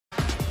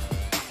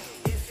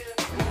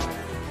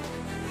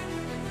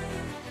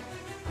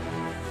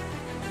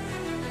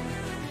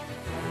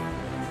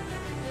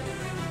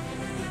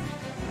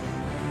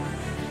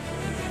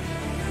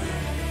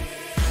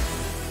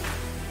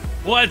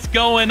What's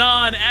going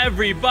on,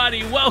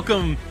 everybody?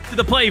 Welcome to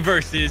the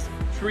PlayVS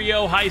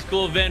Trio High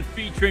School event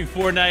featuring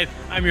Fortnite.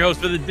 I'm your host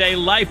for the day,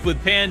 Life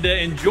with Panda,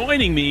 and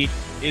joining me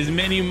is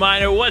Mini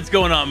Miner. What's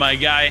going on, my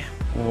guy?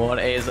 What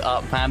is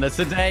up, Panda?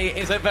 Today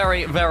is a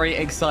very, very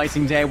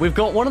exciting day. We've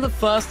got one of the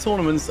first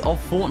tournaments of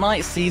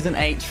Fortnite Season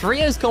 8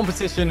 Trios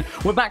competition.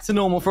 We're back to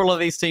normal for all of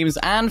these teams,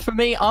 and for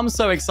me, I'm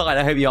so excited.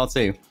 I hope you are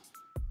too.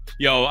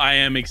 Yo, I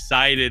am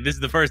excited. This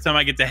is the first time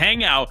I get to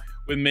hang out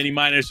with Mini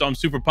Miner, so I'm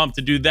super pumped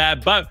to do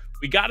that. But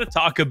we got to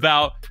talk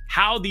about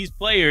how these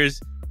players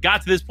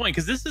got to this point,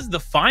 because this is the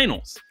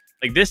finals.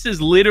 Like, this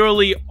is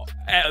literally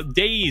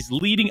days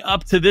leading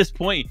up to this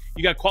point.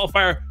 You got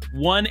qualifier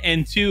 1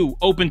 and 2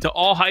 open to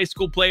all high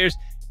school players.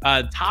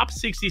 Top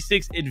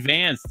 66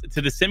 advanced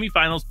to the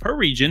semifinals per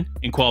region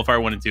in qualifier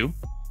 1 and 2.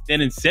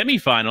 Then in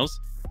semifinals,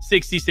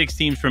 66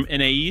 teams from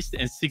NA East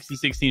and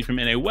 66 teams from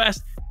NA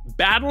West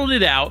battled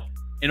it out,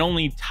 and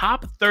only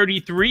top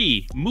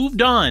 33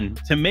 moved on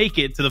to make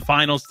it to the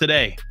finals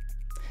today.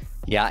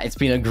 Yeah, it's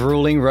been a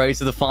grueling road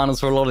to the finals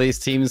for a lot of these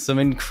teams. Some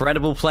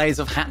incredible plays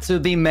have had to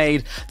be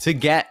made to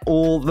get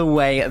all the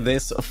way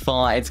this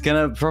far. It's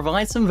going to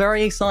provide some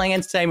very exciting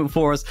entertainment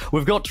for us.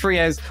 We've got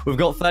trios, we've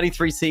got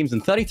 33 teams,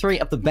 and 33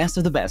 of the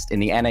best in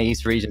the NA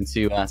East region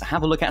to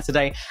have a look at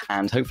today,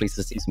 and hopefully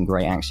to see some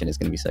great action. It's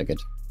going to be so good.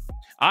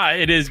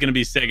 It is going to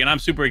be sick, and I'm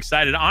super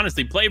excited.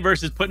 Honestly,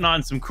 PlayVS is putting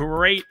on some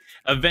great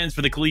events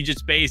for the collegiate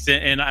space,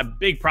 and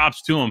big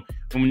props to them.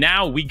 And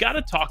now we got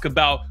to talk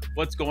about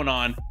what's going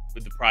on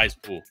with the prize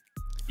pool.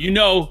 You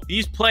know,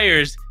 these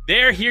players,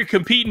 they're here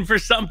competing for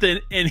something,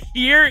 and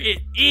here it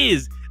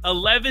is.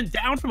 11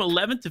 down from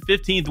 11th to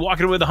 15th,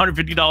 walking away with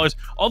 $150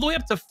 all the way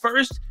up to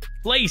first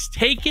place,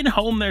 taking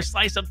home their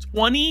slice of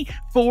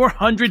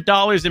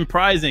 $2,400 in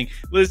prizing.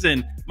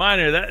 Listen,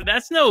 Miner,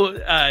 that's no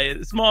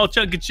small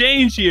chunk of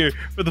change here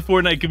for the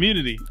Fortnite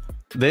community.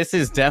 This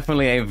is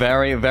definitely a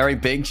very, very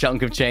big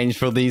chunk of change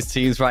for these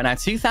teams right now.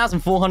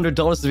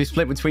 $2,400 to be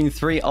split between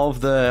three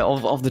of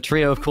the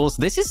trio, of course.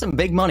 This is some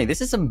big money. This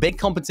is some big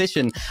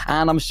competition,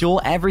 and I'm sure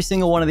every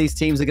single one of these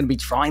teams are going to be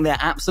trying their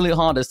absolute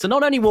hardest to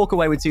not only walk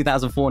away with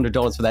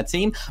 $2,400 for their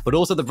team, but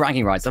also the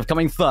bragging rights of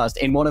coming first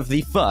in one of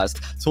the first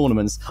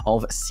tournaments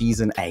of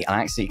Season 8.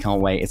 I actually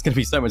can't wait. It's going to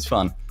be so much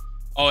fun.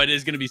 Oh, it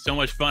is going to be so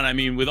much fun. I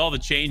mean, with all the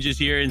changes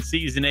here in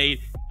Season 8,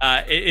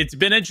 it's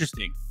been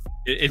interesting.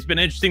 It's been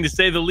interesting to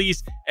say the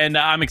least, and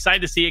I'm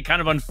excited to see it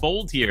kind of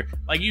unfold here.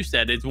 Like you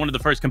said, it's one of the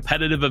first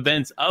competitive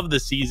events of the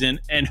season,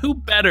 and who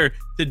better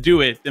to do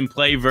it than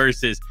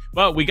PlayVS?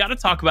 But we got to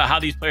talk about how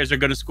these players are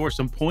going to score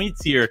some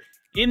points here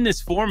in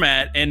this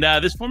format, and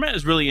this format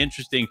is really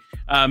interesting.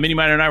 Mini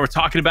Miner and I were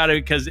talking about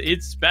it because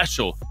it's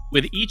special,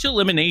 with each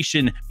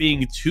elimination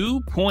being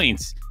 2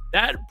 points.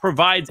 That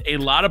provides a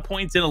lot of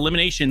points in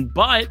elimination,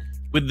 but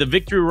with the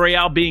victory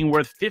royale being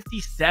worth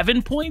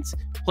 57 points,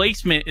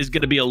 placement is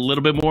going to be a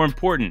little bit more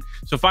important.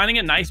 So finding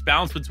a nice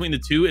balance between the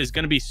two is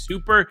going to be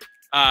super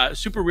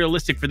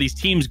realistic for these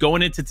teams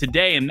going into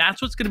today, and that's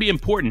what's going to be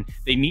important.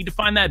 They need to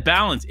find that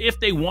balance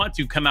if they want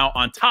to come out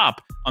on top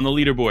on the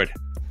leaderboard.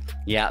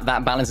 Yeah,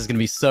 that balance is going to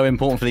be so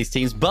important for these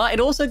teams, but it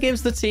also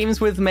gives the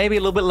teams with maybe a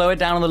little bit lower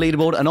down on the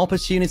leaderboard an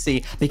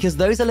opportunity, because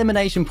those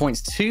elimination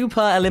points, 2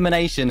 per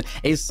elimination,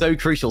 is so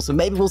crucial. So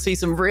maybe we'll see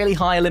some really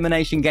high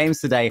elimination games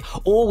today,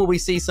 or will we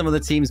see some of the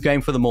teams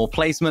going for the more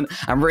placement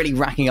and really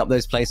racking up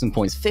those placement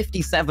points?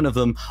 57 of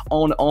them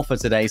on offer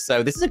today.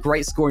 So this is a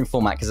great scoring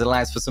format because it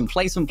allows for some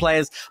placement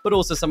players, but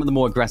also some of the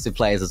more aggressive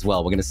players as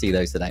well. We're going to see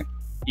those today.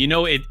 You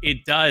know, it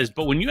does.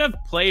 But when you have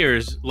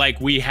players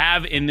like we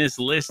have in this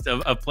list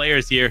of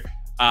players here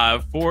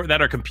that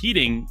are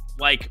competing,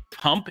 like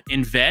Pump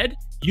and Ved,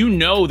 you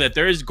know that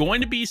there is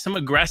going to be some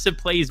aggressive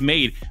plays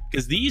made,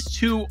 because these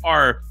two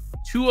are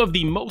two of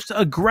the most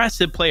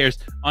aggressive players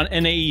on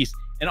NA East.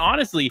 And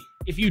honestly,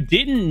 if you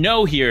didn't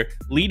know here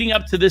leading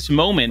up to this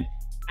moment,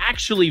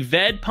 actually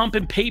Ved, Pump,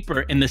 and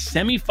Paper in the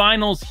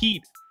semifinals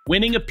heat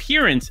winning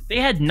appearance, they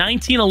had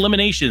 19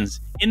 eliminations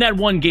in that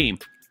one game.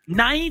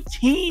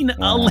 19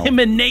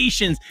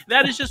 eliminations.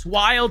 That is just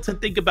wild to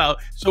think about.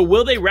 So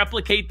will they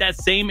replicate that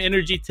same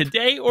energy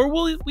today, or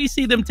will we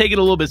see them take it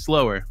a little bit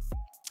slower?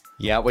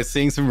 Yeah, we're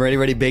seeing some really,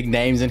 really big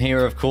names in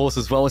here, of course,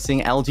 as well. We're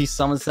seeing LG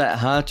Somerset,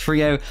 her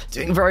trio,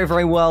 doing very,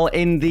 very well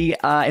in the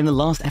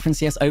last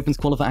FNCS Opens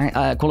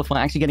qualifier,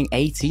 actually getting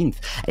 18th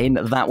in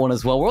that one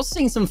as well. We're also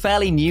seeing some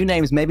fairly new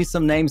names, maybe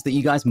some names that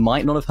you guys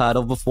might not have heard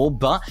of before,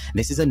 but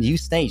this is a new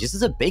stage. This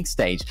is a big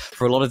stage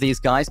for a lot of these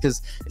guys,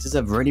 because this is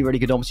a really, really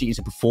good opportunity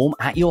to perform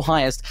at your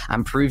highest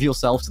and prove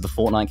yourself to the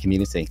Fortnite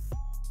community.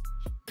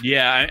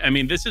 Yeah, I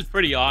mean, this is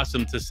pretty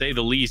awesome to say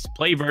the least.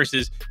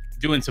 PlayVS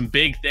doing some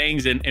big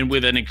things, and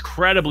with an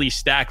incredibly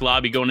stacked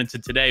lobby going into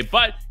today.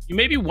 But you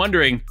may be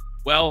wondering,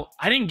 well,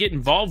 I didn't get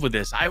involved with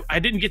this. I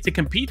didn't get to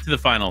compete to the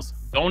finals.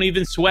 Don't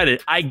even sweat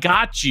it. I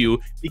got you,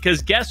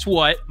 because guess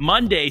what?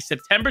 Monday,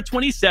 September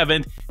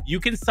 27th, you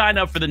can sign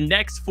up for the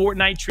next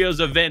Fortnite Trios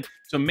event.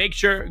 So make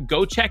sure,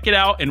 go check it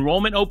out.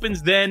 Enrollment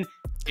opens then.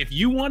 If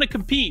you want to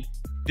compete,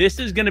 this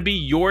is going to be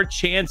your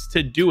chance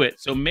to do it.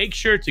 So make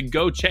sure to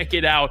go check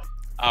it out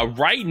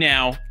right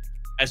now.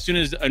 as soon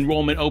as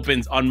enrollment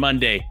opens on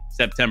Monday,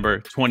 September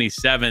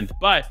 27th.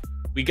 But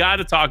we got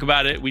to talk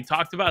about it. We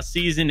talked about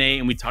Season 8,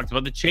 and we talked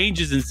about the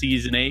changes in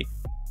Season 8.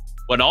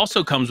 What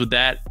also comes with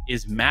that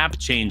is map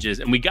changes.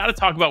 And we got to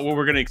talk about what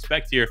we're going to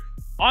expect here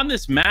on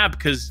this map,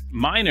 because,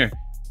 Miner,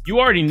 you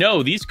already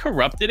know these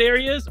corrupted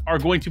areas are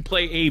going to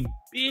play a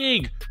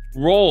big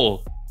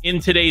role in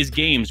today's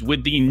games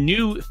with the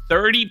new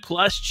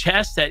 30+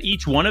 chests at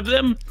each one of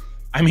them.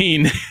 I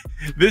mean,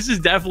 this is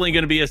definitely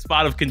going to be a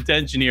spot of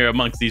contention here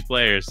amongst these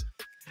players.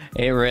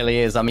 It really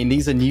is. I mean,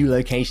 these are new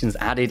locations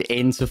added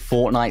into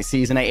Fortnite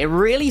Season 8. It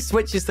really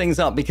switches things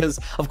up because,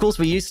 of course,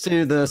 we're used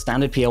to the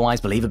standard POIs,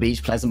 Believer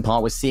Beach, Pleasant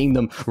Park. We're seeing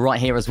them right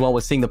here as well.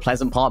 We're seeing the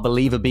Pleasant Park,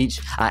 Believer Beach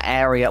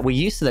area. We're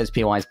used to those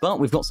POIs, but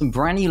we've got some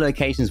brand new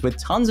locations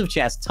with tons of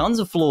chests, tons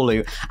of floor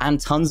loot, and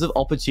tons of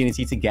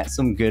opportunity to get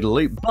some good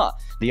loot. But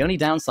the only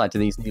downside to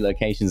these new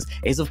locations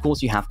is, of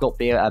course, you have got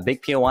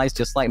big POIs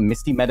just like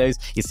Misty Meadows.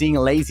 You're seeing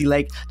a Lazy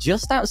Lake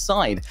just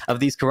outside of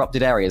these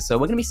corrupted areas. So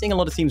we're going to be seeing a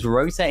lot of teams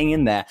rotating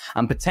in there.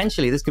 And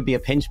potentially this could be a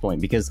pinch point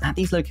because at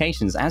these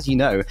locations, as you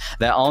know,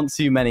 there aren't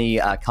too many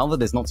cover.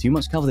 There's not too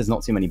much cover. There's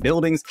not too many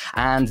buildings.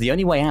 And the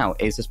only way out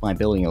is just by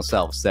building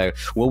yourself. So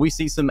will we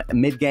see some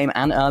mid-game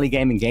and early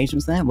game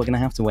engagements there? We're going to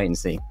have to wait and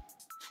see.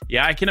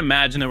 Yeah, I can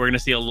imagine that we're going to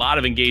see a lot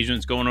of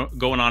engagements going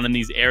on in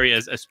these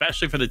areas,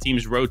 especially for the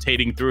teams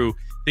rotating through,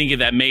 thinking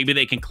that maybe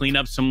they can clean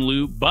up some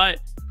loot. But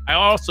I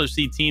also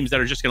see teams that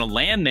are just going to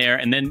land there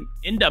and then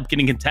end up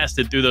getting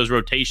contested through those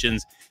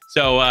rotations.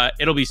 So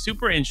it'll be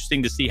super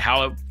interesting to see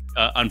how it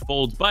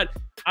unfolds, but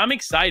I'm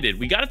excited.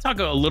 We got to talk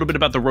a little bit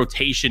about the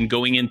rotation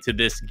going into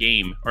this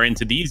game, or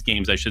into these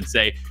games, I should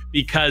say,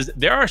 because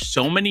there are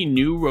so many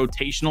new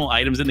rotational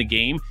items in the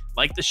game,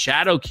 like the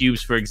shadow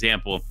cubes, for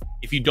example.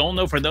 If you don't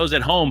know, for those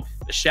at home,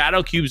 the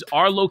shadow cubes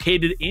are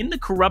located in the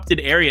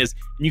corrupted areas,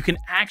 and you can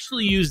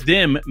actually use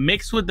them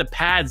mixed with the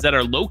pads that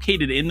are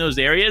located in those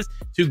areas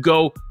to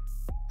go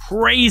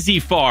crazy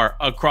far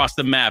across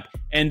the map,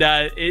 and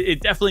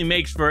it definitely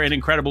makes for an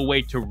incredible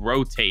way to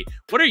rotate.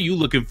 What are you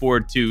looking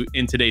forward to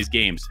in today's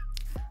games?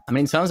 I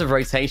mean, in terms of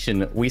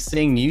rotation, we're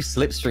seeing new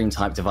slipstream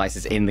type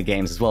devices in the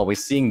games as well. We're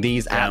seeing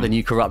these at the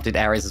new corrupted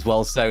areas as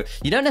well. So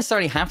you don't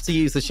necessarily have to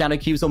use the shadow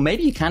cubes, or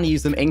maybe you can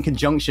use them in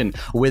conjunction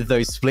with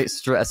those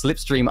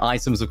slipstream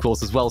items, of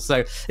course, as well.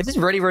 So this is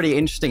really, really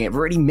interesting. It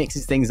really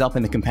mixes things up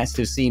in the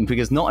competitive scene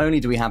because not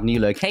only do we have new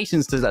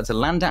locations to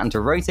land at and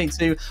to rotate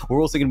to, we're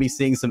also going to be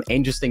seeing some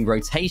interesting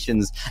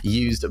rotations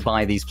used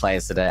by these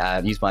players today.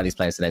 It's going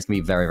to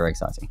be very, very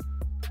exciting.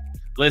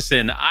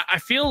 Listen, I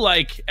feel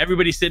like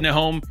everybody sitting at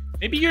home,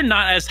 maybe you're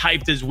not as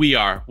hyped as we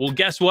are. Well,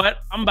 guess what?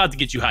 I'm about to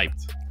get you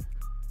hyped.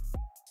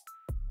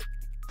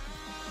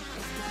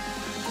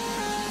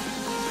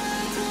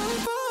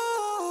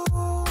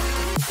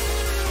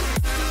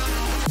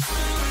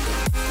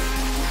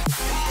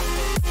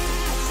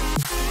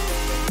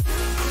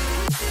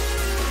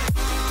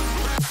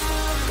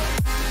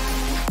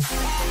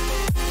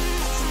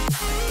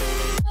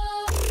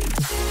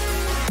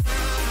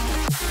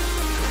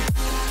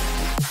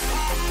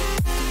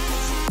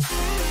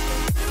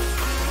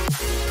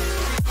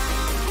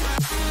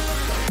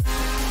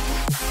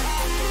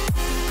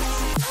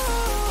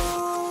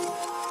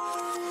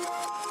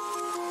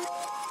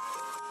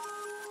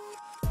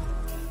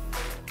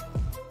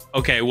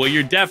 Okay, well,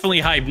 you're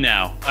definitely hyped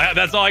now.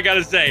 That's all I got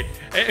to say.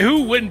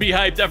 Who wouldn't be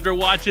hyped after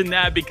watching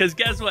that? Because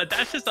guess what?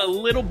 That's just a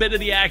little bit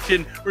of the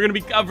action we're going to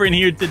be covering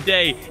here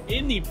today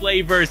in the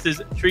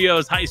PlayVS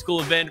Trios High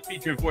School event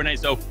featuring Fortnite.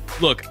 So,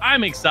 look,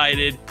 I'm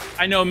excited.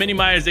 I know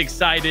Minimai is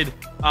excited.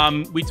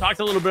 We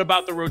talked a little bit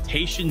about the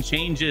rotation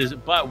changes,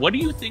 but what do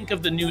you think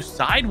of the new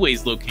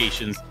sideways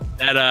locations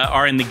that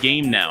are in the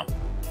game now?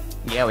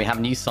 Yeah, we have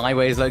new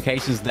sideways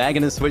locations. They're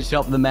going to switch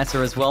up the meta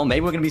as well.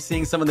 Maybe we're going to be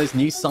seeing some of those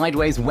new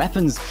sideways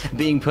weapons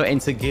being put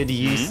into good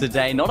use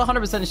today. Not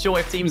 100% sure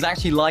if teams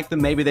actually like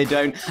them. Maybe they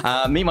don't.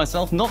 Me,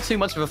 myself, not too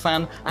much of a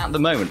fan at the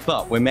moment,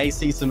 but we may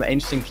see some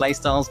interesting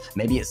playstyles.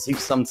 Maybe it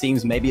suits some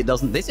teams, maybe it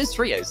doesn't. This is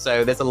Trios,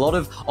 so there's a lot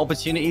of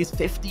opportunities,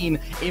 15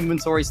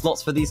 inventory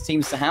slots for these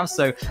teams to have,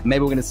 so maybe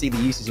we're going to see the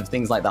usage of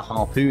things like the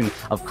Harpoon,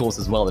 of course,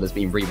 as well, that has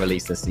been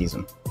re-released this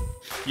season.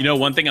 You know,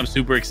 one thing I'm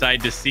super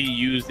excited to see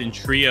used in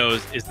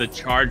Trios is the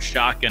charged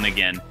shotgun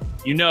again.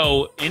 You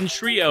know, in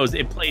Trios,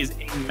 it plays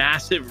a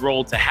massive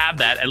role to have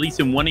that, at least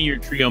in one of your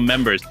trio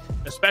members,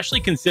 especially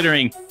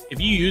considering if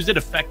you use it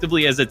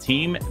effectively as a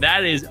team,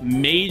 that is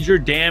major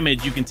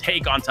damage you can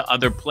take onto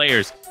other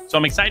players. So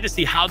I'm excited to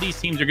see how these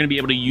teams are going to be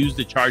able to use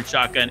the charged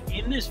shotgun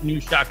in this new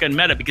shotgun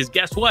meta, because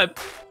guess what?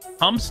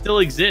 Pumps still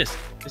exist.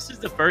 This is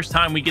the first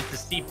time we get to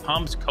see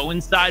pumps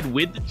coincide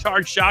with the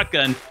charged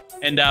shotgun.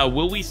 And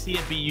will we see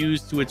it be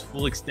used to its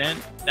full extent?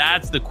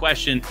 That's the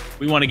question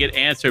we want to get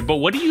answered. But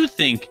what do you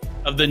think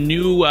of the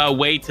new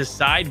way to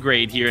side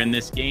grade here in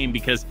this game?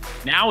 Because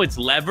now it's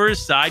levers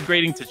side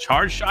grading to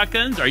charged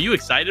shotguns. Are you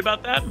excited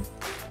about that?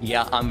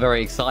 Yeah, I'm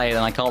very excited,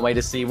 and I can't wait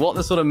to see what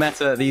the sort of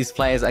meta these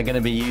players are going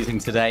to be using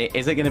today.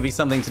 Is it going to be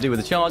something to do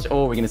with the charge,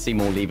 or are we going to see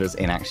more levers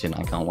in action?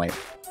 I can't wait.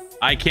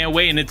 I can't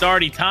wait, and it's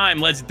already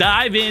time. Let's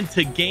dive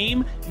into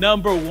game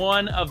number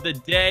 1 of the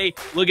day.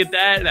 Look at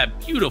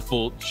that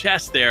beautiful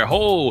chest there.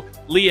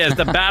 Holy, as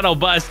the battle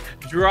bus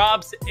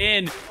drops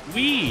in,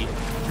 we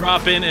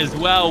drop in as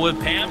well with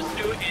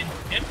Pamstu and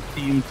Chimp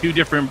Team, 2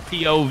 different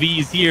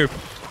POVs here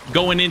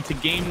going into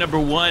game number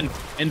 1.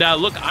 And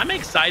look, I'm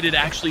excited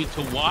actually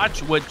to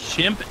watch what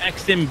Chimp,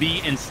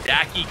 XMB, and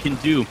Stacky can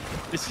do.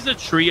 This is a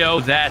trio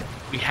that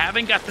we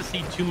haven't got to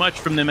see too much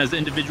from them as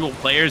individual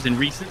players in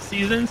recent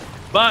seasons.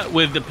 But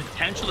with the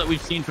potential that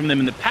we've seen from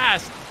them in the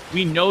past,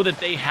 we know that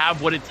they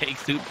have what it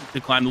takes to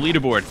climb the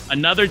leaderboard.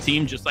 Another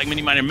team, just like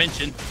Mini Miner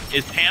mentioned,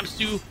 is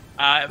Pamstu,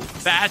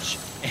 Fatch,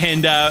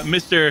 and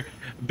Mr.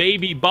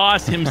 Baby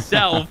Boss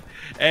himself.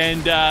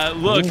 And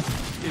look,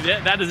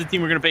 that is a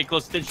team we're going to pay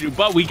close attention to.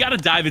 But we got to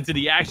dive into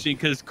the action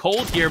because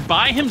Cold here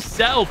by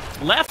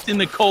himself, left in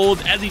the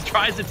cold as he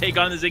tries to take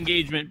on this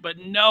engagement. But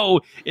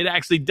no, it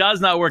actually does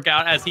not work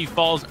out as he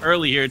falls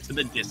early here to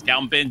the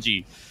Discount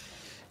Benji.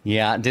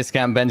 Yeah,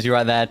 Discount Benji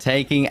right there,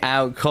 taking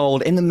out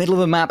Cold in the middle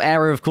of a map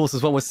area, of course,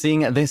 as well. We're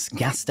seeing this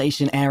gas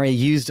station area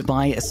used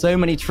by so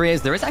many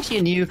trios. There is actually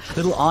a new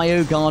little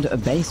IO guard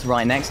base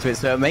right next to it,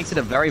 so it makes it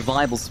a very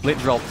viable split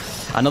drop.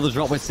 Another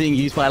drop we're seeing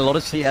used by a lot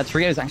of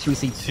trios. Actually, we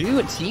see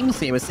 2 teams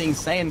here. We're seeing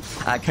Saiyan,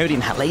 Cody,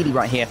 and Lady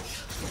right here,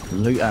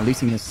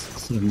 looting this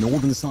sort of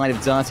northern side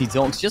of Dirty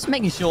Docks, just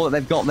making sure that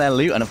they've got their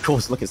loot. And of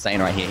course, look at Saiyan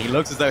right here. He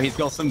looks as though he's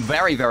got some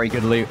very, very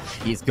good loot.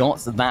 He's got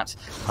that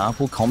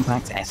purple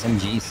compact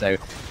SMG, so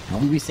will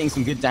we be seeing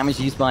some good damage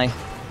used by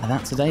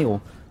that today,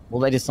 or will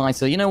they decide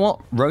to, you know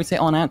what, rotate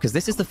on out? Because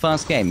this is the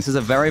first game. This is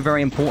a very,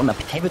 very important, a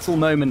pivotal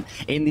moment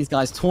in these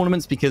guys'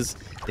 tournaments, because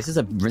this is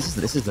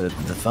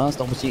the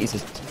first opportunity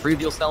to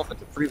prove yourself and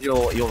to prove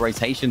your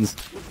rotations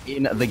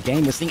in the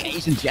game. We're seeing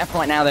Asian Jeff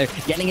right now, though,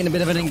 getting in a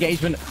bit of an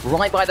engagement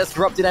right by the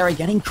disrupted area,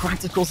 getting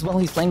cracked, of course, as well.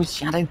 He's playing with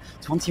Shadow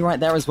 20 right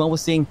there as well. We're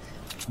seeing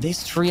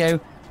this trio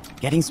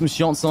getting some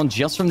shots on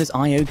just from this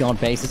IO guard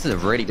base. This is a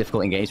really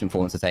difficult engagement for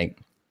them to take.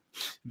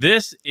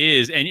 This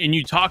is, and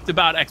you talked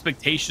about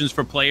expectations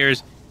for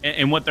players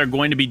and what they're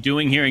going to be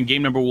doing here in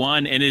game number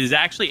 1, and it is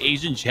actually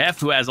Asian Jeff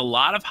who has a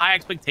lot of high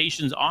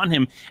expectations on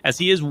him, as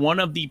he is one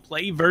of the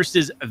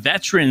PlayVS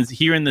veterans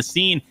here in the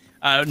scene,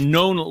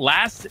 known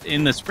last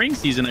in the spring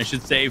season, I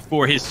should say,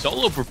 for his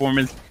solo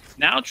performance,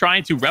 now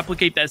trying to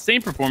replicate that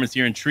same performance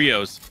here in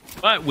trios.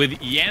 But with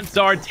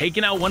Yansar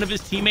taking out one of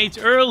his teammates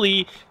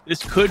early,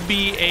 this could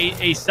be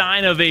a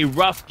sign of a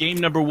rough game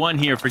number 1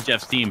 here for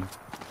Jeff's team.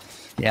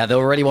 Yeah,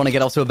 they'll really want to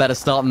get off to a better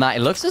start than that.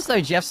 It looks as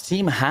though Jeff's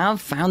team have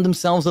found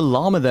themselves a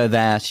llama, though,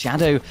 there.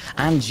 Shadow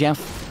and Jeff,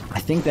 I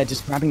think they're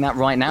just grabbing that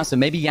right now. So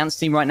maybe Jan's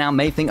team right now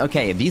may think,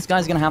 okay, if these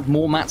guys are going to have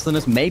more mats than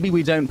us, maybe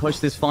we don't push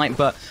this fight,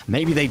 but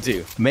maybe they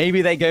do.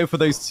 Maybe they go for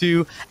those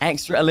 2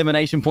 extra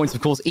elimination points,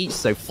 of course, each.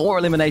 So 4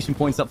 elimination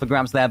points up for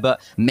grabs there, but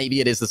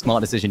maybe it is the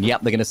smart decision.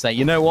 Yep, they're going to say,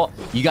 you know what?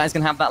 You guys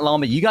can have that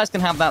llama. You guys can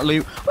have that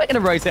loot. We're going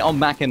to rotate on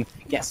back and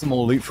get some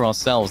more loot for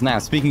ourselves. Now,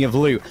 speaking of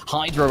loot,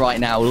 Hydra right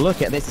now,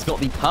 look at this. He's got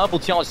the purple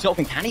charged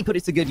shotgun. Can he put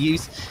it to good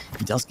use?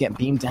 He does get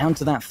beamed down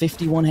to that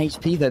 51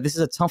 HP, though. This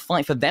is a tough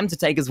fight for them to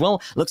take as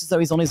well. Looks as though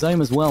he's on his own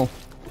as well.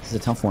 This is a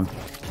tough one.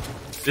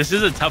 This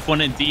is a tough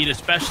one indeed,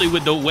 especially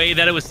with the way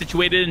that it was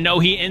situated. And no,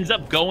 he ends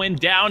up going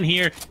down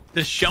here to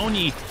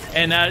Shoni.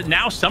 And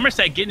now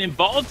Somerset getting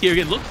involved here.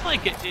 It looks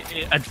like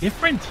a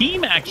different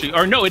team, actually.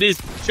 Or no, it is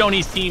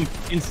Shoni's team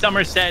in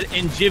Somerset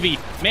and Jivy.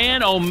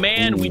 Man, oh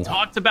man, we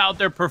talked about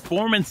their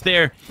performance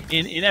there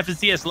in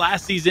FNCS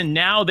last season.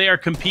 Now they are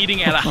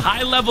competing at a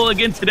high level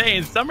again today.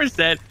 And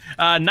Somerset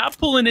not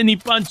pulling any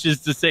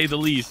punches, to say the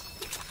least.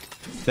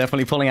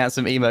 Definitely pulling out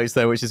some emotes,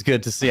 though, which is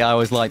good to see. I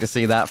always like to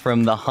see that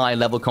from the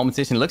high-level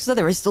competition. It looks as though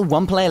there is still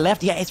 1 player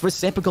left. Yeah, it's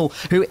Reciprocal,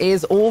 who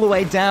is all the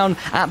way down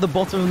at the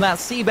bottom of that.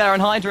 Seabear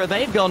and Hydra,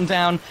 they've gone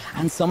down.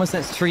 And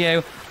Somerset's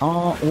trio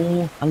are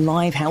all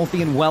alive,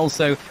 healthy, and well.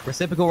 So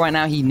Reciprocal right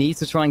now, he needs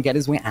to try and get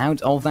his way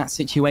out of that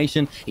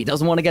situation. He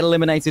doesn't want to get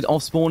eliminated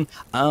off spawn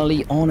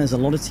early on, as a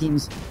lot of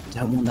teams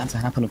don't want that to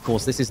happen, of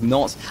course. This is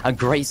not a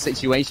great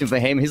situation for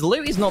him. His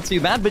loot is not too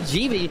bad, but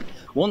GB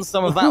wants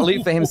some of that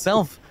loot for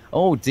himself.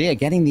 Oh dear,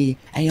 getting the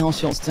AR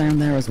shots down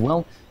there as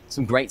well.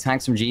 Some great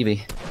tags from GB.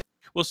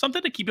 Well,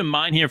 something to keep in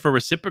mind here for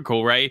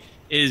Reciprocal, right,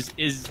 is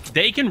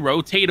they can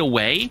rotate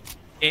away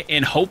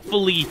and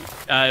hopefully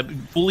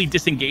fully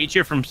disengage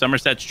here from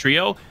Somerset's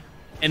trio,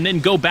 and then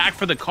go back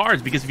for the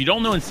cards, because if you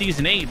don't know, in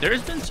Season 8,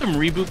 there's been some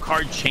reboot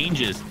card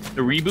changes.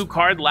 The reboot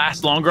card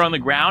lasts longer on the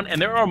ground,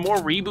 and there are more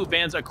reboot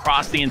bans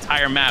across the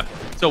entire map.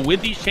 So with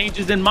these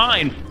changes in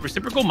mind,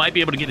 Reciprocal might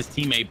be able to get his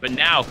teammate, but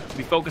now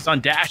we focus on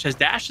Dash, as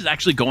Dash is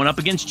actually going up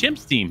against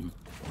Chimp's team.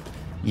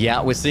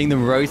 Yeah, we're seeing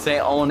them rotate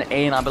on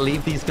in. I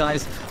believe these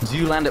guys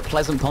do land at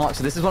Pleasant Park.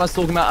 So this is what I was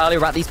talking about earlier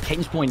about these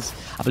pinch points.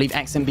 I believe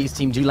XMB's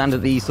team do land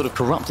at the sort of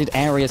corrupted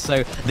area.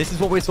 So this is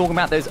what we're talking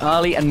about, those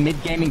early and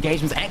mid-game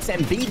engagements.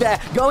 XMB there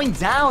going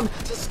down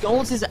to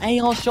Skolds'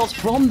 AR shots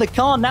from the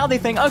car. Now they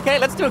think, okay,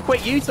 let's do a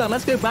quick U-turn.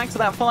 Let's go back to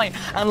that fight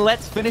and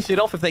let's finish it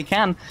off if they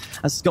can.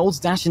 As Skolds,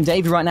 Dash, and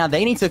Davey right now,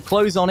 they need to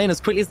close on in as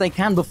quickly as they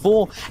can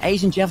before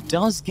Asian Jeff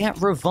does get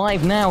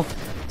revived now.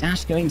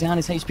 Dash going down,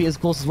 his HP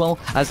of course as well.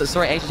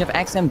 Sorry, Asian Chef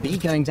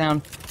XMB going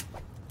down.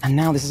 And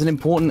now this is an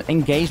important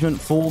engagement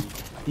for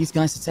these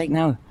guys to take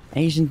now.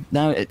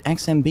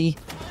 XMB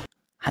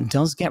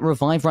does get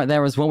revived right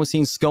there as well. We're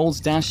seeing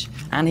Skull's Dash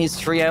and his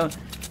trio.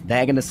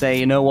 They're going to say,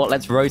 you know what,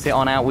 let's rotate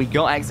on out. We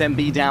got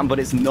XMB down, but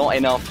it's not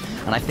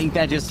enough. And I think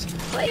they're just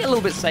playing a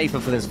little bit safer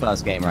for this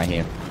first game right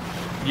here.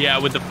 Yeah,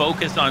 with the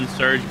focus on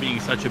Surge being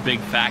such a big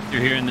factor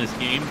here in this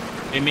game,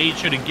 they made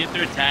sure to get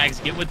their tags,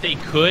 get what they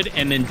could,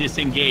 and then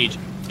disengage.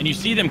 And you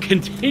see them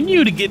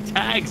continue to get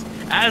tags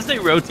as they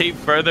rotate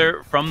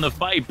further from the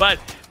fight. But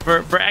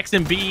for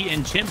XMB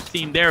and Chimp's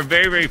team, they're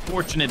very, very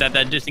fortunate that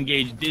that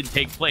disengage did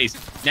take place.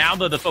 Now,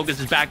 though, the focus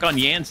is back on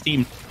Yan's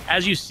team,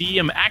 as you see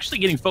him actually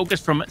getting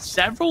focused from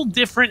several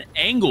different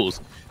angles.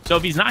 So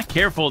if he's not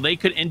careful, they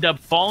could end up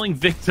falling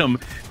victim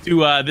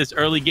to this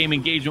early game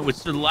engagement, which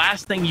is the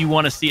last thing you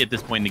want to see at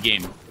this point in the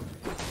game.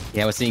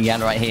 Yeah, we're seeing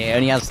Yan right here. He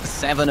only has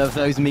 7 of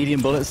those medium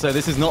bullets, so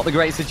this is not the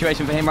great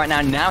situation for him right now.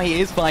 Now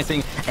he is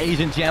fighting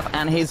Asian Jeff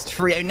and his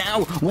trio.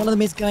 Now, one of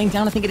them is going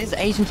down. I think it is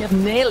Asian Jeff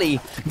nearly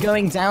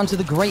going down to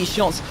the great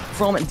shots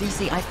from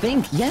DC. I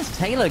think, yes,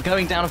 Taylor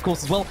going down, of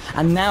course, as well.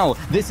 And now,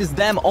 this is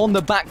them on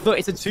the back foot.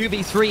 It's a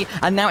 2v3,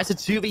 and now it's a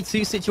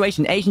 2v2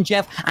 situation. Asian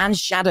Jeff and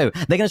Shadow.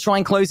 They're going to try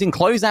and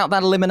close out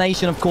that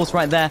elimination, of course,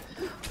 right there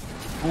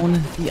on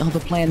the other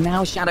player.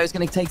 Now, Shadow's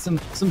going to take some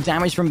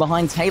damage from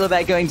behind. Taylor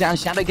there going down.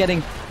 Shadow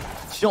getting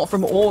shot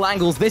from all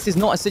angles. This is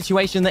not a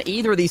situation that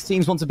either of these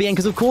teams want to be in,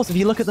 because of course if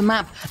you look at the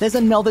map, there's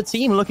another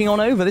team looking on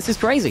over. This is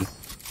crazy.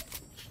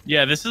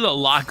 Yeah, this is a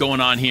lot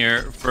going on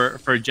here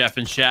for Jeff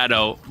and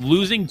Shadow.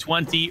 Losing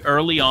 20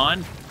 early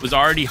on was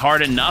already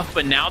hard enough,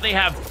 but now they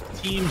have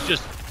teams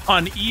just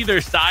on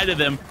either side of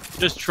them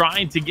just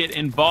trying to get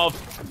involved.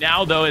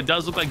 Now, though, it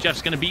does look like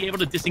Jeff's going to be able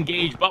to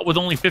disengage, but with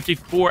only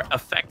 54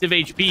 effective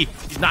HP,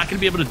 he's not going to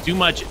be able to do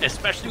much,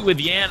 especially with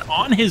Yan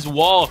on his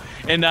wall.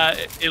 And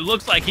it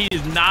looks like he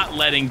is not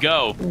letting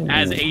go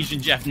as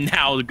Asian Jeff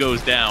now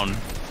goes down.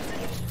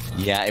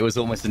 Yeah, it was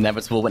almost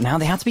inevitable, but now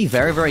they have to be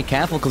very, very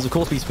careful because, of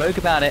course, we spoke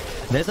about it.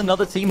 There's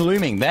another team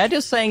looming. They're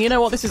just saying, you know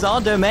what, this is our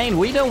domain.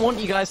 We don't want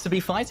you guys to be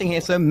fighting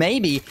here, so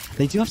maybe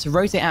they do have to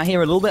rotate out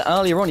here a little bit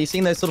earlier on. You've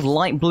seen those sort of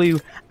light blue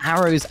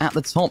arrows at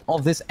the top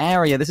of this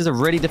area. This is a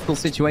really difficult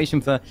situation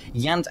for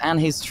Yant and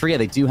his trio.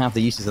 They do have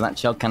the uses of that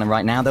chug cannon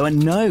right now, though,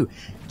 and no,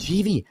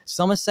 GV,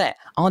 Somerset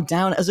are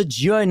down as a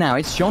duo now.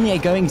 It's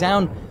Shonye going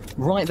down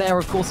right there,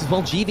 of course, as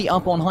well. GV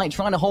up on height,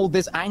 trying to hold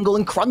this angle,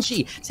 and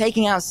Crunchy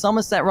taking out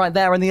Somerset right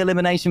there in the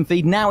elimination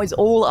feed. Now it's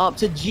all up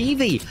to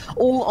GV,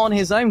 all on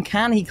his own.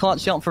 Can he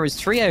clutch up for his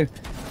trio?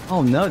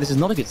 Oh no, this is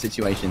not a good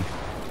situation.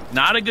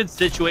 Not a good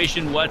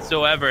situation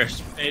whatsoever,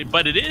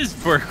 but it is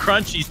for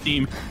Crunchy's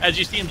team, as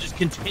you see him just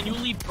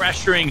continually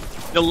pressuring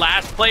the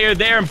last player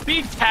there, and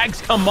big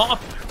tags come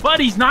off, but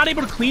he's not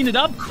able to clean it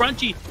up.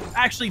 Crunchy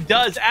actually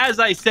does, as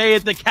I say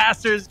it, the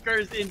caster's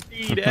curse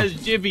indeed, as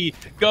Jivy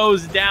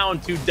goes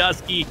down to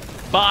Dusky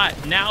Bot.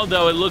 Now,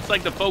 though, it looks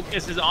like the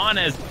focus is on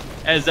as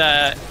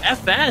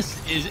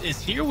FS is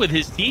here with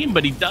his team,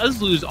 but he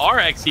does lose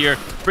RX here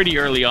pretty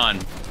early on.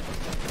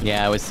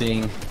 Yeah, we're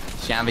seeing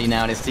Shabby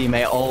now and his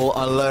teammate all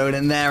alone,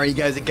 and there he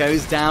goes. It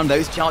goes down.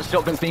 Those charged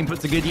shotguns being put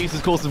to good use,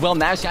 of course, as well.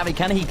 Now Shabby,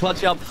 can he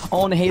clutch up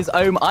on his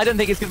own? I don't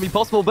think it's going to be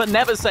possible, but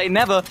never say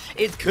never.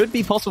 It could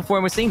be possible for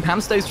him. We're seeing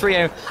Pamsto's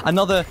trio,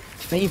 another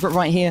favorite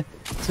right here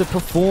to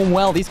perform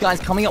well. These guys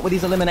coming up with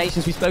these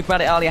eliminations. We spoke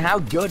about it earlier, how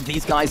good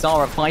these guys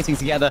are at fighting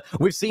together.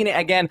 We've seen it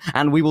again,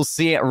 and we will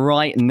see it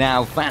right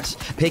now. Fatch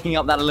picking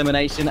up that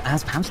elimination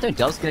as Pamsto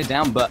does go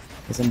down, but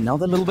there's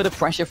another little bit of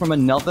pressure from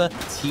another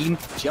team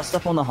just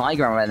up on the high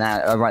ground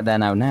right there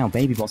now. Now,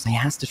 Baby Boss, he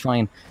has to try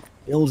and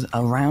build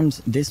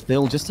around this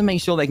build just to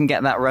make sure they can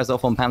get that res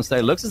off on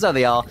Pamsto. Looks as though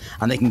they are,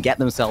 and they can get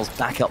themselves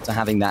back up to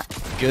having that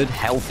good,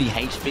 healthy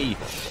HP.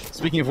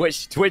 Speaking of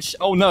which, Twitch,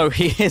 oh no,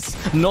 he is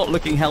not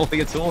looking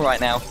healthy at all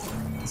right now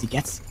as he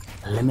gets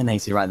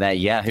eliminated right there.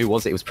 Yeah, who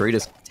was it? It was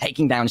Prudus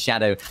taking down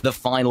Shadow, the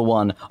final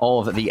one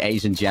of the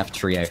Asian Jeff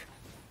trio.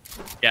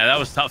 Yeah, that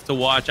was tough to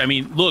watch. I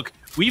mean, look,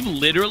 we've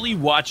literally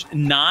watched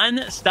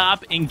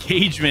non-stop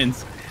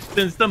engagements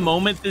since the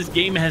moment this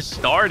game has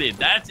started.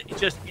 That's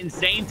just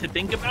insane to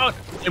think about.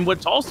 And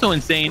what's also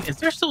insane is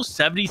there's still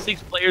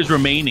 76 players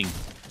remaining.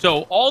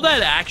 So all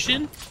that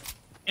action,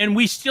 and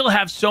we still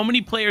have so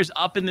many players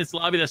up in this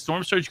lobby that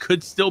Storm Surge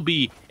could still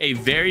be a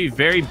very,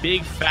 very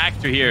big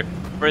factor here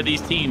for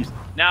these teams.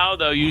 Now,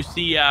 though, you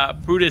see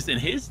Prudus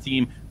and his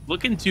team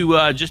looking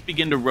to just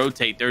begin to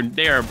rotate.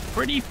 They are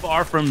pretty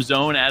far from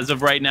zone as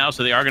of right now,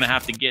 so they are going to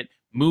have to get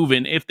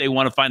moving if they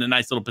want to find a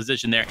nice little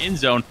position there in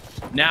zone.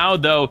 Now,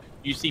 though,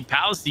 you see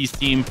Palace's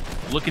team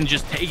looking,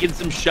 just taking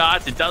some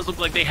shots. It does look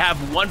like they have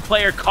one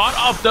player caught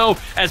off, though,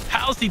 as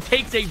Palace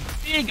takes a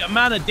big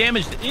amount of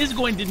damage that is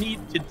going to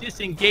need to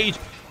disengage.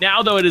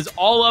 Now, though, it is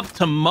all up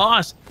to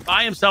Moss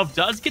by himself.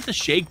 Does get the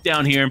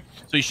shakedown here,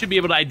 so he should be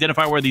able to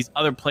identify where these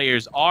other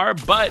players are,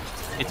 but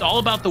it's all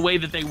about the way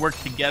that they work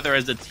together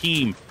as a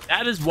team.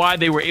 That is why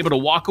they were able to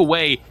walk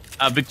away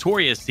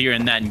victorious here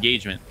in that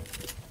engagement.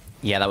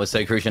 Yeah, that was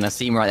so crucial.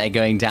 Nassim right there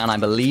going down. I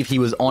believe he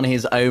was on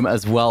his own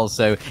as well.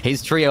 So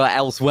his trio are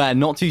elsewhere.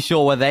 Not too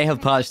sure where they have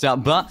perched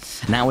up.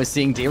 But now we're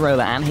seeing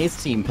D-Roller and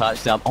his team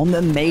perched up on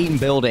the main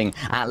building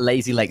at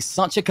Lazy Lake.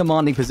 Such a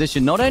commanding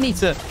position. Not only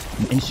to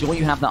ensure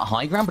you have that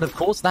high ground, but of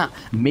course that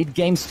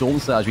mid-game Storm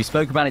Surge. We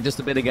spoke about it just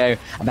a bit ago,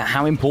 about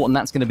how important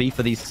that's going to be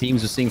for these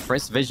teams. We're seeing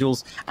Frisk,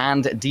 Visuals,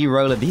 and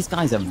D-Roller. These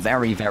guys are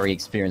very, very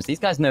experienced. These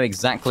guys know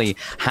exactly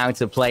how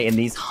to play in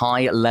these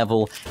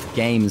high-level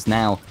games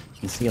now.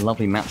 You can see a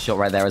lovely map shot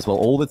right there as well.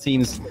 All the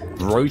teams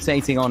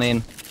rotating on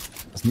in.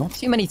 There's not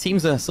too many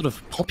teams are sort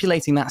of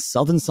populating that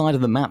southern side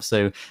of the map,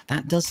 so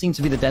that does seem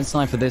to be the dead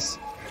side for this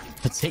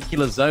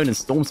particular zone. And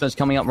Storm Surge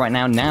coming up right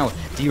now. Now,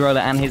 D-Roller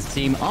and his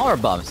team are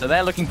above, so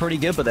they're looking pretty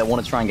good, but they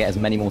want to try and get as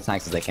many more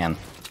tags as they can.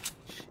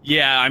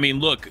 Yeah, I mean,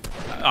 look,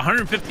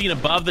 115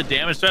 above the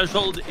damage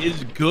threshold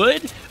is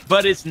good,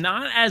 but it's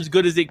not as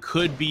good as it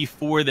could be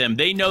for them.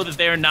 They know that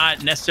they're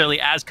not necessarily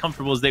as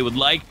comfortable as they would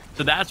like,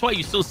 so that's why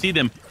you still see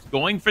them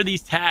going for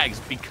these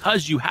tags,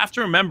 because you have to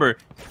remember,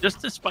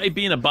 just despite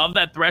being above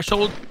that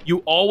threshold, you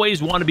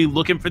always want to be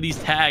looking for these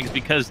tags,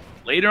 because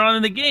later on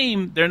in the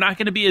game, they're not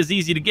going to be as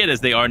easy to get as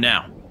they are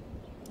now.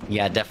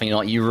 Yeah, definitely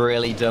not. You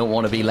really don't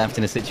want to be left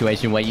in a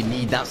situation where you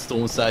need that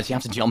Storm Surge. You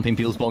have to jump in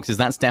people's boxes.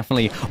 That's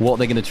definitely what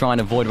they're going to try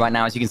and avoid right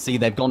now. As you can see,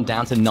 they've gone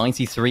down to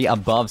 93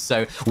 above.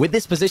 So with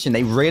this position,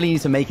 they really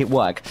need to make it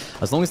work.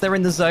 As long as they're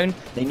in the zone,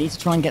 they need to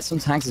try and get some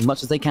tags as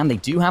much as they can. They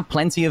do have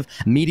plenty of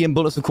medium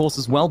bullets, of course,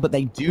 as well, but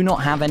they do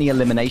not have any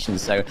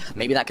eliminations. So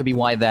maybe that could be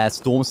why their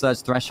Storm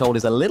Surge threshold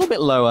is a little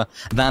bit lower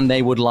than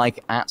they would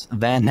like at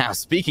there. Now,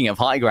 speaking of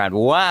high ground,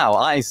 wow,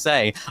 I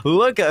say,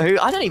 look at who,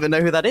 I don't even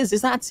know who that is.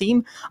 Is that a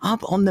team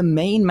up on the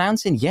main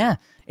mountain? Yeah,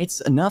 it's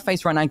a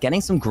Nerface right now,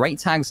 getting some great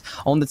tags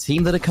on the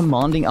team that are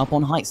commanding up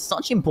on height.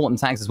 Such important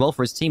tags as well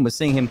for his team. We're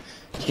seeing him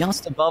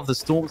just above the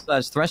Storm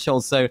Surge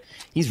threshold, so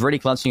he's really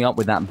clutching up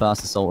with that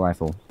burst assault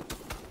rifle.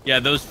 Yeah,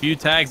 those few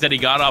tags that he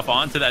got off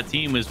onto that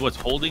team is what's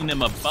holding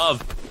them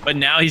above. But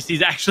now he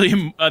sees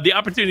actually the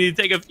opportunity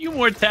to take a few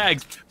more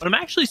tags. But I'm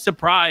actually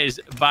surprised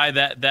by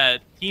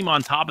that team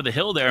on top of the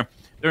hill there.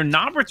 They're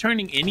not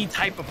returning any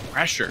type of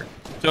pressure.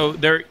 So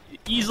they're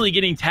easily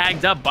getting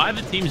tagged up by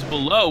the teams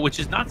below, which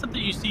is not something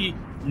you see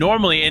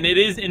normally. And it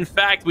is, in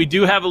fact, we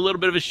do have a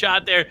little bit of a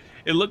shot there.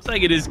 It looks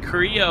like it is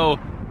Creo,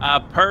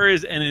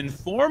 Purrs, and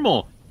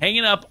Informal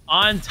hanging up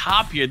on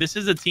top here. This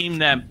is a team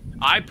that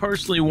I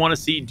personally want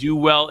to see do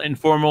well.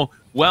 Informal,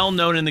 well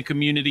known in the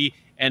community,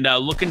 and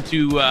looking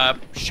to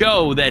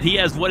show that he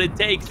has what it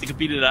takes to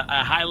compete at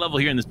a high level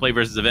here in this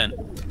PlayVS event.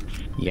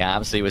 Yeah,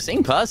 absolutely. We're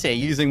seeing Purrs here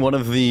using one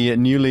of the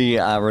newly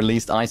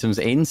released items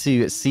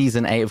into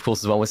Season 8, of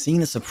course, as well. We're seeing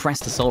the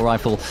suppressed assault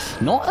rifle.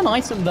 Not an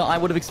item that I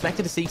would have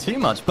expected to see too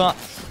much, but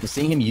we're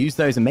seeing him use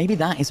those, and maybe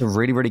that is a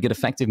really, really good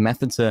effective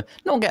method to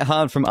not get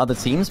heard from other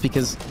teams,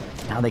 because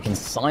now they can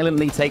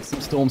silently take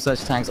some Storm Surge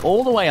tags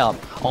all the way up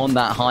on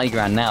that high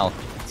ground. Now,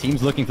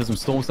 teams looking for some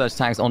Storm Surge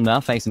tags on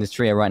Nerface in this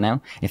trio right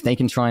now. If they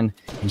can try and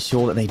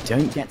ensure that they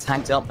don't get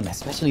tagged up, and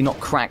especially not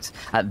cracked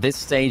at this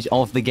stage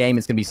of the game,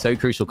 it's going to be so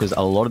crucial, because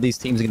a lot of these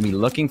teams are going to be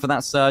looking for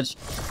that surge.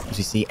 As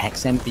you see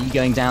XMB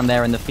going down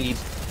there in the feed.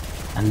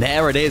 And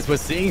there it is. We're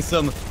seeing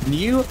some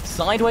new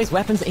sideways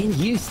weapons in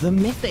use. The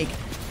mythic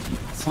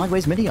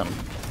sideways Midian.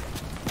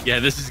 Yeah,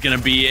 this is going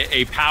to be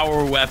a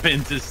power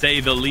weapon, to say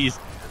the least,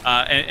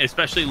 and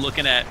especially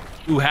looking at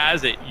who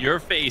has it. Your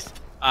Face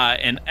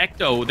and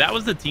Ecto, that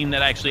was the team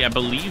that actually, I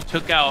believe,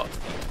 took out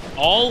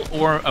all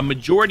or a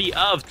majority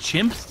of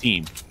Chimp's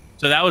team.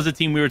 So that was the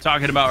team we were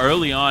talking about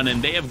early on,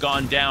 and they have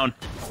gone down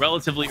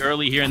relatively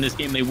early here in this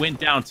game. They went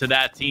down to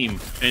that team,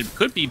 and it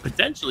could be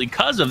potentially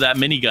because of that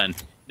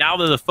minigun. Now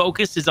that the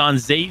focus is on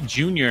Zayt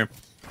Jr.,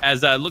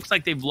 as it looks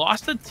like they've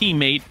lost a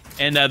teammate,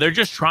 and they're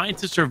just trying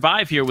to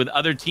survive here with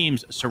other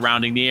teams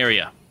surrounding the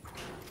area.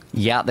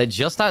 Yeah, they're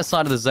just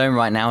outside of the zone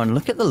right now, and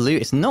look at the loot.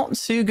 It's not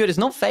too good. It's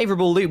not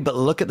favorable loot, but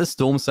look at the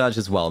Storm Surge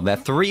as well. They're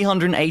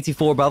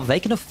 384 above. They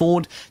can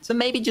afford to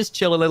maybe just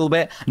chill a little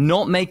bit,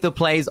 not make the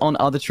plays on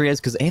other trios,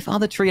 because if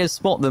other trios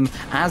spot them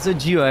as a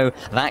duo,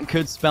 that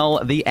could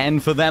spell the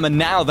end for them. And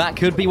now that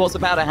could be what's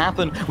about to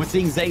happen. We're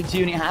seeing Zayt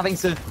Jr. having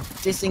to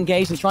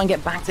disengage and try and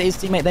get back to his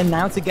teammate. They're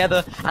now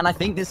together, and I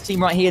think this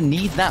team right here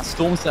needs that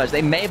Storm Surge.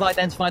 They may have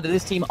identified that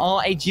this team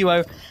are a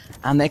duo,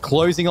 and they're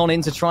closing on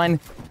in to try and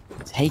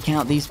take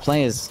out these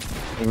players.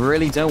 They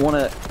really don't want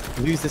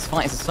to lose this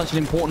fight. It's such an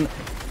important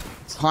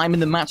time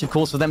in the match, of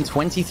course, for them.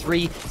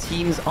 23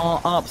 teams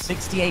are up.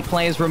 68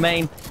 players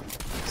remain.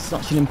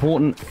 Such an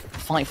important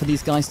fight for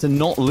these guys to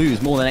not lose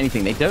more than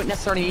anything. They don't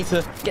necessarily need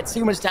to get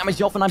too much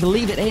damage off, and I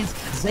believe it is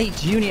Zayt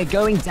Jr.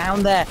 going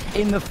down there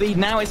in the feed.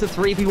 Now it's a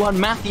 3v1.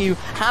 Matthew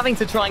having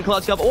to try and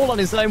clutch up all on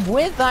his own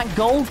with that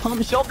gold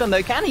pump shotgun,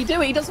 though. Can he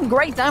do it? He does some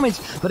great damage,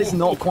 but it's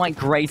not quite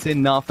great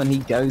enough, and he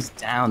goes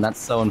down. That's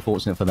so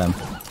unfortunate for them.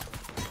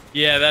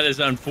 Yeah, that is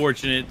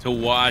unfortunate to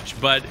watch,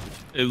 but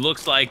it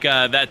looks like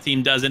that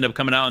team does end up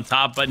coming out on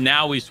top. But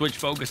now we switch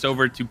focus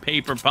over to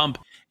Paper Pump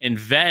and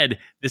Ved.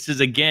 This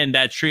is, again,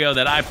 that trio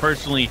that I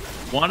personally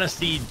want to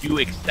see do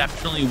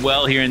exceptionally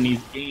well here in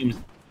these games.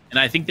 and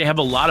I think they have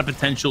a lot of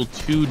potential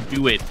to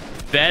do it.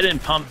 Ved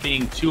and Pump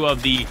being two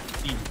of the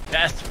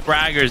best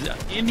fraggers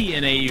in the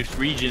NA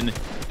region,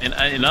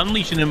 and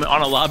unleashing them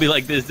on a lobby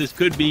like this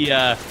could be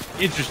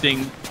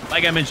interesting.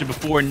 Like I mentioned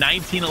before,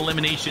 19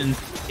 eliminations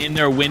in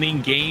their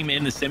winning game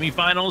in the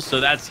semifinals, so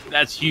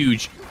that's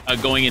huge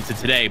going into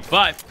today.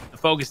 But the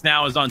focus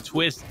now is on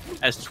Twist,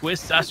 as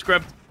Twist,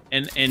 Suscript,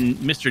 and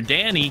Mr.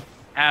 Danny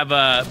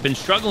have been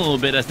struggling a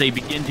little bit as they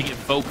begin to get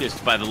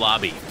focused by the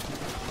lobby.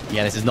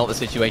 Yeah, this is not the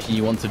situation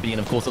you want to be in.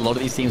 Of course, a lot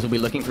of these teams will be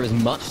looking for as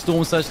much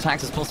Storm Surge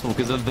tax as possible,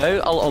 because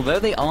although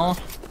they are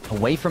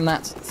away from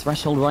that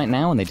threshold right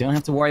now and they don't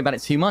have to worry about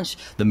it too much,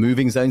 the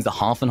moving zones, the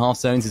half and half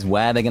zones, is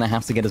where they're going to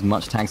have to get as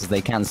much tax as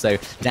they can. So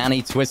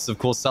Danny, Twist, of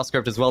course,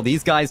 Suscript as well,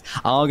 these guys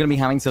are going to be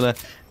having to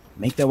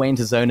make their way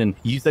into zone and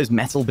use those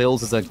metal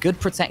builds as a good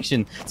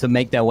protection to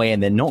make their way in.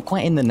 They're not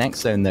quite in the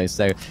next zone though,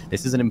 so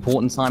this is an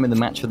important time in the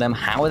match for them.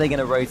 How are they going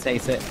to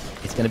rotate it?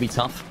 It's going to be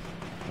tough.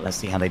 Let's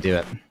see how they do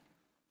it.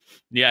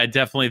 Yeah, I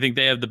definitely think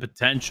they have the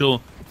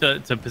potential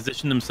to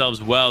position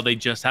themselves well. They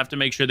just have to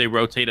make sure they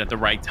rotate at the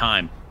right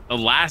time. The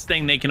last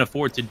thing they can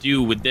afford to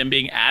do with them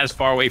being as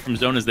far away from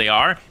zone as they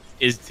are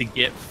is to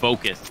get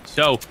focused.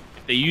 So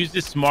if they use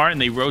this smart and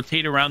they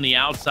rotate around the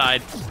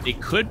outside, they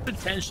could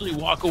potentially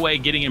walk away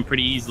getting in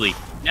pretty easily.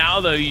 Now,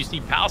 though, you see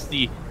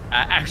Palsty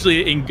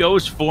actually in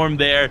ghost form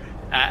there,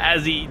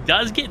 as he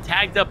does get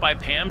tagged up by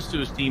Pams to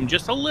his team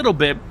just a little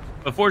bit,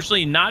 but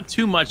fortunately not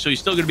too much, so he's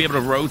still going to be able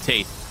to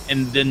rotate.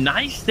 And the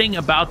nice thing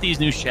about these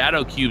new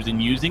shadow cubes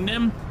and using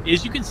them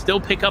is you can still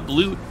pick up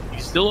loot, you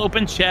can still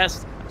open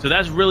chests, so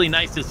that's really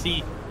nice to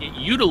see it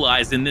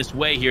utilized in this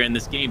way here in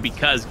this game,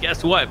 because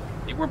guess what?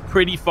 They were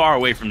pretty far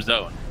away from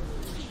zone.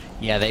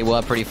 Yeah, they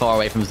were pretty far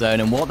away from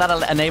zone, and what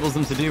that enables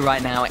them to do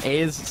right now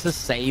is to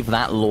save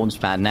that launch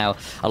pad. Now,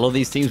 a lot of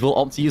these teams will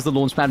opt to use the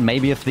launch pad,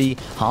 maybe if the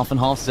half and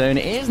half zone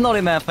is not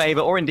in their favor,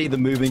 or indeed the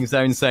moving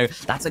zone. So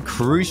that's a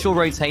crucial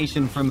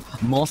rotation from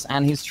Moss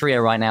and his trio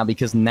right now,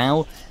 because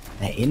now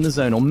they're in the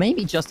zone, or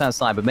maybe just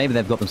outside, but maybe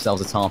they've got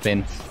themselves a tarp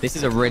in. This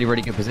is a really,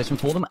 really good position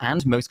for them,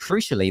 and most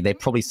crucially, they've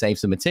probably saved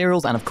some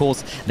materials, and of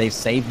course, they've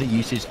saved the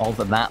usage of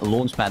that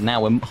launch pad.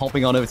 Now, we're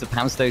hopping on over to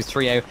Pamsto's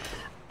trio.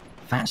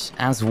 Fatch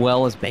as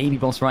well as Baby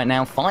Boss right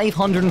now.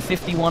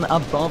 551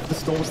 above the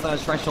Storm Surge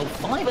threshold.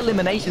 5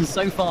 eliminations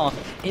so far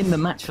in the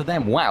match for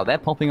them. Wow, they're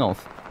popping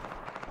off.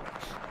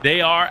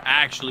 They are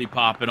actually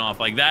popping off.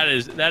 Like, that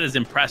is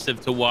impressive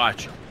to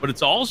watch. But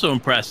it's also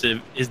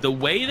impressive is the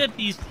way that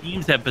these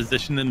teams have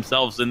positioned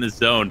themselves in this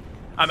zone.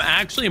 I'm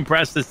actually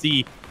impressed to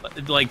see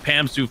like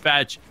Pamsu,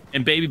 Fatch,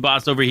 and Baby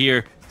Boss over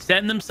here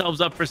setting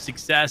themselves up for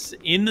success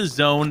in the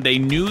zone. They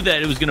knew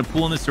that it was going to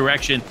pull in this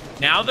direction.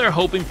 Now they're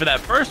hoping for that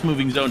first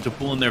moving zone to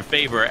pull in their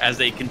favor as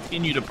they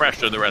continue to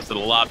pressure the rest of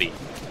the lobby.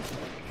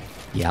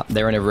 Yeah,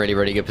 they're in a really,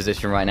 really good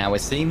position right now. We're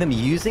seeing them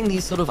using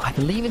these sort of, I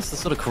believe it's the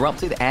sort of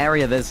corrupted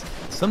area. There's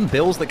some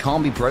builds that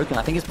can't be broken.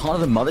 I think it's part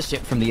of the mothership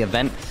from the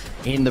event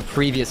in the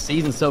previous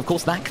season. So, of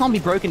course, that can't be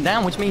broken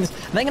down, which means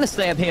they're going to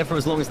stay up here for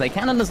as long as they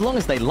can and as long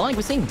as they like.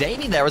 We're seeing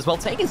Davey there as well,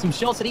 taking some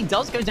shots, and he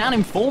does go down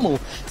in Formal,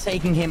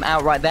 taking him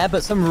out right there.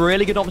 But some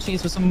really good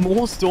opportunities for some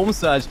more Storm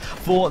Surge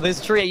for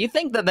this trio. You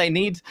think that they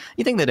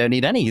don't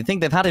need any. You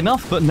think they've had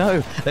enough, but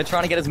no. They're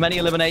trying to get as many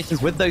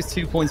eliminations with those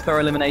 2 points per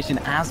elimination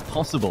as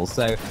possible.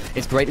 So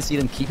it's great to see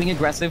them keeping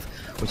aggressive,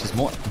 which is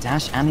what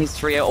Dash and his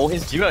trio, or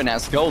his duo now,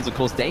 Skulls, of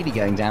course, Davey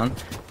going down,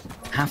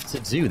 have to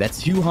do. They're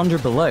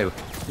 200 below.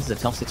 This is a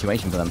tough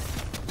situation for them.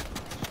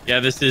 Yeah,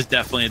 this is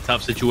definitely a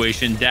tough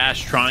situation.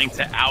 Dash trying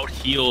to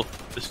out-heal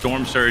the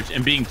Storm Surge,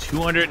 and being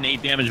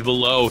 208 damage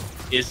below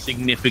is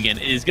significant.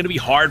 It is going to be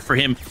hard for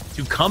him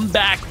to come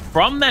back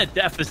from that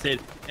deficit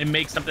and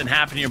make something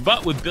happen here.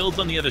 But with builds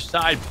on the other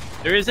side,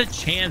 there is a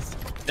chance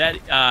that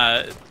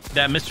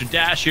that Mr.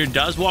 Dash here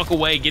does walk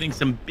away getting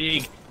some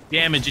big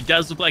damage. It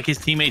does look like his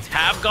teammates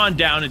have gone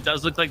down. It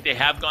does look like they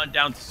have gone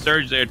down to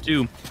Surge there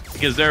too,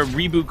 because their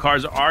reboot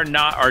cards are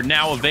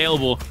now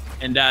available,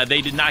 and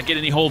they did not get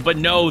any hold. But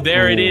no,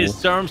 there it is.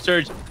 Storm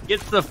Surge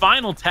gets the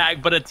final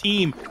tag, but a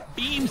team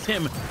beams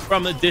him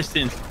from the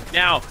distance.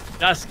 Now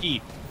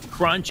Dusky,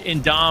 Crunch,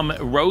 and Dom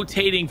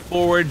rotating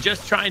forward,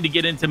 just trying to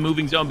get into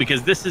moving zone,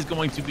 because this is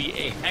going to be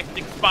a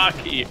hectic spot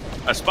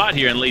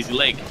here in Lazy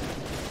Lake.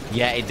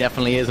 Yeah, it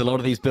definitely is. A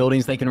lot of these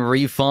buildings they can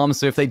refarm,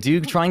 so if they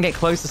do try and get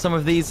close to some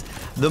of these,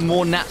 the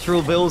more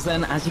natural builds,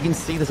 then as you can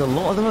see, there's a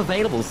lot of them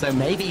available. So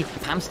maybe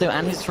Pamsto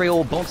and his trio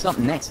will box up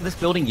next to this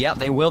building. Yep,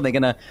 they will. They're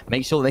going to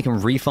make sure that they can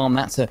refarm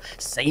that to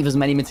save as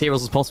many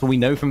materials as possible. We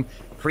know from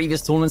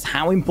previous tournaments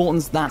how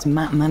important that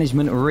map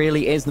management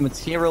really is. The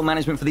material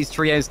management for these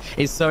trios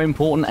is so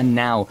important, and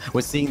now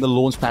we're seeing the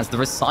launch pads, the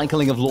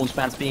recycling of launch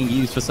pads being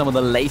used for some of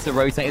the later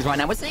rotators right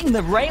now. We're seeing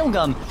the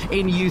railgun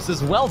in use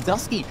as well.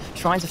 Dusky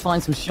trying to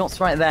find some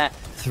shots right there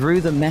through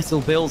the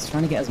metal builds,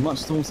 trying to get as much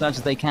Storm Surge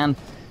as they can.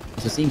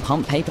 So we're seeing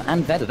Pump, Paper,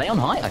 and Ved. Are they on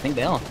height? I think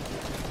they are.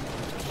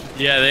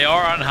 Yeah, they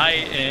are on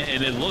height,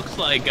 and it looks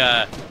like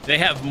they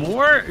have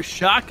more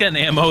shotgun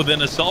ammo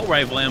than assault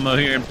rifle ammo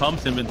here in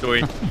Pump's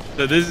inventory.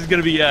 So this is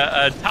going to be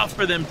tough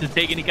for them to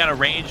take any kind of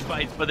range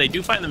fights, but they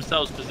do find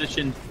themselves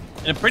positioned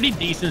in a pretty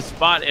decent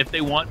spot if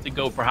they want to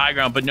go for high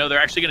ground. But no, they're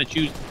actually going to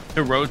choose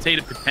to rotate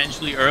it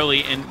potentially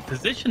early and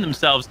position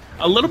themselves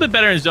a little bit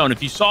better in zone.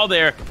 If you saw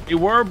there, they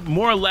were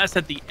more or less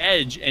at the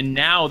edge, and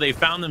now they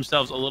found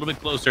themselves a little bit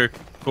closer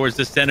towards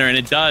the center. And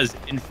it does,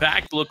 in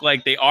fact, look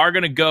like they are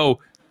going to go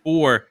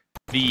for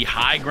the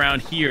high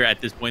ground here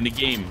at this point in the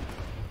game.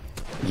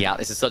 Yeah,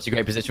 this is such a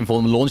great position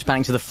for them. Launch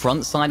padding to the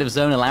front side of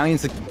zone, allowing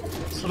them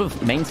to sort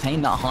of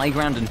maintain that high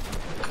ground and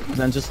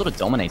then just sort of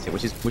dominate it,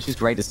 which is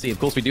great to see. Of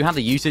course, we do have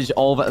the usage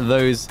of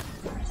those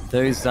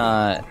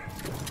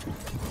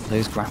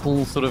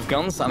grapple sort of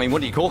guns. I mean,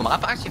 what do you call them?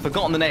 I've actually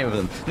forgotten the name of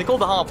them. They're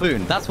called the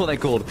harpoon. That's what they're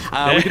called.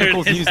 We can, of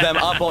course, use them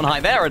up on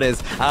height. There it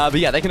is. But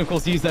yeah, they can, of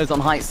course, use those on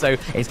height. So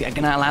it's going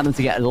to allow them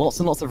to get lots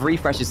and lots of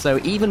refreshes. So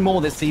even more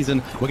this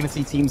season, we're going to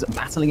see teams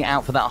battling it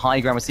out for that high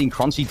ground. We're seeing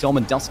Crunchy, Dom,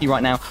 and Dusky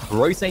right now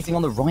rotating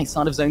on the right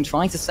side of zone,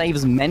 trying to save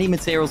as many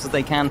materials as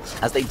they can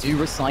as they do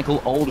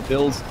recycle old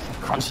builds.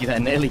 Crunchy, they're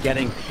nearly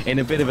getting in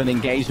a bit of an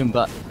engagement,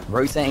 but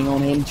rotating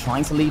on in,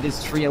 trying to lead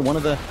his trio. One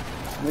of the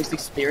most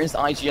experienced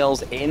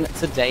IGLs in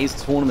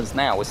today's tournaments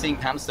now. We're seeing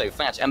Pamsto,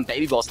 Thatch, and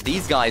Baby Boss.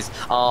 These guys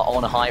are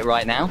on height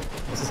right now.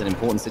 This is an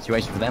important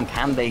situation for them.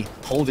 Can they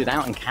hold it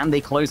out, and can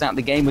they close out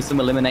the game with some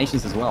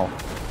eliminations as well?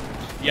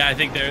 Yeah, I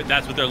think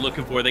that's what they're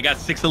looking for. They got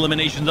 6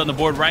 eliminations on the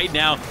board right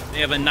now.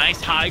 They have a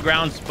nice high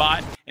ground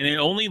spot, and it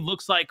only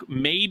looks like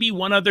maybe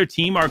one other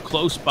team are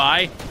close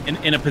by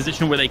in a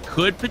position where they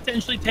could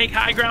potentially take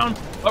high ground.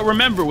 But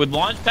remember, with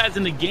launch pads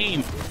in the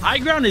game, high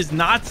ground is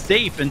not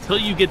safe until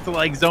you get to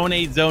like zone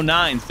 8, zone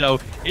 9. So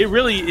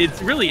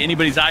it's really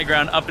anybody's high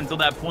ground up until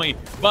that point.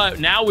 But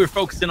now we're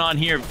focusing on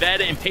here,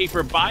 Ved and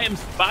Paper by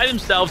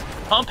themselves.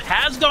 Pump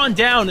has gone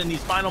down in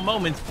these final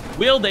moments.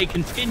 Will they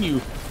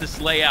continue to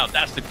slay out?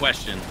 That's the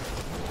question.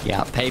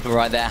 Yeah, Paper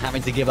right there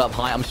having to give up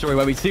height. I'm sure he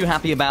won't be too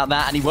happy about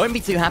that, and he won't be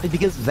too happy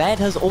because Ved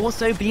has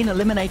also been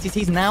eliminated.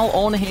 He's now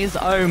on his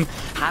own,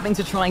 having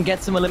to try and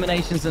get some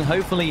eliminations and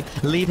hopefully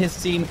lead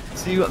his team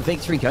to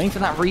victory. Going for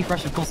that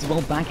refresh, of course, as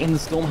well. Back in the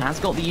Storm has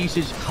got the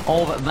usage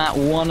of that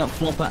one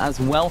flopper as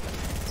well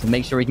to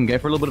make sure he can go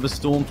for a little bit of a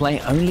Storm play.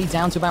 Only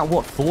down to about,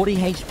 what, 40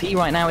 HP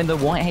right now in the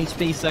white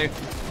HP, so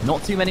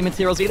not too many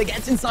materials either.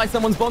 Gets inside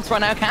someone's box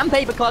right now. Can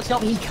Paper clutch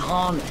up? He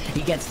can't.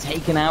 He gets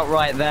taken out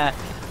right there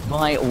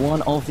by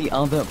one of the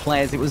other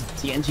players. It was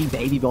TNG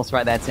Baby Boss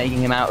right there taking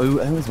him out, who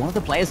is one of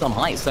the players on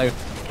height. So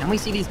can we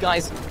see these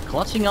guys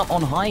clutching up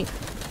on height?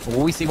 Or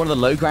will we see one of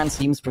the low ground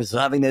teams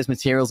preserving those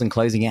materials and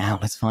closing it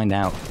out? Let's find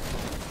out.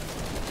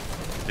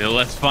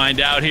 Let's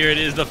find out. Here it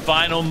is, the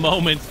final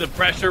moments. The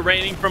pressure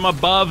raining from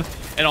above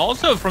and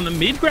also from the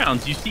mid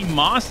grounds. You see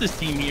Moss's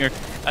team here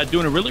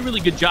doing a really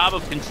good job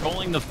of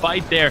controlling the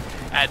fight there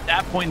at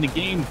that point in the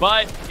game.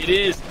 But it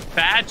is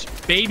Thatch,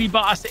 Baby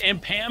Boss,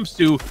 and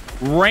Pamstu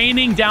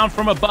raining down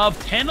from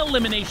above. 10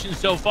 eliminations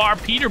so far.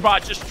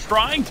 Peterbot just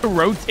trying to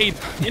rotate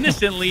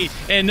innocently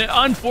and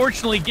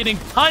unfortunately getting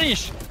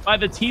punished by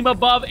the team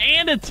above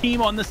and a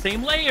team on the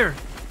same layer.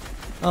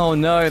 Oh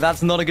no,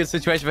 that's not a good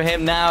situation for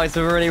him now. It's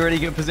a really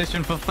good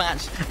position for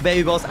Thatch,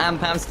 Baby Boss, and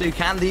Pamstu.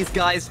 Can these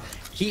guys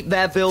keep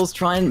their bills,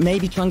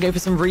 maybe try and go for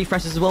some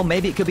refreshes as well?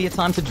 Maybe it could be a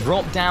time to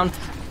drop down,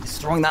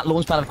 destroying that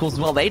launch pad, of course, as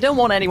well. They don't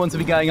want anyone to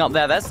be going up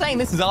there. They're saying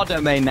this is our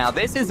domain now.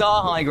 This is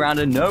our high ground,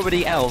 and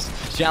nobody else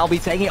shall be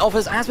taking it off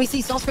us. As we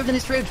see Soscript and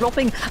his trio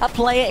dropping a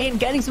player in,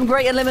 getting some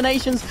great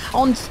eliminations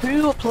on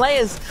 2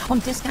 players on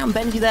Discount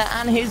Benji there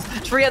and his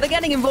trio. They're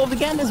getting involved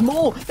again. There's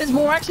more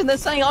action. They're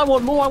saying, I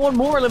want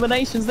more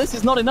eliminations. This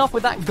is not enough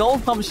with that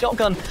gold pump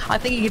shotgun. I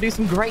think he can do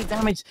some great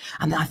damage,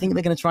 and I think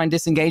they're going to try and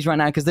disengage right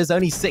now because there's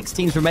only 6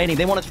 teams remaining.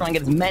 They want to try and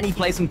get as many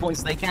placement points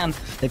as they can.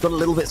 They've got a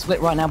little bit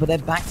split right now, but they're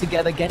back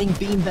together, getting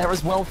beamed there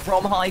as well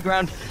from high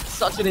ground.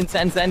 Such an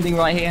intense ending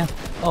right here.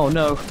 Oh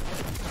no.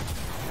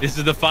 This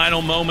is the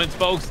final moments,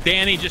 folks.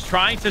 Danny just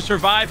trying to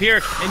survive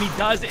here, and he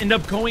does end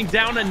up going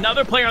down.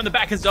 Another player on the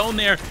back of zone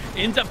there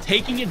ends up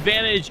taking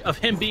advantage of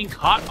him being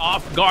caught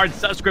off guard.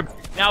 Suscript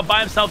now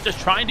by himself, just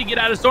trying to get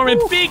out of Storm.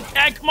 And big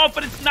tag come off,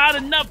 but it's not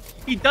enough.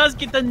 He does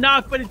get the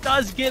knock, but it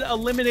does get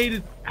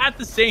eliminated at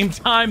the same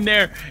time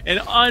there.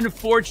 And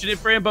unfortunate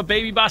for him, but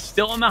Baby Boss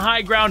still on the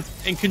high ground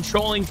and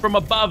controlling from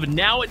above.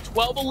 Now at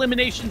 12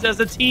 eliminations as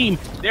a team,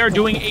 they're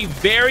doing a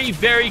very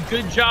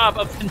good job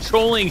of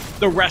controlling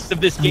the rest of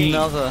this game.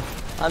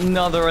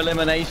 Another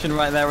elimination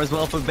right there as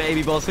well for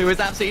Baby Boss, who is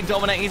absolutely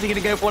dominating. Is he going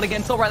to go for one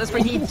again? Top right the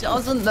screen. He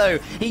doesn't, though.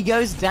 He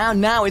goes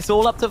down now. It's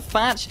all up to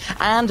Thatch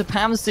and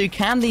Pamstu.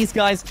 Can these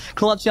guys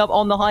clutch up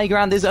on the high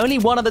ground? There's only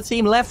one other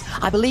team left.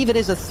 I believe it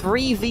is a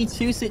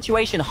 3v2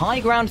 situation. High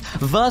ground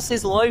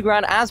versus low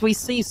ground. As we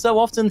see so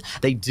often,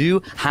 they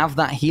do have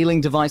that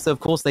healing device. So,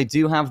 of course, they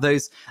do have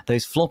those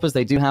floppers.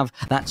 They do have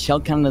that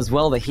chug cannon as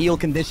well. The heal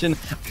condition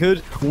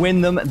could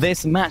win them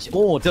this match.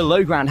 Or do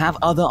low ground have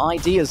other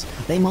ideas?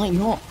 They might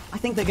not. I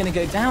think they're going to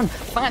go down.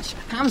 Thatch,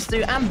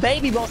 Pamstu, and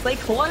Baby Boss, they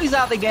close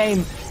out the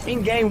game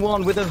in game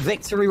 1 with a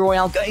victory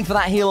royale, going for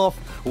that heal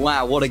off.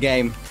 Wow, what a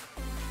game.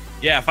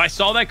 Yeah, if I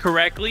saw that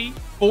correctly,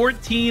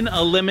 14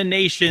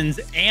 eliminations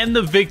and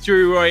the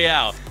victory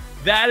royale.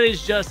 That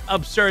is just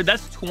absurd.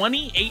 That's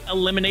 28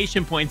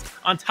 elimination points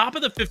on top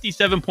of the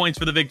 57 points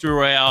for the Victory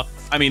Royale.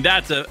 I mean,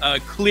 that's a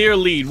clear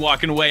lead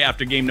walking away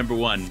after game number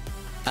 1.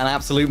 An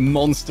absolute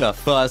monster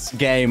first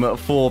game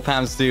for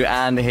Pamstu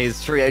and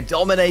his trio,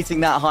 dominating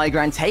that high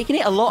ground, taking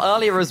it a lot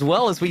earlier as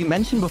well. As we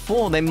mentioned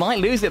before, they might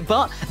lose it,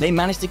 but they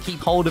managed to keep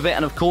hold of it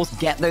and, of course,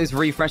 get those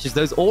refreshes,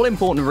 those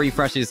all-important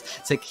refreshes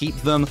to keep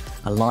them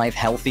alive,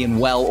 healthy, and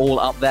well all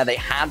up there. They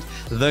had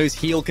those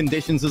heal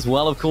conditions as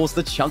well, of course,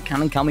 the Chug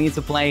Cannon coming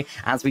into play,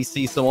 as we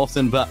see so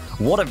often, but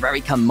what a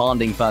very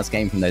commanding first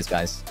game from those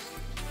guys.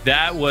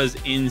 That was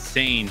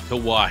insane to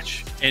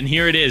watch. And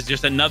here it is,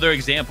 just another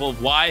example of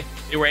why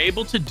they were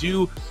able to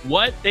do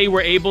what they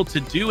were able to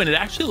do. And it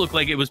actually looked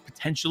like it was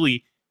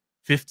potentially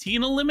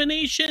 15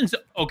 eliminations.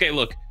 Okay,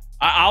 look,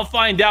 I'll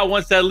find out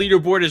once that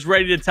leaderboard is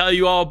ready to tell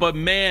you all. But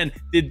man,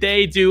 did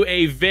they do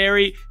a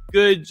very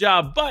good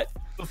job. But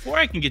before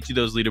I can get you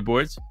those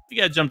leaderboards, we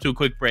got to jump to a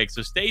quick break.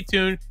 So stay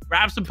tuned,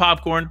 grab some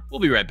popcorn. We'll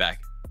be right back.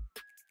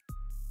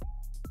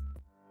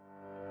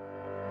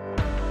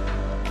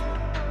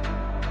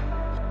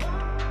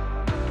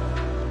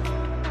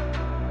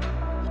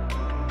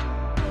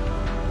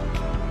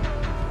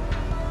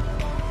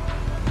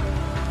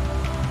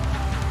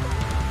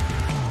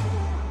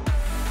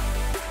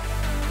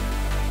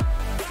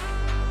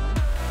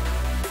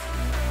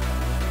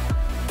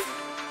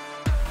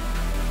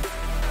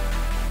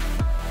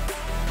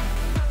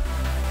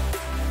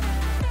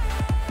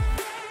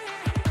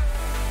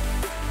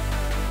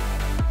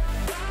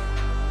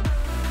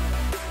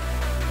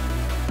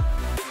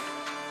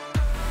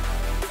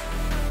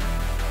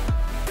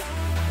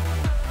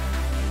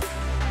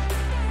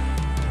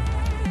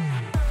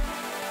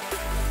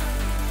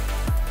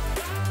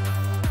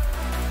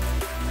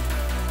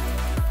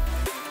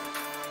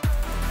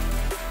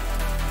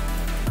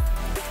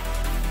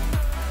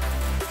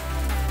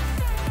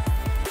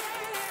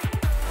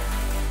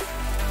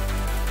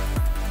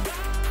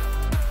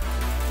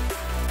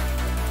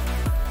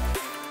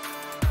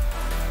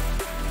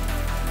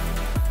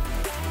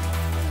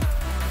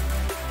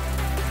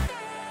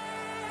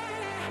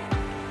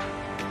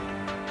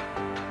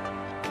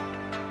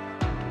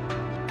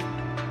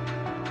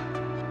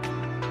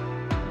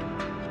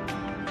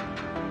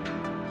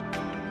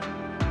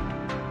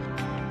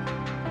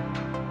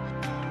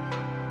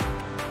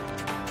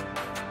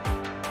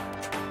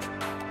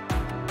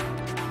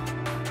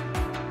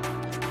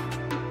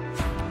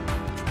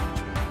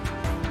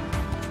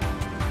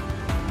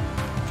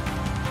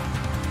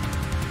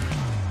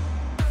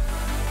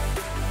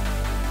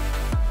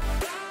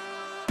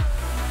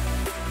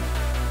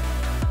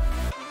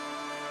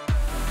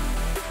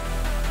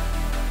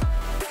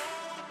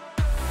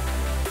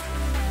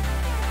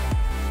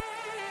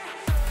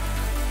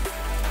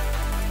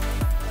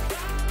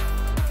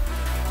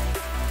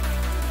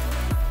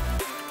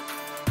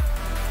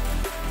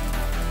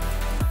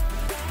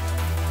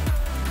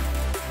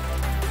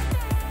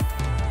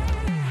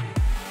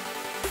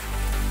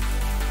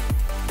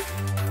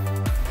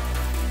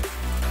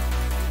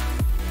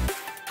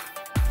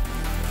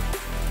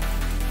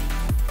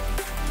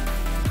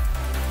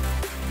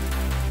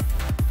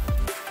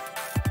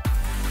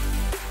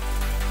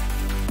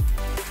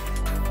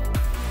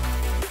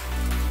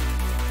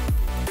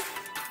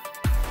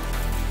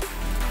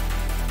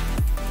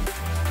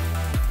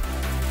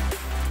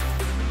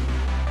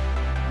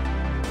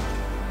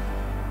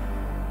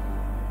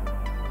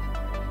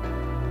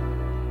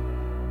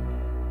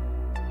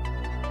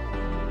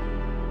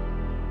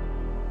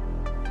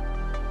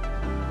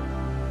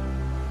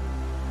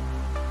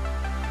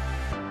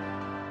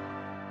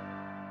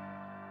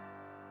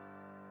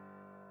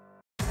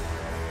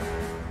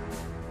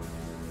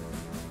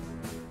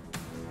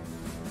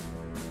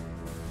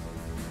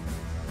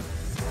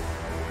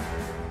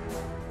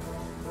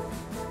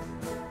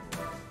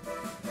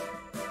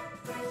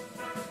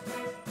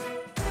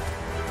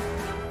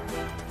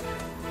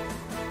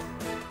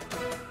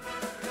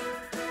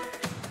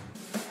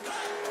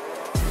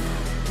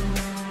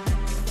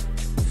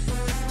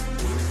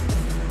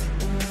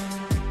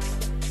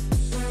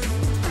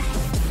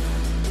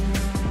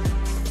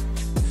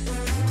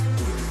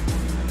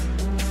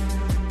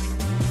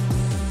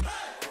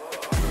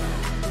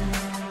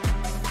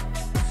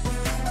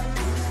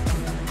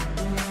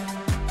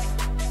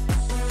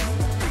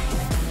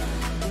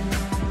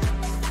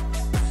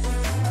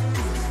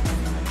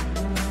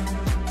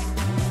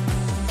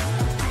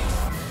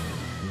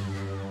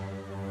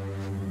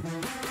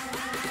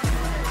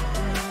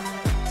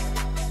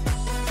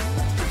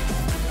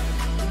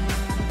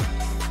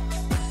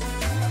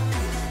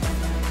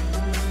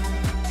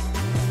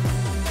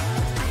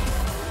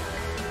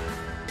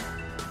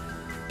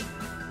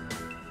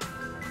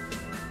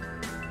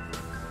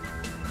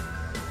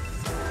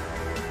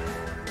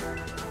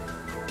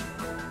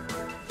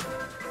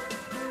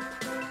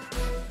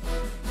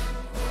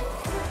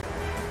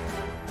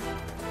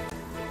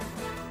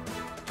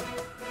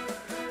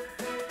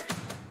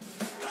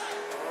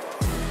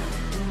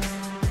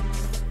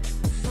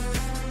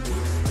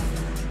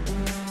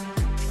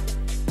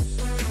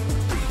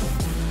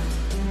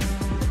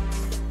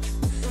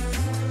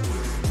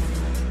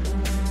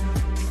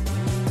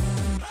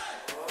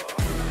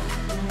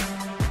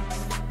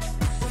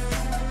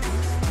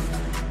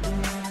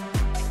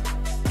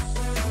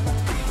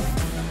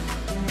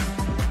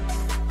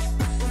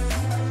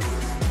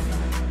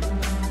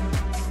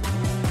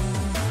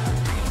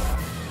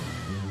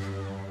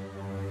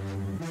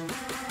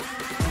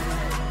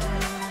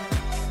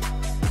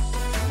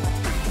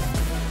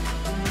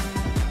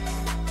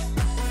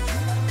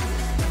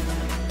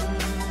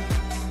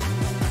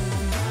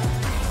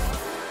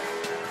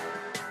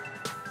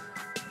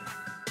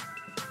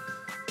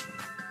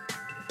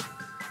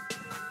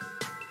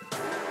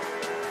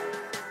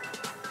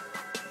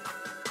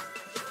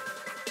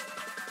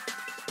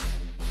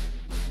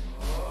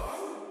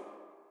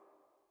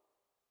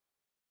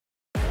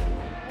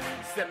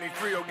 set me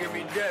free or give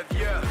me death,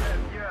 yeah.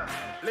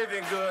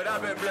 Living good,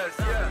 I've been blessed,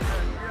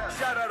 yeah.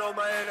 Shout out all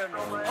my enemies,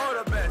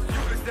 all the best.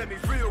 You can set me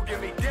free or give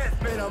me death,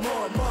 man, I'm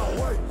on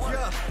my way,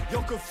 yeah.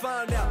 You can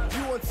find out,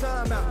 you on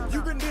timeout.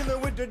 You been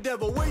dealing with the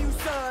devil, where you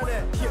sign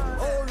at? Yeah,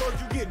 oh Lord,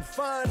 you getting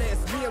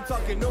financed. Me, I'm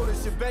talking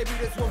ownership, baby,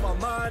 that's where my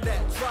mind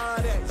at.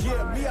 Try that,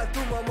 yeah, me, I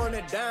threw my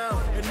money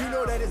down. And you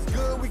know that it's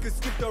good, we can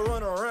skip the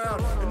run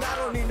around. And I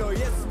don't need no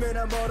yes, man,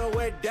 I'm all the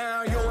way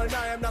down. Yo, and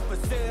I am not for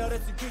sale,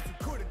 that's in case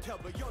you couldn't tell,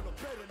 but you're no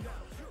better now.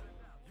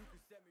 You can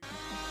set me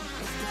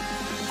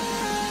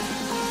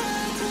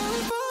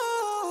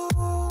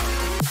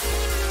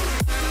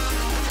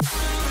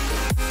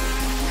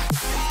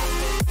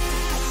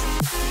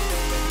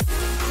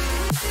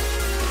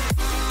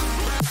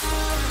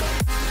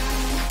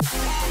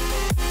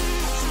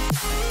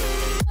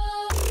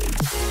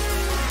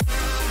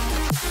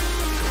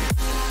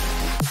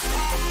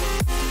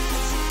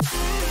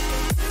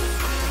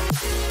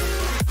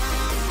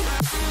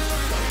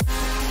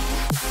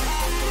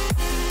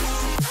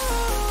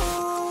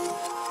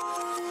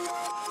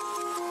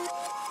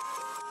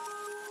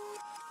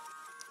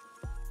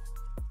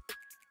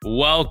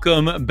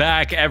Welcome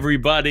back,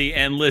 everybody.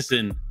 And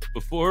listen,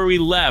 before we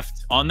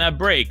left on that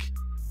break,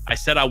 I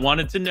said I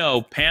wanted to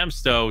know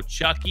Pamsto,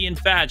 Chucky, and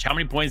Fatch, how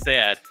many points they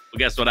had. Well,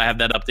 guess what? I have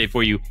that update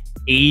for you.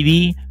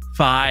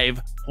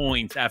 85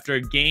 points after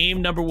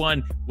game number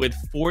 1 with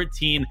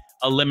 14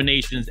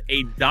 eliminations.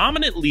 A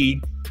dominant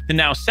lead to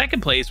now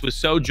second place with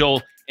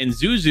Sojol and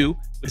Zuzu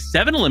with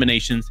 7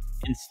 eliminations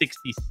and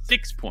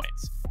 66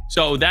 points.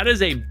 So that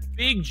is a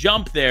big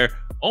jump there.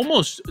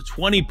 Almost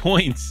 20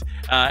 points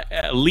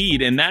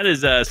lead, and that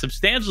is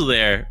substantial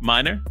there,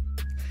 Miner.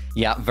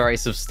 Yeah, very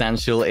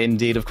substantial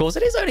indeed. Of course,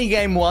 it is only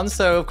game 1,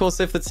 so of course,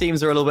 if the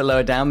teams are a little bit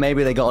lower down,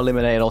 maybe they got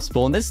eliminated off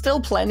spawn. There's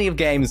still plenty of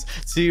games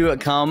to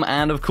come,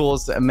 and of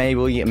course,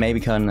 maybe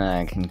can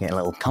get a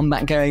little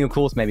comeback going. Of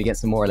course, maybe get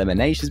some more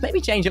eliminations, maybe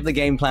change up the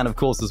game plan, of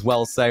course, as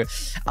well. So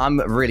I'm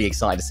really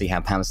excited to see how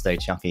Pamsto,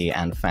 Chucky,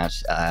 and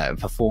Fatch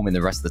perform in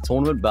the rest of the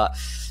tournament. But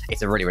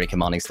it's a really, really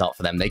commanding start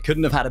for them. They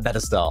couldn't have had a better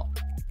start.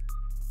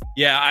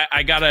 Yeah,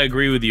 I gotta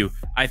agree with you.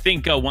 I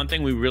think one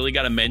thing we really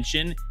gotta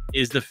mention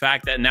is the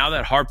fact that now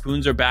that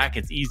harpoons are back,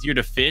 it's easier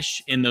to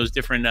fish in those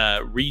different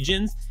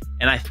regions.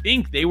 And I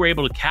think they were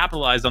able to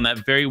capitalize on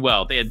that very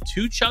well. They had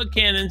 2 chug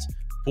cannons,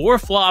 4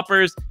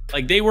 floppers.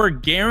 Like, they were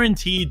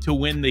guaranteed to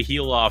win the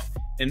heal off.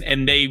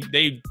 And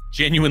they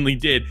genuinely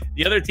did.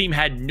 The other team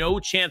had no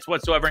chance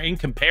whatsoever in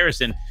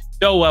comparison.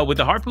 So with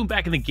the harpoon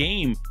back in the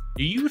game,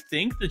 do you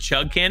think the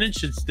chug cannon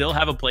should still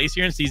have a place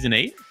here in Season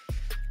 8?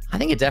 I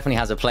think it definitely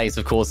has a place,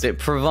 of course. It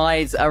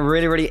provides a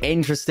really, really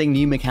interesting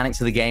new mechanic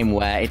to the game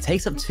where it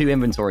takes up 2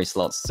 inventory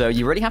slots. So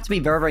you really have to be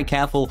very, very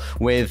careful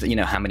with, you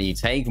know, how many you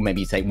take.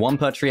 Maybe you take 1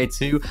 per trio,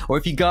 2, or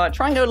if you try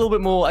and go a little bit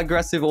more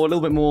aggressive or a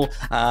little bit more,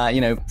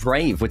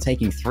 brave, we're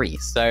taking 3.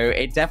 So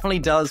it definitely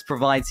does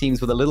provide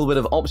teams with a little bit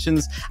of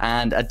options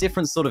and a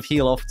different sort of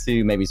heal off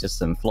to maybe just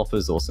some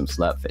floppers or some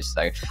slurpfish.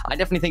 So I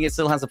definitely think it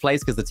still has a place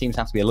because the teams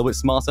have to be a little bit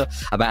smarter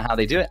about how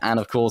they do it. And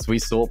of course, we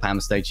saw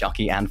Pamsto,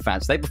 Chucky, and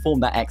Fatch. They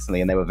performed that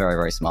excellently, and they were very,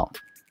 very smart.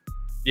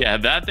 Yeah,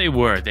 that they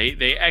were.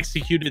 They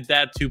executed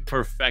that to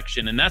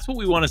perfection. And that's what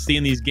we want to see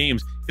in these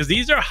games, because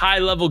these are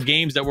high-level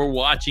games that we're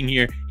watching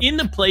here in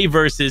the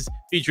PlayVS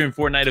featuring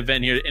Fortnite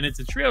event here. And it's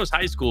a Trios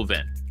high school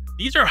event.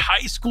 These are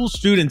high school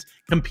students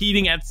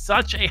competing at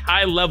such a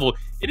high level.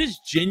 It is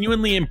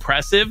genuinely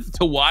impressive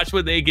to watch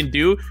what they can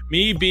do.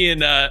 Me being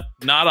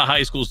not a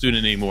high school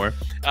student anymore,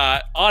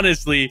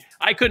 honestly,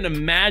 I couldn't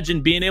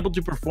imagine being able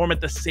to perform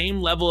at the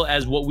same level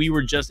as what we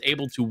were just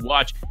able to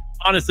watch.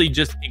 Honestly,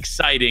 just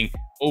exciting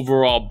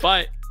overall.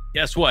 But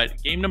guess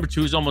what? Game number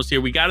 2 is almost here.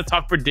 We got to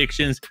talk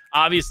predictions.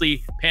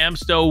 Obviously,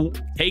 Pamsto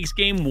takes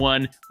game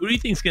 1. Who do you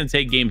think is going to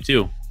take game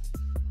 2?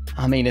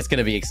 I mean, it's going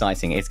to be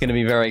exciting. It's going to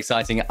be very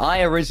exciting.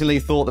 I originally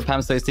thought the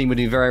Pamsto's team would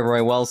do very,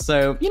 very well.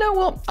 So, you know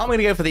what? I'm going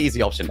to go for the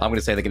easy option. I'm going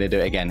to say they're going to do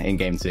it again in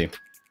game 2.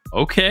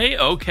 Okay.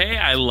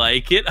 I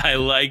like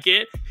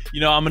it.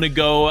 You know, I'm going to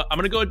go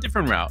a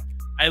different route.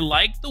 I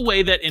like the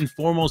way that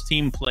Informal's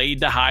team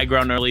played the high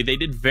ground early. They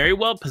did very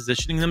well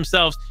positioning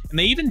themselves, and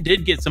they even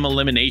did get some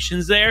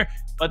eliminations there,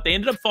 but they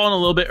ended up falling a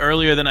little bit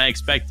earlier than I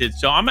expected.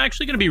 So I'm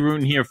actually going to be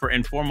rooting here for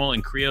Informal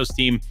and Creo's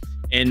team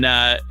and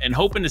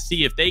hoping to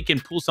see if they can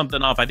pull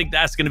something off. I think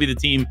that's going to be the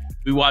team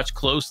we watch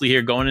closely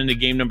here going into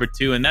game number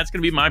 2, and that's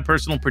going to be my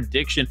personal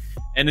prediction.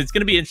 And it's going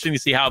to be interesting to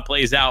see how it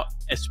plays out,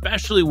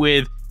 especially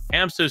with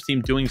Pamsto's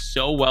team doing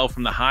so well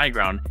from the high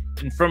ground.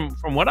 And from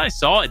what I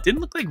saw, it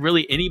didn't look like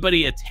really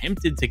anybody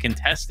attempted to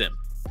contest them.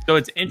 So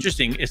it's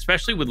interesting,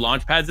 especially with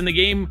launch pads in the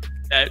game,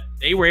 that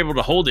they were able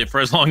to hold it for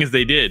as long as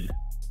they did.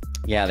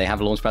 Yeah, they have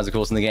launch pads, of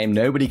course, in the game.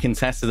 Nobody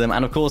contested them.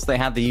 And, of course, they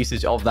had the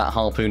usage of that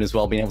harpoon as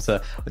well, being able to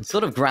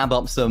sort of grab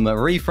up some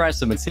refresh,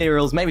 some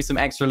materials, maybe some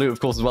extra loot, of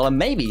course, as well. And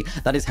maybe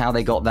that is how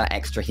they got that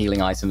extra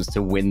healing items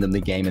to win them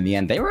the game in the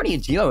end. They were only a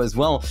duo as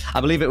well.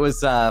 I believe it was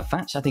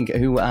Thatch, I think,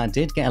 who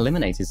did get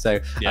eliminated. So,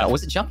 yeah.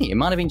 Was it Chucky? It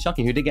might have been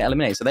Chucky who did get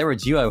eliminated. So they were a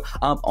duo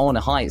up on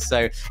height.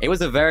 So it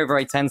was a very,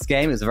 very tense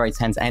game. It was a very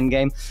tense end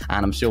game.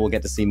 And I'm sure we'll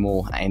get to see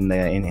more in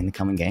the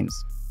coming games.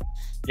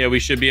 Yeah, we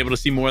should be able to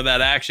see more of that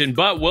action.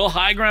 But will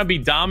high ground be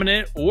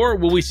dominant, or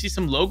will we see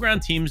some low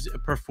ground teams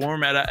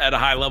perform at a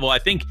high level? I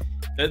think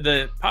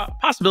the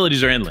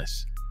possibilities are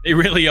endless. They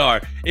really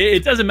are.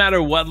 It doesn't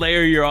matter what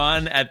layer you're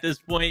on at this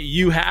point.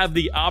 You have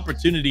the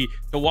opportunity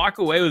to walk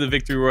away with a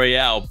victory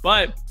royale.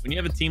 But when you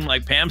have a team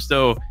like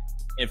Pamsto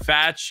and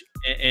Fatch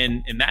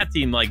and that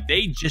team, like,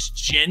 they just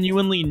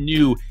genuinely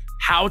knew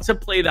how to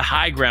play the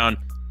high ground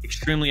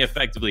extremely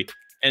effectively.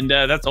 And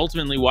that's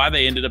ultimately why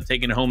they ended up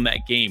taking home that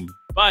game.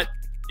 But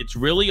it's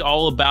really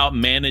all about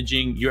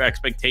managing your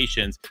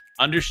expectations,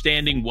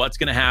 understanding what's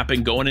going to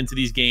happen going into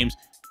these games,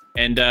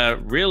 and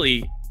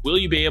really, will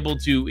you be able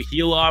to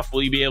heal off?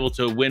 Will you be able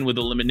to win with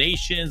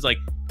eliminations? Like,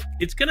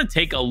 it's going to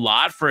take a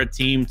lot for a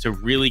team to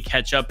really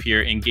catch up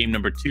here in game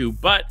number 2.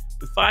 But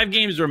with 5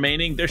 games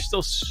remaining, there's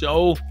still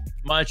so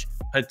much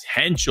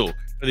potential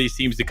for these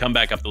teams to come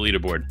back up the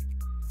leaderboard.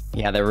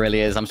 Yeah, there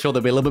really is. I'm sure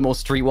they'll be a little bit more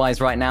streetwise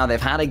right now. They've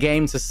had a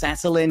game to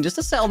settle in, just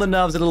to settle the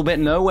nerves a little bit,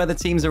 know where the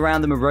teams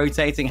around them are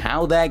rotating,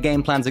 how their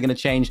game plans are going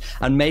to change,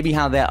 and maybe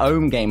how their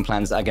own game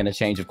plans are going to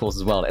change, of course,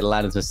 as well. It'll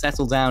allow them to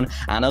settle down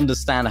and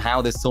understand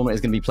how this tournament is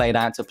going to be played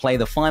out, to play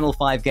the final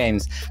 5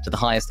 games to the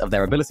highest of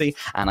their ability.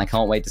 And I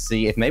can't wait to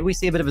see if maybe we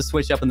see a bit of a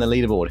switch up in the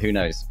leaderboard. Who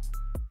knows?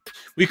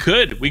 We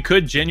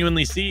could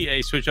genuinely see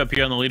a switch up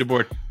here on the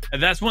leaderboard.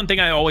 And that's one thing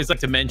I always like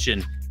to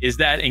mention, is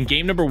that in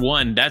game number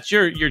 1, that's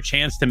your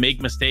chance to make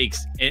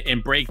mistakes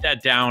and break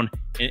that down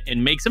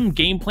and make some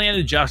game plan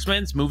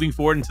adjustments moving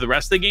forward into the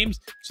rest of the games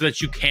so that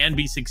you can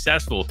be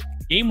successful.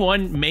 Game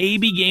 1,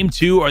 maybe game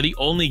 2 are the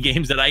only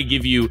games that I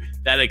give you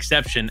that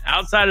exception.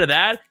 Outside of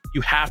that,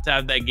 you have to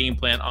have that game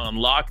plan on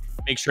lock.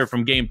 Make sure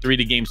from game 3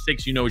 to game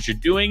 6, you know what you're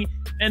doing.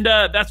 And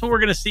that's what we're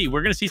going to see.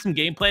 We're going to see some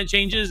game plan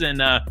changes, and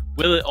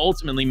will it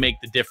ultimately make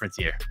the difference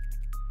here?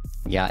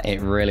 Yeah, it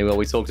really will.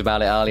 We talked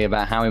about it earlier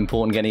about how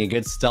important getting a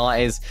good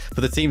start is.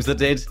 For the teams that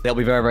did, they'll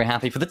be very, very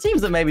happy. For the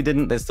teams that maybe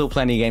didn't, there's still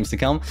plenty of games to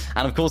come.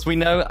 And of course, we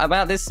know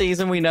about this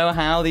season. We know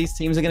how these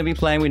teams are going to be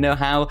playing. We know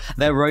how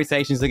their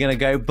rotations are going to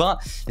go.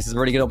 But this is a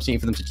really good opportunity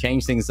for them to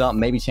change things up,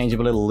 maybe change up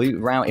a little loot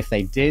route if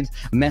they did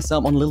mess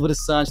up on a little bit of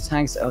surge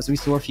tags. As we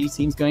saw a few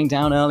teams going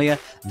down earlier,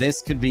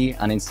 this could be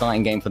an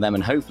exciting game for them,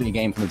 and hopefully a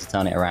game for them to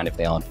turn it around if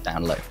they are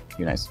down low.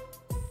 Who knows?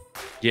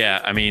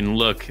 Yeah, I mean,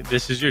 look,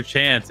 this is your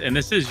chance, and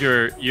this is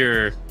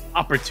your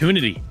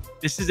opportunity.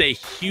 This is a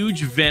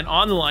huge event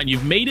on the line.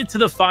 You've made it to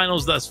the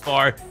finals thus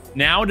far.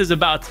 Now it is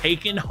about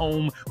taking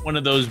home one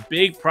of those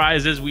big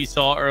prizes we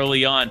saw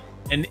early on.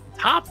 And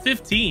top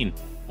 15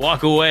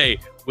 walk away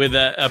with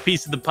a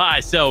piece of the pie.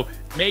 So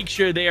make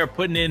sure they are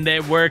putting in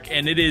their work,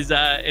 and it is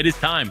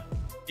time.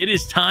 It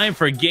is time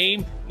for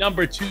game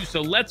number 2.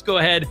 So let's go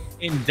ahead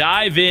and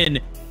dive in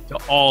to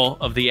all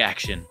of the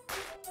action.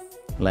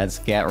 Let's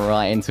get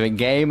right into it.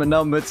 Game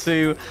number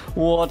 2.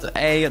 What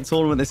a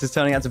tournament this is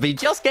turning out to be.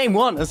 Just game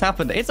 1 has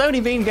happened. It's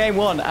only been game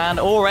 1, and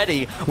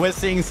already we're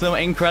seeing some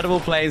incredible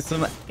plays,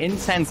 some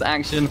intense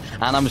action,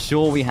 and I'm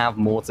sure we have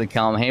more to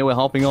come. Here we're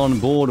hopping on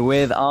board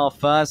with our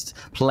first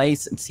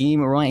place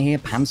team right here.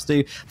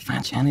 Pamstu,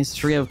 Fatch, and his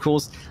trio, of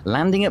course,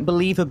 landing at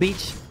Believer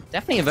Beach.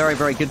 Definitely a very,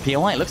 very good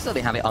POI. It looks like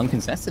they have it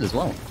uncontested as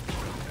well.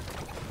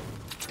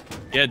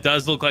 Yeah, it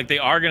does look like they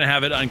are going to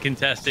have it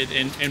uncontested,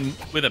 and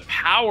with a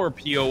power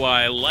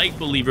POI like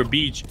Believer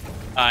Beach,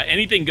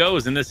 anything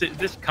goes. And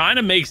this kind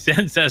of makes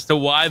sense as to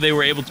why they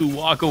were able to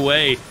walk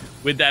away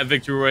with that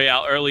victory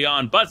royale early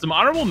on. But some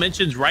honorable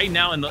mentions right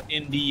now in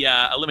the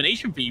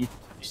elimination feed.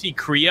 You see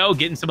Creo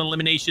getting some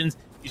eliminations.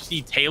 You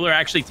see Taylor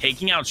actually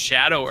taking out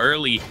Shadow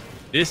early.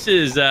 This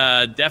is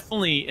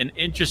definitely an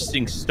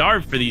interesting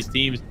start for these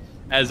teams,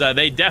 as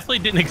they definitely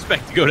didn't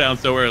expect to go down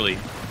so early.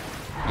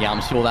 Yeah,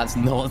 I'm sure that's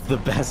not the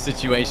best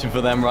situation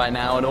for them right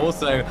now. And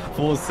also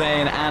for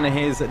Zayn and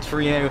his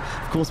trio.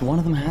 Of course, one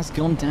of them has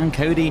gone down.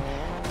 Cody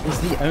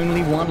is the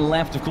only one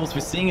left. Of course,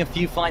 we're seeing a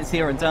few fights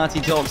here at Dirty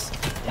Dogs.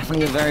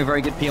 Definitely a very,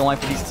 very good POI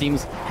for these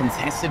teams,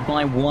 contested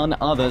by one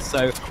other.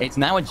 So it's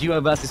now a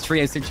duo versus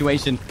trio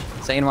situation.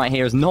 Zayn right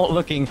here is not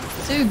looking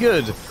too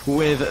good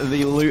with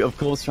the loot, of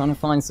course, trying to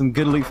find some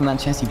good loot from that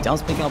chest. He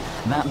does pick up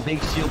that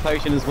big shield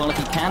potion as well if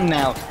he can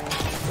now.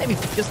 Maybe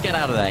just get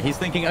out of there. He's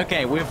thinking,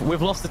 okay,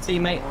 we've lost a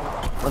teammate.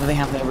 Whether they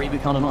have their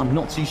reboot card or not, I'm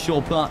not too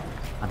sure, but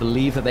I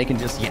believe that they can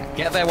just,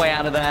 get their way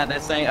out of there. They're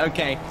saying,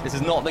 okay, this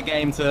is not the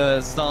game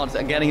to start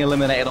getting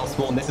eliminated off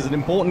spawn. This is an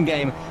important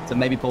game to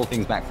maybe pull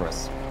things back for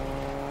us.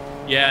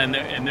 Yeah,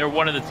 and they're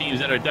one of the teams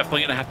that are definitely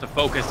going to have to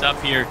focus up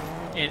here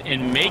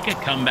and make a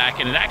comeback.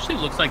 And it actually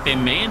looks like they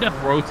may end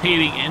up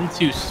rotating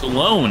into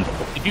Sloan.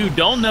 If you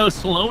don't know,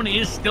 Sloan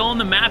is still on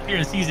the map here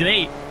in Season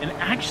 8 and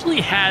actually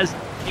has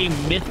a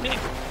mythic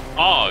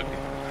Og.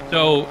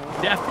 So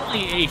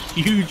definitely a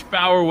huge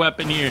power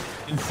weapon here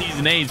in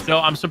Season 8. So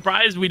I'm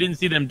surprised we didn't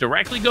see them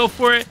directly go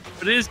for it,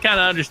 but it is kind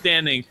of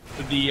understanding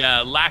the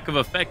lack of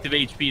effective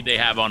HP they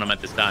have on them at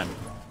this time.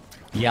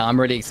 Yeah,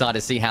 I'm really excited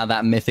to see how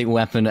that mythic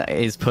weapon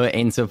is put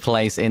into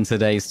place in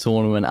today's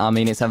tournament. I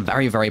mean, it's a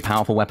very, very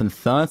powerful weapon.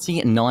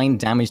 39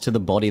 damage to the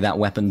body that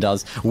weapon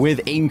does,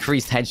 with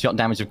increased headshot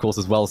damage, of course,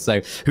 as well.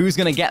 So who's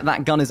going to get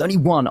that gun? There's only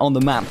one on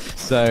the map.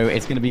 So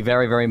it's going to be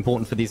very, very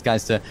important for these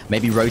guys to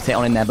maybe rotate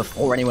on in there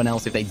before anyone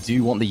else if they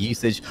do want the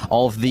usage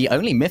of the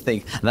only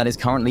mythic that is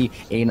currently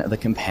in the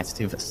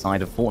competitive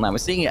side of Fortnite. We're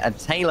seeing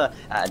Taylor,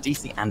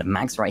 DC, and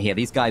Max right here.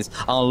 These guys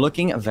are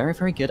looking very,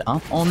 very good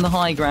up on the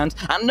high ground.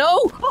 And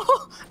no!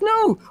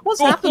 No! What's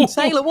happened,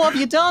 Taylor? What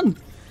have you done?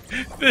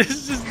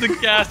 This is the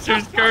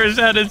caster's curse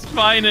at its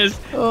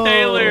finest. Oh.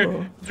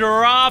 Taylor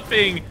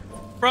dropping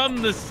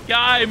from the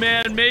sky,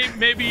 man.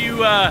 Maybe you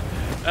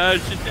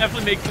should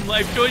definitely make some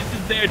life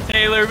choices there,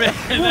 Taylor. Man,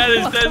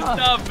 that's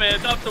tough, man.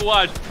 Tough to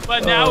watch.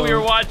 But now we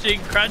are watching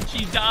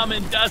Crunchy, Dom,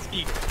 and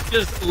Dusky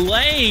just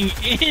laying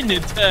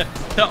into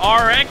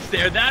RX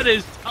there. That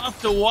is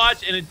tough to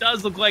watch, and it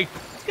does look like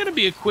it's going to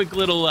be a quick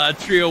little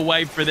trio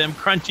wipe for them.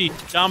 Crunchy,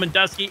 Dom, and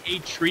Dusky, a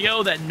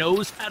trio that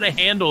knows how to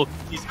handle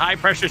these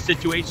high-pressure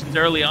situations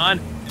early on,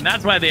 and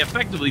that's why they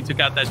effectively took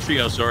out that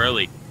trio so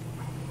early.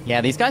 Yeah,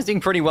 these guys doing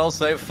pretty well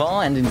so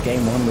far, and in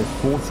game 1 with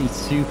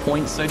 42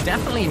 points, so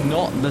definitely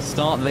not the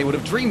start that they would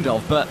have dreamed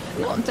of, but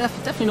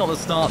definitely not the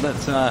start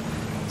that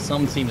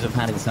some teams have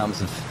had in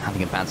terms of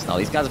having a bad start.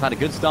 These guys have had a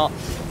good start.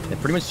 They're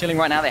pretty much chilling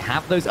right now. They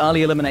have those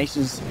early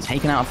eliminations,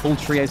 taken out a full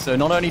trio, so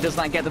not only does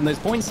that get them those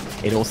points,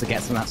 it also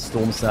gets them that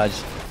Storm Surge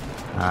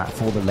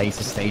for the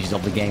later stages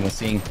of the game. We're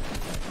seeing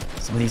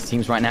some of these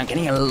teams right now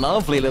getting a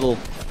lovely little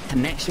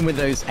connection with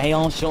those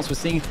AR shots. We're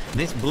seeing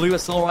this blue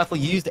assault rifle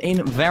used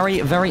in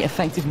very, very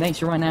effective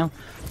nature right now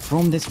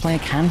from this player.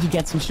 Can he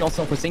get some shots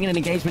off? We're seeing an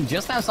engagement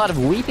just outside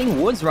of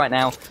Weeping Woods right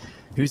now.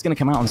 Who's going to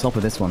come out on top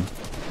of this one?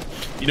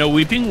 You know,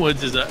 Weeping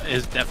Woods is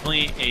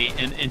definitely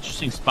an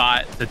interesting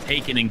spot to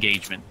take an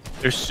engagement.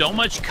 There's so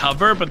much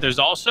cover, but there's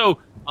also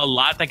a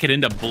lot that could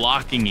end up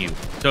blocking you.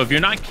 So if you're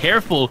not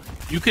careful,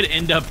 you could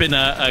end up in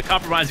a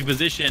compromising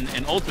position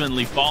and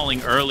ultimately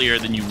falling earlier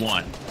than you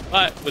want.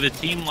 But with a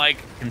team like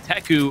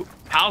Kenteku,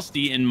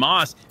 Palsty, and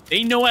Moss,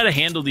 they know how to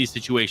handle these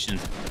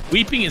situations.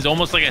 Weeping is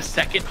almost like a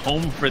second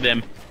home for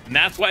them, and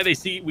that's why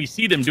we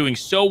see them doing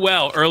so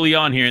well early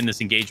on here in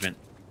this engagement.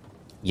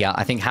 Yeah,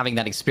 I think having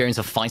that experience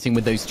of fighting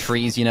with those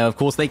trees, you know, of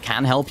course, they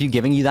can help you,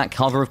 giving you that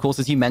cover, of course,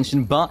 as you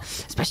mentioned, but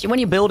especially when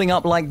you're building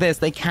up like this,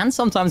 they can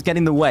sometimes get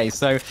in the way,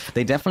 so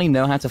they definitely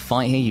know how to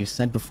fight here. You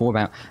said before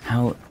about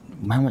how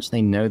much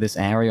they know this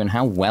area and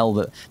how well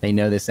that they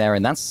know this area,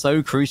 and that's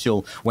so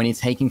crucial when you're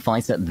taking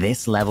fights at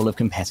this level of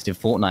competitive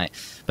Fortnite.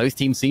 Both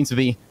teams seem to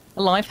be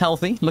alive,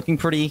 healthy, looking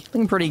pretty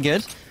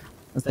good,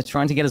 as they're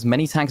trying to get as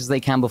many tags as they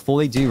can before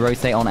they do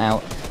rotate on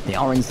out. They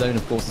are in zone,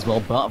 of course, as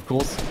well, but of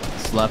course,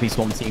 Slurpy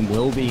Swamp team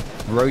will be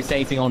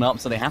rotating on up,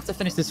 so they have to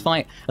finish this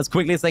fight as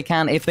quickly as they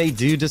can if they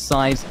do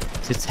decide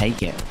to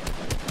take it.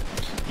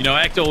 You know,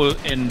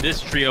 Ecto in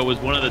this trio was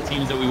one of the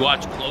teams that we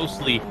watched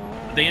closely.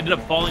 They ended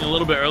up falling a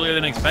little bit earlier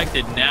than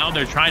expected. Now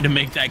they're trying to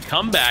make that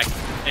comeback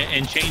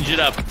and change it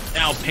up.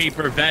 Now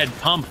Paper, Ved,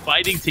 Pump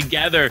fighting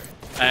together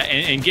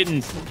and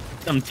getting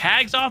some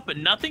tags off, but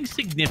nothing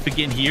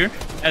significant here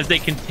as they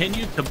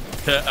continue to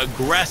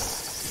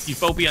aggress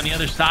Seafopi on the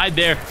other side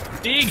there.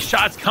 Big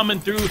shots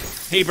coming through.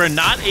 Paper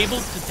not able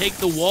to take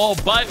the wall,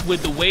 but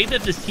with the way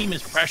that this team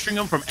is pressuring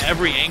them from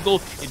every angle,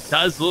 it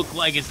does look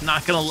like it's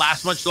not going to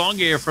last much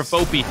longer here for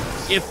Fopi,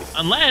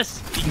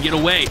 unless he can get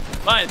away.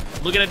 But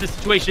looking at the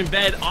situation,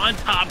 Ved on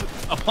top,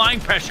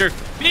 applying pressure.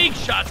 Big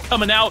shots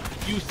coming out.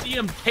 You see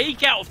him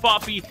take out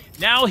Fopi.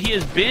 Now he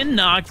has been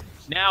knocked.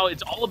 Now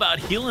it's all about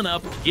healing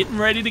up, getting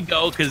ready to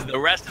go, because the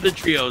rest of the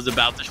trio is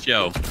about to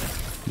show.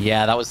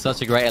 Yeah, that was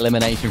such a great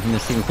elimination from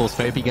this team. Of course,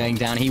 Fopi going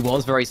down. He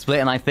was very split,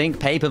 and I think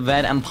Paper,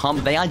 Ved, and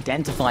Pump, they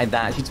identified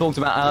that. As you talked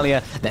about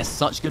earlier, they're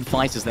such good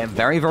fighters. They're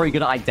very, very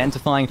good at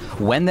identifying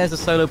when there's a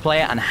solo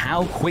player and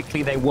how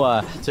quickly they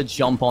were to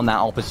jump on that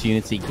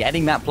opportunity,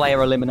 getting that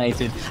player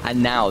eliminated,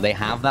 and now they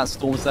have that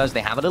Storm Surge. They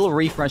have a little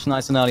refresh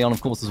nice and early on,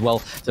 of course, as well,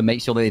 to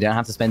make sure that they don't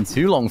have to spend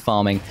too long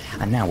farming.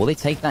 And now, will they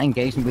take that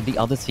engagement with the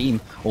other team,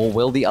 or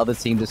will the other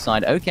team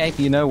decide, okay,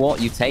 you know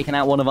what, you've taken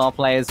out one of our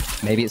players,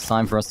 maybe it's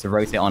time for us to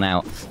rotate on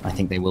out? I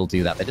think they will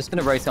do that. They're just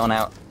going to rotate on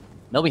out.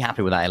 They'll be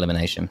happy with that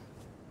elimination.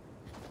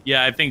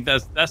 Yeah, I think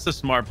that's a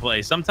smart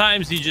play.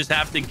 Sometimes you just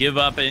have to give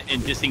up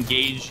and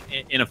disengage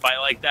in a fight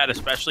like that,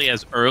 especially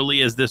as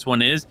early as this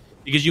one is,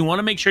 because you want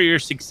to make sure you're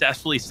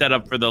successfully set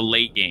up for the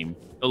late game.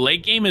 The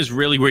late game is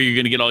really where you're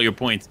going to get all your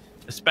points,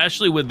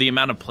 especially with the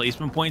amount of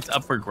placement points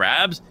up for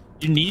grabs.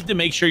 You need to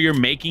make sure you're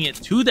making it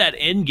to that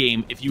end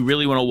game if you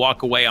really want to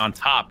walk away on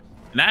top.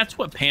 And that's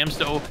what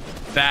Pamsto,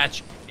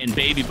 Thatch, and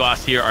Baby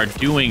Boss here are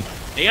doing.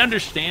 They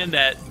understand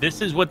that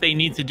this is what they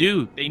need to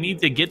do. They need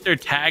to get their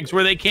tags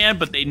where they can,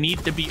 but they need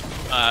to be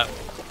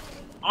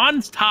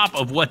on top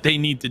of what they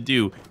need to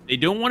do. They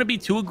don't want to be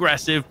too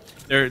aggressive.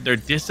 They're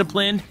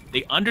disciplined.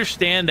 They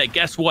understand that,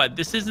 guess what?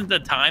 This isn't the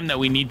time that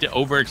we need to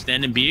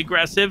overextend and be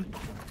aggressive,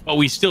 but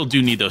we still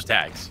do need those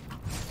tags.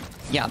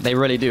 Yeah, they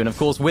really do. And of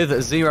course,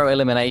 with 0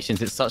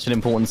 eliminations, it's such an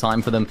important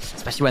time for them,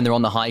 especially when they're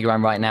on the high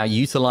ground right now,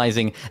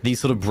 utilizing these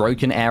sort of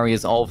broken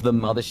areas of the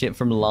mothership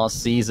from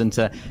last season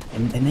to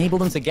enable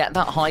them to get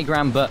that high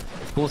ground, but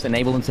of course,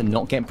 enable them to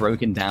not get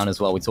broken down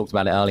as well. We talked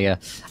about it earlier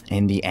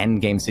in the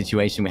end game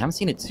situation. We haven't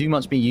seen it too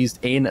much be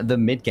used in the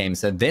mid game.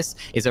 So this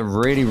is a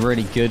really,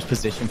 really good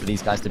position for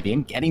these guys to be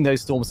in, getting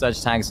those Storm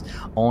Surge tags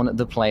on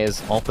the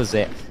players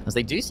opposite, as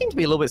they do seem to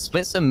be a little bit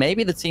split. So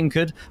maybe the team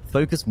could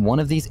focus one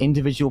of these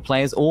individual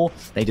players, or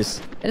they're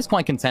just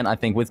quite content, I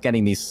think, with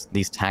getting these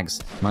tags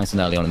nice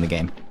and early on in the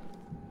game.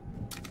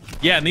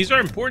 Yeah, and these are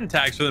important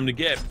tags for them to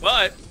get,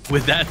 but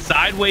with that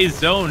sideways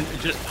zone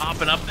just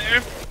popping up there,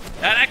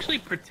 that actually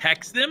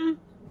protects them,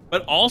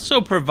 but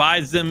also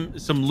provides them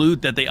some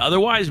loot that they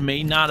otherwise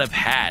may not have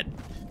had.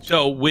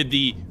 So with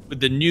the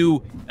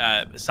new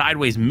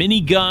sideways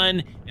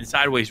minigun and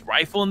sideways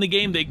rifle in the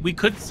game, we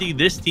could see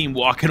this team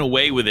walking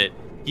away with it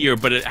here,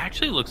 but it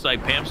actually looks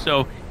like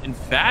Pamsto and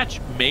Fatch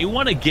may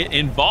want to get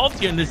involved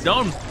here in the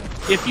zone.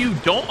 If you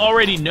don't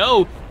already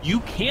know, you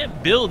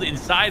can't build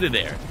inside of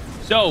there.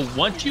 So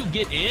once you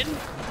get in,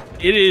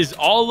 it is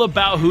all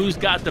about who's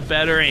got the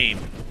better aim.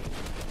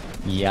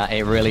 Yeah,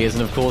 it really is.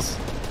 And of course,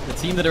 the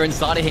team that are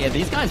inside of here,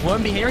 these guys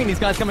won't be hearing these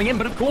guys coming in,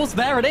 but of course,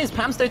 there it is.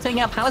 Pamsto taking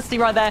out Palisty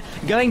right there,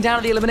 going down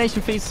to the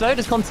elimination feed. So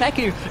does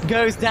Konteku,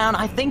 goes down.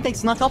 I think they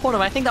snuck up on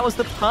him. I think that was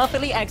the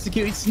perfectly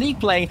executed sneak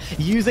play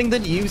using the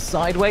new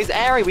sideways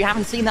area. We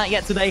haven't seen that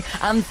yet today.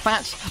 And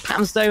Fatch,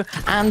 Pamsto,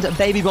 and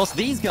Baby Boss,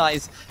 these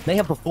guys, they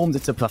have performed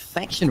it to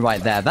perfection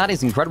right there. That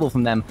is incredible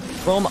from them,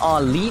 from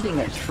our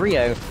leading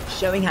trio,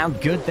 showing how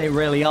good they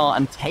really are.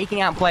 And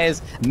taking out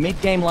players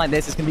mid-game like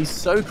this is going to be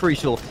so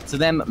crucial to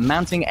them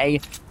mounting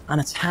an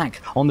attack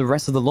on the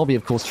rest of the lobby,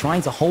 of course,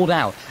 trying to hold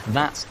out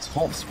that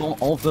top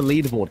spot of the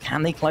leaderboard.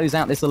 Can they close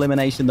out this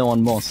elimination, though,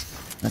 on Moss?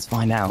 Let's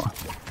find out.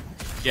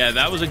 Yeah,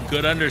 that was a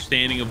good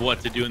understanding of what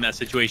to do in that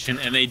situation,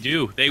 and they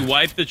do. They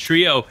wipe the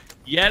trio.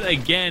 Yet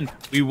again,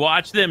 we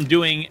watch them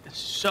doing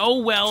so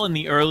well in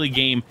the early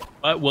game,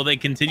 but will they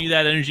continue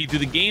that energy through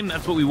the game?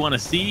 That's what we want to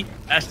see.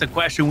 That's the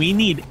question we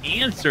need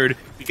answered,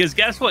 because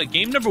guess what?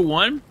 Game number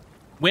 1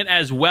 went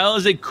as well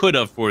as it could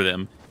have for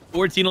them.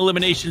 14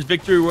 eliminations,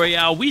 victory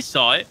royale, we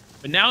saw it.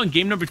 But now in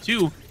game number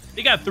 2,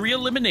 they got 3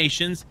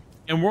 eliminations,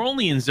 and we're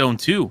only in zone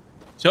 2.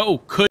 So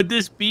could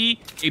this be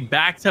a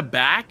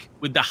back-to-back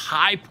with the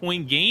high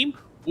point game,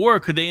 or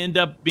could they end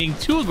up being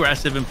too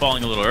aggressive and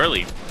falling a little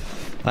early?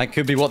 That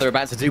could be what they're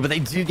about to do, but they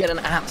do get an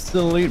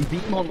absolute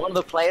beam on one of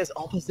the players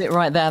opposite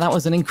right there. That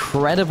was an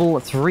incredible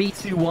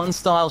 3-2-1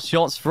 style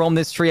shots from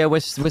this trio.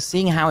 We're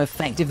seeing how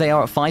effective they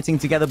are at fighting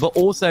together, but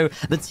also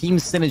the team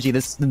synergy,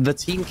 the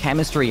team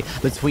chemistry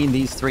between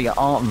these three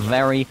are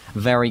very,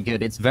 very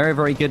good. It's very,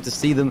 very good to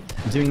see them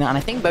doing that. And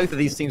I think both of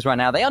these teams right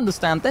now, they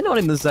understand they're not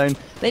in the zone.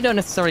 They don't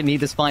necessarily need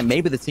this fight.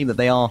 Maybe the team that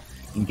they are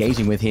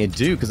engaging with here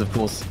do, because of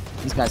course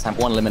these guys have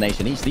 1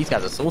 elimination each. These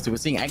guys are sorted. We're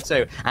seeing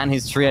Ecto and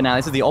his trio now.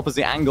 This is the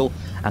opposite angle,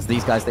 as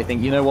these guys, they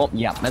think, you know what,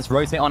 yeah, let's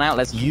rotate on out,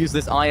 let's use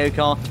this IO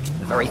car.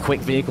 A very quick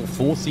vehicle,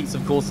 4 seats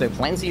of course, so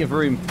plenty of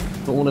room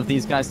for all of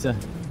these guys to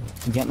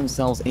get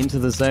themselves into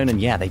the zone.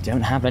 And yeah, they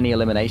don't have any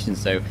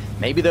eliminations, so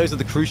maybe those are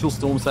the crucial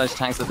Storm Surge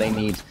tanks that they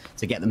need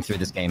to get them through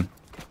this game.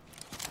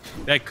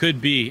 That could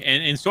be,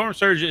 and Storm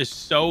Surge is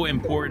so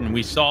important.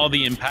 We saw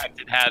the impact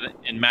it had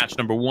in match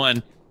number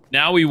 1.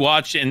 Now we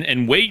watch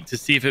and wait to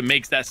see if it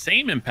makes that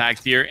same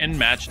impact here in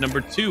match number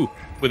 2.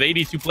 With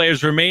 82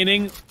 players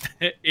remaining,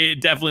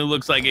 it definitely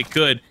looks like it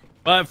could.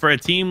 But for a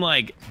team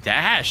like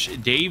Dash,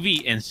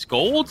 Davey, and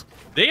Scold,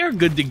 they are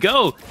good to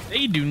go.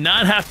 They do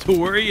not have to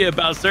worry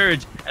about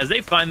Surge, as they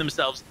find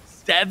themselves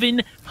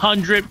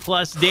 700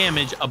 plus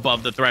damage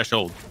above the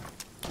threshold.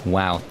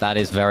 Wow, that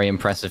is very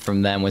impressive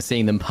from them. We're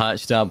seeing them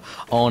perched up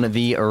on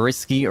the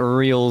Risky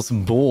Reels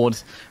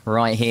board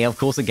right here. Of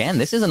course, again,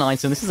 this is an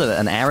item. This is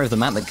an area of the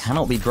map that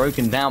cannot be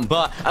broken down,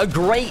 but a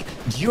great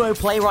duo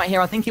play right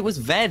here. I think it was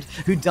Ved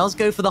who does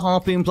go for the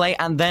harpoon play,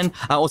 and then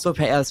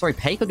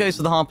Paper goes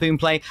for the harpoon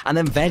play, and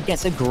then Ved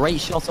gets a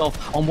great shot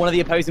off on one of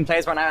the opposing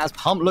players right now as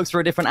Pump looks for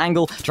a different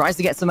angle, tries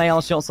to get some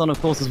AR shots on,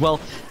 of course, as well,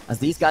 as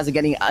these guys are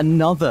getting a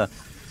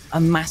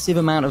massive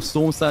amount of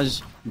Storm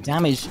Surge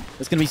damage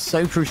that's going to be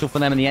so crucial for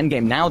them in the end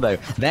game. Now, though,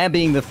 they're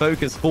being the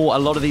focus for a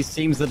lot of these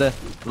teams that are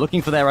looking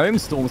for their own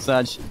Storm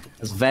Surge.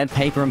 As Ved,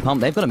 Paper, and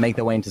Pump, they've got to make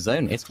their way into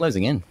zone. It's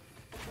closing in.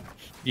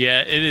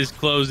 Yeah, it is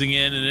closing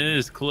in, and it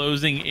is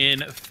closing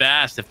in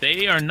fast. If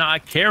they are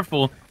not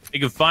careful, they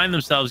could find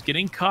themselves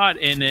getting caught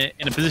in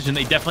a position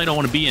they definitely don't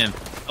want to be in.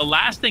 The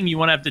last thing you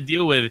want to have to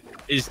deal with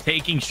is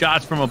taking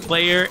shots from a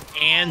player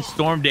and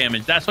storm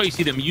damage. That's why you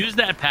see them use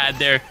that pad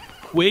there,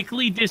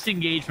 quickly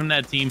disengage from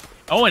that team.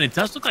 Oh, and it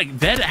does look like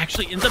Ved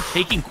actually ends up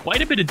taking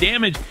quite a bit of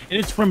damage, and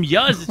it's from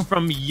Yuz. It's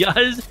from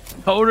Yuz,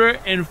 Poder,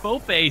 and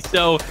Fope.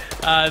 So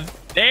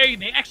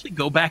they actually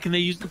go back and they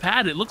use the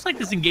pad. It looks like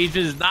this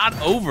engagement is not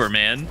over,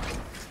 man.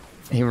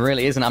 He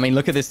really isn't. I mean,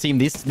 look at this team.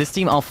 This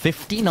team are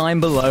 59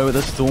 below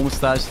the Storm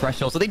Surge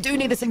threshold. So they do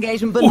need this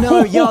engagement, but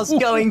no, Yas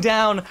going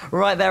down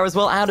right there as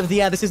well, out of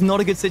the air. This is not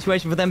a good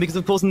situation for them because,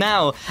 of course,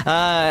 now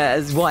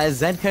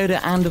Zcoder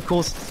and, of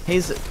course,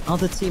 his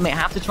other teammate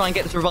have to try and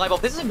get this revive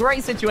off. This is a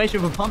great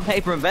situation for Pump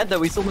Paper and Ved, though.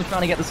 We saw them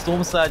trying to get the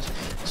Storm Surge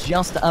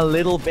just a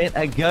little bit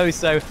ago.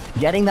 So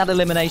getting that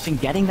elimination,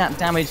 getting that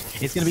damage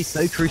is going to be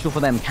so crucial for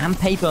them. Can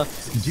Paper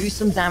do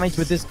some damage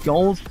with this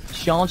gold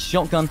charged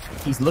shotgun?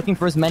 He's looking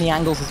for as many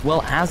angles as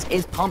well as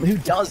is Pump, who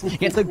does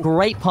get a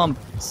great pump.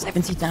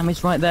 70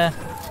 damage right there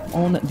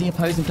on the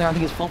opposing player. I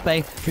think it's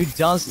Foppe who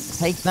does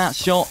take that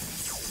shot.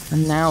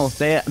 And now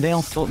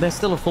they're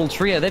still a full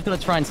trio. They've got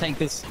to try and take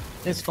this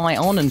fight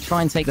on and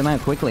try and take them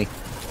out quickly.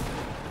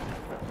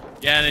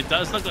 Yeah, and it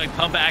does look like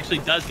Pump actually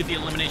does get the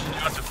elimination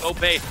there onto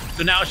Foppe.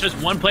 So now it's just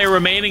one player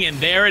remaining, and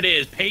there it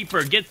is.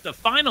 Paper gets the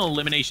final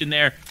elimination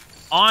there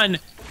on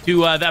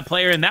to that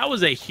player, and that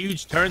was a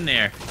huge turn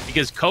there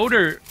because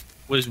Coder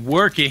was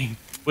working,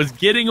 was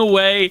getting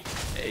away.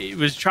 He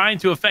was trying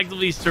to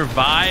effectively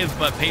survive,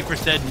 but Paper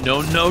said,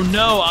 no, no,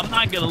 no, I'm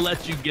not going to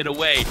let you get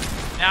away.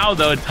 Now,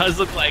 though, it does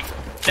look like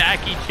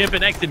Stacky, Chimp,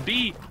 and X and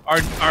B are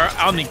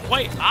on the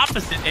quite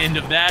opposite end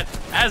of that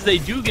as they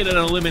do get an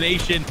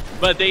elimination,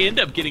 but they end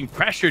up getting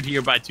pressured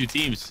here by two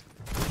teams.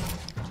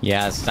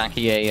 Yeah,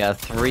 Stacky, a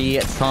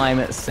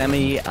three-time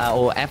semi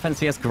or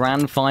FNCS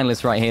Grand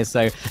Finalist right here.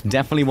 So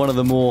definitely one of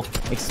the more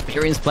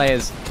experienced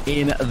players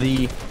in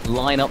the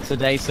lineup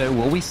today. So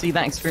will we see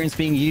that experience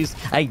being used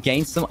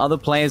against some other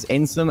players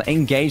in some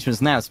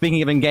engagements? Now,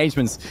 speaking of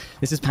engagements,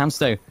 this is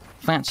Pamsto,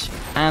 Fatch,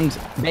 and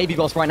Baby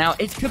Boss right now.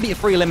 It could be a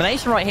free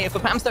elimination right here for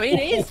Pamsto. It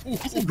is.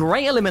 It's a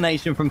great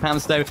elimination from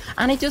Pamsto,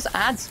 and it just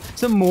adds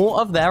to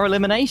more of their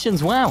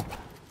eliminations. Wow.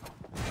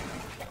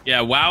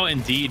 Yeah, wow,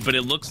 indeed. But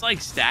it looks like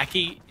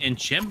Stacky and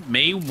Chimp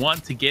may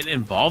want to get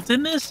involved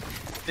in this.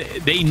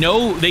 They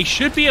know, they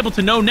should be able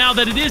to know now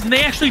that it is, and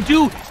they actually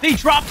do. They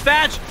drop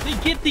Fatch. They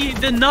get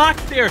the knock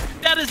there.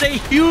 That is a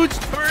huge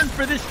turn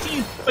for this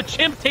team. But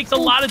Chimp takes a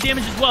lot of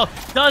damage as well.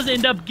 Does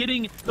end up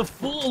getting the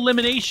full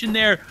elimination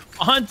there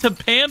onto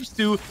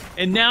Pamstu.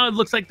 And now it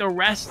looks like the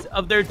rest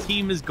of their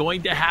team is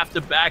going to have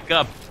to back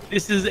up.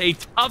 This is a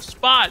tough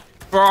spot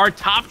for our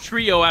top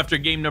trio after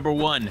game number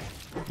 1.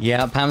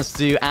 Yeah,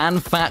 Pamstu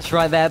and Fatch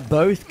right there,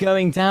 both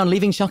going down,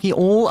 leaving Chucky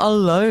all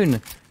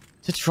alone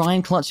to try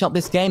and clutch up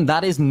this game.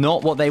 That is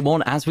not what they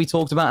want, as we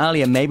talked about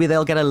earlier. Maybe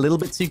they'll get a little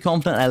bit too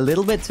confident, a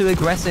little bit too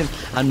aggressive,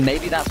 and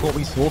maybe that's what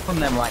we saw from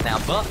them right now.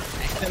 But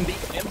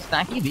SMB, Jim,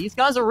 Stacky, these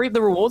guys will reap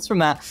the rewards from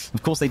that.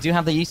 Of course, they do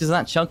have the uses of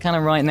that chug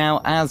cannon right now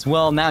as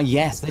well. Now,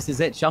 yes, this is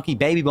it. Chucky,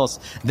 Baby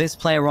Boss, this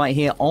player right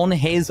here on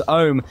his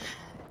own.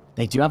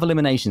 They do have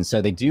eliminations,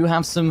 so they do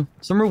have some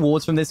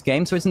rewards from this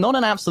game. So it's not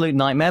an absolute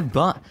nightmare,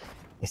 but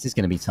this is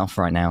going to be tough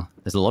right now.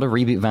 There's a lot of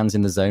reboot vans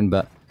in the zone,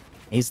 but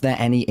is there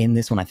any in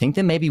this one? I think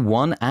there may be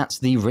one at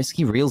the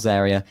Risky Reels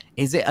area.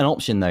 Is it an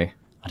option, though?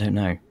 I don't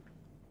know. Yeah,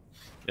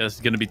 this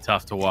is going to be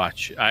tough to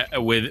watch.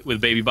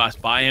 With Baby Boss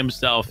by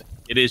himself,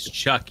 it is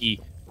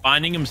Chucky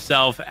finding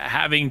himself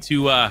having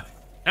to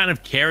kind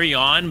of carry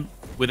on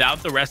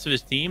without the rest of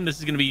his team. This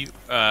is going to be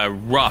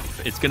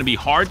rough. It's going to be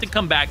hard to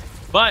come back.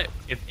 But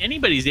if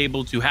anybody's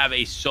able to have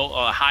a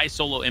high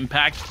solo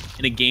impact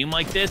in a game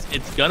like this,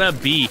 it's gonna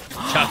be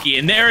Chucky.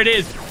 And there it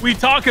is. We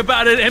talk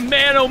about it, and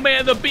man, oh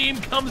man, the beam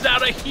comes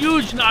out. A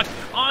huge knock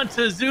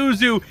onto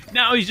Zuzu.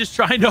 Now he's just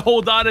trying to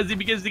hold on as he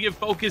begins to get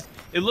focused.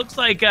 It looks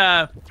like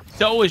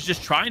So is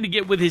just trying to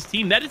get with his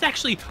team. That is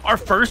actually our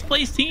first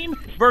place team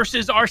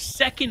versus our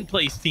second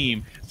place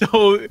team.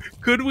 So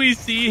could we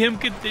see him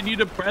continue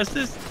to press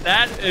this?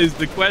 That is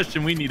the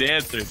question we need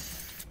answered.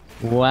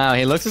 Wow,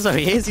 he looks as though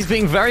he is. He's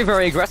being very,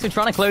 very aggressive,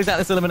 trying to close out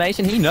this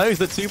elimination. He knows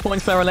that 2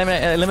 points per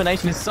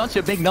elimination is such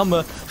a big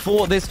number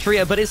for this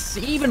trio, but it's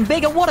even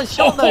bigger. What a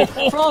shot, though,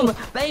 from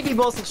Baby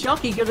Boss and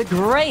Chucky. Gives a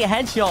great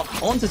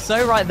headshot onto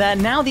So right there.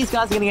 Now these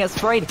guys are going to get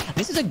sprayed.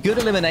 This is a good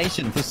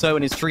elimination for So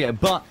and his trio,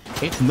 but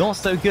it's not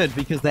so good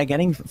because they're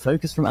getting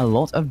focused from a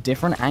lot of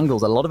different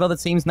angles. A lot of other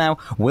teams now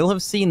will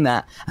have seen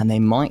that, and they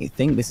might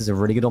think this is a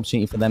really good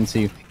opportunity for them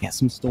to get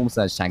some Storm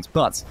Surge tags.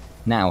 But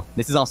now,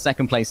 this is our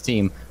second place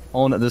team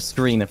on the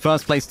screen. The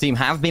first place team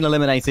have been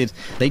eliminated.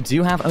 They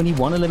do have only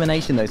one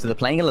elimination though, so they're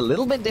playing it a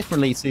little bit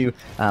differently to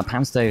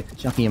Pamsto,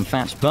 Chucky, and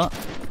Fatch. But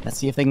let's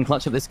see if they can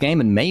clutch up this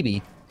game and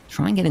maybe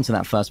try and get into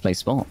that first place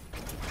spot.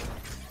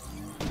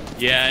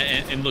 Yeah,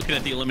 and looking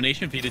at the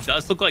elimination feed, it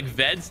does look like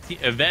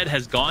Ved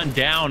has gone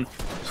down.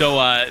 So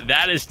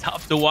that is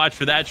tough to watch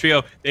for that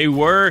trio. They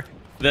were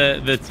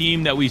the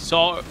team that we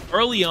saw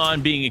early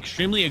on being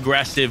extremely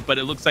aggressive, but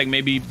it looks like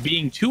maybe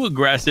being too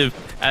aggressive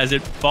as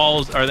it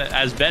falls, or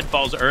as Ved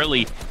falls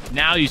early.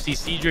 Now you see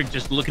Cedric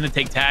just looking to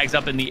take tags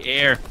up in the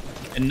air,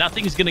 and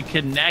nothing's going to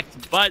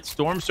connect, but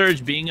Storm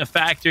Surge being a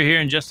factor here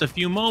in just a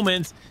few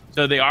moments.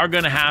 So they are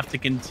going to have to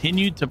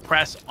continue to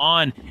press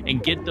on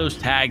and get those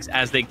tags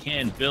as they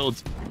can.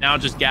 Builds now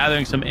just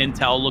gathering some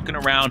intel, looking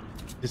around,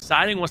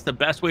 deciding what's the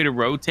best way to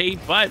rotate.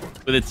 But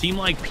with a team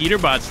like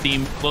Peterbot's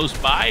team close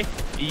by,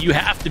 You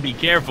have to be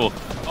careful.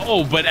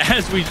 Oh, but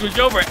as we switch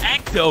over,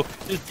 Ecto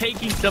is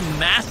taking some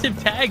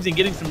massive tags and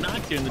getting some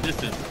knocks here in the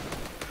distance.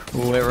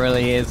 Ooh, it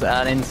really is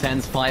an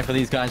intense fight for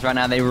these guys right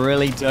now. They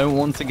really don't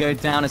want to go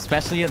down,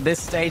 especially at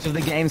this stage of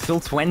the game. Still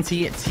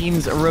 20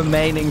 teams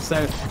remaining,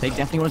 so they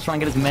definitely want to try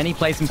and get as many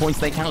placing points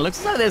as they can. It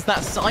looks like there's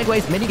that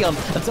sideways minigun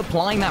that's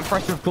applying that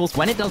pressure, of course.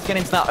 When it does get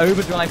into that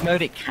overdrive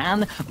mode, it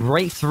can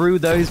break through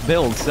those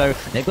builds, so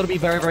they've got to be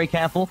very, very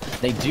careful.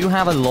 They do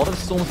have a lot of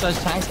Storm Surge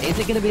tags. Is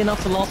it going to be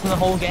enough to last in the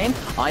whole game?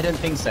 I don't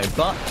think so,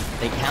 but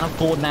they can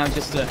afford now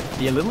just to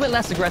be a little bit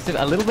less aggressive,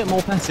 a little bit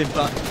more passive,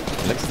 but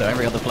it looks as though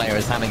every other player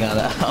is having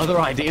other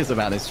ideas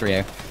about this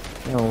trio.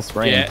 They're all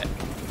spraying.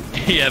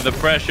 Yeah, the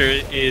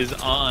pressure is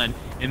on,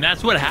 and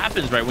that's what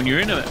happens, right? When you're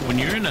in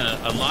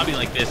a lobby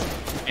like this,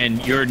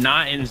 and you're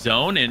not in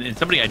zone, and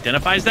somebody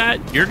identifies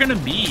that, you're gonna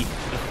be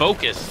the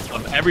focus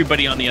of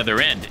everybody on the other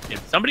end.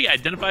 If somebody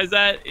identifies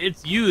that,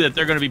 it's you that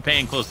they're gonna be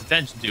paying close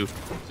attention to.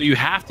 So you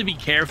have to be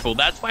careful.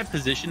 That's why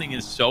positioning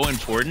is so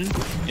important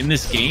in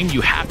this game.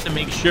 You have to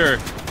make sure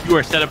you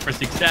are set up for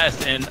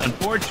success, and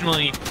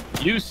unfortunately,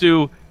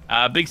 Yusu,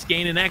 Big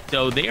Skane and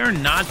Ecto, they are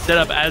not set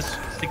up as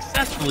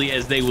successfully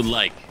as they would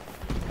like.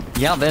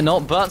 Yeah, they're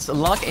not, but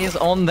luck is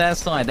on their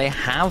side. They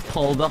have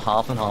pulled the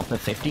half and half, the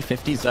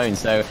 50-50 zone,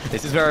 so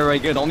this is very, very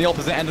good. On the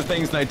opposite end of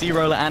things, though,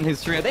 D-Roller and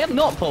his trio, they have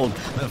not pulled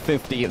the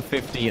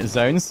 50-50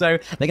 zone, so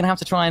they're going to have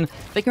to try and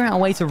figure out a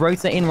way to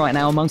rotate in right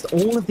now amongst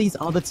all of these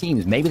other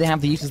teams. Maybe they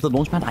have the use of the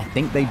launch pad. I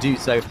think they do,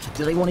 so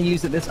do they want to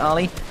use it this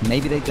early?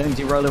 Maybe they don't.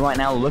 D-Roller right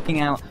now looking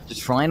out to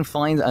try and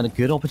find a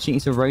good opportunity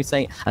to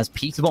rotate as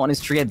Peterbot and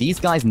his trio. These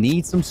guys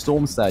need some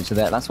Storm Surge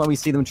there. That's why we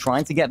see them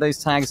trying to get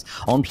those tags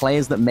on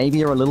players that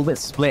maybe are a little bit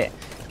split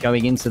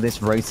going into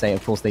this rotate.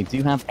 Of course, they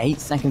do have 8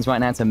 seconds right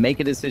now to make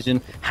a decision.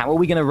 How are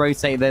we going to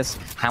rotate this?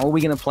 How are we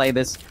going to play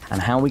this?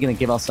 And how are we going to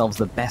give ourselves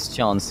the best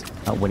chance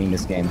at winning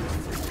this game?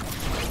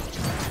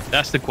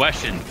 That's the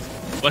question.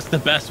 What's the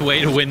best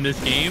way to win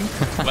this game?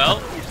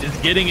 Well,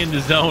 it's getting into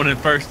zone, and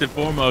first and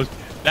foremost,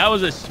 that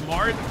was a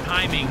smart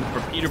timing for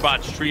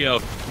Peterbot's trio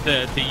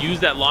to use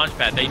that launch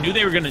pad. They knew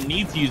they were going to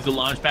need to use the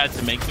launch pad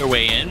to make their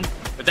way in,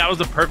 but that was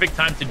the perfect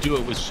time to do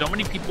it. With so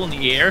many people in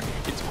the air,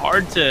 it's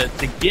hard to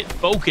get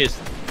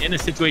focused in a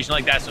situation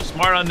like that. So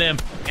smart on them.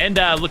 And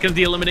looking at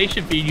the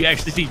elimination feed, you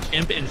actually see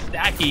Chimp and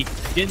Stacky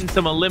getting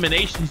some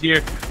eliminations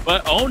here.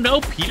 But oh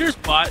no,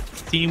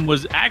 Peterbot's team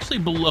was actually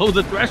below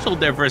the threshold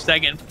there for a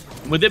second.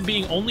 With it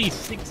being only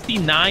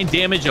 69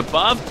 damage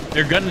above,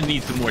 they're gonna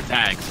need some more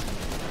tags.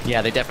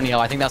 Yeah, they definitely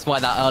are. I think that's why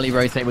that early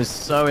rotate was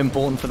so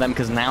important for them,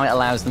 because now it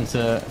allows them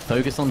to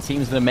focus on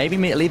teams that are maybe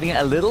leaving it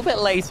a little bit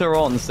later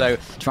on. So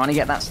trying to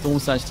get that Storm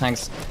Surge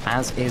tags,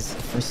 as is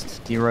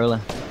Frist,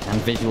 D-Roller,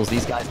 and Visuals.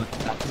 These guys are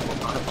trying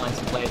to find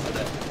some players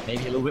that are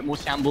maybe a little bit more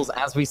shambles,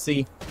 as we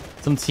see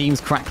some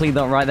teams crackly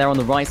right there on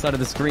the right side of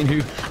the screen, who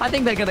I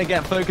think they're going to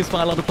get focused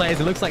by a lot of players.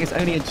 It looks like it's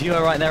only a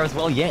duo right there as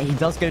well. Yeah, he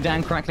does go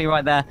down crackly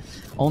right there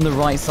on the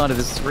right side of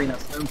the screen.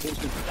 That's so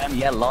unfortunate for them.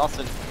 Yeah,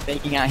 Larson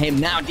taking out him.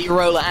 Now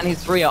D-Roller and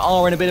his trio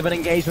are in a bit of an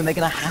engagement. They're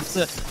going to have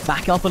to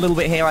back up a little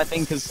bit here, I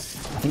think, because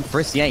I think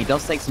Frisk, yeah, he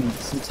does take some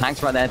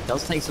tags right there,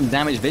 does take some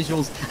damage.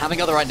 Visuals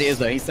having other ideas,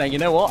 though. He's saying, you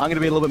know what, I'm going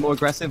to be a little bit more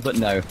aggressive, but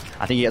no.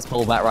 I think he gets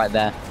pulled back right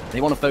there.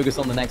 They want to focus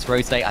on the next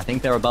rotate. I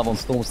think they're above on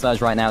Storm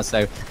Surge right now,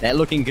 so they're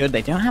looking good.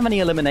 They don't have any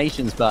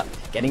eliminations, but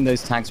getting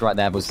those tags right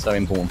there was so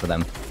important for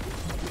them.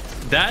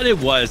 That it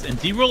was, and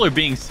D-Roller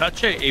being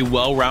such a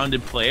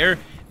well-rounded player,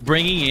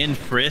 bringing in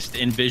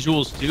Frist and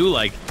Visuals too,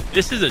 like,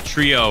 this is a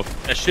trio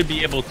that should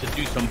be able to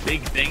do some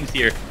big things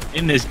here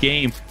in this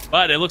game.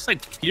 But it looks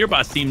like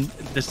Peterbot's team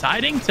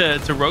deciding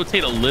to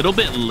rotate a little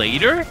bit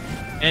later,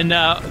 and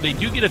they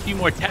do get a few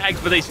more tags,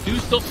 but they do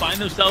still find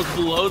themselves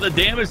below the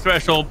damage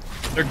threshold.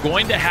 They're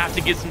going to have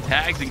to get some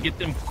tags and get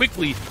them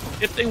quickly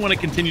if they want to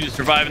continue to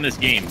survive in this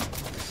game.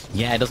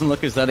 Yeah, it doesn't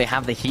look as though they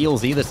have the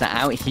heals either to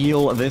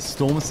out-heal this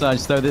Storm Surge.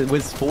 So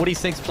with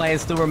 46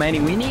 players still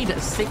remaining, we need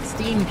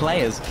 16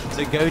 players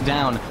to go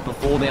down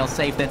before they are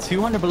safe. They're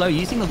 200 below,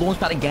 using the launch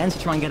pad again to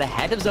try and get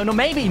ahead of zone. Or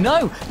maybe,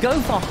 no,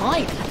 go for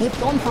high. They've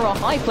gone for a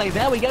high play.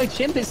 There we go.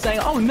 Chimp is saying,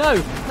 oh no,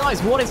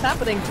 guys, what is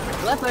happening?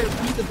 Lepo,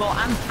 Peterbot,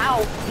 and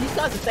Powell, these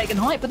guys are taking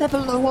height, but they're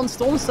below on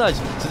Storm Surge.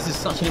 So this is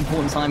such an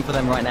important time for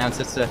them right now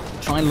to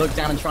try and look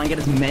down and try and get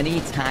as many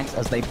tags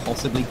as they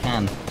possibly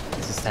can.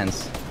 This is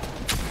tense.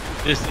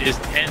 This is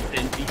tense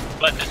indeed,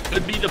 but this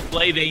could be the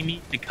play they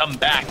need to come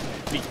back,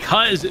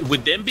 because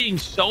with them being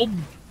so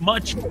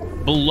much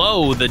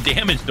below the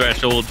damage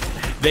threshold,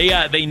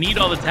 they need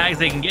all the tags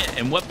they can get,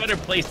 and what better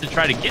place to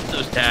try to get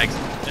those tags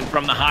than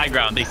from the high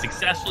ground. They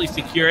successfully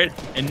secure it,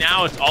 and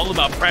now it's all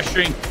about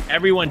pressuring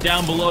everyone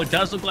down below. It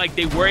does look like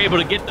they were able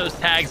to get those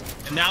tags,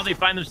 and now they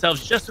find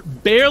themselves just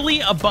barely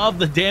above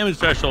the damage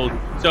threshold.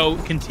 So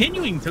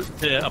continuing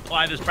to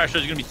apply this pressure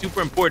is going to be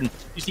super important.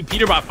 You see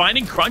Peterbot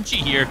finding Crunchy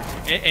here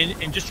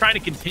and just trying to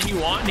continue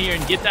on here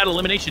and get that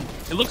elimination.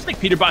 It looks like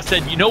Peterbot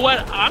said, you know what,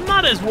 I'm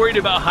not as worried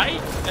about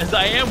height as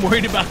I am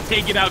worried about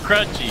taking out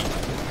Crunchy.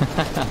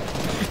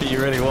 He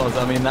really was.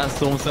 I mean, that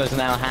Storm Surge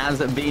now has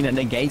been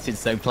negated,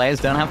 so players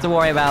don't have to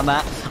worry about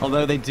that.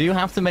 Although they do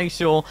have to make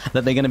sure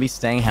that they're going to be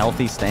staying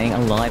healthy, staying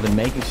alive, and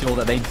making sure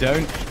that they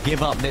don't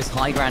give up this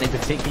high ground, in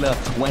particular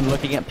when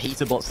looking at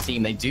Peterbot's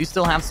team. They do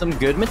still have some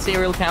good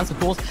material counts, of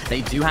course.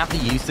 They do have the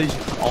usage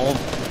of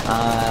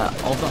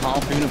the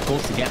Harpoon, of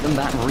course, to get them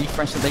that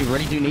refresh that they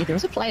really do need. There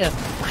is a player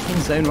back in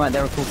zone right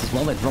there, of course, as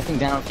well. They're dropping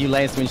down a few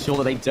layers to ensure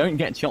that they don't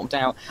get chopped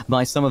out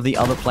by some of the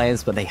other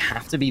players, but they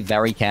have to be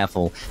very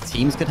careful.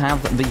 Teams could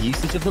have the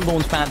usage of the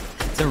launch pad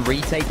to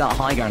retake that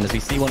high ground, as we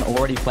see one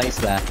already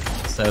placed there.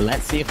 So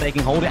let's see if they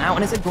can hold it out,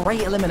 and it's a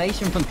great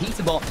elimination from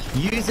Peterbot,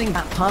 using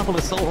that purple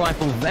assault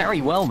rifle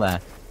very well there.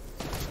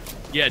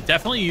 Yeah,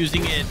 definitely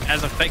using it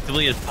as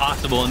effectively as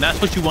possible, and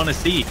that's what you want to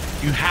see.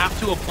 You have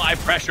to apply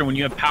pressure when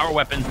you have power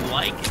weapons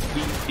like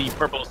the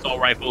purple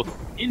assault rifle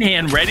in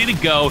hand, ready to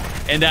go.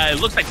 And it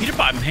looks like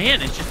Peterbot,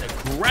 man, it's just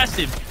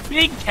aggressive.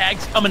 Big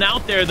tags coming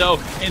out there, though,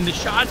 and the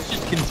shots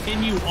just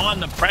continue on.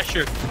 The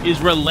pressure is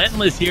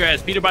relentless here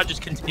as Peterbot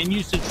just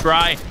continues to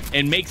try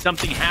and make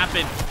something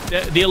happen.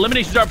 The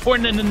eliminations are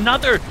important, and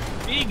another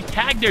big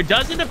tag there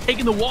does end up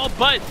taking the wall,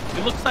 but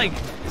it looks like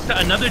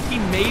another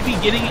team may be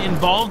getting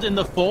involved in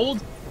the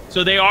fold,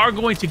 so they are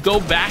going to go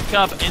back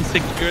up and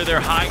secure their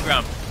high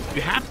ground.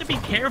 You have to be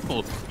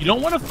careful. You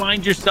don't want to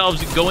find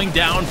yourselves going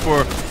down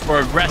for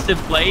aggressive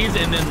plays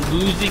and then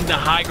losing the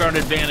high ground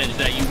advantage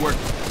that you worked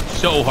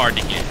so hard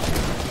to get.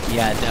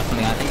 Yeah,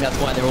 definitely. I think that's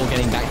why they're all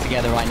getting back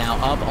together right now,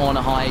 up on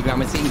a high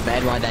ground. We're seeing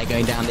Bed right there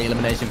going down the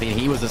elimination feed.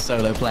 He was a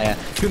solo player.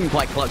 Couldn't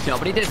quite clutch up,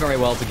 but he did very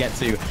well to get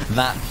to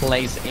that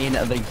place in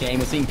the game.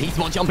 We're seeing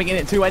Peterbot jumping in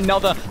into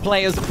another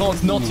player's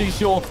box. Not too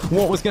sure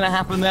what was going to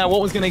happen there,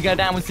 what was going to go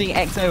down. We're seeing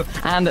Ecto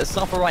and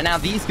Suffer right now.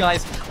 These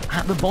guys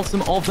at the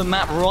bottom of the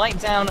map, right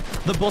down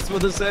the bottom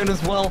of the zone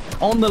as well.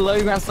 On the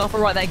low ground, Suffer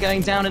right there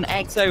going down, and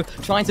Ecto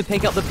trying to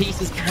pick up the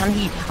pieces. Can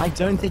he? I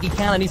don't think he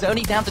can, and he's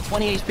only down to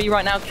 20 HP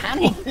right now. Can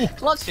he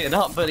clutch it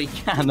up? But he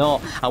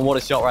cannot. And what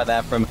a shot right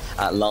there from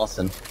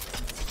Larson.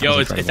 Yo,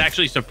 it's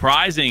actually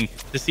surprising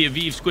to see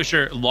Aviv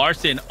Squisher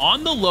Larson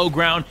on the low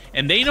ground,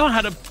 and they know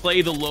how to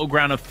play the low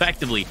ground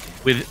effectively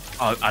with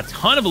a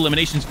ton of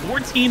eliminations,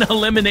 14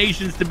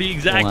 eliminations to be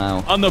exact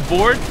on the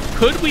board.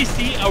 Could we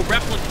see a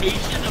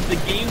replication of the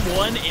game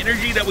one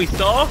energy that we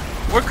saw,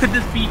 or could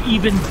this be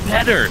even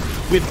better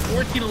with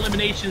 14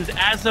 eliminations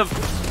as of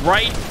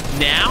right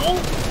now?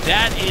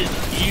 That is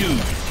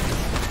huge.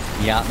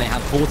 Yeah, they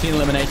have 14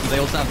 eliminations. They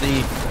also have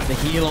the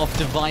heal-off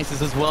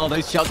devices as well.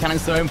 Those shot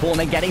cannons so important.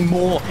 They're getting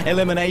more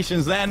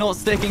eliminations. They're not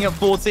sticking at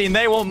 14.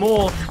 They want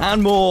more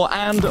and more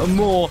and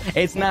more.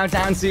 It's now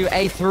down to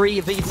a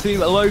 3v2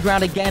 low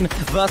ground again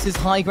versus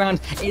high ground.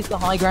 Is the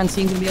high ground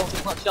team going to be able to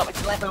clutch up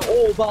Clefo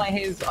all by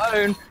his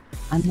own?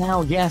 And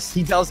now, yes,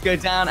 he does go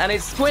down, and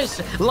it's Squish,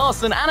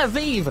 Larson, and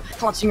Aviv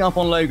clutching up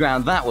on low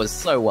ground. That was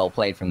so well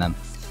played from them.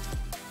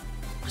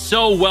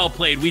 So well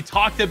played. We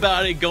talked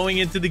about it going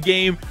into the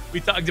game. We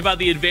talked about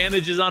the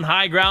advantages on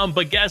high ground,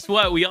 but guess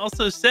what? We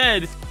also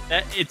said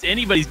that it's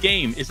anybody's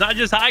game. It's not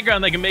just high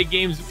ground that can make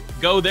games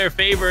go their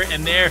favor,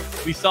 and there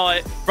we saw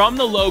it from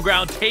the low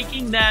ground,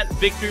 taking that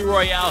victory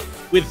royale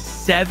with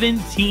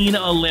 17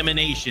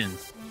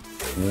 eliminations.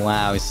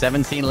 Wow,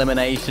 17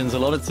 eliminations. A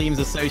lot of teams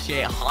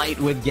associate height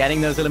with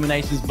getting those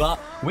eliminations, but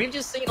we've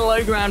just seen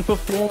low ground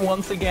perform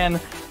once again,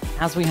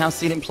 as we have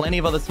seen in plenty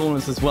of other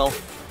tournaments as well.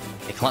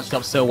 They clutched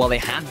up so well. They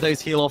had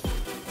those heal-off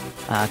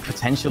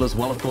potential as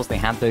well. Of course, they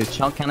had those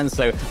chug cannons,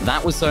 so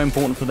that was so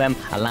important for them,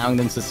 allowing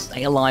them to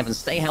stay alive and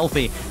stay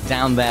healthy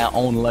down there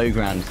on low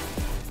ground.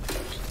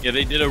 Yeah,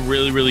 they did a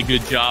really, really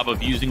good job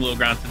of using low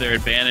ground to their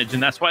advantage,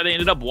 and that's why they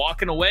ended up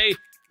walking away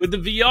with the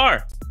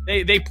VR.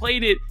 They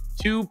played it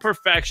to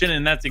perfection,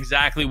 and that's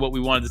exactly what we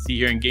wanted to see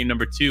here in game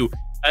number 2.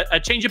 A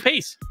change of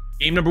pace.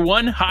 Game number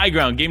 1, high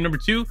ground. Game number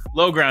 2,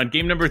 low ground.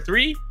 Game number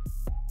 3,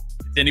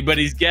 it's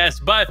anybody's guess.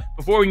 But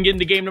before we can get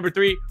into game number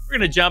 3, we're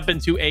going to jump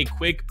into a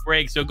quick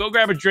break. So go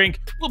grab a drink.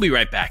 We'll be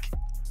right back.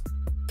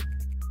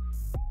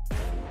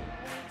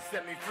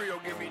 Set me free or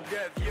give me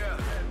death, yeah.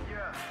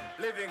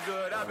 Living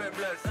good, I've been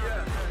blessed,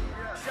 yeah.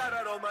 Shout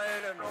out all my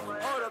enemies,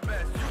 all the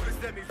best. You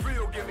can set me free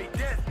or give me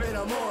death, man,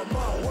 I'm on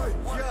my way,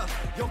 yeah.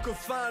 You can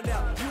find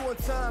out, you on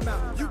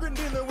timeout. You been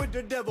dealing with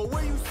the devil,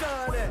 where you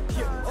sign at?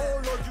 Yeah,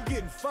 oh Lord, you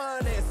getting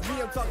financed.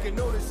 Me, I'm talking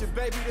ownership,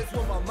 baby, that's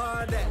where my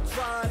mind at.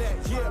 Try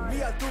that, yeah,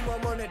 me, I threw my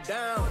money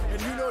down.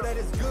 And you know that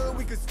it's good,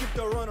 we can skip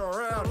the run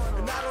around.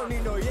 And I don't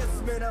need no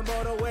yes, man, I'm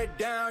all the way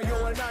down.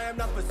 Yo, and I am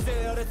not for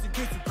sale, that's in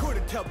case you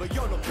couldn't tell, but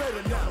you're no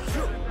better now.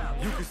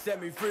 You can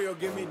set me free or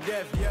give me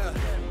death, yeah.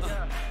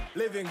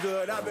 Living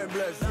good, I've been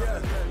blessed,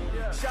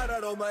 yeah. Shout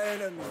out all my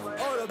enemies,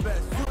 all the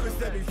best. You can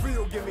set me free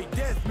or give me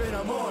death, man,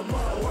 I'm on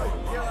my way,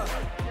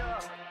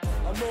 yeah.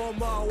 I'm on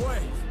my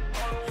way,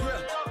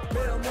 yeah.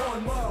 Man, I'm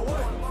on my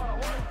way,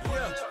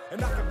 yeah.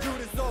 And I can do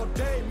this all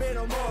day, man,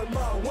 I'm on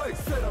my way.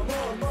 Said I'm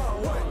on my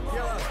way,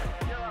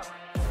 yeah.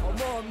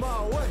 I'm on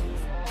my way,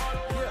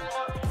 yeah.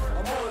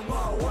 I'm on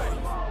my way,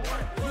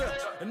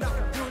 yeah. And I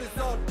can do this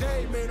all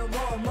day, man, I'm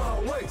on my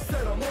way.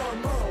 Said I'm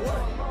on my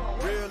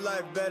way. Real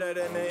life better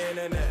than the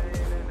internet.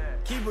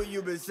 Keep People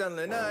you been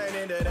selling, I ain't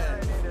into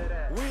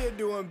that. We are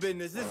doing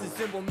business, this is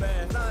simple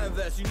math. I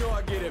invest, you know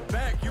I get it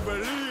back, you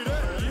believe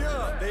that?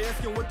 Yeah, they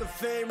asking what the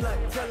fame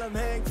like, tell them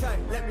hang tight.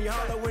 Let me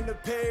holler when the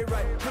pay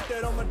right, put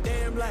that on my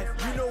damn life.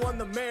 You know I'm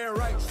the man,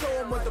 right? Show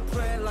them what the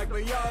plan like,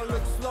 but y'all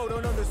look slow,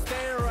 don't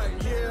understand right,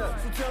 yeah.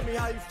 So tell me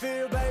how you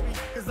feel, baby,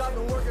 cause I've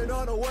been working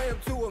all the way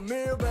up to a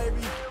meal, baby.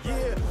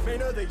 Yeah,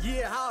 man of the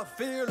year, how I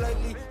feel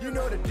lately. You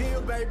know the deal,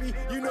 baby,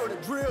 you know the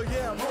drill,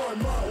 yeah, I'm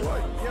on my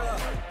way, yeah.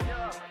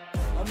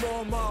 I'm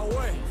on my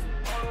way,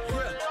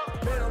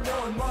 yeah, man, I'm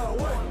on my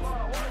way,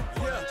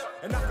 yeah.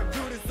 And I can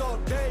do this all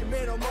day,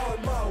 man, I'm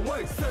on my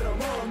way. Said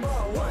I'm on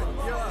my way,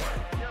 yeah.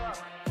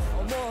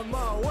 I'm on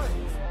my way,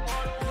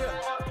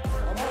 yeah.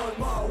 I'm on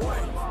my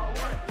way,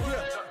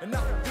 yeah. And I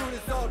can do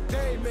this all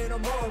day, man,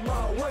 I'm on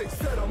my way.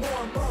 Said I'm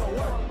on my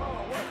way.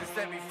 You can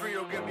set me free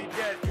or give me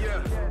death,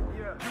 yeah.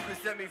 You can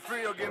set me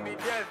free or give me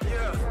death,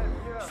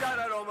 yeah. Shout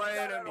out all my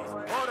enemies,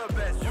 all the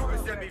best. You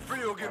can set me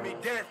free or give me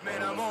death,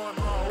 man, I'm on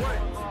my way.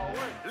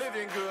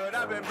 Living good,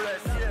 I've been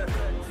blessed, yeah.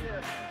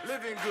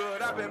 Living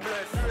good, I've been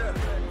blessed, yeah.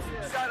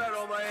 Shout out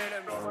all my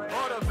enemies,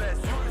 all the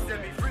best. You can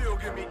set me free or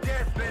give me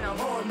death, man, I'm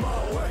on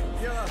my way,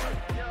 yeah.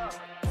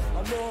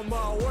 I'm on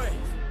my way,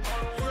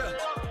 yeah.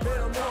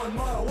 Man, I'm on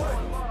my way,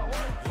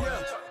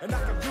 yeah. And I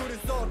can do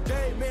this all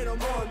day, man,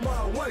 I'm on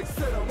my way.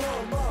 Said I'm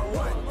on my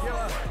way,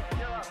 yeah.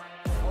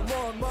 I'm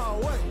on my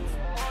way,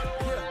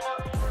 yeah.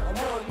 I'm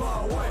on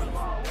my way,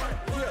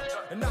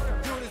 yeah. And I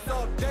can do this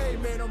all day,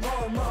 man, I'm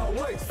on my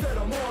way. Said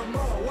I'm on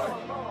my way.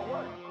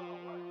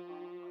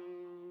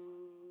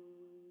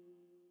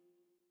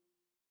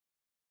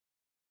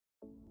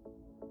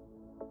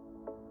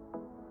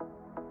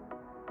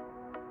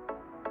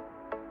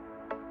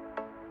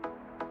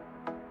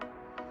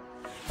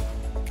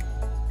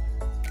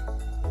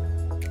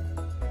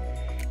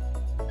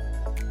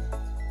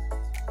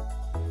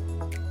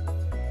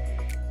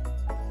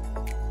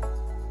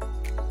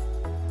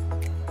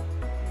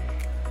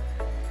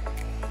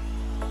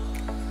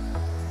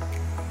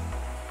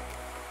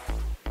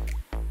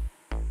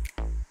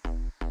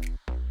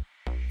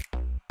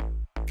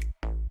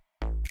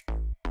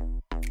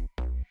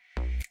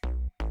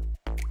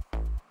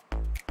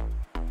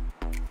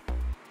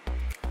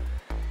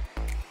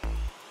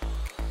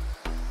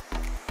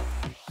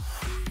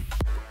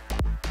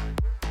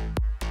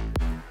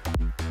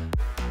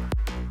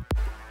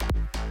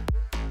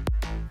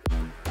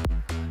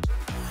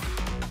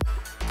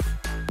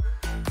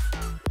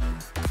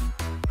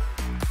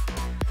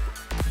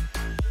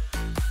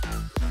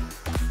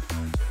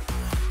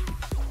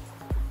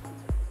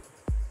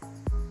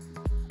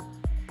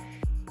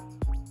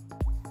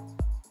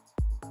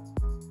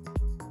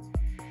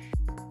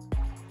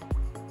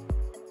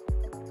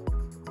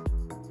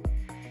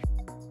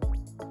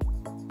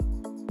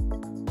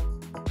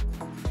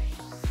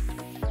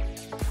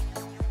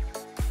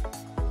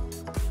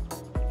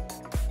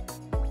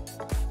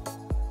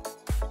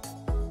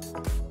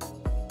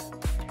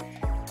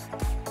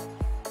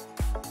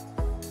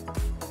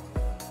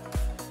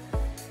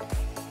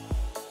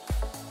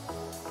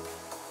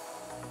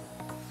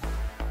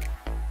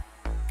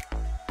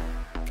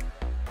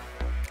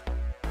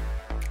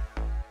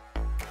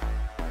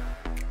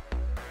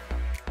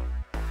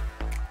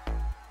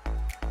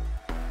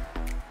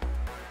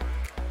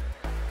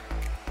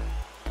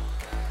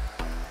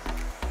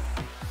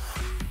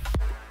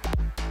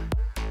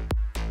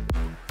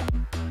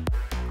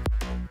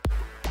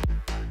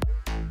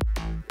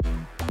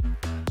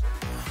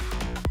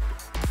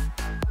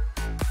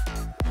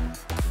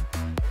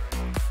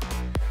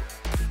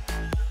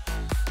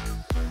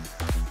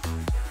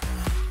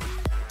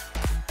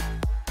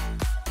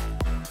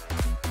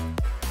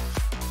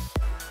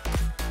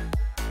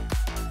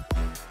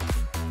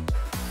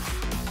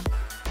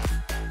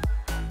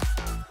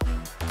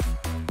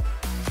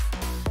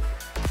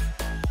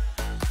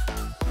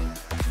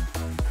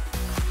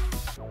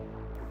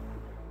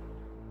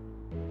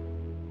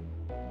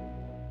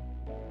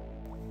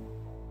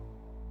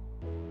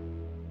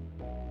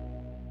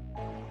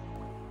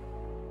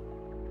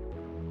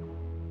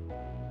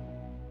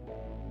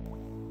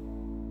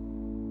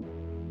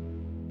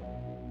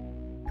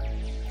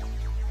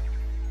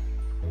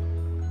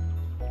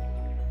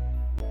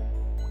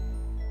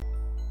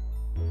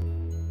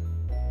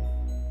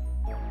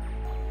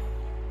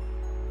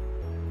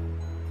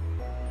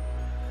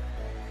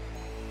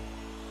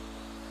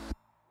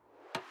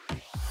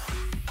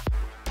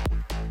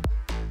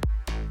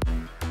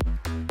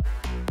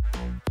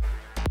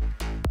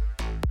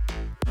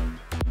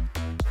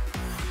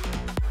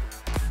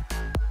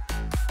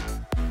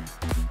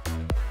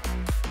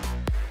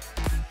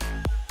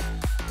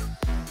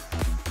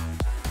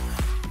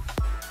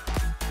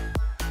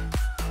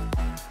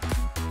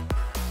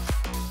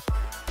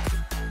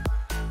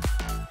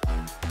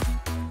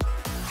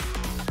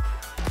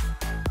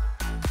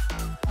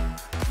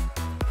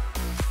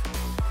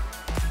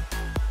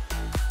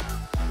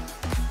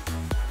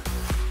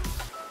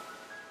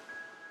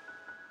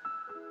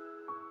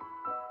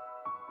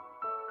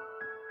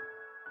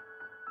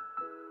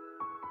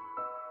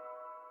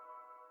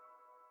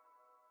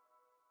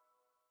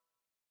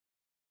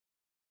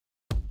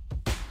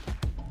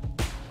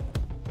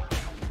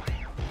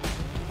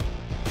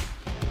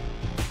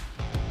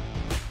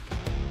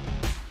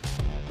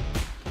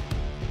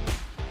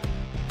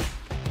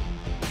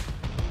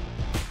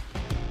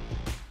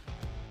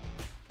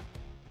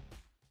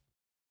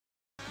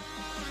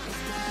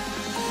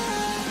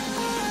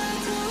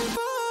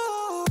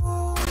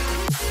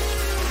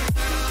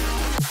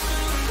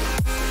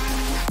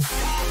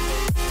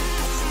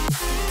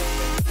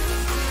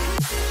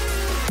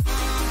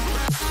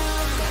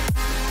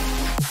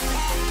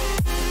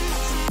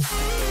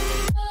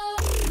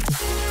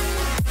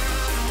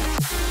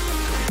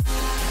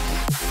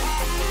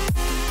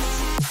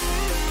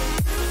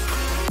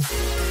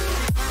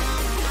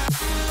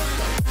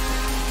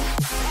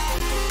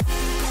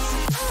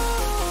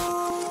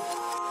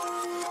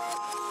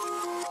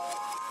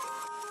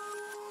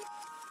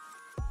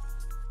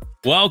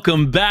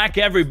 Welcome back,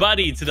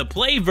 everybody, to the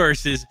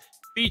PlayVS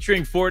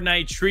featuring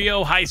Fortnite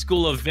Trio High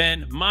School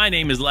event. My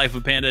name is Life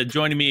of Panda.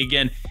 Joining me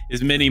again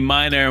is Mini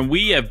Miner, and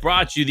we have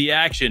brought you the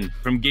action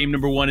from game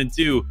number 1 and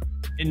 2.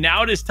 And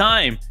now it is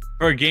time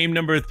for game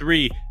number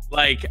 3.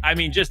 Like, I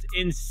mean, just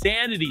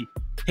insanity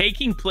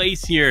taking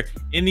place here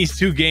in these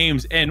two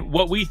games. And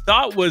what we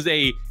thought was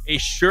a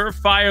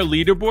surefire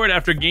leaderboard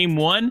after game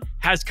 1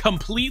 has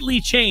completely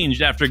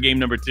changed after game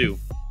number 2.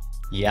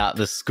 Yeah,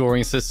 the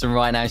scoring system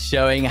right now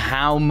showing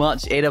how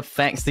much it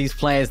affects these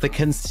players. The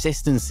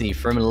consistency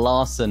from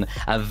Larson,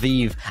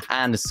 Aviv,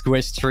 and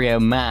Squish Trio.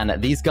 Man,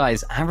 these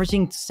guys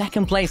averaging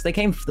second place. They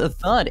came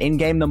third in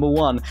game number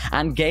 1,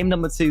 and game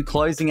number 2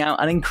 closing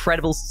out an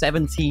incredible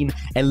 17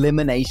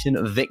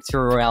 elimination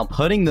victory royale,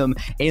 putting them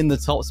in the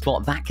top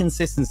spot. That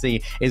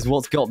consistency is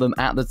what's got them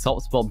at the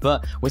top spot.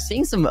 But we're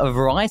seeing a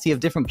variety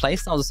of different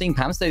playstyles. We're seeing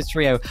Pamsto's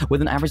Trio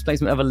with an average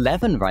placement of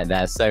 11 right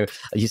there. So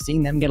you're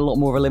seeing them get a lot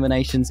more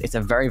eliminations. It's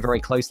a very, very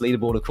close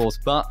leaderboard, of course,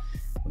 but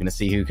we're going to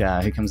see who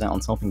comes out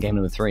on top in game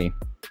number 3.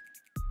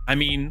 I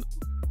mean,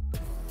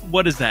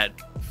 what is that?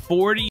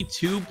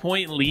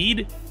 42-point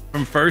lead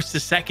from first to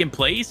second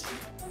place?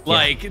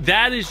 Like, yeah.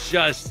 That is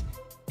just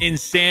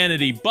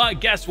insanity.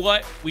 But guess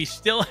what? We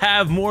still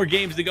have more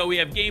games to go. We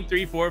have game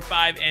 3, 4,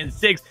 5, and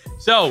 6.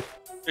 So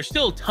there's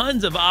still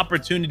tons of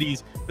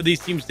opportunities for these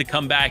teams to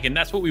come back, and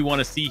that's what we want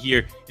to see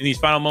here in these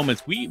final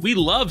moments. We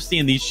love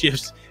seeing these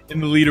shifts in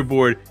the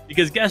leaderboard,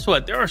 because guess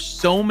what? There are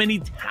so many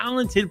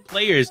talented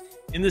players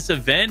in this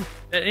event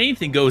that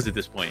anything goes at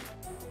this point.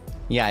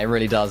 Yeah, it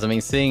really does. I mean,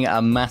 seeing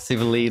a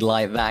massive lead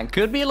like that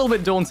could be a little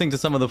bit daunting to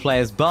some of the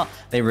players, but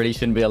they really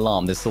shouldn't be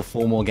alarmed. There's still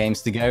 4 more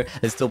games to go.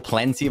 There's still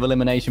plenty of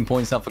elimination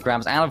points up for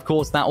grabs, and of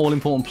course, that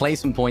all-important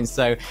placement points.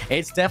 So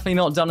it's definitely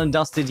not done and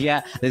dusted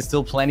yet. There's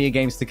still plenty of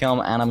games to come,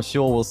 and I'm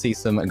sure we'll see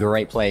some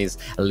great plays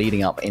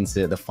leading up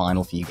into the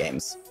final few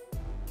games.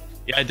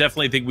 Yeah, I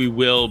definitely think we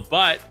will,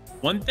 but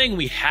one thing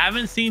we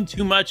haven't seen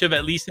too much of,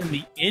 at least in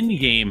the end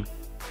game,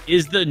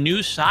 is the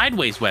new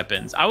sideways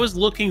weapons. I was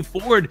looking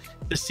forward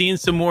to seeing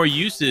some more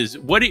uses.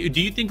 What do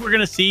you think we're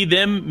going to see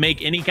them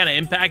make any kind of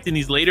impact in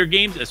these later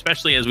games,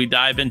 especially as we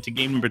dive into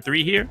game number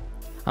 3 here?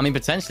 I mean,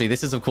 potentially.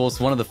 This is, of course,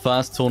 one of the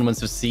first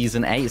tournaments of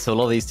Season 8, so a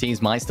lot of these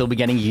teams might still be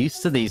getting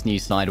used to these new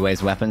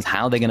sideways weapons,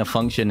 how they're going to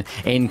function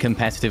in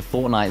competitive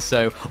Fortnite.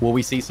 So will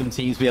we see some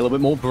teams be a little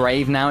bit more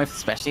brave now,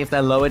 especially if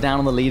they're lower down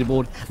on the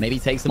leaderboard, maybe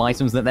take some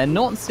items that they're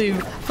not too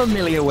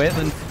familiar with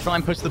and try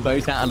and push the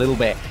boat out a little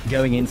bit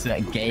going into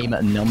game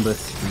number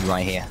 3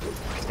 right here.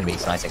 It's going to be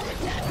exciting.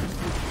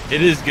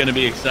 It is going to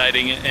be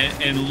exciting.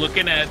 And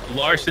looking at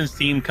Larson's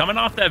team coming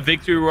off that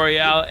victory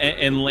royale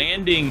and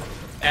landing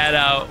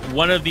at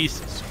one of these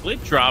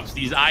split drops,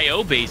 these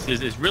IO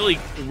bases, is really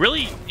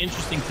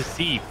interesting to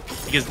see,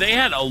 because they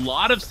had a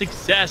lot of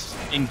success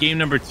in game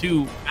number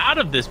 2 out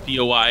of this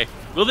POI.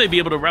 Will they be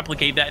able to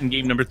replicate that in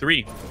game number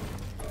 3?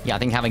 Yeah, I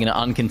think having an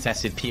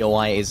uncontested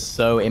POI is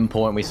so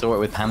important. We saw it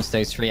with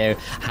Pamsto's Trio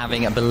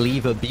having a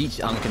Believer Beach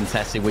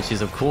uncontested, which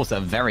is, of course, a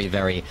very,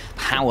 very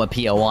power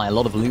POI. A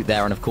lot of loot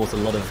there, and, of course, a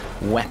lot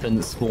of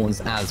weapon spawns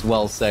as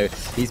well. So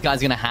these guys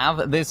are going to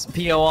have this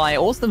POI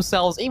also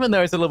themselves, even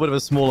though it's a little bit of a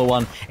smaller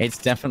one. It's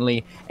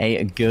definitely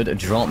a good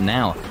drop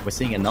now. We're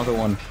seeing another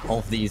one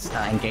of these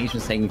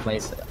engagements taking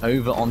place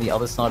over on the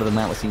other side of the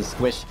map. We're seeing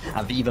Squish,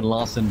 Aviv, and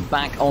Larson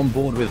back on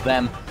board with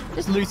them,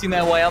 just looting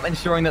their way up,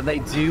 ensuring that they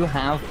do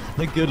have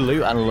the good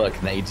loot. And look,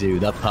 they do.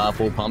 The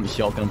purple pump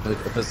shotgun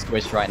for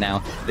Squish right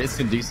now. This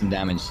can do some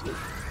damage.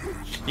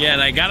 Yeah,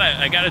 and I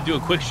gotta do a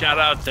quick shout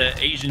out to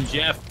Asian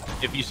Jeff.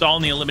 If you saw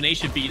in the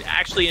elimination feed,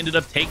 actually ended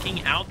up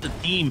taking out the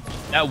team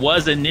that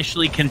was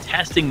initially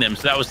contesting them.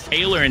 So that was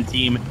Taylor and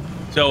team.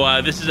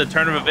 So this is a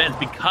turn of events,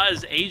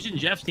 because Asian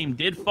Jeff's team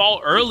did fall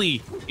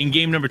early in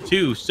game number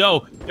 2.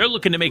 So they're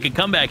looking to make a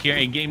comeback here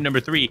in game number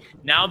 3.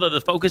 Now that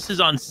the focus is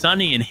on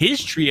Sunny and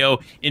his trio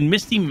in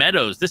Misty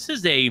Meadows. This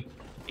is a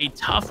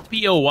tough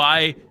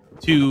POI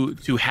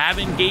to have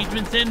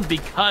engagements in,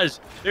 because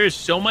there's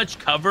so much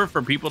cover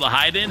for people to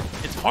hide in.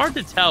 It's hard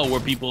to tell where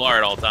people are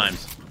at all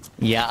times.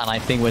 Yeah, and I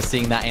think we're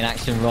seeing that in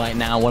action right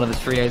now. One of the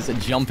trios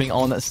jumping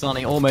on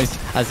Sunny almost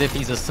as if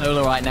he's a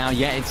solo right now.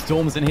 Yeah, it's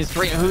Storms and his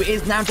trio, who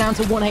is now down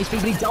to 1 HP,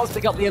 but he does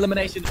pick up the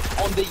elimination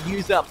on the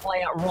user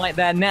player right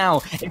there.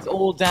 Now it's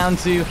all down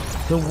to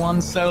the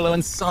one solo,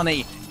 and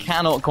Sunny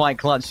cannot quite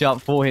clutch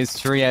up for his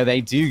trio.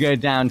 They do go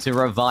down to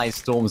Revive,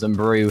 Storms, and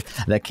Brew,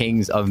 the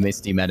kings of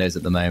Misty Meadows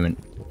at the moment.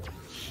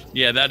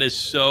 Yeah, that is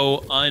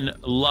so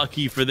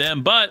unlucky for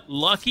them, but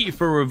lucky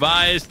for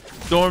Revised,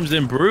 Storms,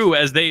 and Brew,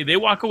 as they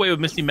walk away with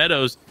Misty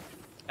Meadows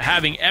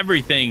having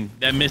everything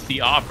that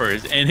Misty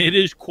offers. And it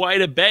is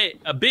quite a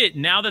bit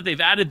now that they've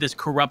added this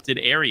corrupted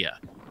area.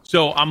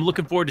 So I'm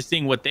looking forward to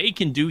seeing what they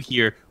can do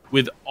here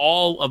with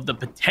all of the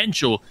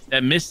potential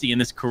that Misty in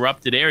this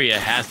corrupted area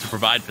has to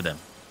provide for them.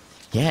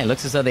 Yeah, it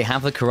looks as though they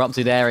have the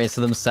corrupted areas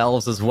to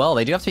themselves as well.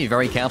 They do have to be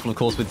very careful, of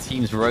course, with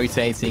teams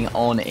rotating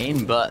on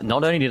in, but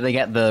not only do they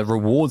get the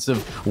rewards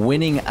of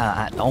winning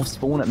at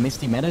off-spawn at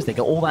Misty Meadows, they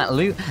get all that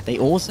loot, they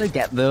also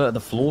get the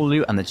floor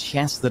loot and the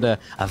chests that are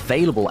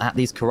available at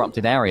these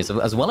corrupted areas,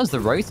 as well as the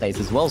rotates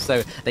as well,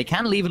 so they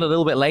can leave it a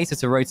little bit later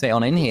to rotate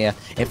on in here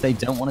if they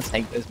don't want to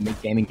take those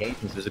mid-game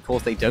engagements, which of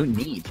course they don't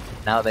need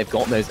now that they've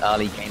got those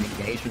early game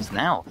engagements.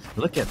 Now,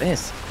 look at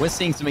this. We're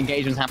seeing some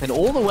engagements happen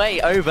all the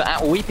way over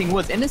at Weeping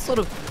Woods in this sort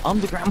of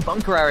underground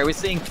bunker area. We're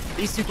seeing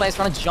these two players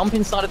trying to jump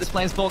inside of this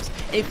player's box.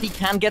 If he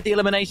can get the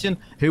elimination,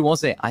 who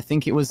was it? I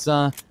think it was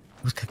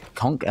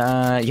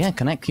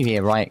Konecki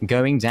here, right?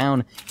 Going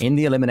down in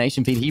the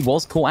elimination feed. He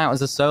was caught out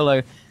as a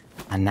solo,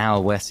 and now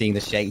we're seeing the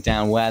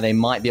shakedown where they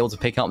might be able to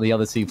pick up the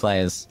other two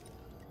players.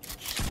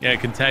 Yeah,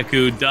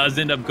 Konecki does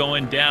end up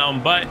going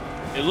down, but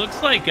it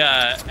looks like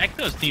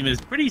Ecto's team is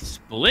pretty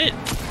split.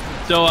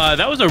 So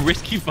that was a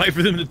risky fight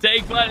for them to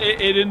take, but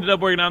it ended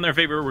up working out in their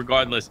favor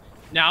regardless.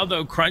 Now,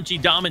 though,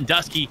 Crunchy, Dom, and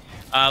Dusky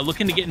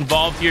looking to get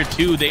involved here,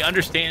 too. They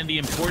understand the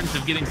importance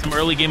of getting some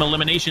early game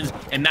eliminations,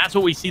 and that's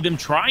what we see them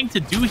trying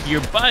to do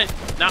here, but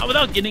not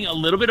without getting a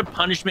little bit of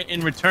punishment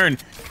in return.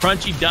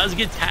 Crunchy does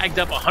get tagged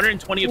up,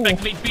 120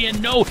 effective HP,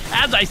 and no,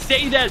 as I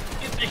say that,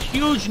 it's a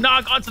huge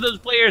knock onto those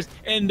players,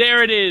 and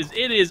there it is.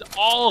 It is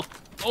all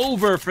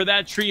over for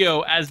that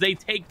trio as they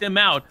take them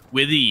out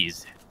with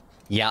ease.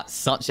 Yeah,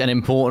 such an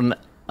important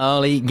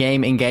early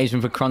game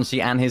engagement for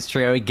Crunchy and his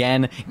trio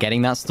again,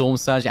 getting that Storm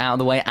Surge out of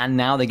the way, and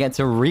now they get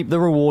to reap the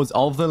rewards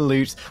of the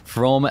loot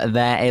from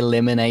their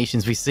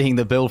eliminations. We're seeing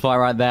the build fire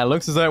right there.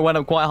 Looks as though it went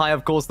up quite high.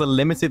 Of course, the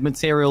limited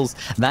materials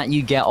that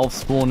you get off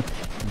spawn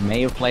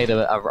may have played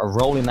a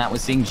role in that. We're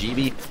seeing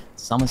GB,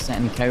 Somerset,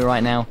 and Co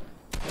right now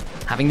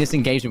having this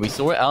engagement. We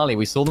saw it early.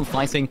 We saw them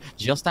fighting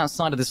just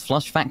outside of this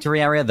Flush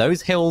Factory area.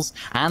 Those hills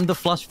and the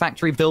Flush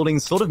Factory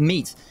buildings sort of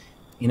meet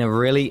in a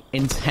really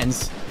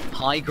intense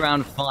high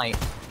ground fight,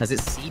 as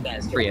it's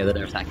Seabear's trio that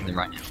are attacking them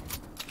right now.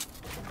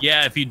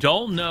 Yeah, if you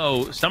don't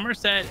know,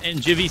 Somerset and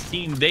Jivy's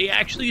team, they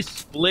actually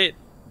split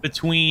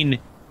between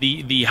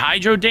the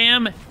Hydro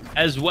Dam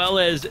as well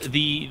as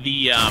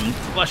the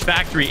Flush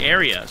Factory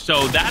area.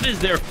 So that is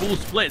their full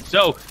split.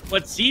 So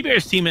what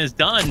Seabear's team has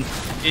done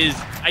is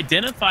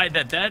identified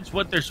that that's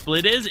what their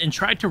split is and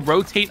tried to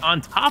rotate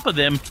on top of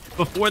them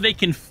before they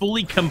can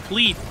fully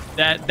complete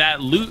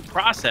that loot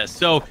process.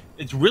 So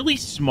it's really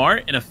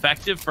smart and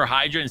effective for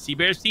Hydra and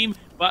Seabear's team,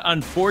 but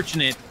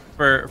unfortunate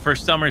for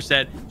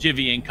Somerset,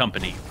 Jivy, and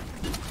company.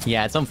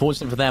 Yeah, it's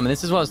unfortunate for them. And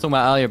this is what I was talking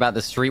about earlier about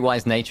the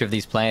streetwise nature of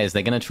these players.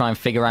 They're going to try and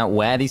figure out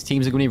where these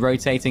teams are going to be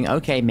rotating.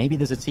 Okay, maybe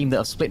there's a team that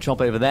have split drop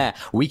over there.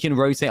 We can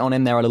rotate on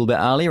in there a little bit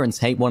earlier and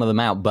take one of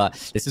them out. But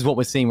this is what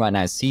we're seeing right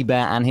now.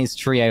 Seabear and his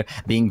trio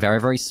being very,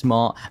 very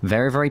smart,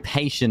 very, very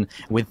patient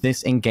with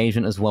this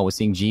engagement as well. We're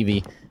seeing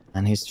GV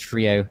and his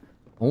trio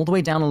all the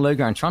way down on low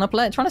ground, trying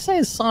to stay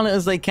as silent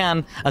as they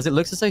can, as it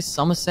looks as though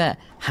Somerset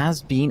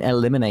has been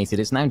eliminated.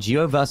 It's now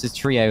duo versus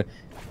trio.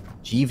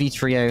 GV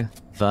trio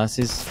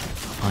versus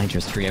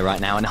Hydra's trio right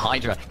now, and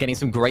Hydra getting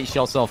some great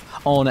shots off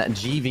on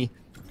GV.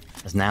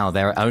 As now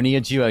they're only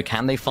a duo.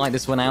 Can they fight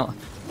this one out?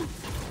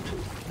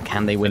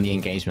 Can they win the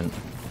engagement?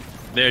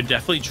 They're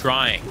definitely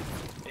trying.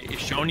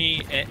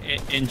 Shoni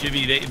and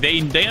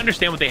Jivy, they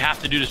understand what they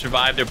have to do to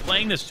survive. They're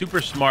playing this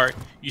super smart.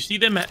 You see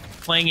them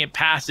playing it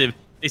passive.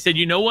 They said,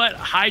 you know what?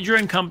 Hydra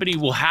and company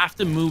will have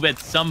to move at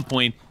some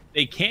point.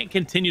 They can't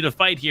continue to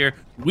fight here.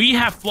 We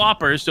have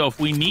floppers, so if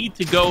we need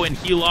to go and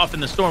heal off in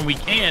the storm, we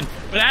can.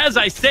 But as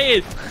I say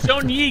it,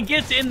 Shoni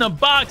gets in the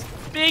box,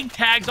 big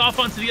tags off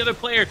onto the other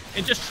player,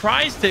 and just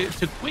tries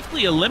to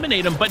quickly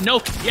eliminate him. But no,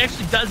 he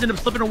actually does end up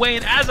slipping away.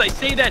 And as I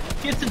say that,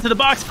 gets into the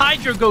box.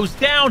 Hydra goes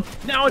down.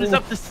 Now it is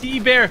up to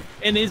Seabear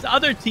and his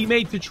other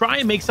teammate to try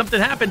and make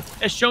something happen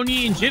as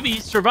Shoni and Jivy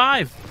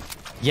survive.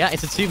 Yeah,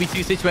 it's a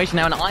 2v2 situation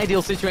now, an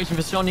ideal situation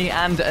for Shoni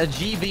and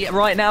GB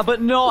right now,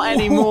 but not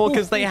anymore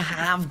because they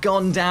have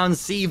gone down.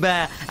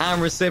 Seabear and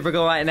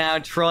Reciprocal right now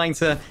trying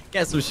to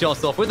get some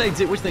shots off, which they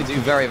do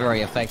very,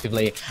 very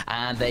effectively,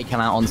 and they come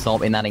out on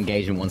top in that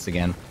engagement once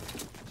again.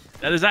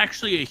 That is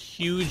actually a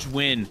huge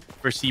win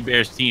for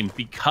Seabear's team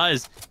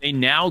because they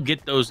now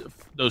get those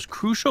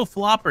crucial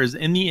floppers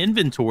in the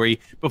inventory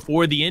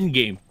before the end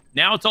game.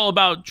 Now it's all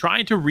about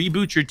trying to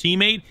reboot your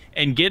teammate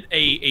and get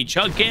a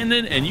chug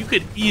cannon, and you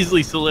could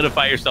easily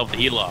solidify yourself to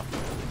heal off.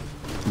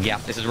 Yeah,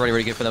 this is really,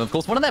 really good for them. Of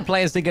course, one of their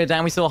players did go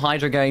down. We saw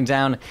Hydra going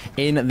down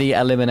in the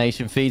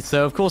elimination feed.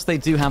 So, of course, they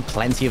do have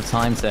plenty of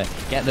time to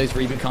get those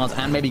reboot cards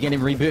and maybe get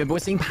him rebooted. But we're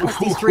seeing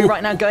Pansty's through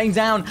right now going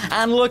down.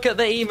 And look at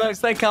the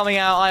emotes. They're coming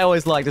out. I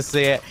always like to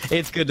see it.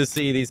 It's good to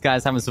see these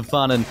guys having some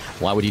fun. And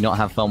why would you not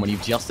have fun when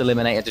you've just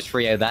eliminated a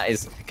trio that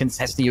is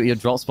contesting you at your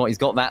drop spot? He's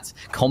got that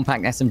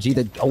compact SMG,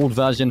 the old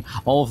version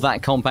of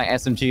that compact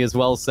SMG as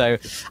well. So,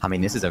 I mean,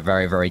 this is a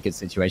very, very good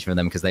situation for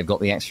them because they've got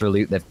the extra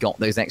loot. They've got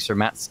those extra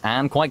mats.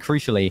 And quite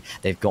crucially,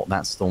 they've got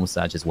that Storm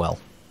Surge as well.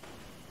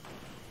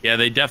 Yeah,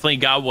 they definitely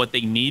got what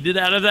they needed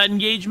out of that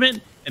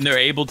engagement, and they're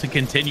able to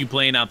continue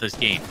playing out this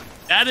game.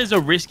 That is a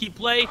risky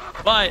play,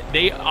 but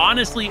they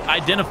honestly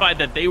identified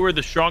that they were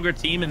the stronger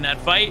team in that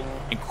fight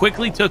and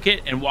quickly took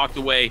it and walked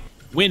away,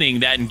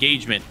 winning that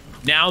engagement.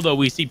 Now, though,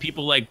 we see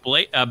people like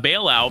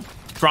Bailout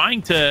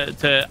trying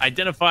to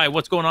identify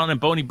what's going on in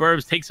Boney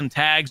Burbs, take some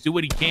tags, do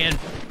what he can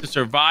to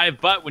survive.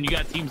 But when you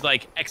got teams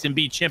like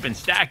XMB, Chimp, and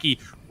Stacky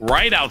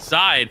right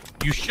outside,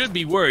 you should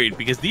be worried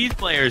because these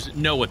players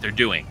know what they're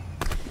doing.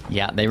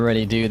 Yeah, they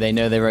really do. They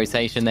know their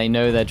rotation. They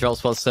know their drop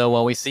spots so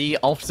well. We see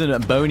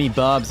often Boney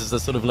Burbs as a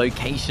sort of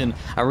location,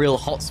 a real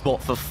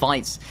hotspot for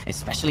fights,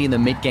 especially in the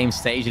mid-game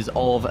stages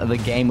of the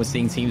game. We're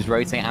seeing teams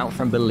rotate out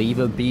from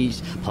Believer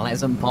Beach,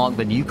 Pleasant Park,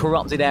 the new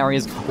corrupted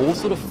areas, all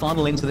sort of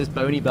funnel into this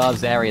Boney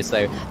Burbs area.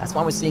 So that's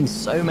why we're seeing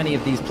so many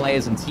of these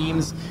players and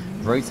teams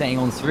rotating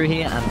on through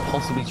here and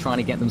possibly trying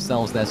to get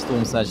themselves their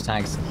Storm Surge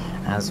tags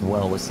as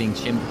well. We're seeing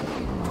Chimp,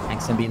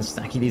 XMB, and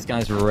Stacky, these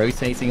guys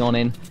rotating on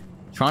in,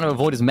 trying to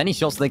avoid as many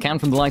shots as they can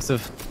from the likes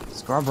of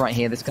Scrub right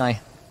here. This guy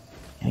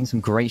getting some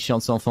great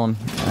shots off on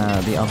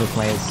the other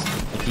players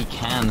if he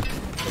can.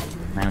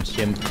 Now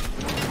Chimp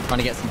trying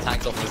to get some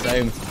tags off his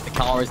own. The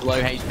car is low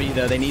HP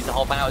though. They need to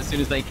hop out as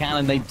soon as they can,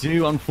 and they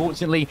do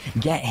unfortunately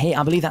get hit.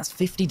 I believe that's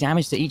 50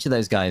 damage to each of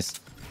those guys.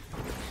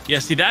 Yeah,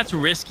 see, that's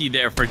risky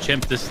there for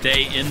Chimp to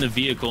stay in the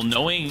vehicle,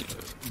 knowing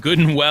good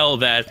and well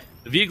that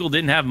the vehicle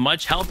didn't have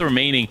much health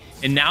remaining,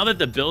 and now that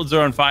the builds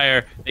are on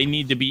fire, they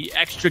need to be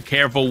extra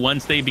careful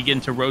once they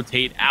begin to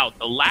rotate out.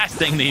 The last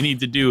thing they need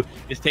to do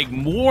is take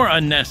more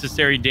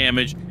unnecessary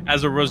damage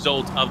as a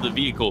result of the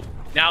vehicle.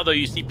 Now, though,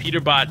 you see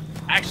Peterbot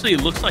actually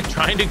looks like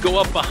trying to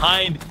go up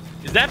behind,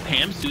 is that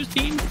Pamsu's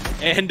team?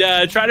 And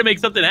try to make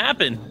something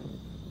happen.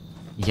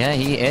 Yeah,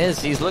 he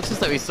is. He looks as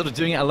though he's sort of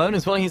doing it alone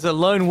as well. He's a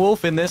lone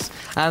wolf in this,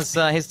 as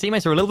his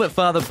teammates are a little bit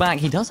further back.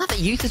 He does have the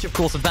usage, of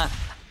course, of that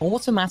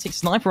automatic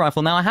sniper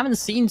rifle. Now, I haven't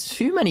seen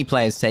too many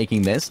players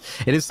taking this.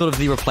 It is sort of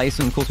the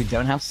replacement. Of course, we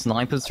don't have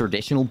snipers,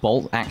 traditional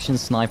bolt action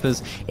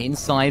snipers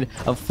inside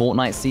of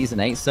Fortnite Season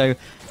 8. So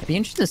it'd be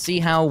interesting to see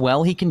how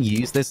well he can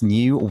use this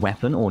new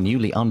weapon, or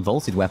newly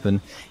unvaulted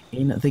weapon,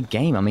 in the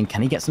game. I mean,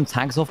 can he get some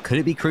tags off? Could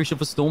it be crucial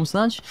for Storm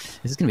Surge?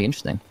 This is going to be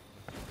interesting.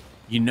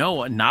 You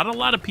know, not a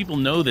lot of people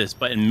know this,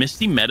 but in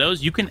Misty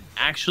Meadows, you can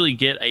actually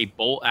get a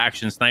bolt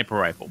action sniper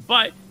rifle,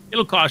 but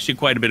it'll cost you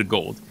quite a bit of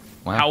gold.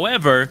 Wow.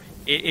 However,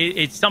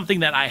 it's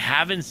something that I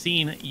haven't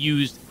seen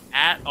used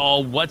at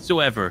all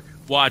whatsoever.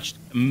 Watched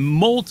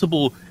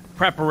multiple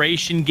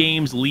preparation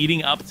games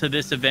leading up to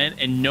this event,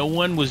 and no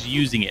one was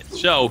using it.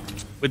 So,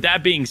 with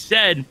that being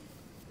said,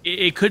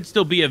 it could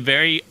still be a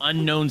very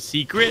unknown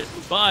secret,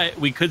 but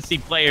we could see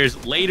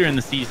players later in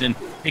the season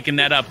picking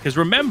that up. Because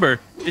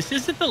remember, this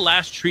isn't the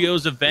last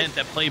Trios event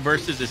that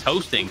PlayVS is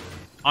hosting.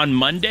 On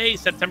Monday,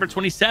 September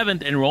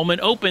 27th,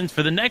 enrollment opens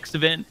for the next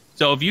event.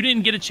 So if you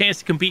didn't get a chance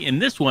to compete in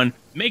this one,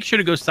 make sure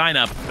to go sign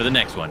up for the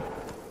next one.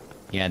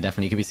 Yeah,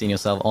 definitely. You could be seeing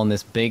yourself on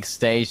this big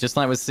stage, just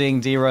like we're seeing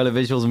D-Roller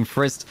Visuals and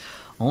Frist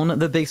on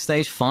the big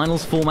stage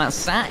finals format,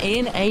 sat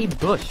in a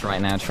bush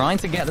right now, trying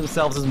to get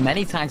themselves as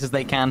many tags as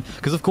they can,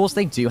 because of course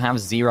they do have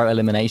 0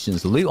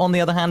 eliminations. Loot, on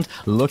the other hand,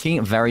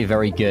 looking very,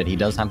 very good. He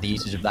does have the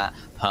usage of that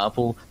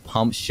purple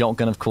pump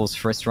shotgun, of course,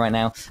 Frist right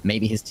now.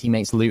 Maybe his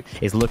teammates' loot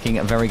is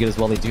looking very good as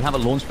well. They do have a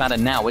launch pad,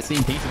 and now we're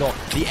seeing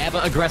Peterbot, the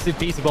ever-aggressive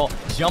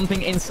Peterbot,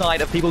 jumping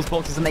inside of people's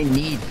boxes, and they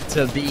need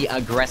to be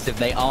aggressive.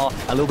 They are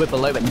a little bit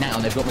below, but now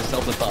they've got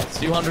themselves above.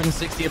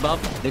 260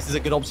 above. This is a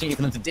good opportunity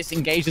for them to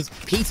disengage, as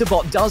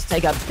Peterbot does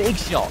take a big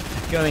shot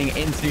going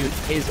into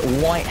his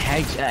white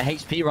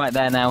HP right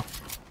there now.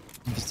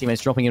 His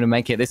teammates dropping in to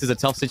make it. This is a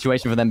tough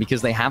situation for them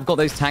because they have got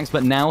those tags,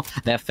 but now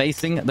they're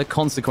facing the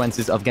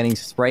consequences of getting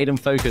sprayed and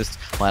focused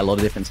by a lot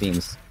of different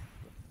teams.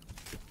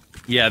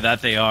 Yeah,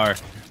 that they are.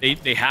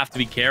 They have to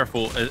be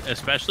careful,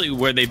 especially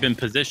where they've been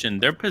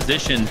positioned. They're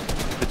positioned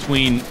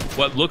between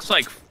what looks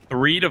like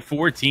 3 to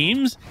 4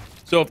 teams.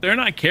 So if they're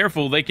not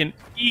careful, they can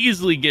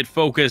easily get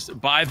focused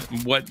by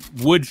what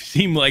would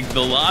seem like the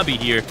lobby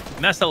here.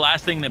 And that's the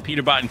last thing that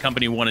Peterbot and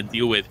company want to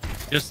deal with.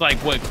 Just like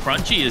what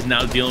Crunchy is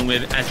now dealing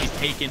with, as he's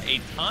taken a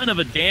ton of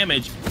a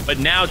damage, but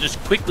now just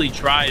quickly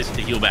tries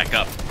to heal back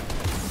up.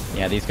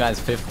 Yeah, these guys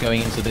 5th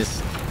going into this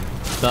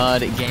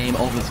 3rd game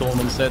of the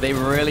tournament, so they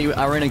really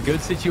are in a good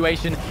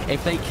situation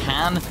if they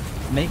can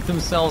make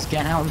themselves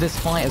get out of this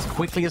fight as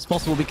quickly as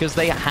possible, because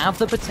they have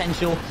the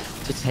potential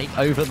to take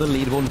over the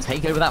leaderboard and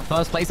take over that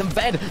first place. And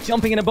Ved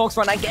jumping in a box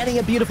right now, getting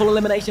a beautiful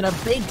elimination, a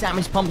big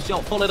damage pump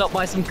shot followed up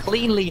by some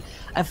cleanly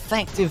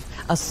effective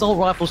assault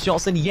rifle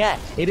shots. And yeah,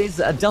 it is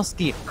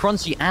Dusky,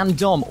 Crunchy, and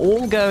Dom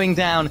all going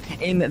down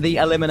in the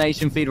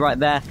elimination feed right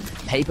there.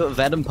 Paper,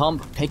 Ved, and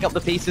Pump pick up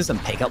the pieces and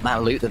pick up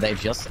that loot that they've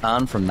just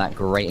earned from that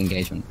great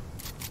engagement.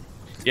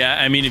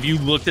 Yeah, I mean, if you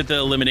looked at the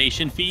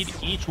elimination feed,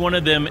 each one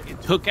of them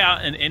took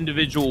out an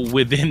individual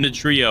within the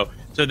trio.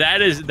 So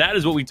that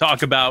is what we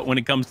talk about when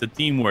it comes to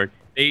teamwork.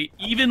 They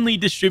evenly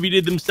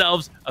distributed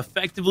themselves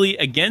effectively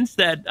against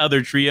that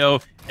other trio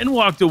and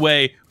walked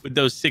away with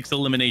those 6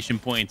 elimination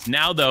points.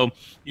 Now, though,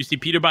 you see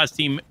Peterbot's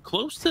team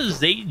close to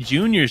Zayt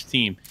Jr.'s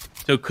team.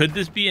 So could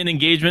this be an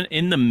engagement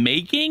in the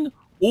making?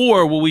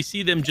 Or will we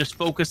see them just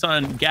focus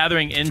on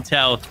gathering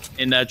intel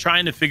and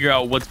trying to figure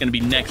out what's going to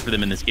be next for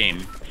them in this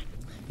game?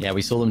 Yeah,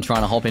 we saw them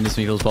trying to hop into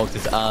some heals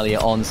boxes earlier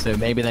on, so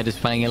maybe they're just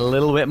playing a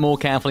little bit more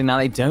carefully now.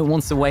 They don't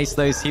want to waste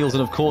those heals,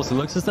 and of course, it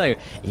looks as though,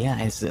 yeah,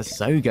 it's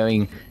so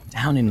going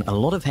down in a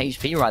lot of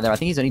HP right there. I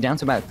think he's only down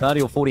to about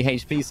 30 or 40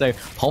 HP, so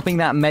popping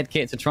that med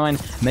kit to try and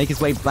make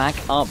his way back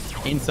up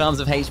in terms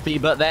of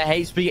HP, but their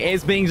HP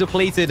is being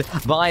depleted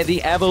by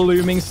the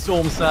ever-looming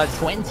Storm Surge.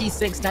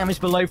 26 damage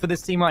below for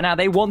this team right now.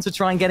 They want to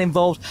try and get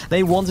involved.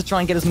 They want to try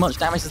and get as much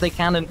damage as they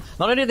can, and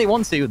not only do they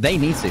want to, they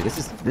need to.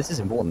 This is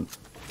important.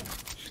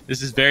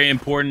 This is very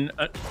important.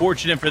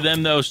 Fortunate for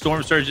them, though,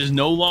 Storm Surge is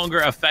no longer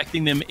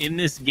affecting them in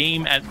this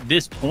game at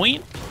this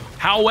point.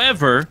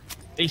 However,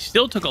 they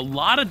still took a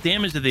lot of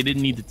damage that they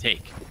didn't need to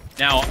take.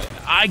 Now,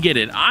 I get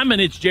it. I'm an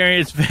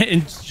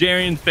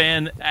Itchjarian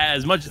fan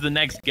as much as the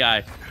next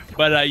guy.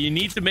 But you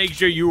need to make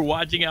sure you're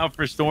watching out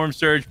for Storm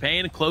Surge,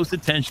 paying close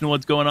attention to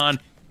what's going on,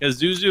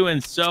 because Zuzu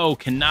and So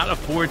cannot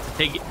afford to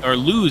take or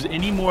lose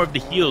any more of the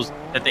heals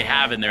that they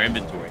have in their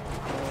inventory.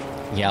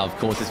 Yeah, of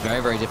course, it's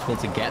very, very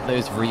difficult to get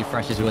those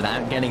refreshes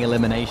without getting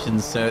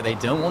eliminations, so they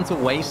don't want to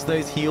waste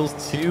those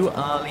heals too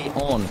early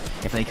on.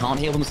 If they can't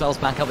heal themselves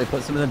back up, it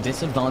puts them at a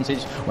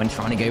disadvantage when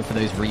trying to go for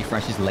those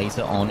refreshes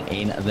later on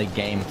in the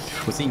game.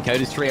 We're seeing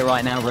Coda's trio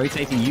right now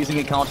rotating, using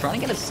a card, trying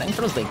to get as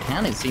central as they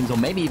can, it seems, or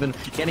maybe even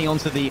getting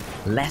onto the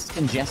less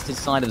congested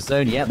side of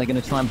zone. Yeah, they're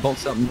going to try and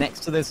box up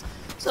next to this.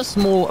 It's a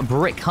small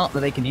brick hut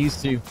that they can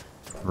use to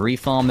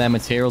refarm their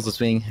materials.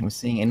 We're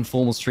seeing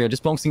Informal's trio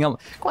just boxing up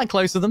quite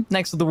close to them,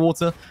 next to the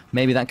water.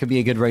 Maybe that could be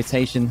a good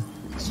rotation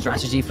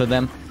strategy for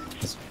them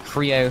as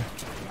Creo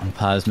and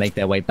Pers make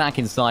their way back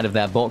inside of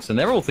their box, and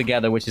they're all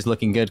together, which is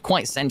looking good.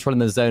 Quite central in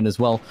the zone as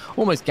well,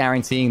 almost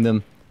guaranteeing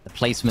them the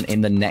placement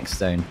in the next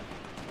zone.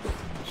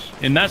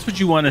 And that's what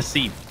you want to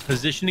see.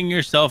 Positioning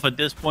yourself at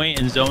this point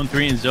in Zone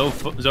 3 and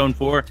Zone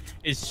 4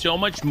 is so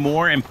much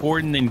more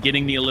important than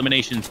getting the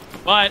eliminations.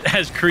 But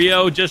as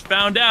Creo just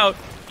found out,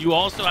 you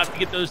also have to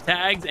get those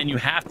tags, and you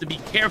have to be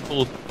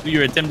careful who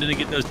you're attempting to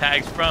get those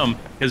tags from,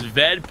 because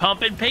Ved,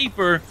 Pump, and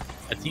Paper,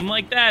 a team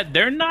like that,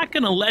 they're not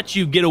going to let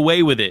you get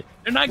away with it.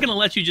 They're not going to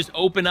let you just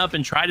open up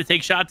and try to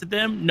take shots at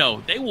them.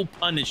 No, they will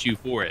punish you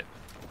for it.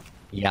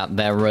 Yeah,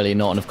 they're really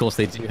not. And of course,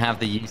 they do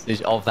have the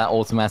usage of that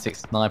automatic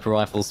sniper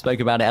rifle. Spoke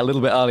about it a little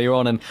bit earlier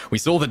on, and we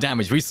saw the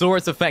damage. We saw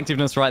its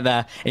effectiveness right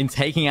there in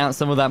taking out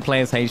some of that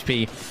player's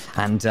HP.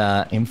 And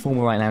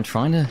Informal right now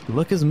trying to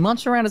look as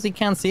much around as he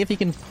can, see if he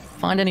can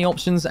find any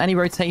options, any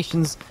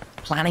rotations,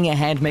 planning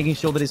ahead, making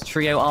sure that his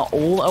trio are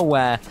all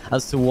aware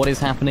as to what is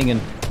happening,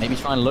 and maybe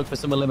trying to look for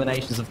some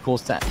eliminations, of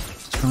course, to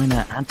trying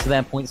to add to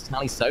their points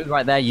tally. So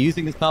right there,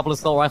 using this purple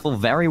assault rifle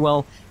very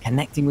well,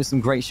 connecting with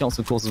some great shots,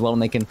 of course, as well,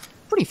 and they can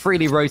pretty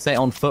freely rotate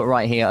on foot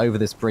right here over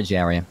this bridge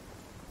area.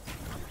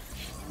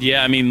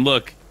 Yeah, I mean,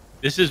 look,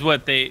 this is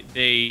what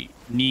they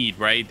need,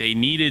 right? They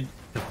needed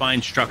to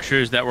find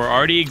structures that were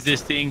already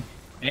existing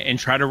and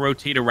try to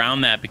rotate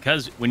around that,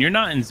 because when you're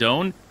not in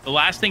zone, the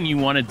last thing you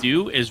want to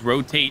do is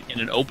rotate in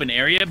an open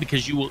area,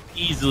 because you will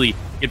easily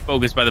get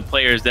focused by the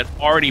players that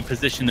already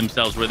position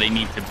themselves where they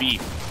need to be.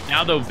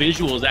 Now, though,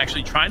 Visual is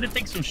actually trying to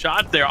take some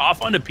shots there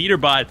off onto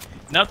Peterbot.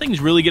 Nothing's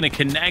really going to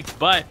connect,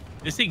 but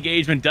this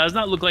engagement does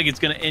not look like it's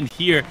going to end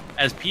here,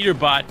 as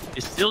Peterbot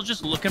is still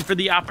just looking for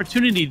the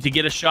opportunity to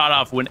get a shot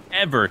off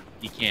whenever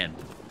he can.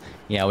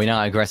 Yeah, we know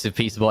how aggressive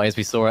Peterbot is.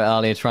 We saw it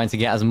earlier, trying to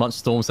get as much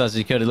Storm Surge as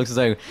he could. It looks as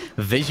though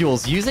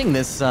Visual's using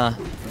this, yeah,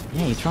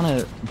 he's trying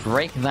to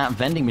break that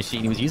vending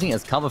machine. He was using it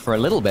as cover for a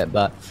little bit,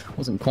 but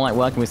wasn't quite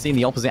working. We're seeing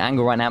the opposite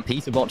angle right now.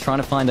 Peterbot trying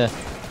to find an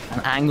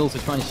angle to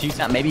try and shoot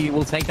at. Maybe he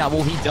will take that.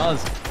 Well, he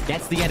does.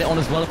 Gets the edit on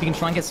as well. If he can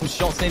try and get some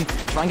shots in,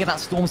 try and get that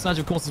Storm Surge,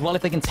 of course, as well.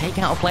 If they can take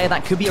out a player,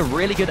 that could be a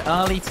really good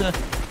early to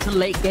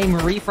late game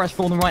refresh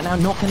for them right now.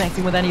 Not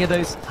connecting with any of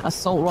those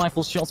assault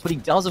rifle shots, but he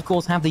does, of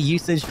course, have the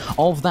usage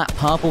of that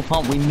purple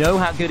pump. We know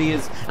how good he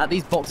is at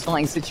these box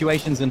fighting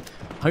situations, and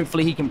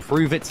hopefully he can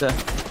prove it to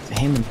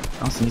him and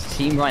us and his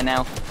team right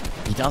now.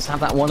 He does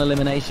have that one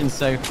elimination,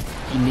 so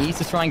he needs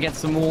to try and get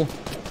some more.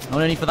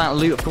 Not only for that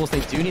loot, of course,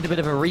 they do need a bit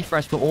of a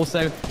refresh, but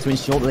also to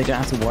ensure that they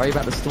don't have to worry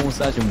about the Storm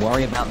Surge and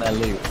worry about their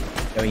loot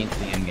going into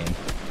the end game.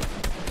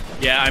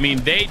 Yeah, I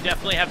mean, they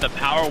definitely have the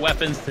power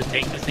weapons to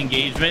take this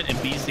engagement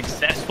and be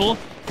successful.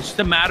 It's just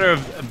a matter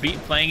of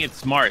playing it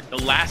smart. The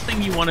last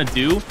thing you want to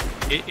do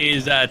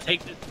is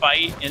take this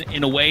fight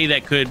in a way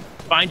that could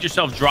find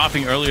yourself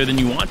dropping earlier than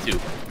you want to.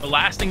 The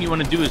last thing you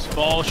want to do is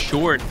fall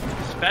short,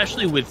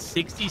 especially with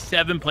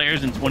 67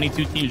 players and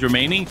 22 teams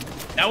remaining.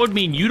 That would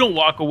mean you don't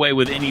walk away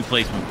with any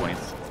placement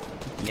points.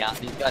 Yeah,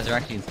 these guys are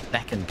actually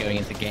second going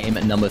into game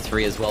at number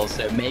 3 as well,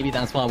 so maybe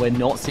that's why we're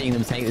not seeing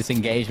them take this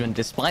engagement,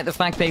 despite the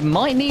fact they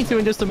might need to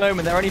in just a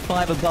moment. They're only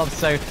 5 above,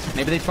 so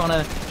maybe they're trying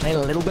to play a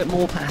little bit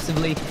more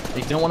passively.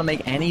 They don't want to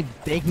make any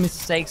big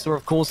mistakes or,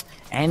 of course,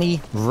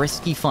 any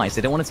risky fights.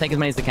 They don't want to take as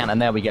many as they can,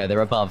 and there we go.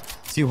 They're above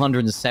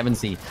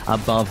 270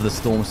 above the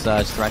Storm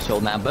Surge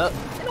threshold now, but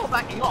they're not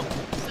backing off.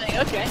 Saying,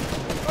 okay,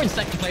 we're in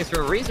second place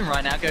for a reason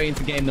right now, going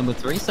into game number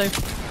 3, so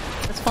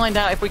Let's find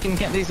out if we can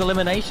get these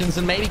eliminations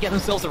and maybe get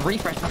themselves a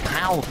refresh. But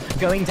how?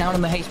 Going down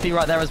on the HP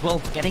right there as well,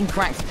 getting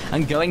cracked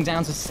and going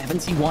down to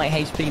 70 white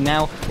HP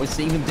now. We're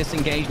seeing them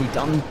disengage. We've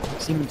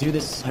seen them do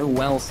this so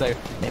well, so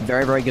they're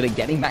very, very good at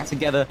getting back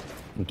together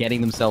and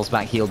getting themselves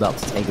back healed up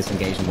to take this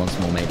engagement once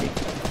more, maybe.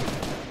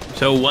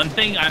 So one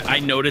thing I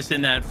noticed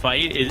in that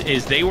fight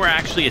is they were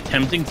actually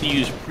attempting to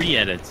use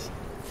pre-edits.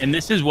 And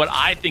this is what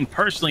I think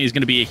personally is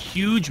going to be a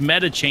huge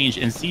meta change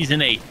in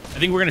Season 8. I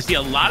think we're going to see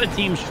a lot of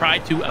teams try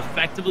to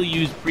effectively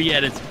use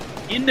pre-edits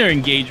in their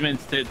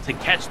engagements to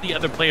catch the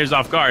other players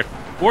off guard.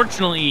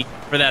 Fortunately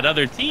for that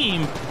other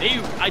team, they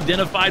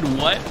identified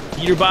what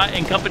Peterbot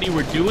and company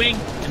were doing,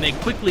 and they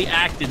quickly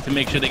acted to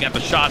make sure they got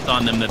the shots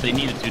on them that they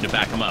needed to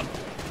back them up.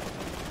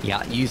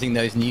 Yeah, using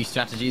those new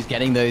strategies,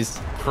 getting those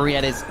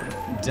pre-edits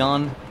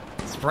done.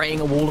 Spraying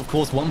a wall, of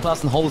course. One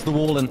person holds the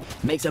wall and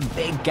makes a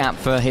big gap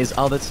for his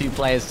other two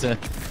players to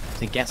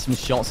get some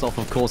shots off,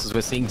 of course, as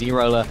we're seeing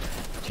D-Roller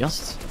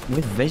just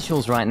with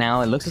visuals right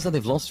now. It looks as though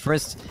they've lost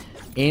Frist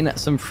in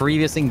some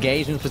previous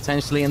engagements,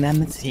 potentially, and their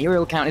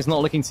material count is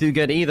not looking too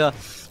good either.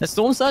 The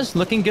Storm Surge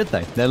looking good,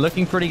 though. They're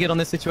looking pretty good on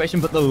this situation,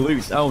 but the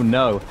loot, oh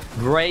no.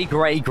 Gray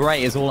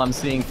is all I'm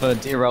seeing for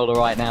D-Roller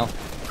right now.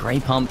 Grey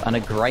pump and a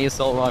grey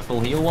assault rifle.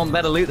 He'll want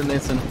better loot than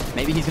this, and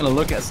maybe he's going to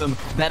look at some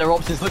better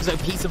options. Looks like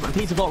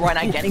Peterbot right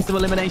now getting some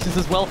eliminations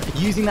as well,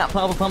 using that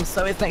purple pump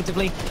so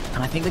effectively,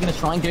 and I think they're going to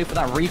try and go for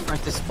that refresh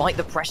despite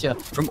the pressure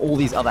from all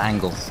these other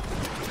angles.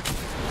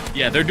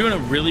 Yeah, they're doing a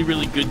really,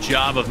 really good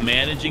job of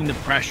managing the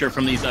pressure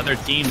from these other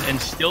teams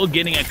and still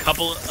getting a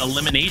couple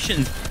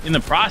eliminations in the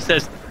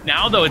process.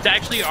 Now, though, it's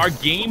actually our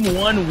Game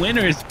 1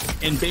 winners,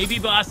 and Baby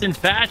Boss and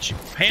Fatch.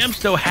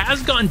 Pamsto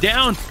has gone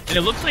down, and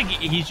it looks like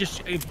he's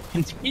just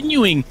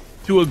continuing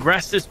to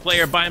aggress this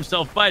player by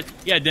himself, but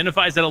he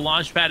identifies that a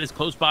launch pad is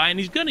close by, and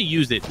he's going to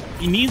use it.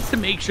 He needs to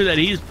make sure that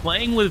he's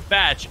playing with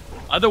Fatch,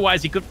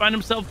 otherwise he could find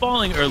himself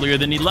falling earlier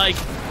than he'd like.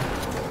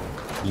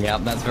 Yeah,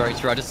 that's very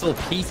true. I just saw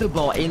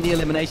Peterbot in the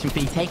elimination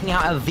feed taking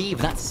out Aviv.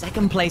 That's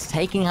second place,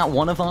 taking out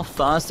one of our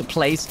first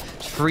place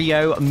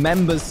trio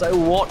members. So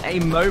what a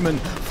moment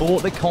for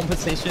the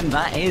competition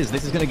that is.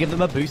 This is going to give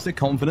them a boost of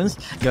confidence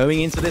going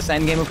into this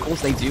endgame. Of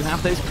course, they do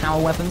have those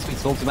power weapons. We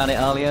talked about it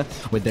earlier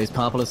with those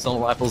purple assault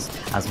rifles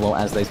as well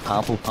as those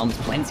purple pumps.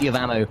 Plenty of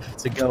ammo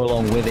to go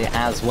along with it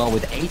as well.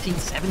 With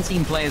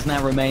 17 players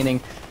now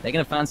remaining, they're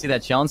going to fancy their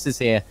chances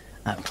here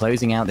at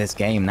closing out this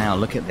game. Now,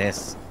 look at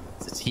this.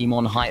 It's a team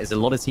on height. There's a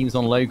lot of teams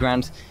on low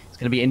ground. It's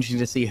going to be interesting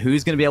to see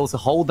who's going to be able to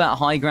hold that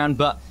high ground,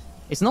 but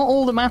it's not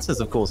all that matters,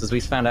 of course, as we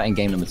found out in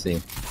game number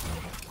 2.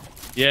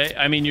 Yeah,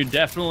 I mean, you're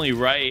definitely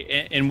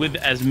right. And with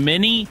as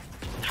many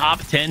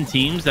top 10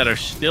 teams that are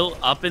still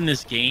up in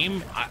this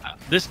game,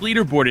 this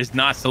leaderboard is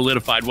not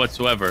solidified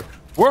whatsoever.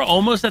 We're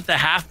almost at the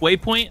halfway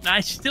point, and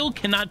I still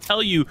cannot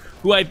tell you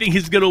who I think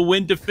is going to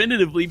win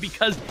definitively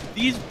because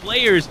these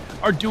players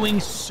are doing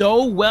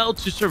so well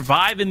to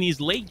survive in these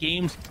late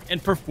games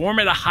and perform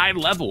at a high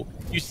level.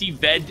 You see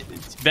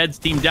Ved's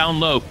team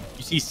down low.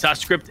 You see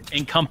Suscript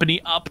and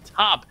company up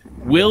top.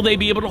 Will they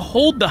be able to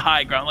hold the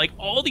high ground? Like,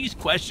 all these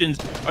questions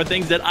are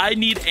things that I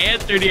need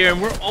answered here,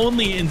 and we're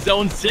only in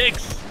Zone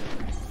 6.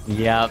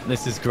 Yeah,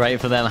 this is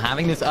great for them.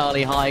 Having this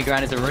early high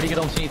ground is a really good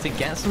opportunity to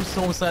get some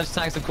Storm Surge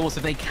tags, of course.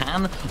 If they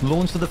can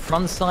launch to the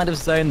front side of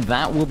zone,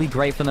 that will be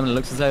great for them. It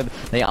looks as though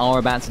they are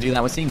about to do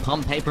that. We're seeing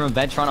Pump Paper and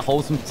Ved trying to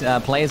hold some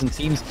players and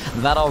teams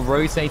that are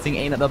rotating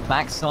in at the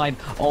backside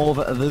of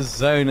the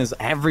zone as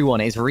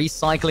everyone is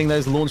recycling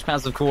those launch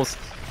pads, of course.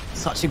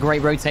 Such a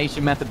great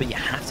rotation method, but you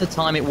have to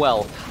time it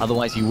well.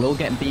 Otherwise, you will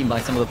get beamed by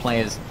some of the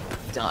players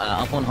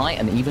up on height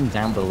and even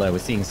down below. We're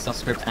seeing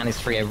Suscript and his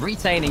trio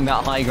retaining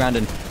that high ground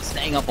and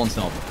staying up on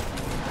top.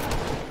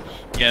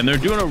 Yeah, and they're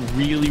doing a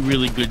really,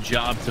 really good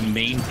job to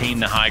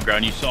maintain the high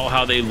ground. You saw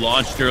how they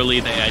launched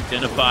early. They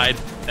identified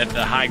that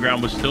the high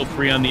ground was still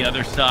free on the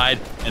other side,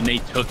 and they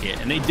took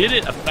it. And they did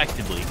it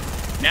effectively.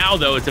 Now,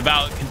 though, it's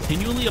about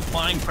continually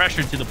applying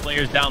pressure to the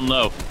players down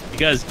low.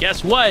 Because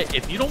guess what?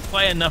 If you don't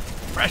apply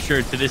enough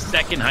pressure to this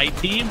second height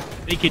team,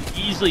 they could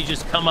easily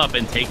just come up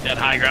and take that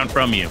high ground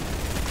from you.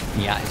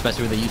 Yeah,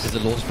 especially with the uses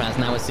of launch pads.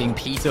 Now we're seeing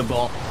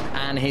Peterbot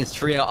and his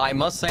trio. I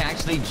must say,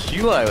 actually,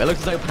 duo. It looks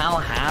as though Pal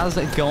has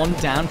gone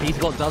down.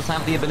 Peterbot does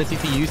have the ability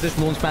to use this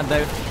launch pad,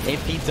 though,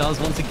 if he does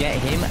want to get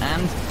him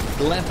and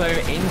Lepo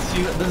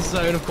into the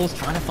zone. Of course,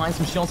 trying to find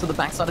some shots at the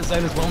backside of the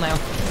zone as well now.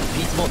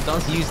 Peterbot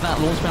does use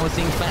that launch pad. We're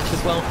seeing Thatch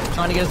as well,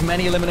 trying to get as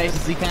many eliminations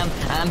as he can.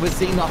 And we're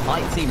seeing the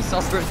height team,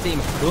 Suscript team,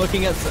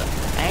 looking at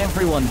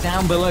everyone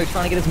down below,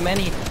 trying to get as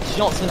many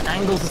shots and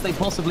angles as they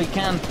possibly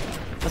can.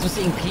 As we're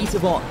seeing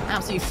Peterbot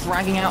absolutely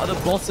fragging out at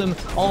the bottom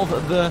of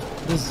the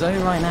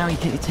zone right now. He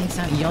takes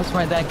out Yogs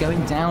right there,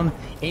 going down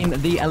in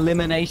the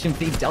elimination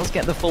feed. Does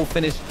get the full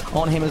finish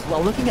on him as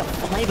well. Looking at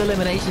 5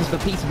 eliminations for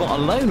Peterbot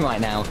alone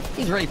right now.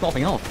 He's really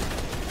popping off.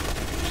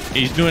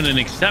 He's doing an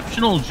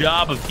exceptional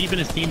job of keeping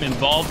his team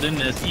involved in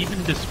this,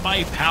 even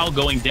despite Pal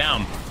going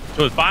down.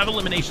 So with 5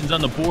 eliminations on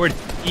the board,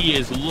 he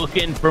is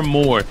looking for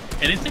more.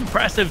 And it's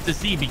impressive to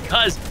see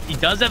because he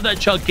does have that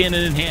chug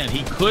cannon in hand.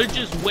 He could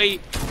just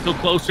wait still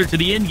closer to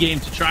the end game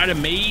to try to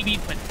maybe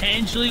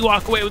potentially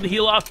walk away with the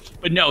heel off.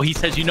 But no, he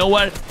says, you know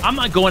what? I'm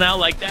not going out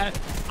like that.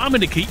 I'm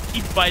going to keep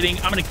fighting.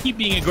 I'm going to keep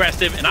being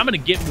aggressive, and I'm going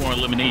to get more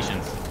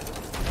eliminations.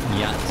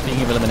 Yeah,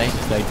 speaking of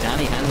eliminations, though,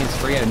 Danny and his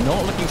trio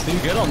not looking too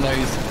good on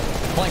those.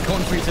 Quite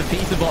contrary to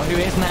Peterbot, who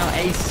is now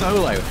a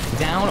solo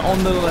down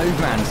on the low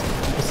ground.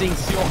 We're seeing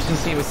two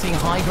options here. We're seeing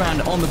high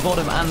ground on the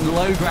bottom and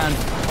low ground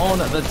on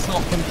the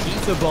top. Can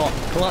Peterbot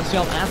clutch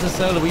up as a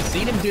solo? We've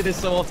seen him do this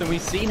so often.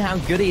 We've seen how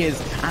good he is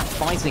at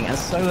fighting and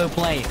solo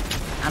play.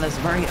 And as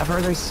a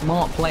very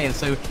smart player,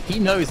 so he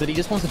knows that he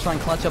just wants to try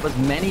and clutch up as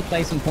many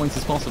placement points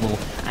as possible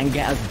and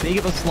get as big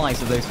of a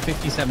slice of those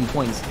 57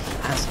 points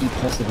as he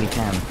possibly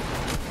can.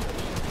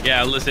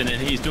 Yeah, listen,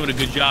 and he's doing a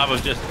good job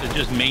of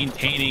just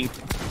maintaining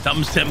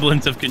some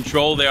semblance of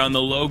control there on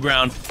the low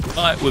ground.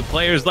 But with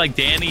players like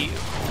Danny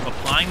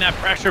applying that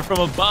pressure from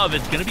above,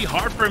 it's going to be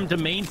hard for him to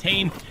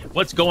maintain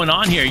what's going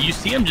on here. You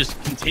see him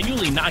just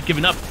continually not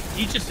giving up.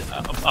 He's just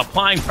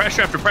applying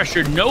pressure after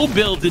pressure, no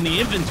builds in the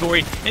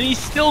inventory, and he's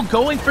still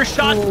going for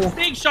shots.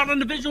 Big shot on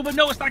the visual, but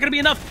no, it's not going to be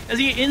enough as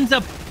he ends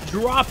up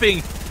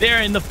dropping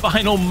there in the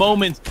final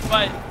moments.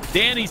 But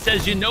Danny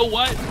says, you know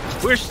what?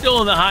 We're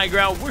still in the high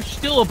ground. We're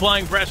still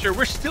applying pressure.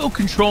 We're still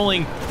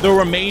controlling the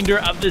remainder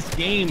of this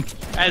game.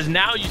 As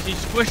now you see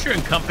Squisher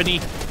and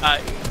company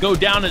go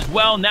down as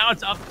well. Now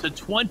it's up to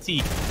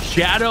 20.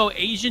 Shadow,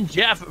 Asian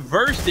Jeff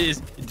versus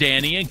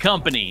Danny and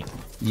company.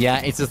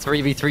 Yeah, it's a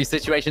 3v3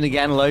 situation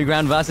again. Low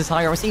ground versus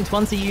high ground. We're seeing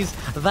 20 use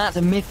that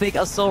mythic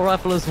assault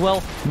rifle as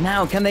well.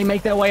 Now, can they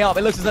make their way up?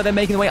 It looks as though they're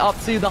making their way up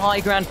to the high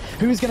ground.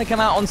 Who's going to come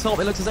out on top?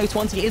 It looks as though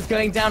 20 is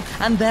going down.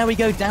 And there we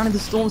go, down in the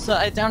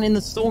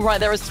storm right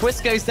there as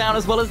Twist goes down,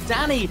 as well as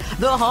Danny.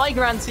 The high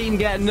ground team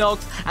get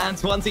knocked. And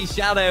 20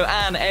 Shadow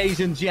and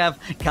Asian Jeff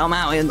come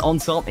out on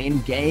top in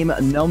game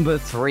number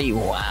 3.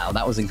 Wow,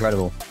 that was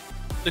incredible.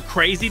 The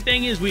crazy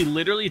thing is we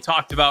literally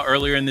talked about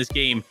earlier in this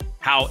game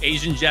how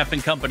Asian Jeff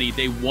and company,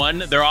 they won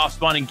their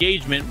off-spawn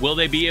engagement. Will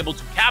they be able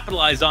to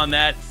capitalize on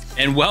that?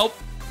 And well,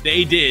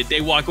 they did.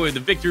 They walk away with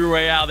the victory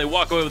royale. They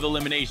walk away with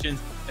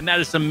eliminations. And that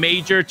is some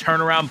major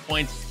turnaround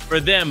points for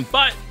them.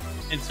 But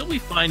until we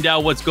find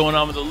out what's going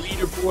on with the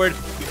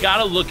leaderboard, we got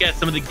to look at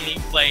some of the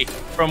gameplay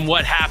from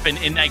what happened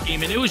in that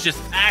game. And it was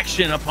just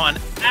action upon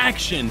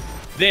action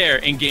there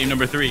in game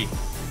number 3.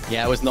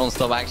 Yeah, it was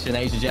non-stop action.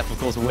 Asian Jeff, of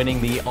course, winning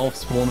the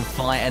off-spawn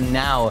fight, and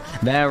now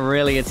they're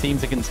really a team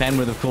to contend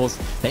with, of course.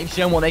 They've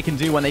shown what they can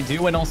do when they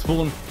do win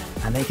off-spawn,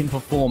 and they can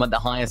perform at the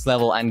highest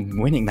level, and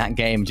winning that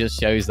game just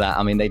shows that.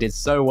 I mean, they did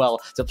so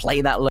well to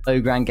play that low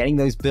ground, getting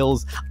those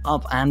bills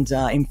up and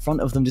in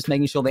front of them, just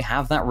making sure they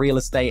have that real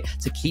estate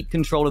to keep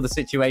control of the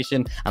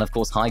situation, and of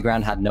course, high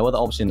ground had no other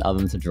option other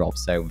than to drop,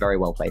 so very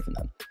well played from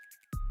them.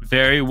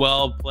 Very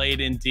well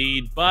played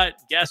indeed. But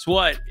guess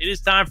what? It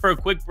is time for a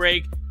quick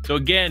break. So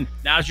again,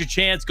 now's your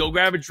chance. Go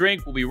grab a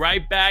drink. We'll be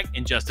right back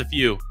in just a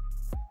few.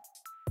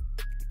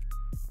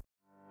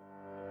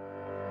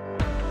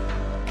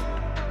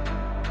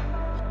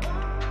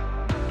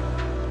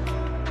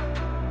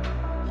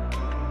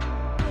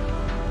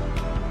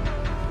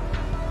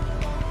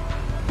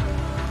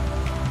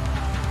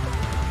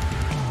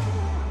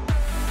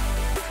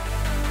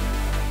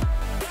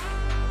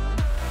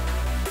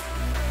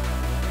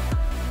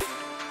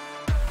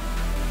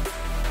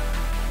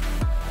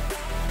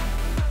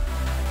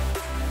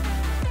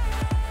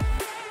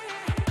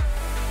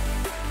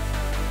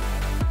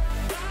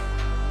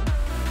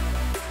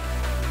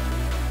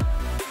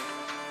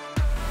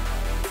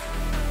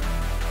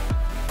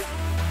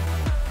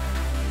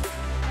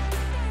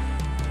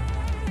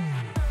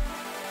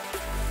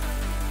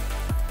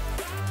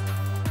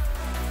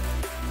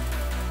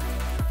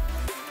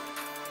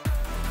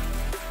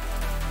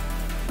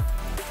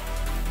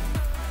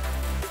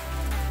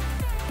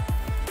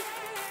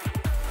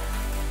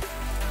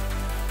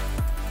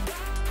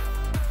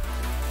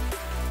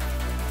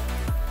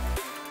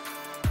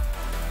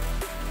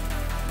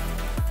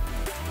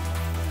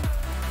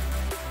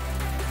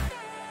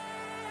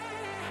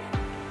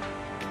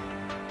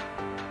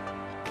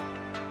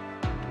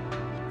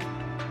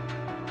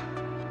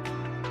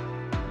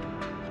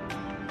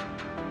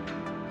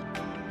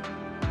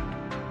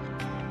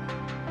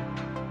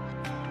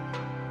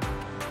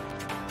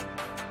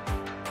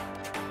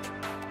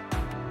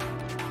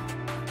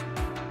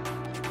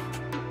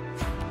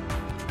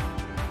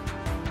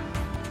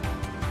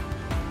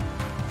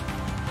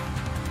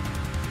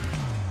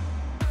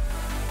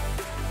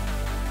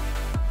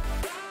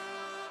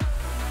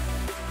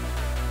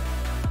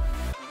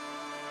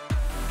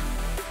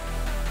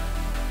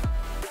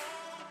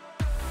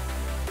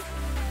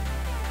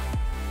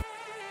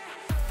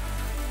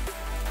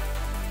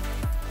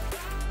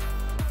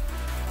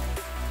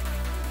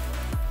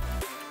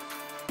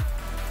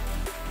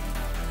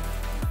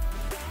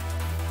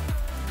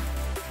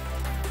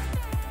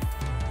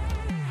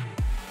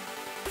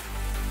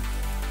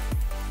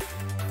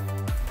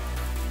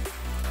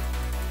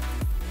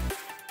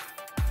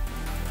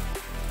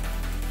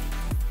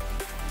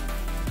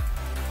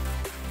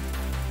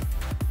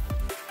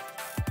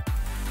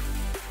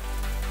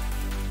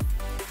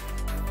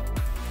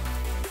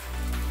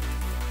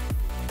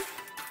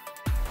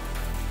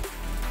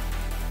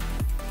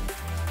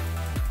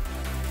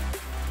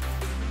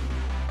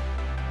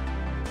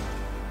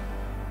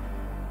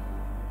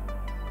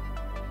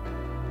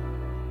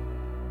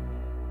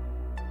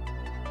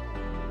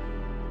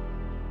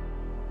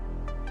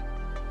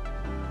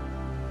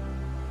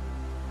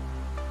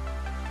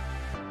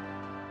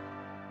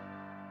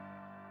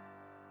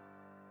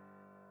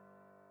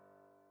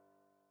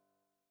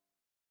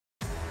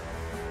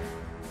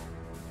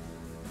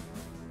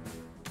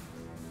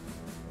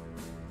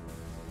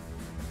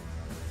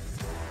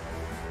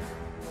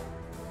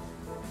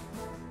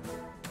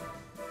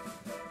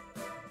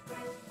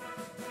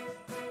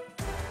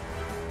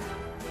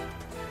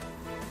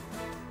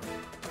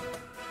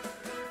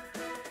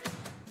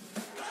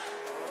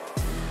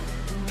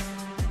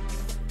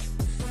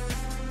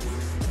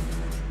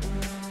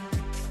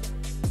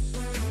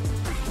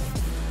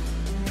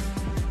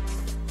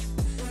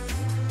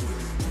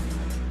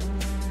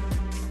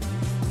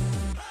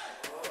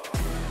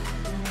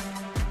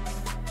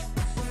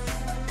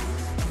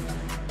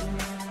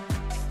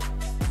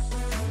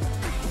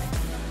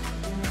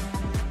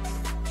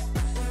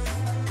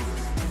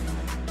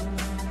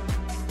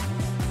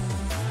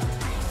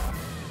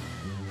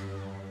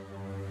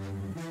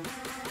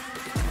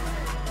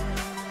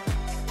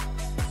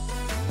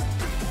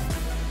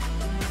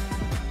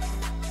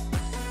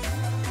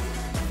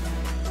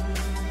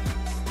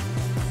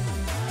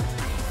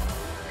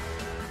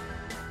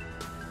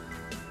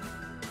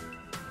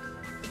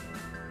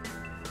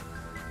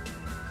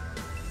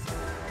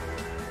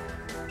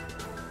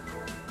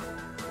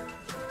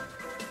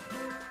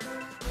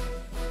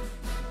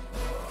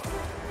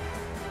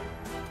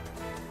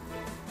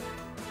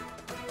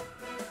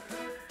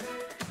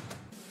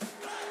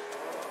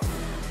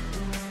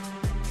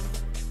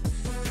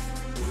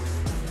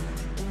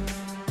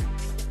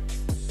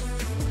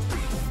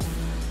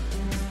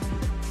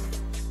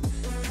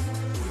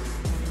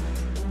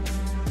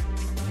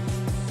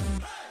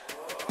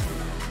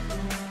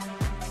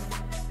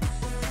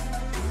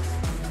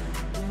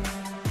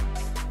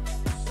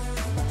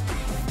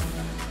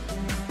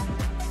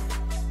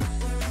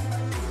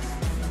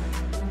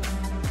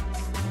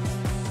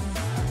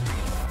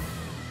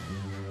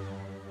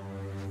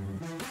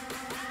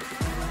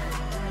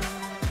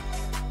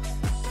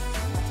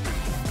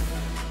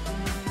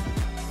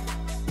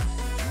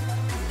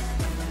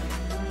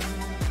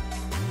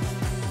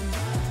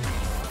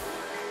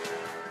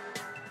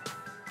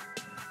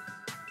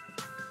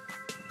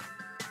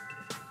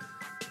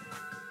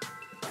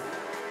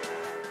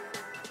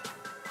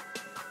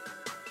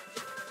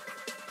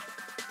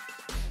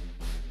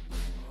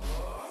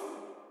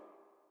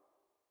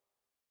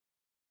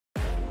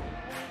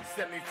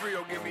 set me free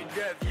or give me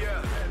death,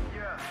 yeah.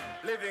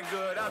 Living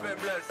good, I've been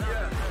blessed,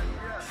 yeah.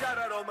 Shout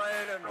out all my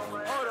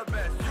enemies, all the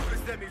best. You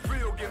can set me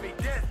free or give me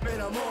death.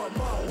 Man, I'm on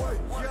my way,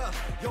 yeah.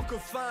 You can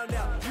find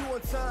out, you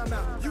on time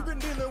out. You been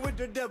dealing with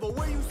the devil,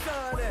 where you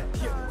sign at?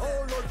 Yeah,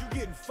 oh Lord, you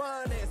getting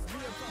financed.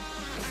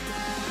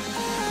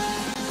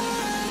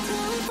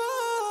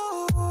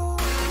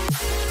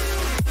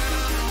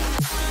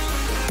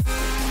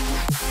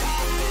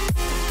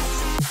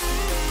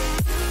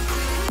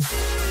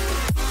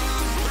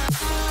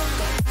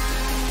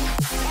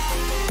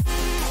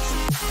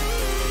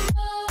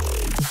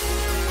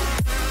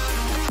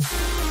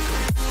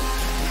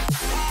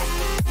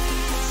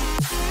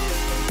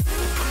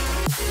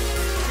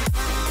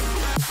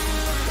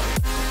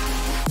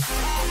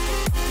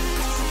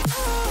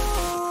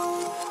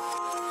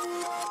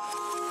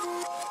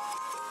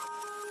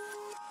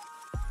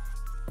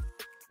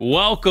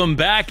 Welcome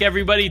back,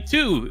 everybody,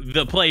 to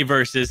the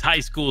PlayVS High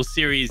School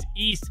Series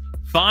East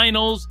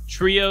Finals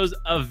Trios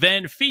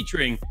event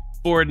featuring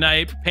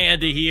Fortnite,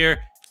 Panda here,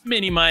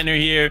 Mini Miner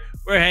here.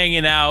 We're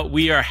hanging out.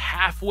 We are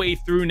halfway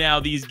through now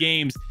these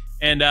games,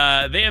 and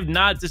they have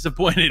not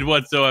disappointed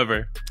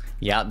whatsoever.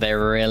 Yeah, they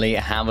really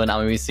haven't. I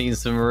mean, we've seen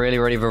some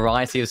really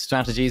variety of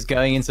strategies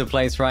going into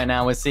place right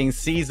now. We're seeing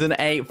Season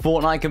 8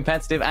 Fortnite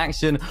competitive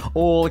action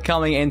all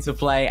coming into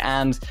play,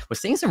 and we're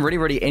seeing some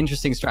really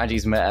interesting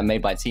strategies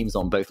made by teams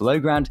on both low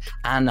ground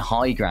and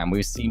high ground.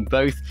 We've seen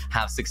both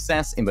have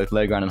success in both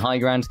low ground and high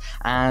ground,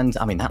 and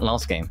I mean, that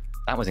last game,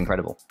 that was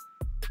incredible.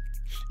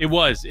 It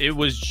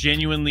was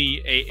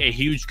genuinely a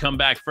huge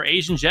comeback for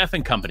Asian Jeff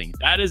and company.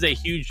 That is a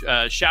huge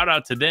shout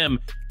out to them,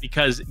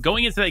 because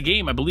going into that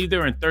game, I believe they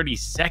were in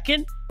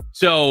 32nd.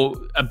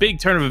 So a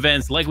big turn of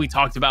events, like we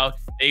talked about.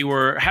 They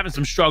were having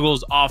some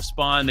struggles off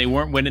spawn. They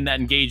weren't winning that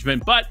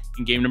engagement, but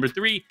in game number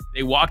 3,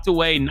 they walked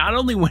away, not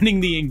only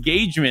winning the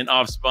engagement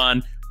off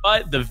spawn,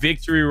 but the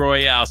victory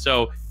royale.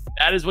 So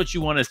that is what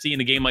you want to see in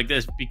a game like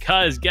this,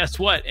 because guess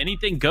what?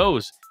 Anything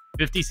goes.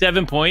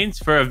 57 points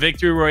for a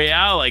victory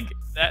royale, like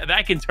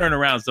that can turn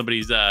around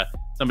somebody's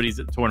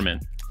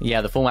tournament. Yeah,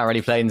 the format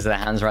really played into their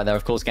hands right there.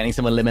 Of course, getting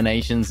some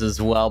eliminations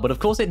as well. But of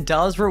course, it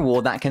does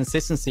reward that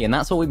consistency. And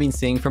that's what we've been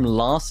seeing from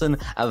Larson,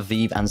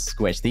 Aviv, and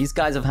Squish. These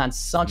guys have had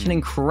such an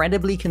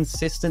incredibly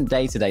consistent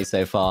day today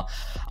so far.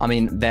 I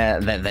mean,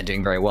 they're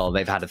doing very well.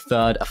 They've had a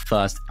third, a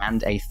first,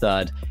 and a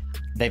third.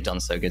 They've done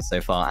so good so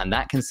far. And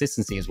that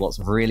consistency is what's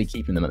really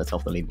keeping them at the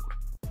top of the leaderboard.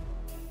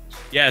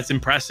 Yeah, it's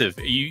impressive.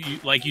 You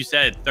like you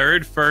said,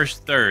 third,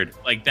 first, third.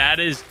 Like, that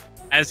is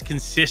as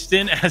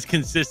consistent as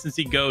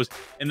consistency goes.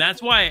 And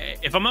that's why,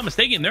 if I'm not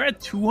mistaken, they're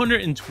at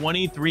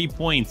 223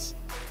 points.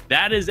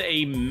 That is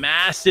a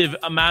massive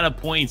amount of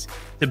points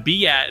to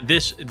be at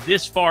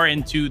this far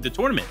into the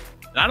tournament.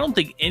 And I don't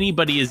think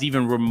anybody is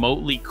even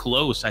remotely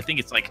close. I think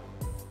it's like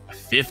a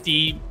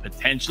 50,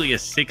 potentially a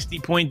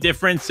 60-point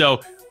difference. So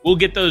we'll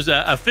get those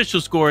official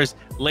scores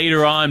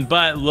later on.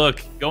 But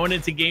look, going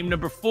into game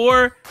number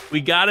 4, we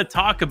got to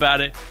talk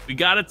about it. We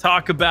got to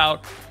talk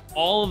about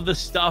all of the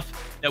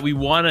stuff that we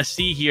want to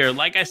see here.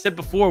 Like I said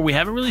before, we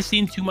haven't really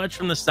seen too much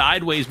from the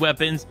sideways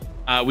weapons.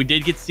 We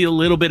did get to see a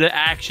little bit of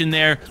action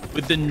there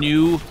with the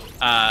new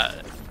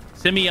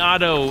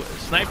semi-auto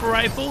sniper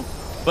rifle.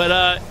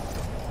 But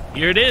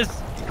here it is,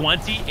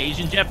 20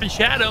 Asian Jeff and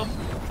Shadow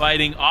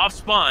fighting off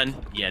spawn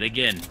yet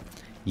again.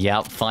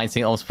 Yep,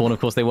 fighting off spawn. Of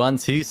course, they weren't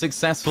too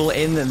successful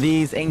in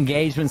these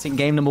engagements in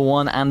game number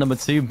 1 and number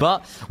 2.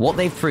 But what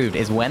they've proved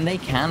is when they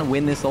can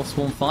win this off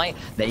spawn fight,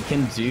 they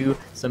can do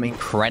some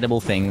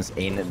incredible things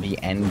in the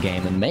end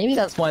game. And maybe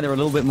that's why they're a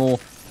little bit more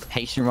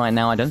patient right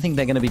now. I don't think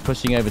they're going to be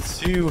pushing over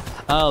too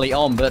early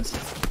on, but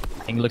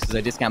I think it looks as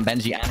though Discount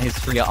Benji and his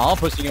trio are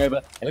pushing over.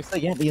 It looks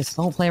like, yeah, the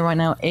Assault player right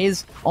now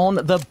is on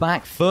the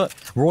back foot.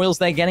 Royals,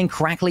 they're getting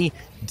Crackly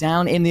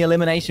down in the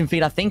elimination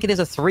feed. I think it is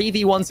a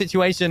 3v1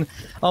 situation.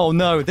 Oh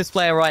no, this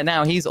player right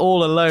now, he's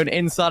all alone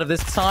inside of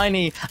this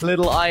tiny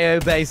little IO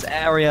base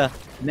area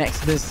next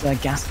to this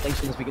gas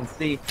station, as we can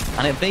see.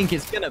 And I think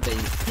it's going to be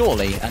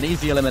surely an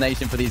easy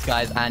elimination for these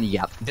guys. And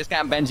yeah,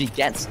 Discount Benji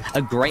gets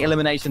a great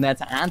elimination there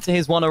to add to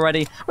his one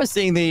already. We're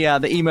seeing the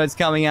emotes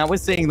coming out. We're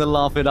seeing the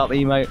laugh it up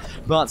emote.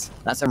 But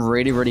that's a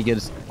really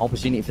good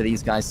opportunity for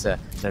these guys to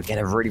get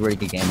a really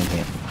good game in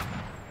here.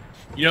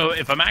 You know,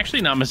 if I'm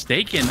actually not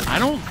mistaken, I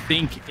don't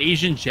think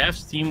Asian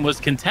Jeff's team was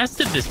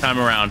contested this time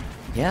around.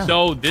 Yeah.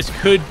 So this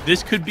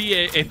could be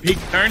a big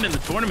turn in the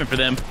tournament for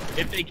them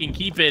if they can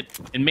keep it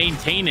and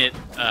maintain it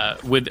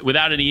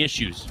without any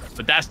issues.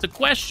 But that's the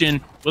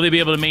question: will they be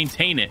able to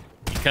maintain it?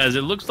 Because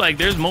it looks like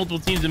there's multiple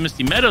teams in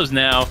Misty Meadows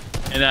now,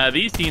 and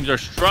these teams are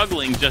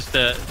struggling just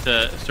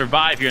to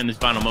survive here in these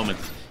final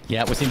moments.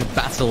 Yeah, we're seeing the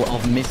battle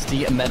of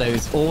Misty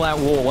Meadows. All-out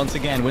war once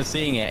again. We're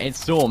seeing it. It's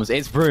Storms,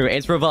 it's Brew,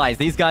 it's Revise.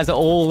 These guys are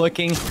all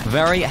looking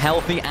very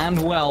healthy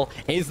and well.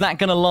 Is that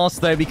going to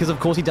last, though? Because, of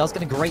course, he does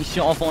get a great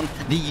shot off on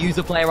the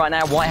User player right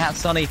now. White Hat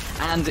Sunny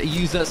and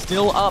User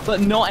still up,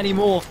 but not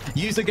anymore.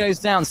 User goes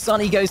down.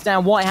 Sunny goes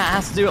down. White Hat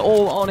has to do it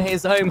all on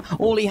his own.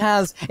 All he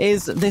has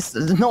is this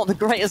not the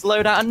greatest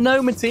loadout and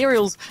no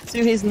materials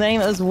to his name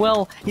as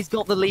well. He's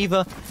got the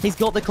lever. He's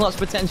got the clutch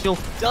potential.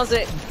 Does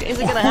it? Is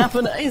it going to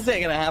happen? Is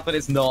it going to happen?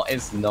 It's not.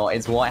 It's not.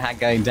 It's White Hat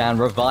going down.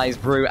 Revise,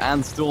 Brew,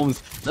 and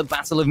Storms. The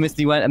battle of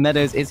Misty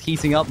Meadows is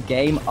heating up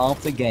game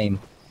after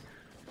game.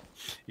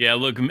 Yeah,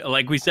 look,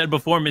 like we said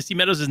before, Misty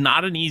Meadows is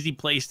not an easy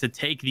place to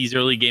take these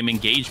early game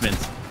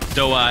engagements.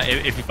 So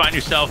if you find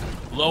yourself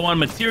low on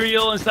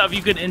material and stuff,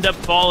 you could end up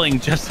falling,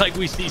 just like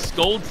we see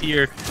Scold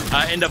here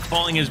end up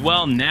falling as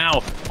well.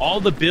 Now, all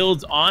the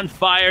builds on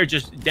fire,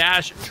 just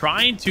Dash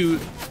trying to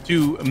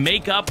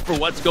make up for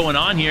what's going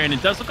on here. And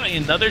it does look like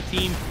another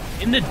team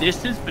in the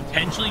distance,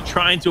 potentially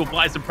trying to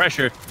apply some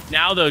pressure.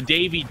 Now, though,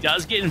 Davey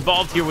does get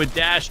involved here with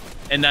Dash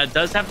and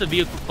does have the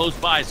vehicle close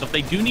by. So if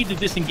they do need to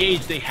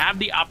disengage, they have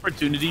the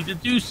opportunity to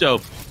do so.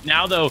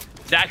 Now, though,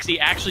 Zaxi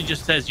actually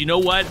just says, you know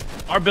what?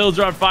 Our builds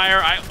are on fire.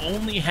 I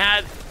only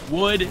had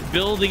wood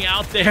building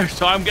out there,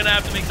 so I'm going to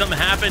have to make something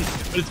happen.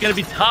 But it's going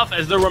to be tough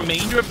as the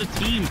remainder of the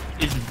team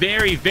is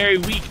very, very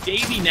weak.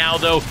 Davey now,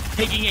 though,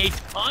 taking a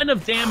ton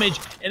of damage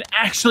and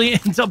actually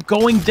ends up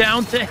going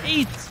down to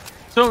Hates.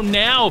 So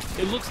now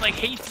it looks like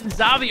Hates and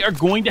Zavi are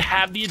going to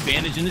have the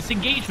advantage in this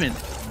engagement.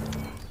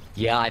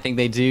 Yeah, I think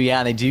they do.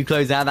 Yeah, they do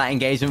close out that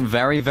engagement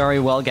very, very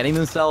well, getting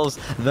themselves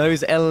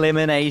those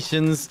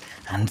eliminations.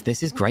 And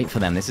this is great for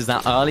them. This is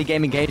that early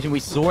game engagement. We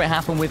saw it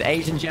happen with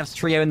Asian Jeff's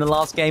trio in the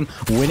last game.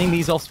 Winning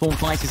these off-spawn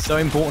fights is so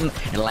important.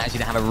 It allows you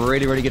to have a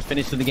really, really good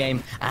finish to the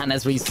game. And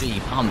as we see,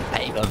 Pump,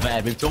 Paper,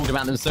 Ved, we've talked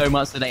about them so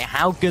much today,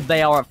 how good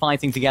they are at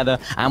fighting together.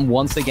 And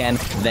once again,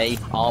 they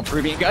are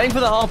proving it. Going for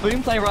the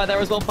Harpoon play right there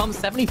as well. Pump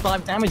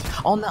 75 damage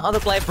on that other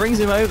player, brings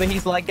him over.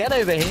 He's like, get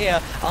over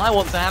here. I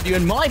want to have you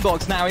in my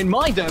box now, in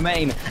my domain.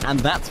 And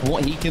that's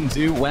what he can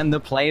do when the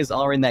players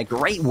are in there.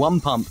 Great one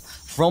pump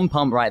from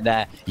Pump right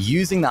there,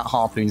 using that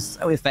Harpoon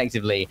so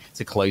effectively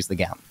to close the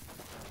gap.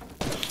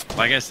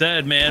 Like I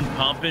said, man,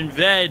 Pump and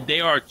Ved, they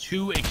are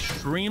two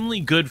extremely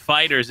good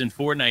fighters in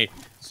Fortnite.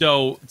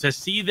 So to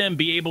see them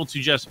be able to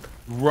just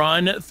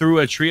run through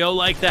a trio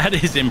like that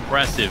is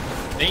impressive.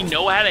 They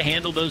know how to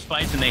handle those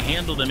fights, and they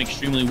handle them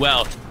extremely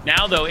well.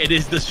 Now, though, it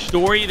is the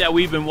story that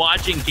we've been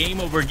watching game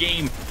over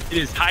game. It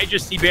is Hydra,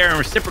 Seabear, and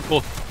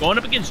Reciprocal going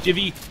up against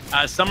Jivy,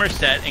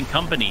 Somerset, and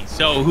company.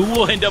 So who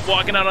will end up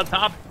walking out on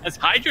top as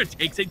Hydra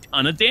takes a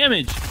ton of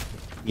damage?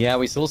 Yeah,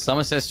 we saw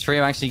Somerset's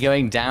trio actually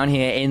going down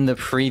here in the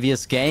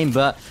previous game,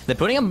 but they're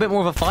putting up a bit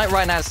more of a fight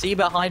right now.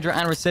 Seabear, Hydra,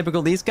 and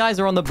Reciprocal, these guys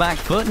are on the back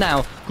foot now.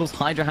 Of course,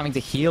 Hydra having to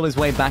heal his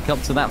way back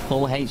up to that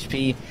full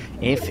HP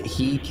if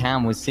he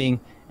can. We're seeing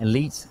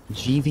Elite,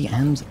 GV,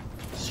 and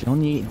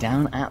Shonyi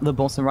down at the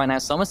bottom right now.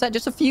 Somerset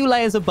just a few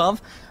layers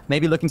above,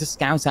 maybe looking to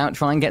scout out,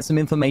 try and get some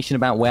information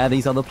about where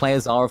these other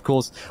players are. Of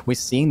course, we're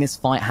seeing this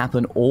fight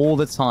happen all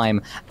the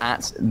time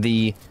at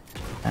the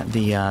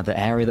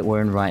area that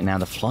we're in right now,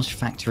 the Flush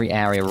Factory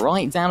area,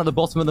 right down at the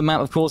bottom of the map.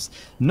 Of course,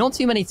 not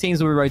too many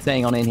teams will be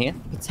rotating on in here.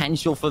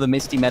 Potential for the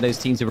Misty Meadows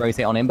team to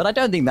rotate on in, but I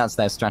don't think that's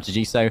their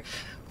strategy. So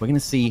we're going to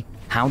see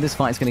how this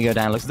fight is going to go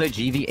down. Looks as though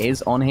GV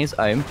is on his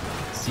own.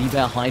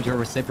 Seabear, Hydra,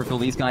 Reciprocal,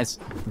 these guys,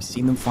 we've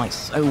seen them fight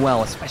so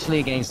well, especially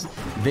against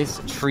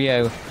this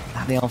trio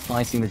that they are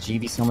fighting, the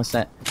GV,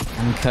 Somerset,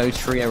 and Co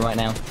trio right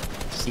now.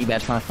 Seabear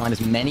trying to find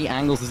as many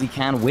angles as he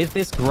can with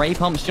this Grey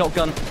Pump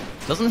shotgun.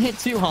 Doesn't hit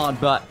too hard,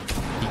 but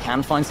he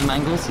can find some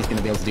angles. He's going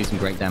to be able to do some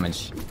great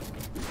damage.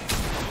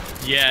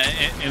 Yeah,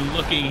 and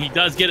looking, he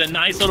does get a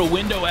nice little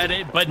window at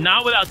it, but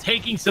not without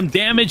taking some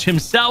damage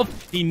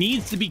himself. He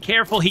needs to be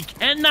careful. He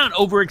cannot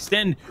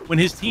overextend when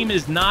his team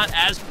is not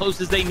as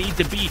close as they need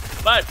to be.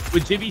 But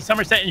with Jivy,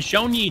 Somerset, and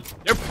Shonyi,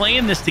 they're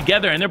playing this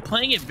together, and they're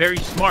playing it very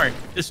smart.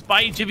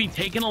 Despite Jivy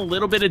taking a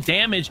little bit of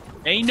damage,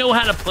 they know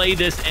how to play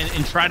this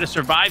and try to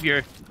survive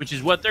here, which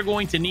is what they're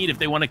going to need if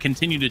they want to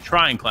continue to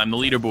try and climb the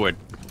leaderboard.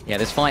 Yeah,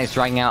 this fight is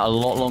dragging out a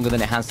lot longer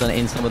than it has done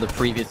in some of the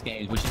previous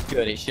games, which is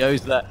good. It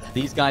shows that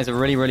these guys are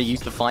really, really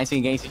used to fighting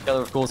against each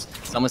other. Of course,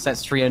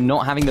 Somerset's trio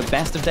not having the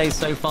best of days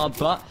so far,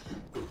 but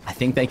I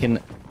think they can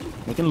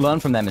learn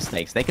from their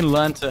mistakes. They can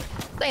learn to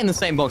stay in the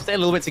same box, stay a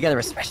little bit together,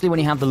 especially when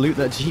you have the loot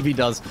that GV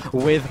does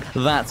with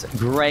that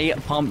Grey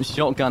Pump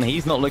shotgun.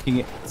 He's not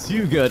looking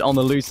too good on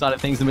the loot side of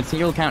things. The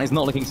material count is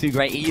not looking too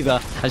great either,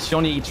 as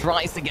Shonyi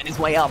tries to get his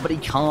way up, but he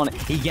can't.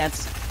 He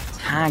gets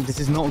tagged. This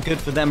is not good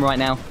for them right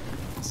now.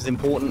 This is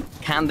important.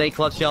 Can they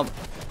clutch up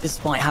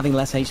despite having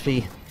less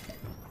HP?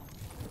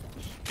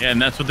 Yeah,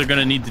 and that's what they're going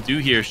to need to do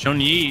here.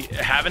 Shonyi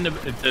having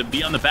to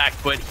be on the back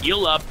foot,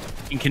 heal up,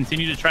 and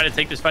continue to try to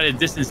take this fight at a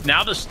distance.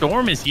 Now the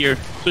Storm is here,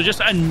 so just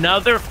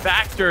another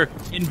factor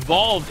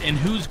involved in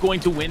who's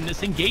going to win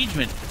this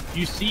engagement.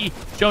 You see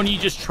Shonyi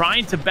just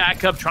trying to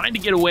back up, trying to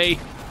get away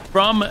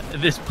from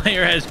this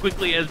player as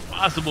quickly as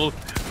possible.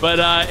 but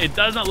it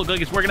does not look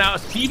like it's working out.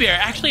 Seabear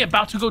actually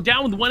about to go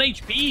down with 1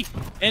 HP,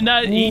 and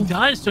he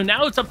does. So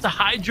now it's up to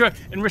Hydra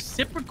and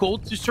Reciprocal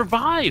to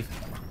survive.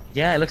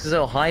 Yeah, it looks as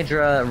though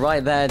Hydra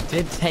right there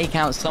did take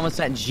out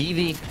Somerset.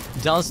 GV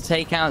does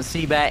take out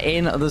Seabear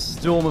in the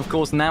storm, of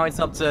course. Now it's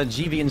up to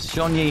GV and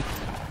Shonyi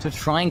to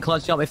try and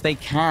clutch up if they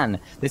can.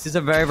 This is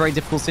a very, very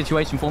difficult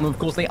situation for them. Of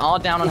course, they are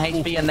down on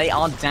HP and they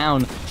are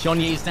down.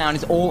 Shonyi is down.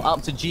 It's all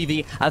up to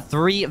GV. A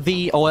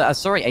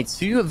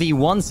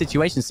 2v1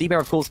 situation. Seabear,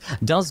 of course,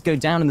 does go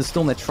down in the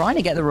storm. They're trying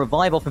to get the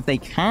revive off if they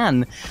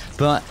can.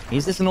 But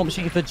is this an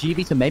opportunity for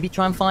GV to maybe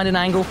try and find an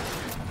angle?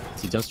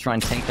 He does try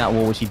and take that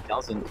wall, which he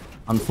doesn't,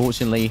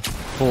 unfortunately,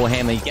 for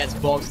him. He gets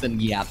boxed,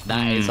 and yeah,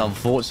 that is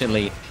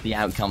unfortunately the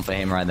outcome for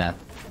him right there.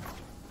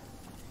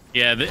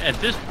 Yeah, at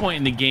this point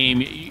in the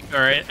game,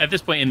 or at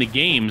this point in the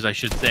games, I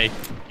should say,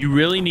 you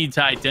really need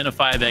to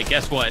identify that,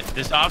 guess what?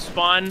 This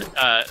off-spawn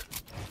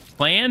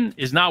plan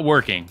is not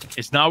working.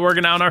 It's not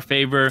working out in our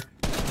favor.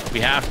 We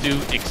have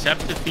to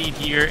accept defeat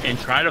here and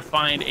try to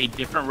find a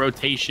different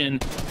rotation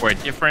or a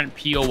different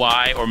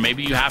POI, or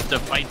maybe you have to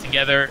fight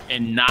together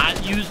and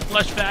not use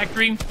Flush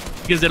Factory,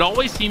 because it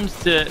always seems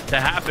to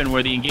happen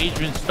where the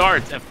engagement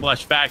starts at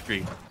Flush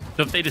Factory.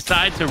 So if they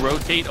decide to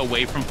rotate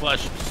away from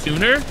Flush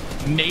sooner,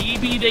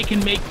 maybe they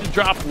can make the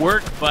drop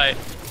work, but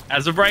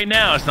as of right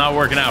now, it's not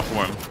working out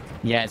for them.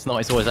 Yeah, it's not.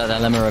 It's always that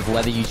dilemma of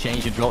whether you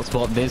change your drop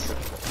spot. At this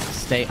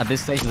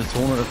stage of the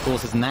tournament, of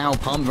course, is now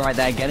Pump right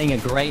there, getting a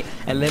great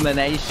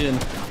elimination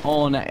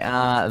on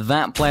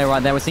that player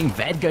right there. We're seeing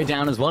Ved go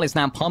down as well. It's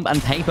now Pump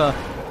and Paper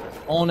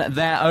on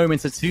their own.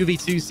 It's a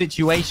 2v2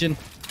 situation.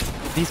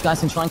 These guys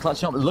can try and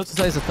clutch up. It looks as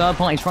though there's a third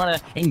party trying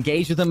to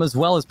engage with them as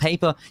well, as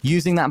Paper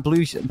using that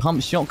blue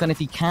Pump shotgun if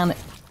he can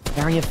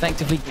very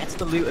effectively. Gets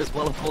the loot as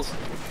well, of course.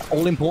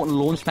 All-important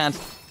launch pad.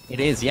 It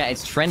is, yeah,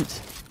 it's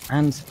Trent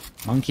and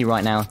Monkey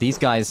right now. These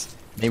guys,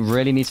 they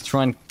really need to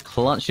try and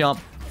clutch up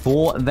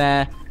for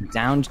their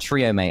downed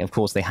trio mate. Of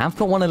course, they have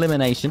got one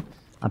elimination.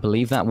 I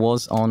believe that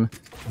was on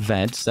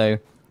Ved, so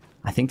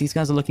I think these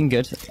guys are looking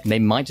good. They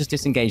might just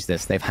disengage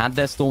this. They've had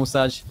their Storm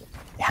Surge.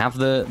 They have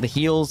the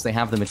heals. They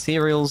have the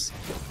materials.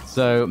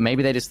 So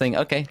maybe they just think,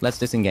 okay, let's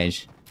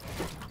disengage.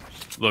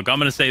 Look, I'm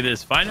going to say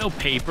this. If I know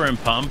Paper and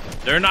Pump,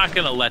 they're not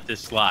going to let this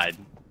slide.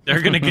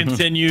 They're going to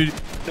continue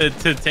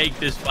to take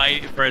this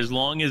fight for as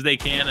long as they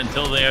can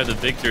until they are the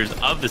victors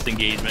of this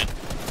engagement.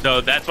 So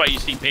that's why you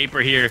see Paper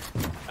here.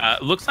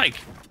 Looks like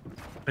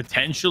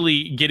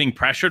potentially getting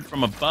pressured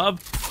from above.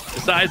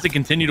 Decides to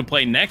continue to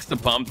play next to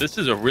Pump. This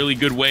is a really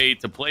good way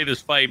to play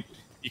this fight.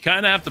 You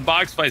kind of have to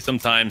box fight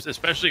sometimes,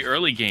 especially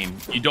early game.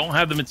 You don't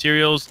have the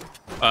materials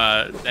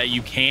that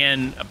you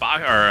can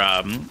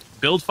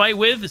build fight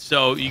with,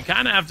 so you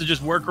kind of have to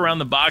just work around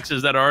the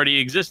boxes that are already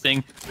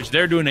existing, which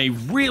they're doing a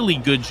really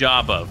good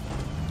job of.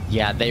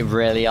 Yeah, they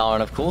really are.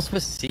 And of course, we're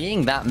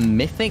seeing that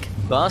mythic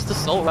burst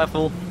assault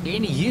rifle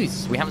in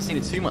use. We haven't seen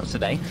it too much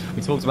today.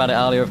 We talked about it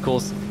earlier, of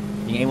course.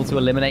 Being able to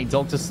eliminate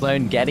Dr.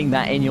 Sloan, getting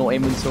that in your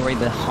inventory,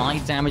 the high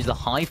damage, the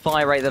high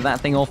fire rate that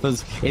thing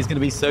offers is going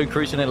to be so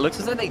crucial. And it looks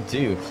as though they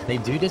do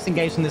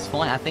disengage from this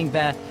fight. I think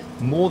they're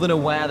more than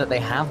aware that they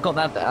have got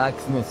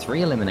that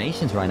 3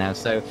 eliminations right now.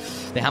 So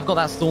they have got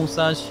that Storm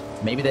Surge.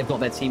 Maybe they've got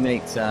their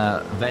teammate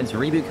Ved's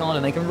reboot card,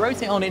 and they can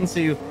rotate on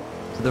into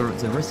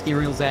the risky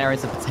reels area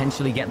to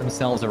potentially get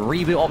themselves a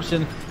reboot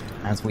option,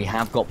 as we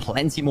have got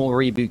plenty more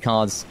reboot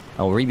cards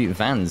or reboot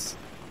vans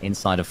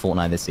inside of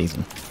Fortnite this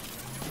season.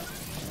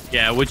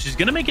 Yeah, which is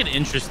going to make it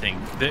interesting.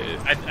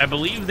 I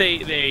believe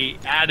they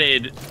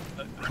added,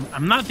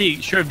 I'm not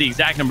sure of the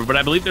exact number, but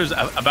I believe there's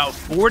about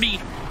 40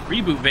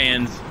 reboot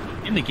vans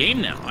in the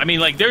game now. I mean,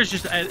 like, there's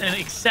just an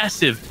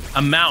excessive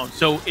amount.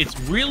 So it's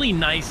really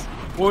nice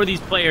for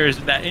these players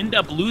that end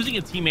up losing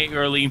a teammate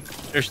early.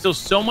 There's still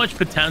so much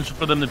potential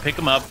for them to pick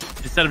them up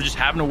instead of just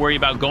having to worry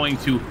about going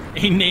to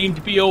a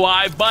named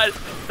POI. But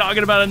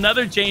talking about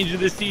another change of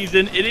this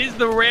season, it is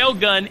the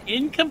railgun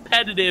in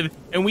competitive,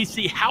 and we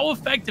see how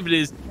effective it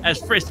is as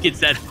Frisk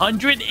gets that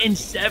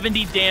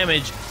 170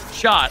 damage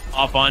shot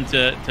off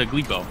onto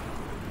Glipo.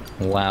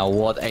 Wow,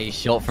 what a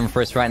shot from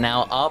Frisk right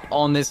now, up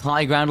on this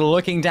high ground,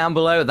 looking down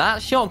below.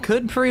 That shot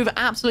could prove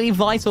absolutely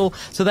vital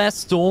to their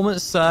Storm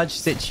Surge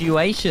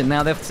situation.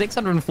 Now, they're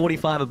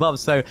 645 above,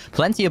 so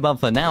plenty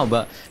above for now,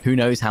 but who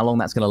knows how long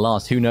that's going to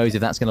last? Who knows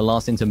if that's going to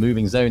last into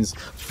moving zones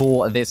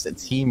for this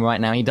team right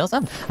now? He does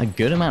have a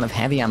good amount of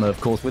heavy ammo, of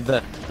course, with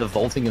the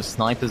vaulting of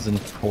snipers and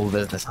all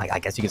this, I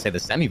guess you could say the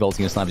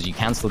semi-vaulting of snipers. You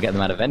can still get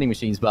them out of vending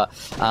machines, but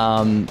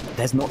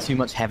there's not too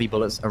much heavy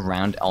bullets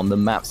around on the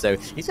map, so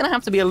he's going to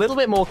have to be a little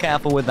bit more careful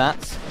with that.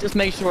 Just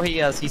make sure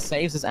he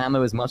saves his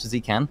ammo as much as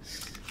he can,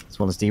 as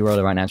well as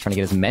D-Roller right now trying to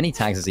get as many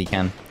tags as he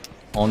can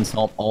on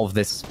top of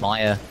this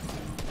spire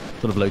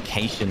sort of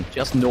location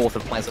just north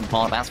of Pleasant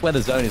Park. That's where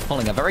the zone is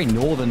following, a very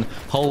northern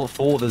hole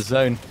for the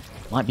zone.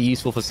 Might be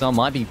useful for some,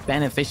 might be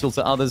beneficial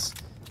to others.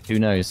 Who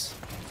knows?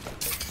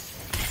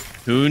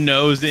 Who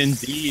knows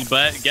indeed,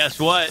 but guess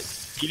what?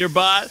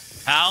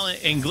 Peterbot, Hal,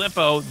 and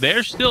Glipo,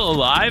 they're still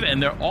alive,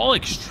 and they're all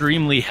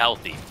extremely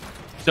healthy.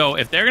 So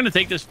if they're going to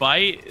take this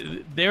fight,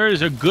 there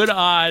is a good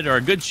odd or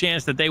a good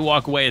chance that they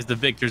walk away as the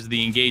victors of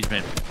the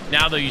engagement.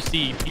 Now, though, you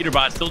see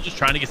Peterbot still just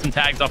trying to get some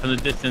tags off in the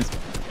distance.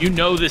 You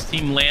know this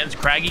team lands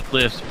Craggy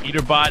Cliffs.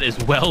 Peterbot is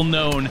well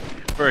known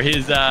for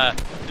his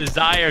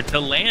desire to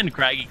land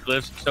Craggy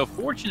Cliffs. So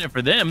fortunate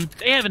for them,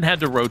 they haven't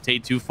had to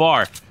rotate too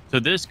far. So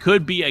this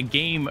could be a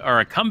game or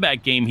a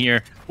comeback game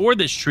here for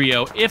this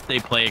trio if they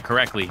play it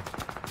correctly.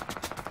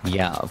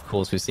 Yeah, of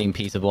course, we've seen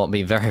Peterbot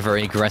be very,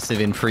 very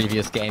aggressive in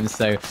previous games,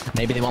 so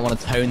maybe they might want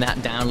to tone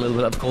that down a little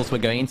bit. Of course, we're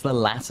going into the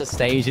latter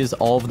stages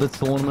of the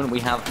tournament.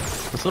 We're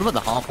sort of at the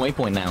halfway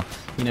point now.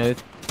 You know,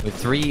 with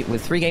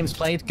three games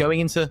played, going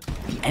into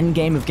the end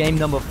game of game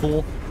number 4,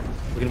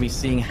 we're going to be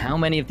seeing how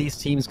many of these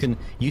teams can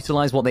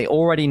utilize what they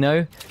already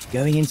know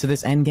going into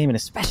this end game, and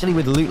especially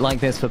with loot like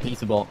this for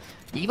Peterbot.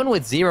 Even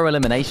with 0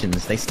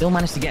 eliminations, they still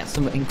managed to get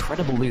some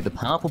incredible loot. The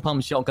powerful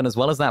pump shotgun as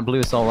well as that blue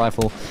assault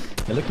rifle.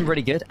 They're looking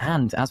really good.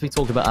 And as we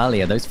talked about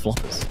earlier, those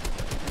floppers.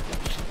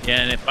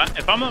 Yeah, and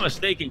if I'm not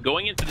mistaken,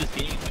 going into this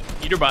game,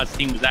 Peterbot's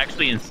team was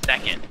actually in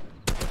second.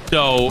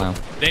 So wow.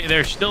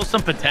 There's still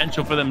some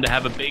potential for them to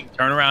have a big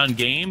turnaround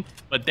game,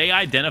 but they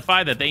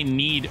identify that they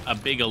need a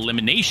big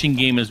elimination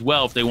game as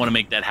well if they want to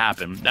make that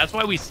happen. That's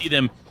why we see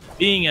them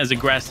being as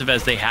aggressive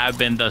as they have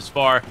been thus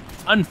far.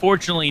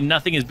 Unfortunately,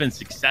 nothing has been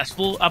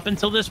successful up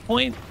until this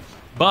point,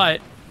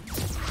 but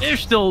there's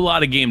still a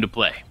lot of game to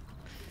play.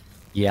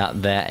 Yeah,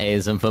 there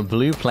is. And for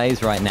Blue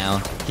plays right now,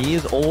 he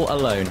is all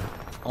alone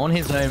on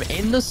his own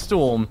in the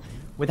storm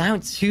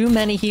without too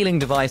many healing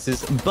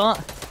devices, but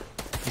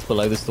he's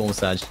below the storm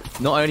surge.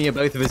 Not only are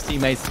both of his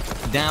teammates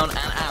down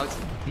and out,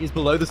 he is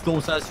below the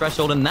storm surge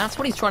threshold, and that's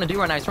what he's trying to do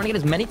right now. He's trying to get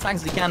as many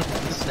tags as he can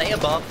to stay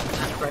above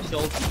that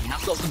threshold. He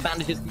has got some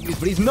bandages to use,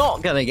 but he's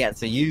not going to get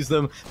to use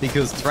them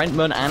because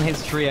Trentman and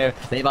his trio,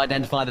 they've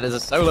identified that there's a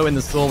solo in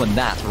the storm, and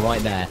that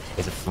right there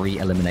is a free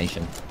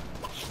elimination.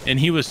 And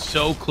he was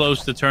so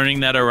close to turning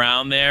that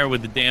around there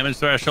with the damage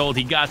threshold.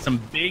 He got some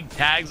big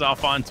tags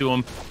off onto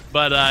him,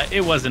 but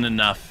it wasn't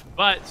enough.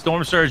 But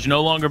Storm Surge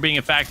no longer being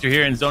a factor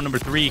here in zone number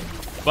 3,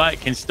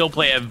 but can still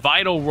play a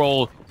vital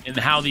role in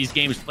how these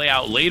games play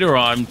out later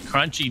on.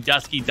 Crunchy,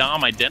 Dusky,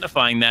 Dom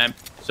identifying that,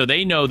 so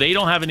they know they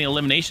don't have any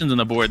eliminations on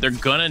the board. They're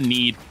gonna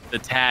need the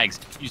tags.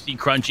 You see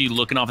Crunchy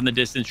looking off in the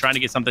distance, trying to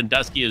get something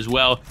Dusky as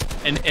well,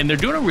 and they're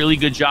doing a really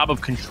good job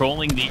of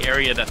controlling the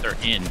area that they're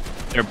in.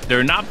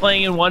 They're not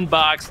playing in one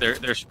box.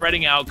 They're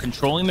spreading out,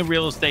 controlling the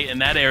real estate in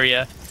that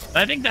area. And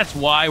I think that's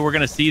why we're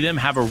gonna see them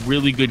have a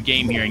really good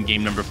game here in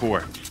game number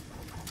 4.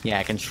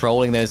 Yeah,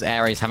 controlling those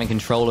areas, having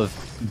control of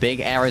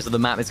big areas of the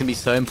map is going to be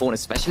so important,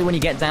 especially when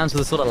you get down to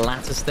the sort of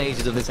latter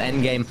stages of this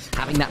end game.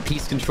 Having that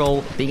piece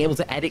control, being able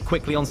to edit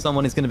quickly on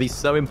someone is going to be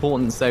so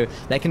important. So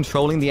they're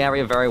controlling the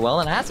area very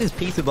well, and as is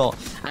Peterbot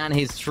and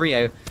his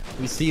trio,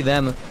 we see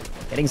them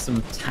getting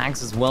some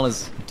tags as well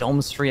as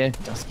Dom's trio,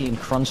 Dusky and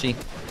Crunchy.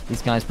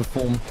 These guys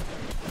perform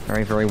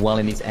very, very well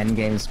in these end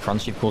games.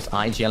 Crunchy, of course,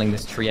 IGLing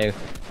this trio,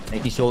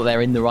 making sure that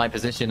they're in the right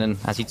position, and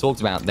as he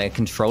talked about, they're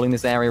controlling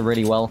this area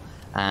really well.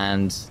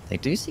 And they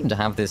do seem to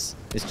have this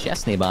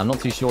chest nearby. I'm not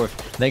too sure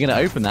if they're going to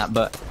open that,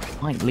 but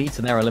it might lead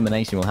to their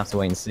elimination. We'll have to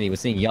wait and see. We're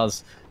seeing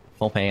Yuz,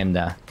 Foppe, and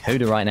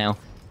Coda right now.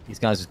 These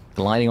guys are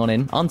gliding on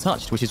in,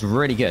 untouched, which is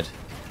really good.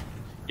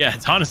 Yeah,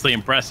 it's honestly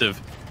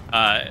impressive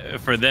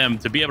for them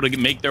to be able to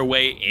make their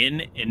way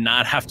in and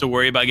not have to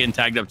worry about getting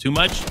tagged up too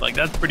much. Like,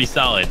 that's pretty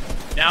solid.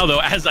 Now,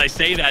 though, as I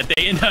say that,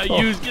 they end up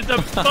get the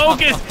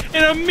focus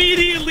and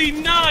immediately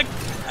knock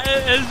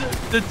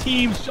as the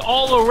teams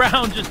all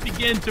around just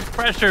begin to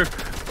pressure.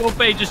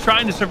 Foppe just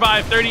trying to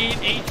survive. 38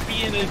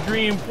 HP in his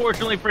dream.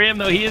 Fortunately for him,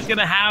 though, he is going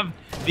to have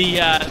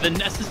the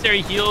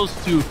necessary heals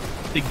to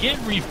get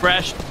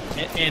refreshed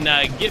and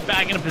get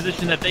back in a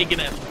position that they can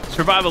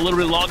survive a little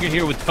bit longer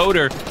here with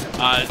Coder.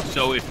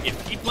 So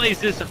if he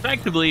plays this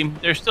effectively,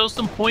 there's still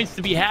some points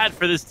to be had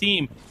for this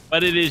team,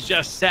 but it is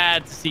just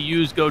sad to see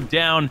Yuz go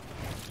down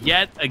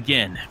yet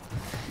again.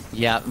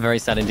 Yeah, very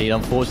sad indeed.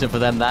 Unfortunate for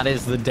them. That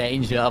is the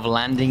danger of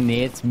landing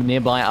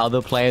nearby other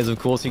players, of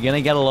course. You're going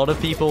to get a lot of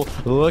people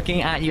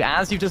looking at you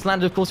as you've just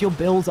landed. Of course, your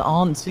builds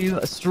aren't too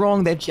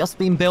strong. They've just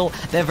been built.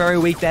 They're very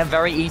weak. They're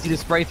very easy to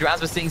spray through.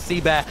 As we're seeing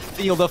Seabear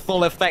feel the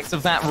full effects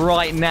of that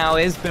right now.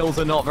 His builds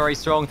are not very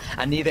strong,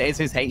 and neither is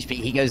his HP.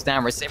 He goes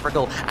down.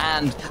 Reciprocal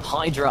and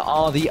Hydra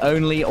are the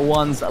only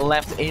ones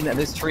left in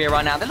this trio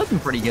right now. They're looking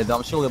pretty good, though.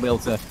 I'm sure they'll be able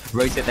to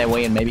rotate their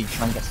way and maybe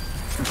try and get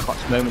some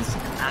clutch moments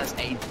as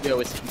a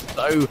duo. It's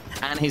Bo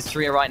and his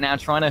trio right now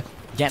trying to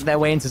get their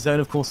way into zone,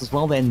 of course, as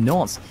well. They're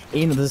not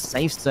in the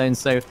safe zone,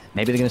 so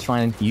maybe they're going to try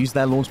and use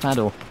their launch pad,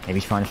 or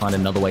maybe trying to find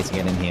another way to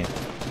get in here.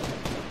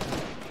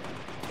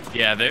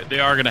 Yeah, they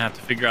are going to have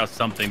to figure out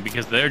something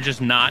because they're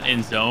just not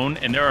in zone,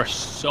 and there are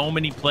so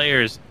many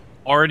players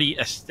already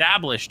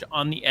established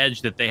on the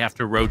edge that they have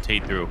to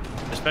rotate through,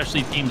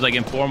 especially teams like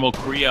Informal,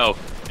 Creo.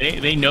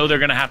 They know they're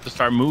going to have to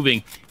start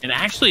moving. And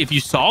actually, if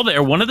you saw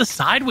there, one of the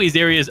sideways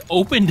areas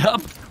opened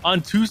up on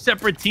 2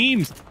 separate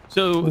teams.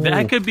 So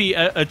that could be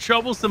a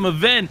troublesome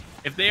event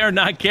if they are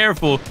not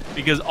careful,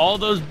 because all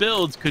those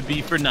builds could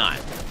be for naught.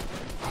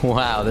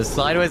 Wow, the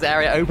sideways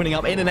area opening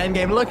up in an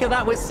endgame. Look at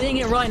that, we're seeing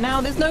it right now.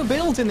 There's no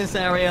build in this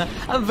area.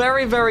 A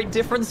very, very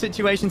different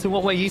situation to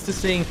what we're used to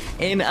seeing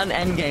in an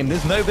endgame.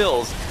 There's no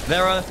builds.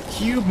 There are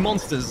cube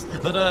monsters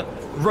that are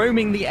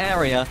roaming the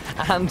area,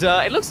 and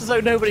it looks as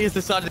though nobody has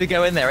decided to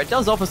go in there. It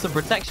does offer some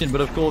protection,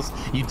 but of course,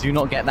 you do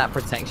not get that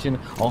protection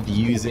of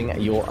using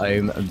your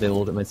own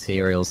build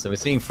materials. So we're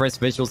seeing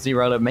Frisk, Visual,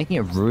 Z-Roller making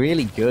it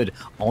really good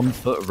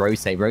on-foot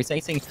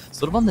rotating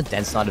sort of on the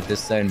dead side of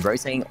this zone,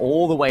 rotating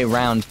all the way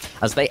around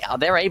as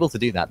they're able to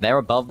do that. They're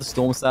above the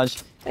Storm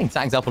Surge. Getting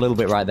tagged up a little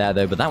bit right there,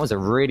 though, but that was a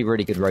really,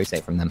 really good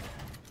rotate from them.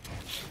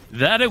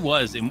 That it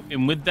was,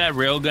 and with that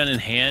railgun in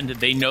hand,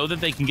 they know that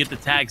they can get the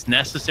tags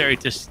necessary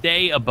to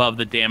stay above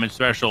the damage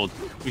threshold.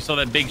 We saw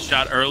that big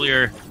shot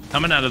earlier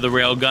coming out of the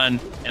railgun,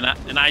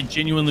 and I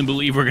genuinely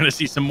believe we're going to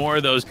see some more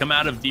of those come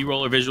out of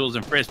D-Roller, Visuals,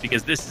 and Frisk,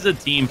 because this is a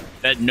team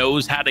that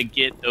knows how to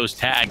get those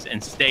tags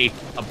and stay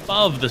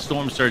above the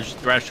Storm Surge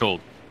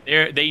threshold.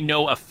 They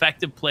know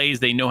effective plays,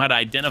 they know how to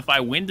identify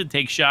when to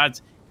take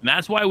shots, and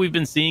that's why we've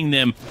been seeing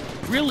them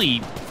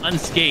really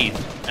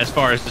unscathed as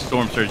far as the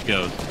Storm Surge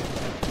goes.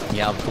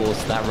 Yeah, of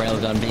course, that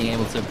railgun being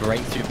able to break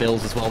through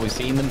builds as well. We've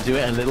seen them do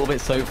it a little bit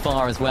so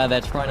far, as where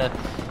they're trying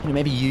to,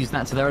 maybe use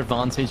that to their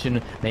advantage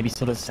and maybe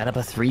sort of set up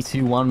a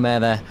 3-2-1 where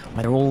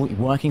they're all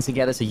working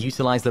together to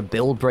utilize the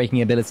build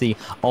breaking ability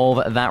of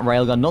that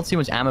railgun. Not too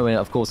much ammo in it,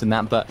 of course, in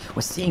that, but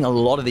we're seeing a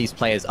lot of these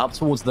players up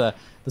towards the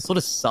sort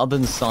of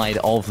southern side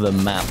of the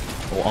map,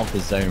 or of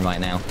the zone right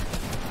now.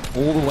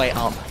 All the way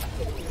up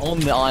on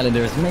the island,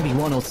 there is maybe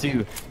one or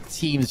two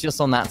teams just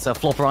on that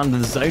flopper under.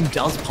 The zone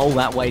does pull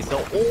that way, so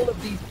all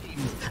of these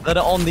teams that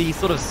are on the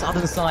sort of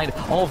southern side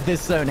of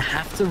this zone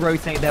have to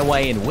rotate their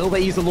way in. Will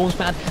they use a launch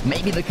pad?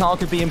 Maybe the car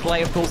could be in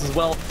play, of course, as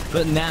well,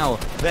 but now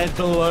they're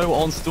below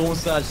on Storm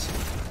Surge.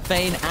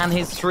 Fane and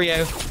his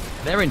trio,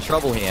 they're in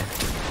trouble here.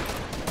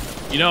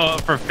 You know,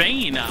 for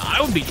Fane, I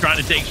would be trying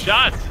to take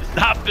shots.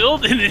 Stop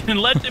building it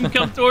and let them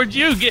come towards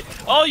you.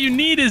 All you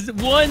need is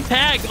one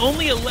tag,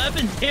 only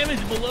 11 damage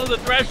below the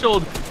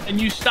threshold, and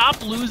you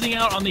stop losing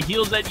out on the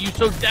heals that you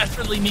so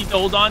desperately need to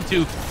hold on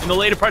to in the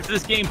later parts of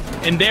this game.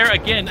 And there,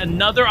 again,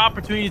 another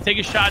opportunity to take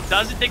a shot.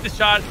 Doesn't take the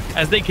shot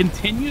as they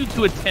continue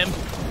to attempt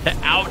to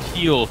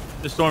out-heal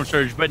the Storm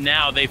Surge, but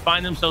now they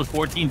find themselves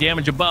 14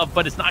 damage above,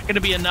 but it's not going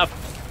to be enough.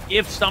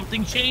 If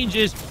something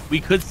changes, we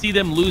could see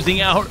them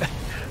losing out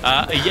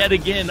yet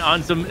again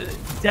on some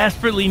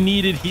desperately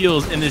needed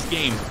heals in this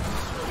game.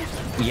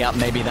 Yeah,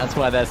 maybe that's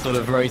why they're sort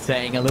of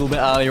rotating a little bit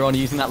earlier on,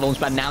 using that launch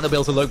pad. Now they'll be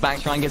able to look back,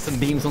 try and get some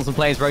beams on some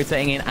players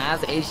rotating in,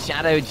 as is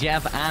Shadow,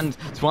 Jeff, and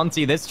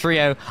 20. This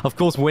trio, of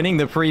course, winning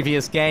the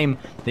previous game.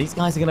 These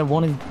guys are going to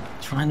want to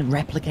try and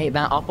replicate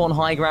that up on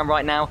high ground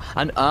right now.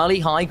 An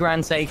early high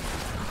ground take.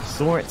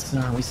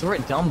 We saw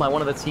it done by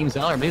one of the teams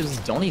earlier. Maybe it was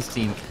Donnie's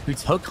team, who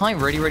took height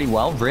really, really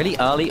well, really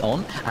early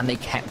on, and they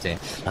kept it.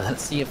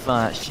 Let's see if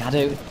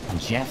Shadow and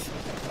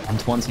Jeff and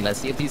 20, let's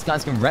see if these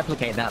guys can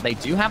replicate that. They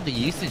do have the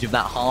usage of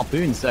that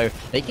harpoon, so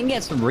they can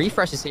get some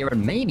refreshes here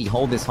and maybe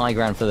hold this high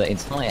ground for the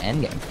entire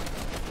endgame.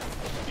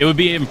 It would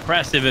be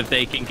impressive if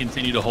they can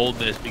continue to hold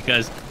this,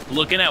 because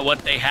looking at what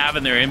they have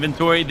in their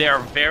inventory, they are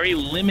very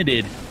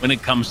limited when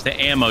it comes to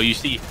ammo. You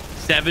see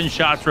 7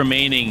 shots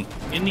remaining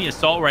in the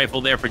assault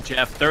rifle there for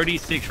Jeff,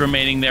 36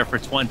 remaining there for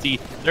 20.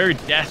 They're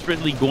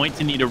desperately going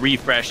to need a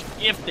refresh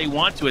if they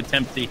want to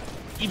attempt to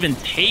even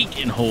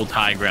take and hold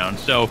high ground.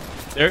 So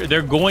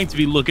they're going to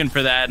be looking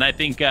for that. And I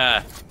think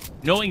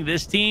knowing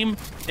this team,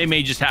 they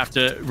may just have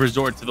to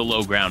resort to the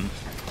low ground.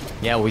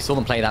 Yeah, we saw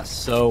them play that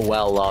so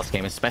well last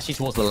game, especially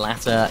towards the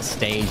latter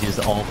stages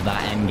of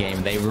that end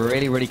game. They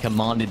really, really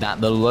commanded that,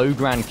 the low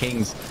ground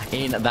kings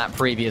in that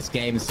previous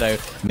game. So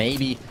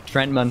maybe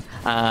Trentman,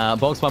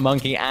 Box by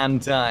Monkey, and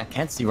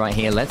Ketsi right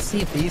here. Let's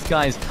see if these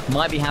guys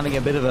might be having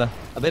a bit of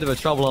a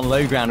trouble on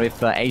low ground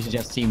if Asia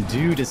Jeff's team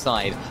do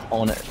decide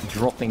on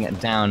dropping it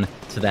down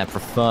to their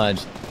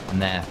preferred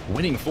and their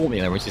winning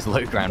formula, which is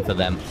low ground for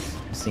them.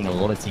 We're seeing a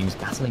lot of teams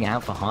battling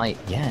out for height.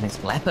 Yeah, and it's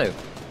Gleppo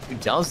who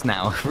does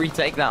now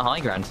retake that high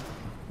ground.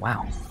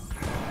 Wow.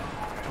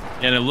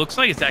 And it looks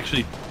like it's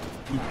actually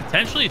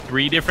potentially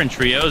 3 different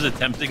trios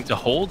attempting to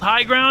hold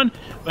high ground,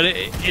 but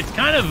it's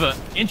kind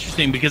of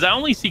interesting because I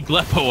only see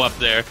Gleppo up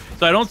there,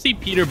 so I don't see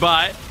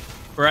Peterbot,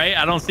 right?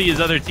 I don't see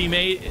his other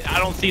teammate. I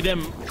don't see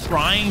them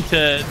trying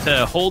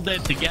to hold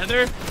that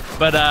together,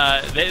 but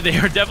they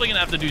are definitely gonna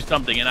have to do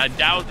something, and I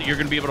doubt that you're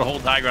gonna be able to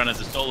hold high ground as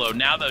a solo.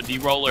 Now though,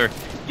 D-Roller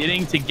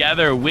getting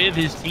together with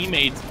his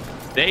teammates,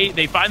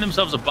 they find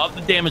themselves above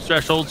the damage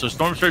threshold, so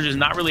Storm Surge is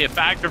not really a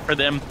factor for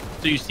them.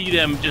 So you see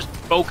them just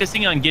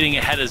focusing on getting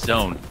ahead of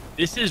zone.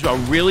 This is a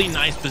really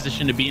nice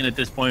position to be in at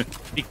this point,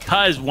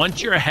 because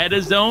once you're ahead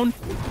of zone,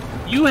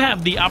 you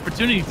have the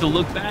opportunity to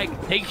look back,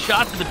 take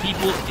shots at the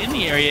people in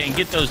the area, and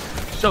get those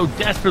so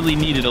desperately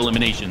needed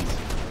eliminations.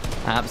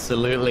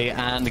 Absolutely,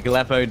 and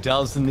Gleppo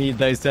does need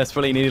those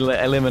desperately needed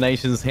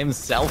eliminations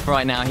himself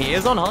right now. He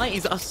is on high.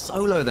 He's a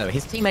solo, though.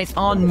 His teammates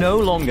are no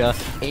longer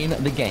in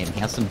the game.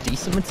 He has some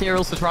decent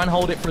materials to try and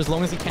hold it for as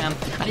long as he can,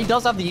 and he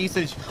does have the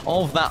usage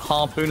of that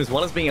harpoon as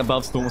well as being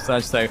above Storm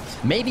Surge, so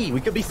maybe we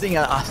could be seeing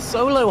a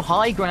solo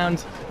high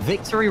ground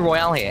victory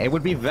royale here. It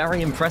would be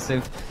very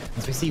impressive.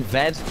 As we see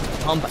Ved,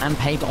 Pump, and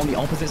Paper on the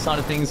opposite side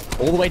of things,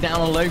 all the way down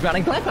on low ground,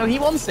 and Gleppo, he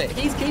wants it.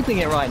 He's keeping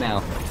it right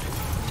now.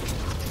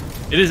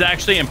 It is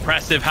actually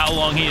impressive how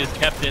long he has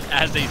kept it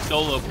as a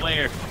solo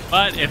player.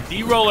 But if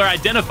D-Roller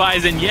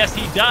identifies, and yes,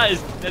 he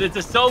does, that it's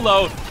a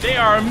solo, they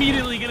are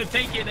immediately going to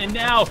take it. And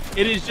now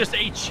it is just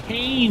a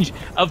change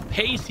of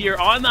pace here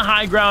on the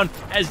high ground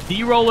as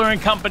D-Roller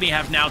and company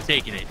have now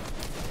taken it.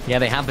 Yeah,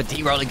 they have the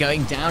D-Roller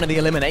going down in the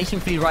elimination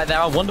feed right there.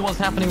 I wonder what's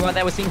happening right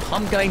there. We're seeing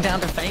Pump going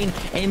down to Fane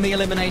in the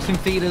elimination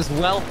feed as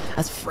well.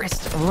 As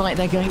Frist right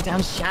there going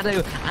down.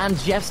 Shadow and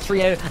Jeff's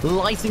trio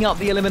lighting up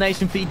the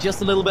elimination feed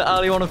just a little bit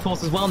earlier on, of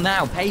course, as well.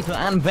 Now, Paper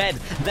and Ved,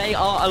 they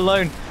are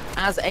alone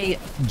as a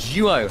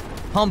duo.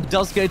 Pump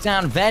does go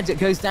down. Ved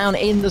goes down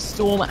in the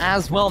storm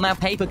as well. Now,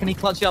 Paper, can he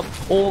clutch up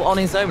all on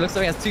his own? Looks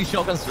like he has two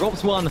shotguns.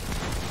 Drops one.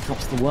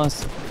 Drops the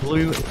worst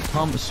blue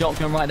Pump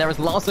shotgun right there as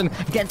Larson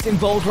gets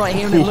involved right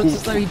here, and it looks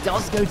as though he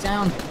does go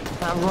down.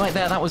 That right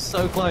there, that was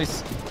so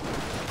close.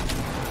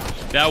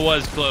 That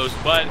was close,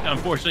 but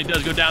unfortunately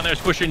does go down there.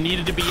 Squisher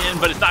needed to be in,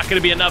 but it's not going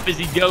to be enough as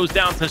he goes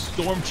down to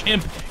Storm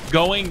Chimp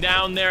going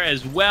down there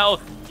as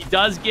well. He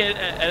does get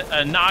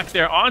a knock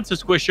there onto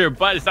Squisher,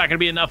 but it's not going to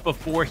be enough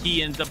before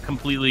he ends up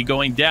completely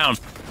going down.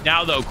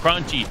 Now, though,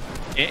 Crunchy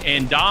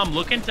and Dom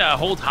looking to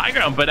hold high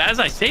ground, but as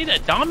I say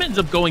that, Dom ends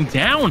up going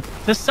down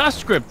to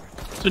Suscript.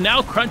 So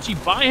now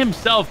Crunchy by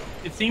himself,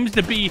 it seems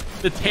to be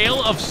the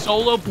tale of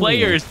solo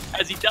players,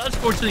 as he does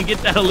fortunately get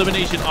that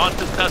elimination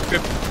onto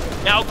Suscript.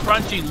 Now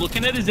Crunchy,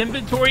 looking at his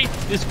inventory,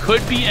 this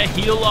could be a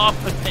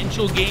heal-off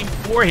potential game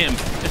for him,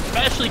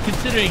 especially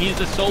considering he's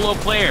a solo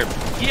player.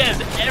 He has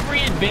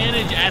every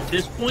advantage at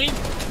this point,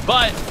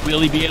 but will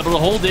he be able to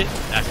hold it?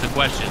 That's the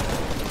question.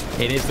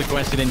 It is the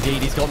question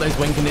indeed. He's got those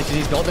win conditions.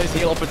 He's got those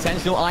heal-off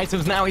potential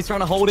items. Now he's trying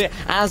to hold it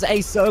as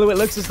a solo. It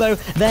looks as though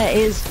there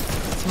is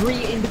 3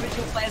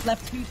 individual players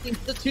left. 2 teams.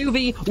 The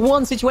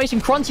 2v1 situation.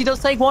 Crunchy does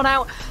take one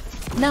out.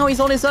 Now he's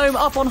on his own,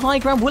 up on high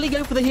ground. Will he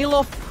go for the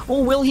heal-off,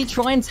 or will he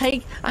try and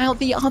take out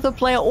the other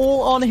player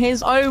all on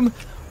his own?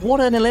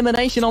 What an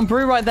elimination on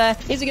Brew right there.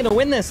 Is he going to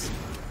win this?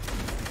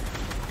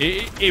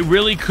 It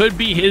really could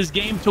be his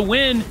game to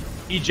win.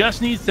 He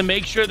just needs to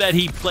make sure that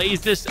he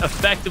plays this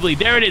effectively.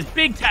 There it is.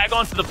 Big tag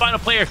onto the final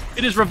player.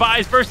 It is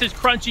Revise versus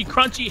Crunchy.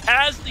 Crunchy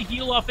has the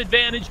heal-off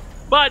advantage,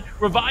 but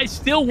Revise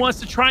still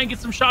wants to try and get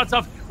some shots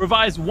off.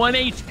 Revise 1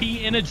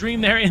 HP in a dream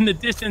there in the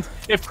distance.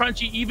 If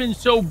Crunchy even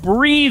so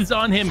breathes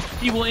on him,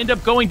 he will end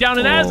up going down.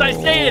 And as I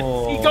say it,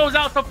 he goes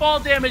out to fall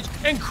damage,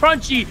 and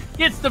Crunchy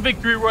gets the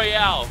victory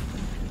royale.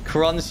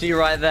 Crunchy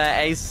right there,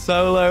 a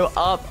solo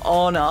up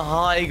on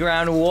high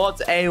ground. What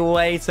a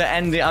way to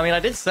end it. I mean, I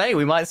did say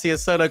we might see a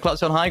solo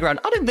clutch on high ground.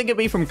 I didn't think it'd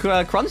be from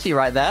Crunchy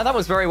right there. That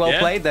was very well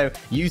played, though.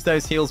 Used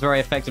those heals very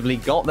effectively,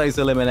 got those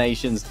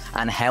eliminations,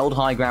 and held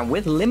high ground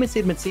with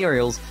limited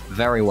materials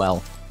very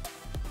well.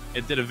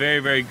 It did a very,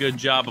 very good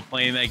job of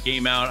playing that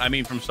game out. I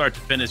mean, from start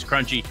to finish,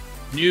 Crunchy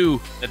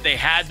knew that they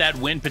had that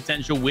win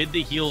potential with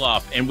the heal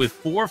off, and with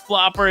 4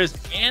 floppers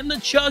and the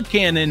chug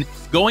cannon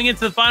going into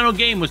the final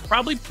game, was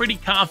probably pretty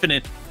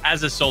confident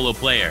as a solo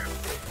player.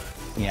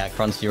 Yeah,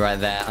 Crunchy right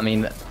there. I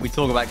mean, we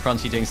talk about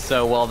Crunchy doing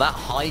so well. That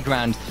high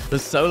ground, the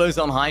solos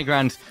on high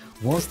ground,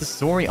 was the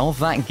story of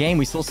that game.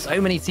 We saw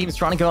so many teams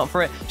trying to go up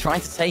for it,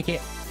 trying to take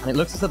it, and it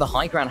looks as though the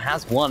high ground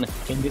has won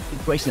in this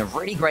situation. A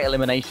really great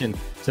elimination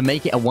to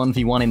make it a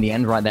 1v1 in the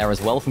end right there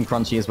as well from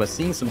Crunchy, as we're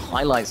seeing some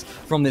highlights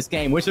from this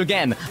game, which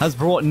again has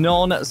brought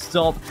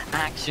non-stop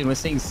action. We're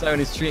seeing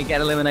Sona's Tree get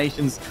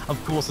eliminations,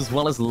 of course, as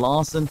well as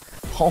Larson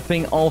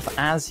popping off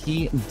as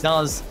he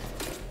does.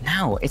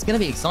 Now, it's going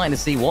to be exciting to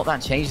see what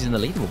that changes in the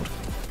leaderboard.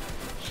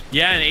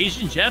 Yeah, and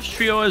Asian Jeff's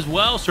trio as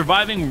well,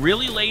 surviving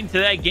really late into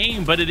that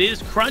game, but it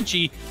is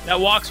Crunchy that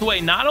walks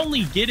away, not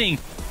only getting,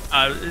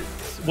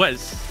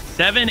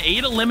 7,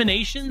 8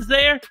 eliminations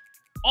there,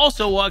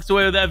 also walks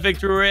away with that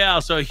victory royale.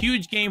 So a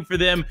huge game for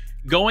them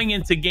going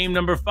into game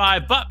number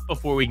 5. But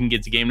before we can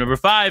get to game number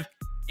 5,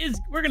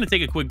 we're going to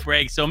take a quick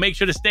break. So make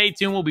sure to stay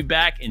tuned. We'll be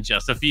back in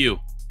just a few.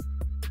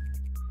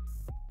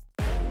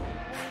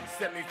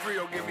 Set me free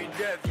or give me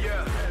death,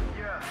 yeah.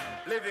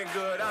 Living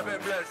good, I've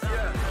been blessed,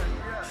 yeah.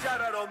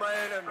 Shout out all my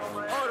enemies,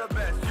 all the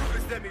best. You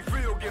can set me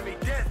free or give me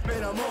death,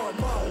 man, I'm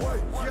on my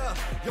way, yeah.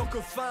 You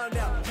can find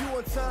out, you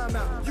on time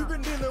out. You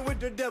been dealing with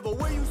the devil,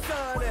 where you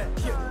sign at?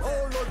 Yeah,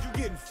 oh Lord,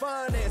 you getting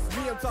financed.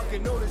 Me, I'm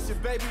talking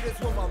ownership, baby, that's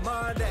where my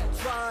mind at.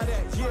 Try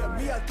that, yeah,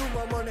 me, I threw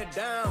my money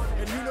down.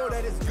 And you know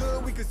that it's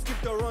good, we can skip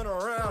the run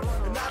around.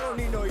 And I don't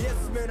need no yes,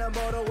 man, I'm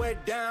all the way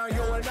down.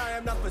 Yo, and I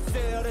am not for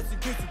sale, that's in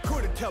case you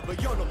couldn't tell,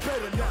 but y'all know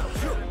better now.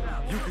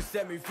 You can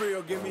set me free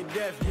or give me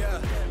death, yeah.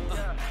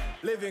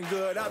 Living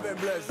good, I've been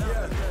blessed,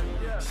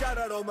 yeah. Shout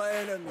out all my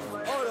enemies,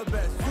 all the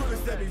best. You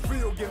can set me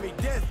free or give me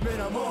death, man,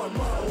 I'm on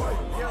my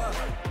way,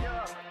 yeah.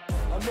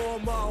 I'm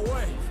on my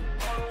way.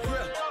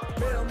 Yeah,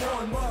 man, I'm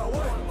on my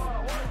way.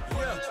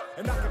 Yeah,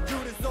 and I can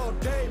do this all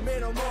day,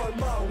 man, I'm on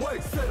my way.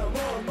 Said I'm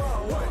on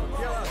my way.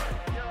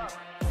 Yeah,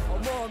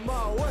 I'm on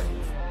my way.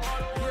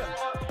 Yeah,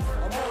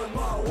 I'm on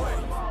my way.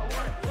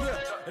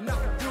 Yeah, and I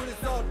can do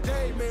this all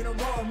day, man, I'm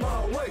on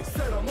my way.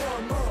 Said I'm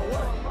on my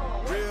way.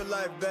 Real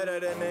life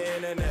better than the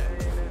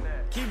internet.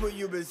 Keep what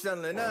you been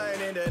selling, I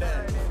ain't into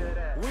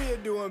that. We are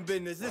doing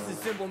business, this is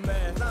simple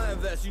math. I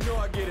invest, you know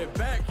I get it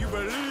back, you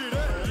believe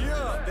that?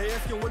 Yeah, they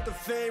asking what the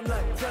fame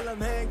like. Tell them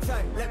hang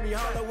tight, let me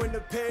holler when the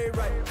pay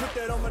right. Put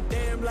that on my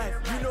damn life,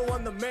 you know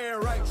I'm the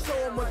man, right? Show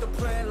them what the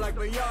plan like,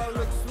 but y'all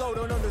look slow,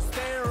 don't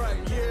understand right.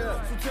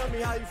 Yeah, so tell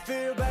me how you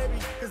feel, baby.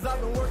 Cause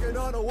I've been working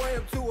all the way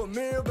up to a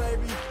meal,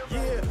 baby.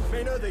 Yeah,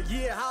 man of the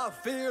year, how I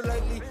feel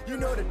lately. You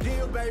know the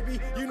deal,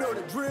 baby, you know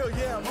the drill.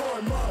 Yeah, I'm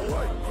on my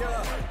way,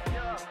 yeah.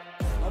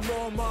 I'm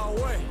on my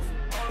way,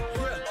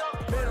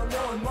 yeah, man, I'm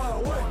on my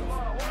way,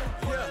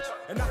 yeah,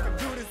 and I can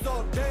do this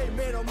all day,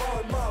 man, I'm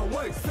on my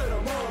way, said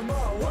I'm on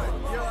my way,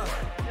 yeah,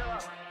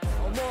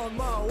 I'm on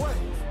my way,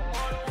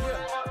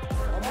 yeah,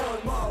 I'm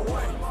on my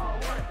way,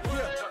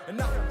 yeah,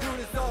 and I can do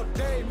this all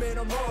day, man,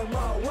 I'm on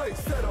my way,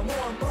 said I'm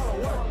on my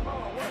way.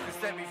 You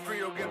can set me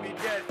free or give me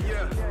death,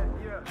 yeah.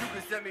 You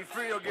can set me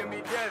free or give me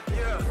death,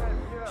 yeah.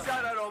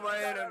 Shout out all my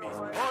enemies,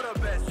 all the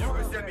best. You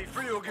can set me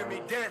free or give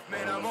me death,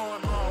 man, I'm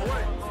on my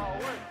way.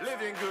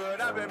 Living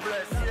good, I've been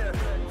blessed, yeah.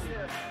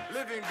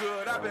 Living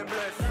good, I've been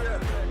blessed, yeah.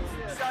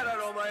 Shout out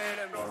all my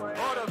enemies,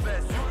 all the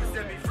best. You can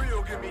set me free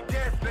or give me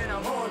death, man,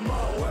 I'm on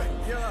my way,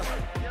 yeah.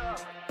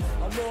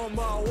 I'm on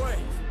my way,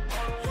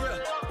 yeah.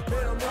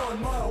 Man, I'm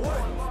on my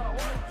way,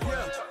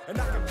 yeah. And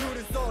I can do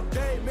this all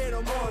day, man,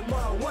 I'm on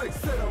my way.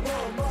 Said I'm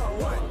on my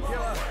way,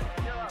 yeah.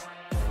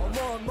 I'm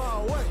on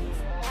my way,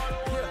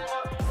 yeah.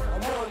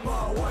 I'm on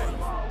my way,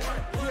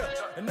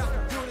 yeah. And I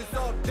can do this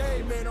all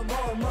day, man, I'm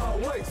on my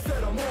way.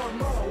 Said I'm on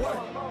my way.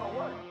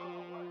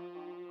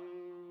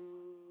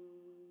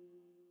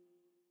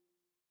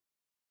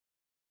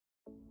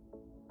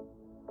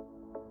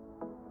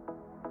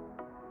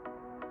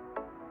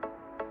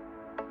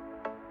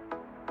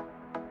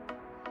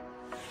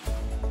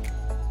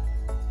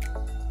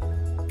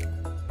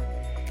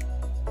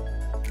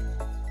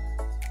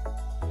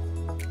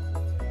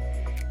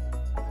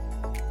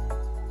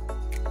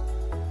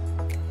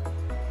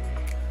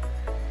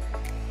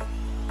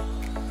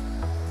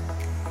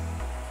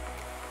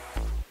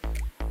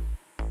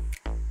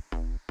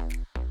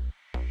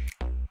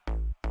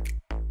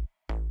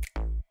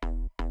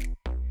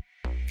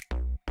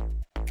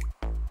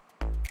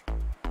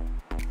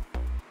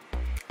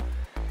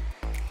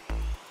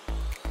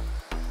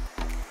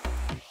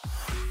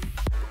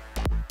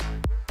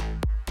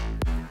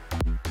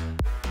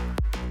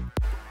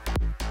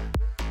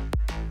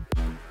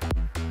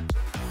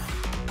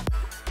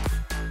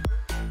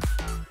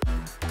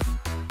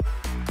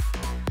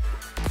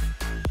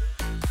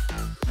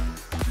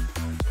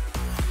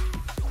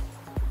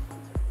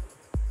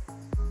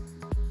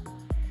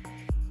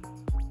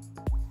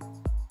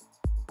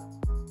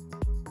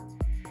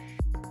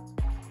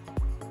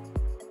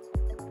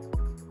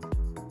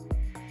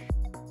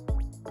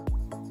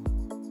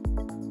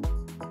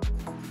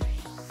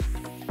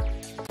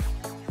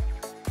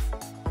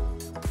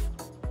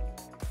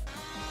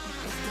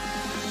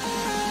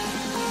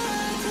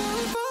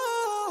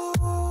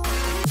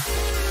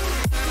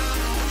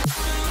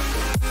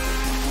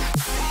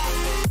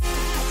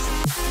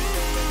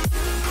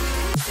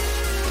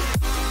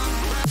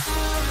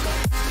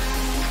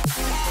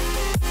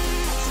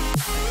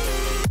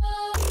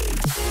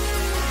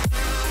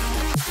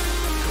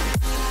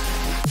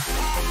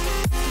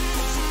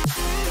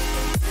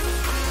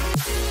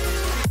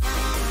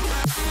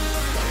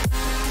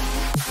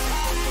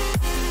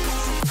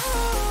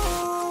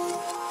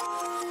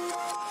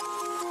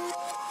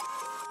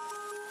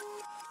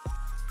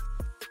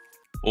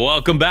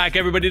 Welcome back,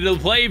 everybody, to the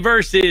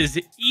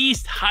PlayVS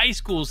East High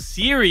School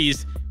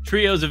Series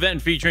Trios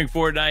event featuring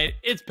Fortnite.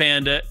 It's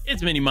Panda,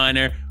 it's Mini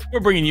Miner. We're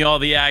bringing you all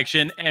the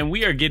action, and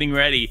we are getting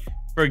ready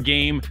for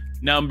game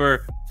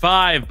number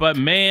 5. But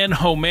man,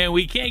 oh man,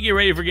 we can't get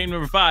ready for game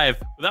number 5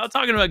 without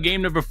talking about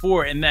game number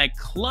 4 and that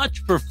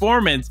clutch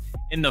performance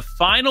in the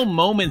final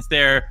moments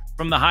there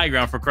from the high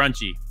ground for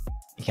Crunchy.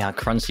 Yeah,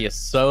 Crunchy, a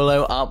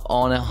solo up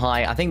on a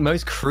high. I think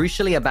most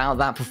crucially about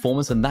that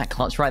performance and that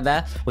clutch right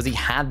there was he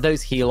had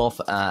those heal off,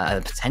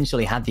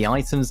 potentially had the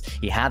items,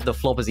 he had the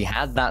floppers, he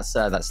had that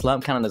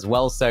slurp cannon as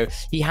well. So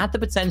he had the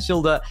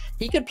potential that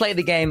he could play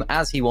the game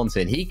as he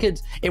wanted.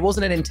 It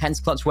wasn't an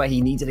intense clutch where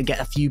he needed to get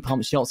a few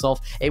pump shots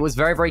off. It was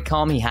very, very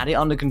calm. He had it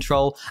under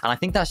control. And I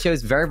think that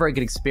shows very, very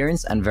good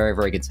experience and very,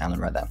 very good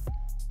talent right there.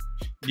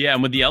 Yeah,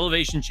 and with the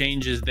elevation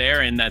changes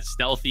there and that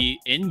stealthy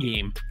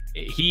in-game,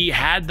 he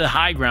had the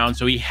high ground,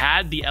 so he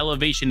had the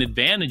elevation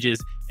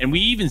advantages, and we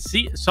even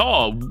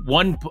saw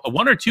one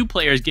or two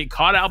players get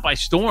caught out by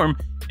Storm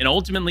and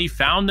ultimately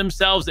found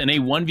themselves in a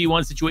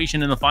 1v1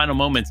 situation in the final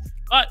moments.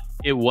 But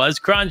it was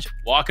Crunch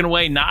walking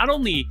away, not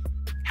only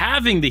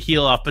having the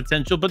heal off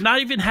potential, but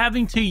not even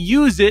having to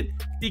use it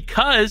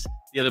because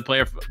the other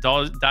player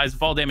dies to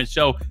fall damage.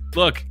 So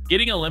look,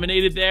 getting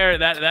eliminated there,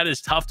 that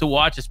is tough to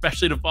watch,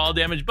 especially to fall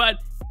damage, but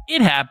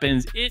it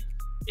happens.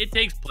 It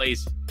takes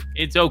place.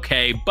 It's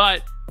okay.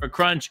 But for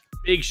Crunch,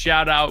 big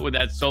shout out with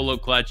that solo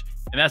clutch.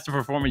 And that's the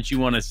performance you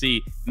want to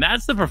see. And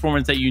that's the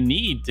performance that you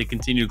need to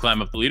continue to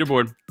climb up the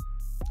leaderboard.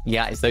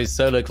 Yeah, it's those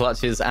solo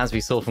clutches, as we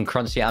saw from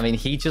Crunchy. I mean,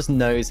 he just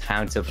knows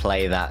how to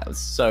play that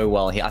so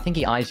well. I think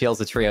he IGLs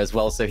the trio as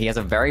well, so he has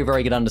a very,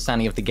 very good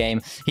understanding of the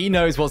game. He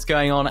knows what's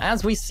going on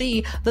as we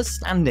see the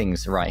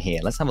standings right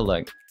here. Let's have a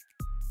look.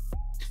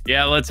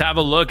 Yeah, let's have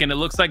a look. And it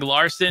looks like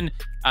Larson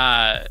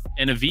and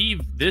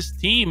Aviv, this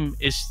team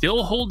is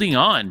still holding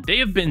on. They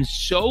have been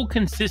so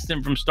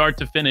consistent from start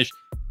to finish.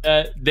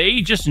 They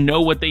just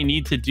know what they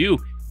need to do.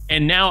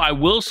 And now I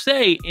will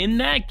say, in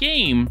that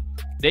game,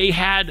 they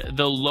had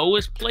the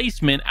lowest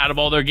placement out of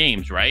all their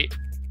games, right?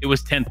 It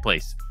was 10th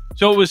place.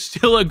 So it was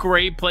still a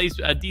great place,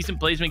 a decent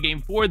placement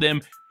game for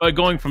them. But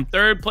going from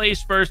 3rd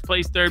place, 1st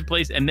place, 3rd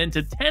place, and then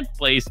to 10th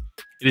place,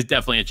 it is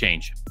definitely a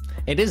change.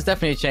 It is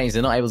definitely a change.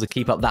 They're not able to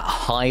keep up that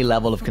high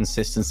level of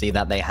consistency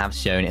that they have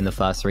shown in the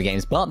first 3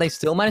 games, but they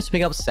still managed to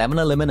pick up 7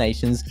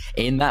 eliminations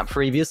in that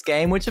previous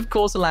game, which of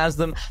course allows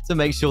them to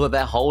make sure that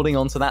they're holding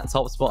on to that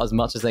top spot as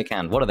much as they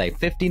can. What are they?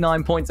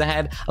 59 points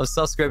ahead of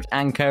Suscript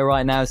and Co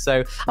right now,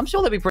 so I'm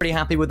sure they'll be pretty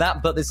happy with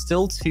that, but there's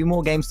still 2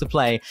 more games to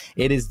play.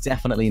 It is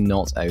definitely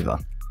not over.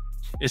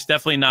 It's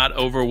definitely not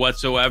over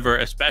whatsoever,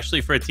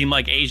 especially for a team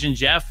like Asian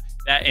Jeff,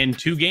 that in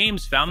 2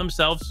 games found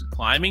themselves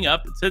climbing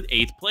up to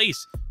 8th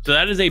place. So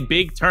that is a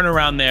big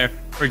turnaround there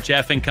for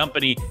Jeff and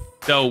company.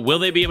 So will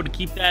they be able to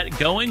keep that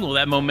going? Will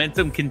that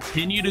momentum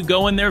continue to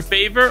go in their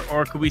favor?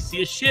 Or could we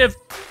see a shift?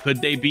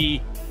 Could they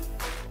be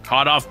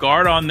caught off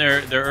guard on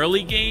their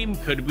early game?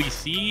 Could we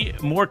see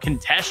more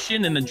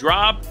contention in the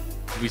drop?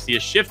 Could we see a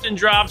shift in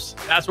drops?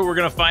 That's what we're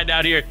going to find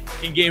out here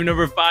in game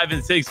number 5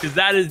 and 6, because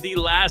that is the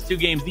last 2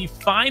 games, the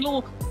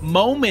final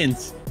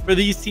moments for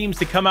these teams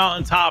to come out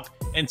on top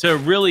and to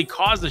really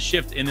cause a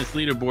shift in this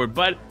leaderboard.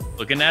 But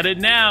looking at it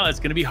now, it's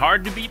going to be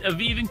hard to beat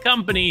Aviv and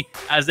company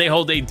as they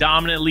hold a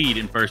dominant lead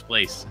in 1st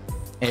place.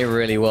 It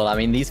really will. I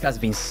mean, these guys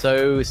have been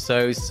so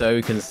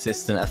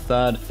consistent. A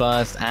 3rd,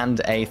 1st, and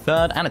a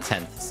 3rd and a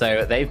 10th.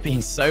 So they've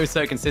been so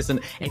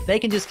consistent. If they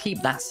can just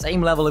keep that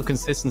same level of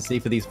consistency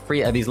for these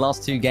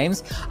last 2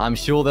 games, I'm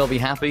sure they'll be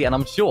happy, and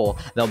I'm sure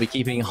they'll be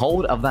keeping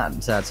hold of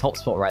that top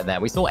spot right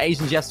there. We saw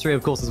Asian Gestury,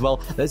 of course, as well.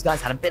 Those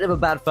guys had a bit of a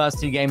bad first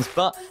 2 games,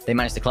 but they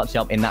managed to clutch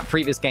up in that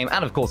previous game,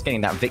 and of course,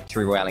 getting that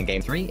victory royale in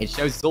game 3. It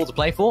shows it's all to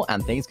play for,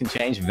 and things can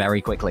change very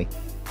quickly.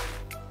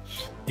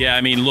 Yeah,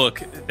 I mean, look,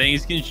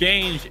 things can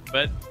change,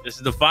 but this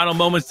is the final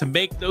moments to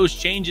make those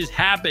changes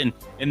happen.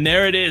 And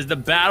there it is. The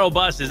battle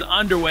bus is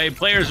underway.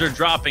 Players are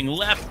dropping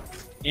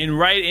left and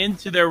right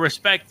into their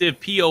respective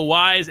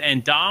POIs,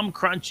 and Dom,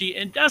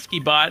 Crunchy, and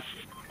DuskyBot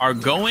are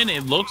going.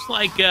 It looks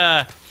like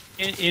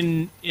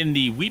in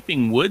the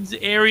Weeping Woods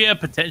area,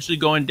 potentially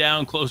going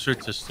down closer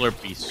to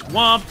Slurpy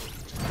Swamp.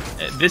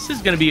 This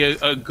is going to be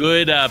a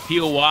good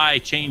POI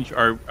change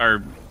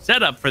or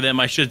setup for them,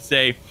 I should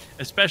say,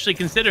 especially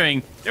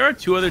considering there are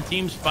 2 other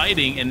teams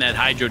fighting in that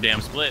Hydro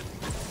Dam split.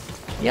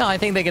 Yeah, I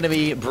think they're going to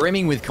be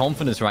brimming with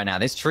confidence right now.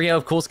 This trio,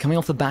 of course, coming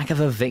off the back of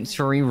a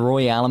victory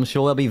royale. I'm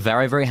sure they'll be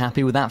very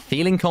happy with that,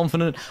 feeling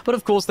confident. But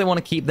of course, they want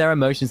to keep their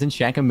emotions in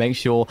check and make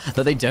sure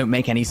that they don't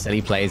make any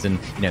silly plays and,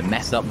 you know,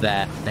 mess up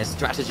their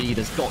strategy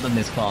that's got them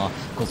this far.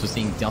 Of course, we're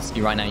seeing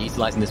Dusky right now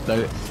utilizing this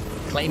boat,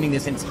 claiming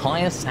this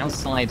entire south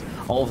side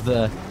of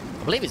the,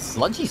 I believe it's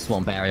Sludgy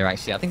Swamp area,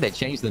 actually. I think they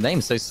changed the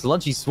name. So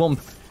Sludgy Swamp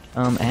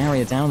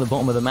area down at the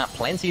bottom of the map.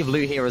 Plenty of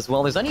loot here as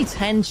well. There's only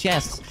 10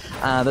 chests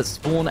that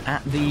spawn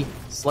at the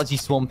Sludgy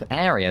Swamp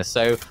area.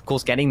 So, of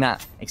course, getting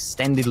that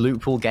extended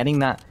loot pool, getting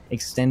that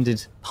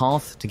extended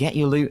path to get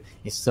your loot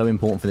is so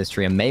important for this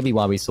tree, and maybe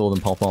why we saw them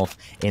pop off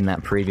in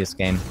that previous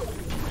game.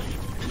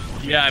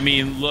 Yeah, I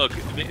mean, look,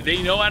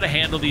 they know how to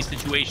handle these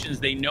situations.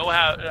 They know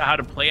how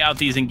to play out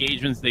these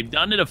engagements. They've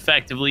done it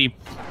effectively.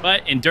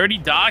 But in Dirty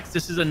Docks,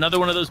 this is another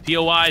one of those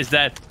POIs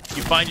that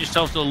you find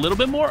yourself a little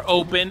bit more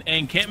open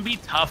and can be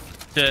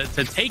tough to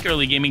take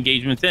early game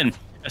engagements in,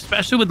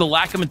 especially with the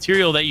lack of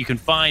material that you can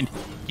find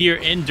here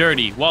in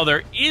Dirty. While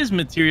there is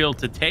material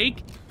to take,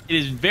 it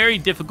is very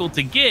difficult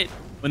to get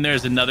when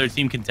there's another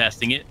team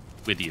contesting it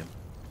with you.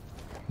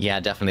 Yeah,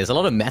 definitely. There's a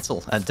lot of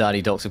metal at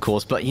Dirty Docks, of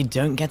course, but you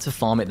don't get to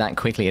farm it that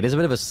quickly. It is a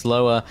bit of a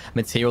slower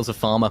material to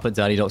farm up at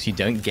Dirty Docks. You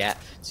don't get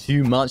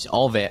too much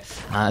of it.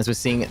 As we're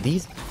seeing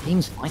these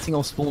teams fighting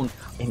off spawn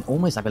in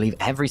almost, I believe,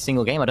 every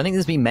single game. I don't think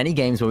there's been many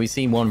games where we've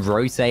seen one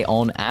rotate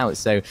on out.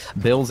 So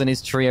Bill's and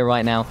his trio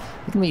right now,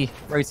 they can be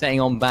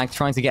rotating on back,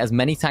 trying to get as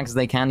many tags as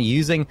they can,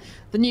 using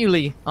the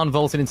newly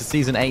unvaulted into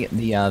Season 8,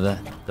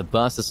 the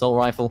Burst Assault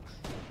Rifle.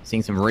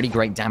 Seeing some really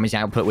great damage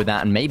output with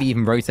that, and maybe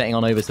even rotating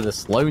on over to the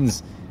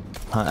Sloan's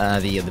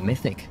the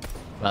Mythic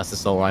Burst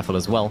Assault Rifle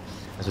as well.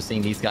 As we're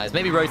seeing these guys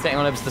maybe rotating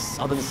on over to the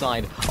southern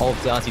side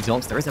of Dirty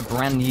Docks. There is a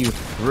brand new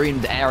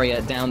ruined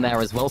area down there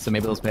as well, so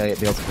maybe they'll be able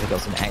to pick up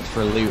some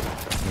extra loot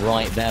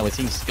right there. We're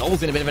seeing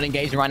Skulls in a bit of an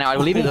engagement right now. I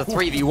believe it's a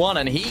 3v1,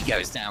 and he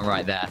goes down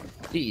right there.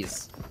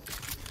 Jeez.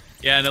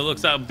 Yeah, and it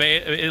looks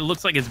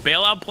like it's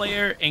bailout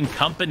player and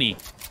company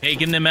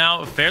taking them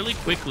out fairly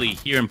quickly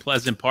here in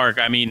Pleasant Park.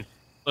 I mean,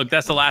 look,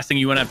 that's the last thing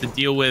you want to have to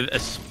deal with,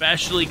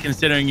 especially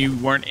considering you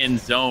weren't in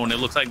zone. It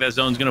looks like that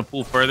zone's going to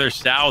pull further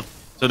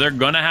south, so they're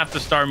going to have to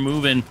start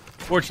moving.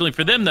 Fortunately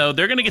for them, though,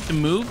 they're going to get to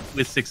move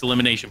with 6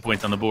 elimination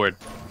points on the board.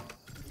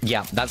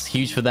 Yeah, that's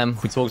huge for them.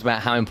 We talked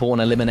about how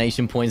important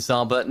elimination points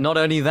are, but not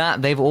only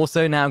that, they've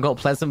also now got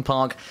Pleasant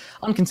Park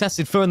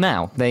uncontested for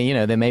now.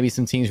 There may be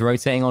some teams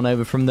rotating on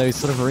over from those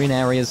sort of ruin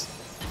areas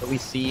that we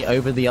see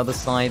over the other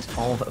side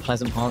of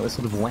Pleasant Park, the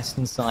sort of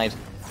western side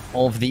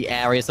of the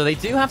area. So they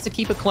do have to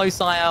keep a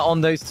close eye out on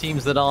those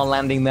teams that are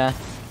landing there.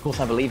 Of course,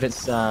 I believe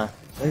it's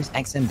those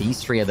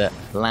XMB's trio that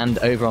land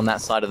over on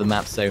that side of the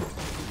map, so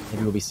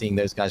maybe we'll be seeing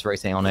those guys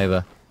rotating on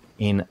over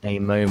in a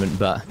moment.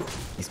 But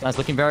these guys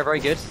looking very, very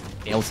good.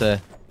 Be able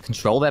to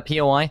control their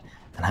POI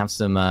and have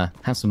some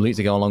loot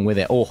to go along with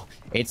it. Oh,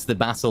 it's the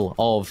battle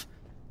of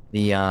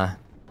the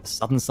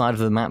southern side of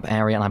the map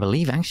area, and I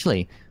believe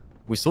actually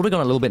we've sort of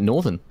gone a little bit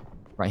northern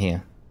right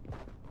here.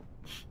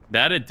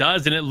 That it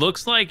does, and it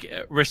looks like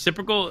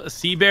Reciprocal,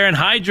 Sea Bear, and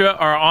Hydra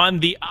are on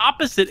the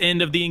opposite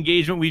end of the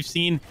engagement we've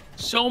seen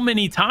so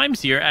many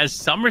times here, as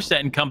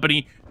Somerset and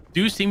company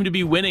do seem to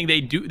be winning.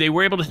 They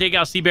were able to take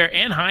out Sea Bear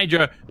and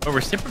Hydra, but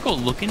Reciprocal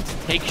looking to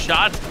take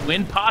shots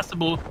when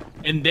possible.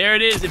 And there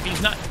it is. If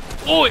he's not...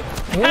 Oh,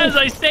 as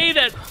I say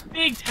that,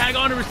 big tag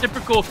on to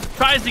Reciprocal,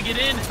 tries to get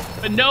in,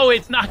 but no,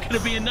 it's not going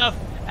to be enough,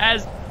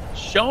 as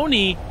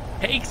Shoney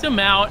takes him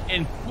out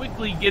and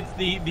quickly gets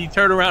the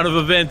turnaround of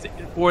events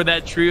for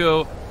that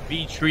trio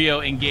v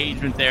trio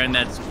engagement there in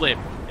that split.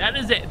 That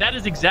is it. That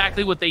is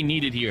exactly what they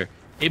needed here.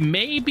 It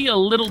may be a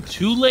little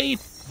too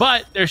late,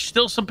 but there's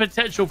still some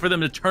potential for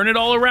them to turn it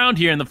all around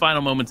here in the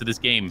final moments of this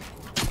game.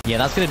 Yeah,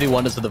 that's going to do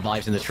wonders for the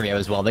vibes in the trio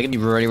as well. They're going to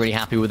be really, really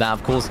happy with that.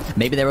 Of course,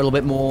 maybe they're a little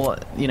bit more,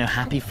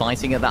 happy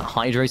fighting at that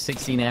Hydro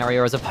 16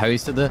 area as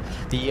opposed to the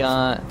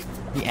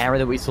area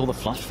that we saw, the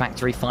Flush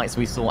Factory fights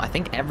we saw, I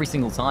think, every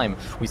single time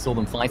we saw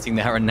them fighting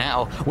there. And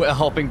now we're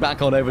hopping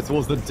back on over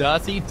towards the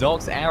Dirty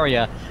Docks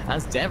area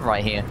as Dev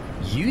right here,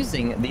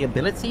 using the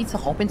ability to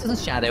hop into the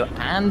shadow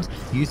and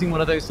using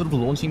one of those sort of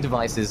launching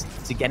devices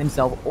to get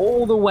himself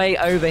all the way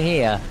over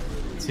here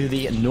to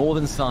the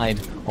northern side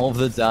of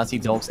the Dirty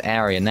Docks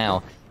area.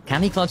 Now,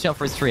 can he clutch up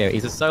for his trio?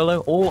 He's a solo,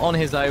 all on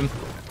his own.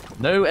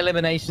 No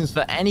eliminations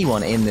for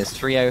anyone in this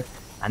trio,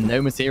 and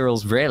no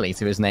materials really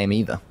to his name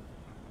either.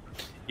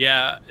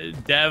 Yeah,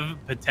 Dev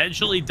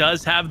potentially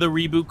does have the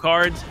reboot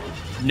cards,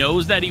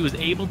 knows that he was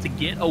able to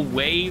get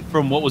away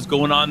from what was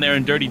going on there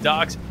in Dirty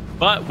Docks,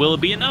 but will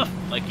it be enough?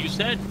 Like you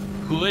said,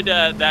 could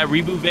that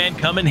reboot van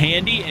come in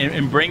handy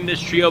and bring this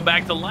trio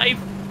back to life?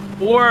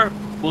 Or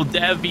will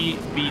Dev be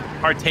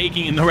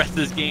partaking in the rest of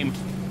this game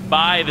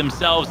by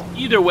themselves?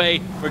 Either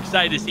way, we're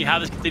excited to see how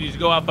this continues to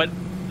go out, but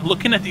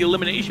looking at the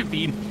elimination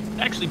feed, it's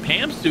actually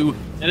Pamstu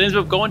that ends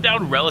up going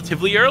down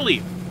relatively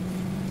early.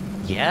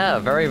 Yeah,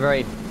 very,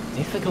 very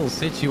difficult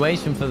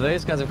situation for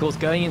those guys. Of course,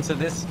 going into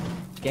this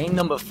game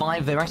number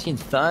 5, they're actually in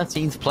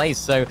 13th place,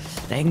 so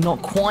they're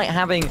not quite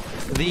having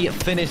the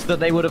finish that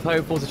they would have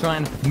hoped for to try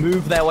and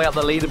move their way up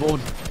the leaderboard.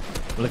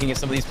 Looking at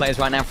some of these players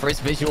right now, for his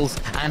visuals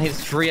and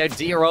his trio,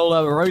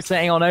 D-Roller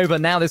rotating on over.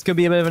 Now this could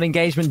be a bit of an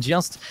engagement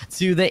just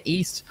to the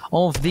east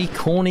of the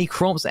Corny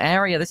Crops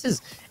area. This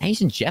is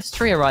Asian Jeff's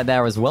trio right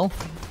there as well,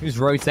 who's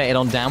rotated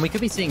on down. We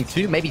could be seeing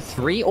 2, maybe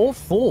 3 or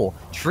 4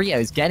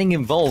 trios getting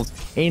involved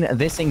in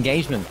this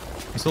engagement.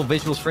 We saw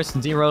visuals for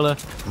and D-Roller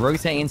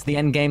rotating into the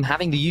end game,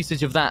 having the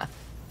usage of that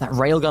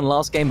railgun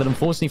last game, but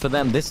unfortunately for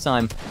them, this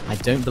time, I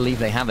don't believe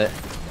they have it.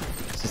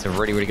 This is a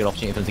really, really good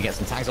opportunity for them to get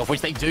some tags off,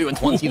 which they do, and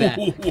 20 there,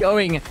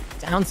 going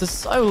down to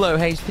so low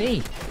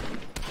HP.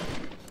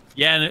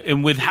 Yeah,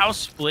 and with how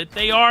split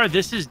they are,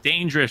 this is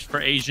dangerous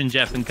for Asian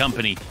Jeff and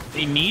company.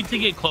 They need to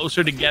get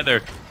closer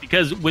together,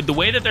 because with the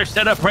way that they're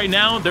set up right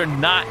now, they're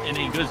not in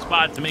a good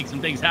spot to make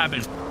some things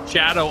happen.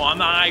 Shadow on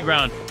the high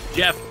ground.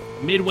 Jeff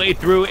midway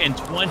through, and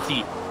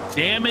 20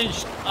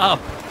 damaged up,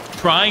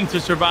 trying to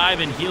survive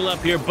and heal up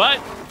here,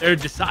 but they're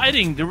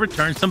deciding to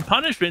return some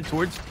punishment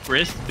towards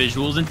Frisk,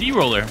 Visuals, and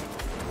D-Roller.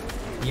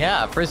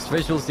 Yeah, Frisk,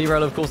 Visuals,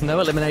 D-Roller, of course, no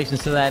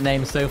eliminations to their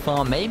names so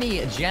far.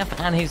 Maybe Jeff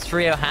and his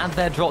trio had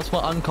their drops for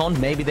unconned.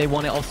 Maybe they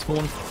won it off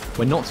spawn.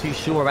 We're not too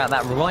sure about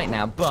that right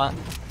now, but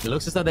it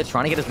looks as though they're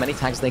trying to get as many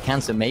tags as they can,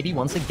 so maybe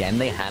once again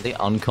they had it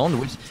unconned,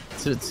 which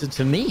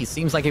to me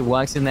seems like it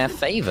works in their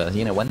favor,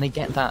 when they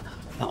get that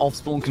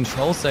off-spawn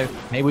control. So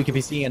maybe we could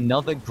be seeing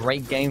another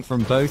great game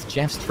from both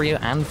Jeff's trio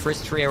and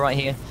Frisk's trio right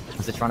here,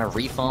 as they're trying to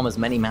refarm as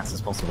many mats as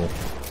possible.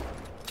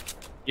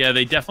 Yeah,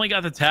 they definitely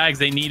got the tags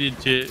they needed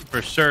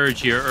for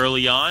Surge here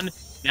early on.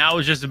 Now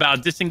it's just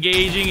about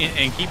disengaging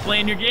and keep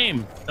playing your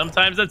game.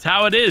 Sometimes that's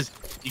how it is.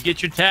 You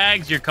get your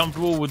tags, you're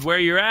comfortable with where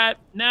you're at.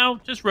 Now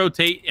just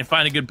rotate and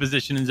find a good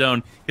position in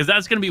zone, because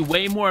that's going to be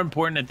way more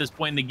important at this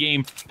point in the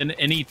game than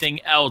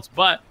anything else.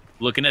 But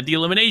looking at the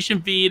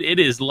elimination feed, it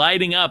is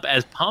lighting up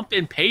as Pump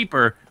and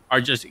Paper are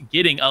just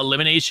getting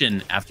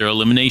elimination after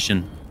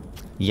elimination.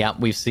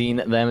 Yep, we've seen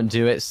them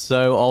do it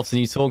so often.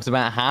 You talked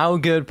about how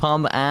good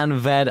Pump and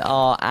Ved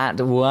are at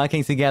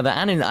working together,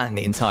 and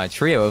the entire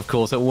trio, of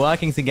course, at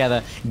working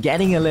together,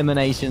 getting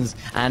eliminations,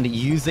 and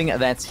using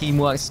their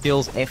teamwork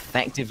skills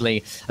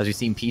effectively. As we've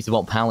seen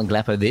Peterbot, Pal, and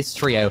Gleppo, this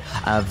trio,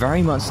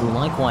 very much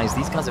likewise.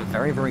 These guys are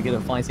very, very good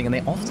at fighting, and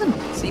they often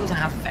seem to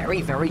have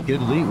very, very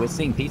good loot. We're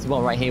seeing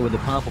Peterbot right here with the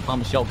purple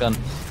pump shotgun.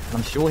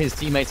 I'm sure his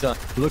teammates are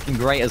looking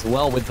great as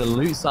well with the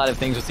loot side of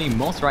things. We're seeing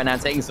Moss right now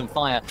taking some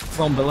fire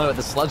from below at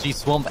the sludgy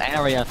swamp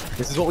area.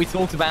 This is what we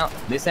talked about.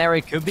 This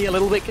area could be a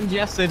little bit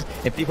congested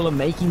if people are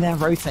making their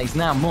rotates.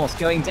 Now Moss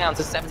going down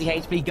to 70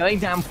 HP, going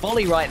down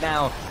Folly right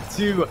now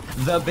to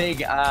the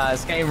big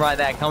Skane right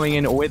there, coming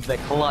in with the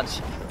clutch.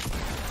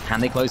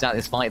 Can they close out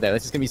this fight though?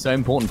 This is going to be so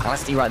important.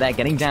 Palestine right there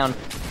getting down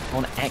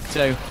on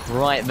Ecto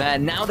right there.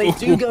 Now they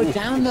do go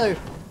down though.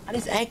 And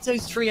it's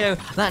Ecto's trio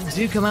that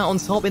do come out on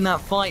top in that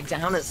fight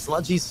down at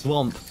Sludgy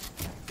Swamp.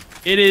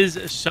 It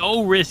is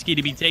so risky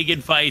to be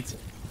taking fights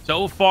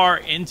so far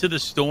into the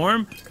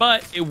storm,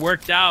 but it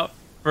worked out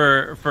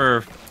for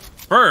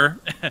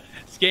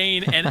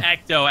Skane and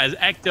Ecto, as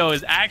Ecto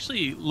is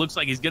actually looks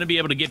like he's going to be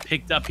able to get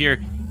picked up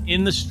here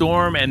in the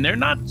storm, and they're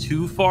not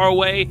too far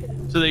away,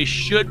 so they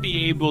should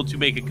be able to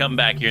make a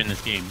comeback here in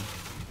this game.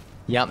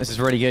 Yeah, this is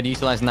really good,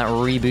 utilizing that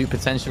reboot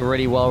potential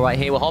really well right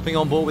here. We're hopping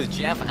on board with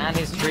Jeff and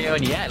his trio,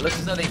 and yeah, it looks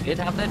as though they did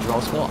have their draw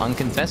spot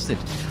uncontested.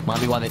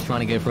 Might be why they're trying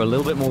to go for a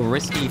little bit more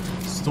risky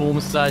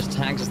Storm Surge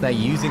tags as they're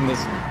using this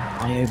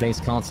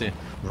IO-based card to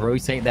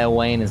rotate their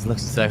way in. It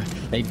looks as though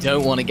they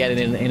don't want to get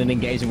in an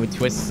engagement with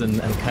Twists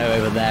and Co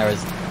over there, as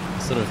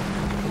sort of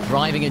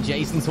driving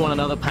adjacent to one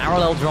another,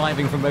 parallel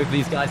driving from both of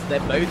these guys. They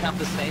both have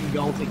the same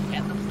goal to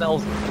get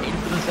themselves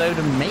into the zone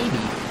and maybe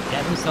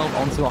get themselves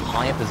onto a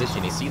higher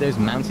position. You see those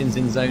mountains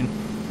in zone,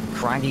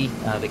 craggy,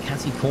 the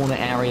Catty Corner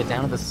area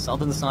down at the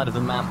southern side of the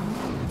map.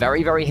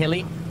 Very, very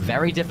hilly,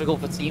 very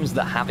difficult for teams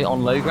that have it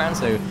on low ground,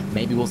 so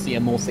maybe we'll see a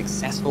more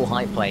successful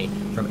high play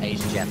from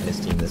Asian Jeff and his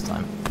team this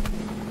time.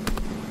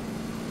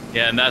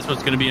 Yeah, and that's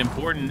what's going to be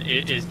important,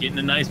 is getting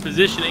a nice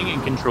positioning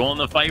and controlling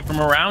the fight from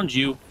around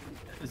you.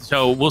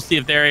 So we'll see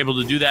if they're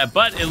able to do that.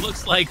 But it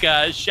looks like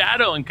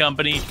Shadow and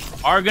company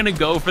are going to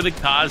go for the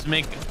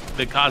Cosmic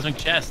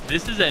Chest.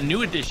 This is a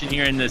new addition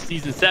here in the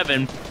Season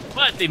 7,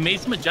 but they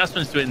made some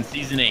adjustments to it in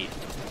Season 8.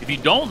 If you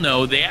don't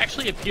know, they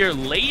actually appear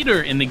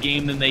later in the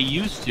game than they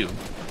used to.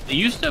 They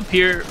used to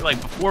appear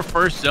like before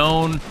first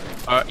zone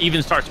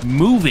even starts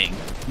moving.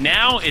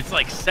 Now it's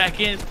like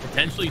second,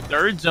 potentially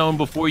third zone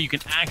before you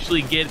can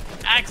actually get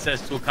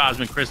access to a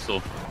Cosmic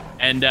Crystal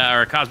and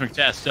or a Cosmic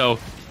Chest. So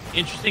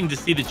interesting to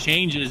see the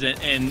changes,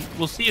 and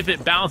we'll see if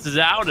it balances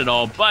out at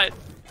all. But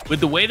with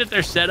the way that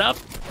they're set up,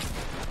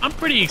 I'm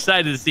pretty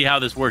excited to see how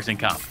this works in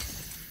comp.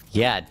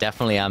 Yeah,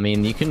 definitely. I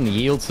mean, you can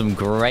yield some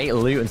great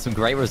loot and some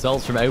great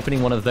results from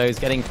opening one of those,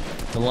 getting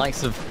the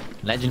likes of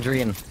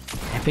legendary and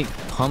epic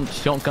pump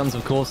shotguns,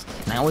 of course.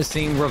 Now we're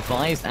seeing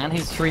Revised and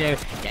his trio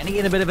getting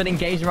in a bit of an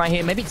engagement right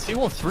here. Maybe 2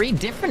 or 3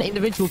 different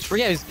individual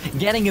trios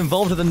getting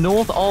involved to the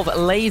north of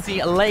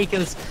Lazy Lake,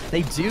 as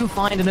they do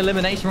find an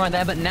elimination right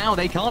there, but now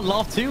they can't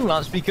laugh too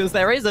much because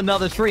there is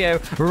another trio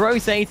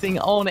rotating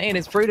on in.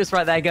 It's Brutus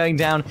right there going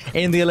down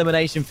in the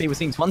elimination feed. We're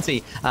seeing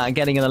 20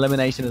 getting an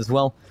elimination as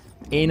well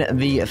in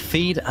the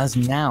feed, as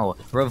now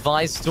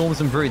Revised,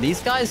 Storms, and Brew.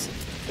 These guys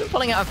are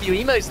pulling out a few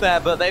emotes there,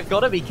 but they've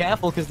got to be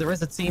careful because there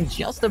is a team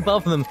just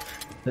above them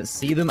that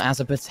see them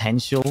as a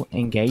potential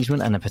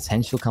engagement and a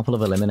potential couple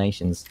of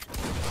eliminations.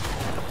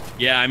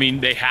 Yeah, I mean,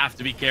 they have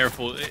to be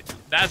careful.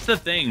 That's the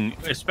thing,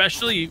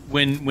 especially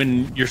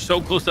when you're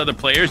so close to other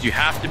players, you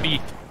have to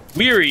be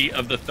weary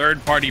of the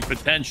third-party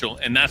potential,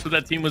 and that's what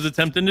that team was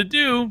attempting to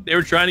do. They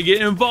were trying to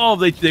get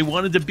involved. They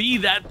wanted to be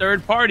that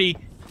third party,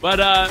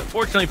 but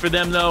fortunately for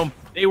them, though,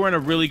 they were in a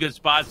really good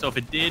spot. So if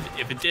it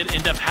did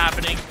end up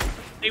happening,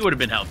 they would have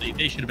been healthy.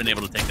 They should have been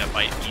able to take that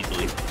fight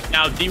easily.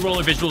 Now,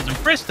 D-Roller Visuals and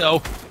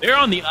Fristo, they're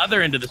on the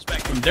other end of the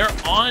spectrum. They're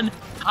on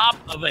top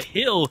of a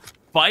hill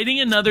fighting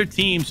another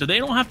team, so they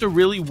don't have to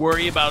really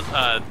worry about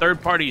third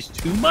parties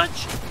too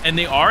much. And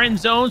they are in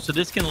zone, so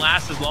this can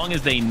last as long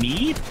as they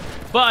need.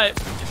 But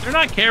if they're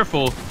not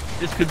careful,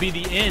 this could be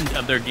the end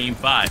of their Game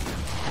 5.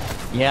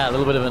 Yeah, a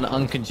little bit of an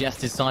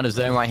uncongested side of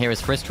zone right here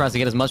as Frisk tries to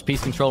get as much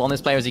piece control on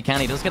this player as he can.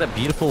 He does get a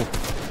beautiful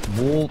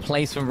wall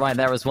placement right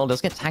there as well. Does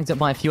get tagged up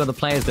by a few other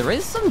players. There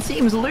is some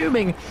teams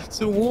looming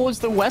towards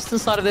the western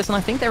side of this, and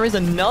I think there is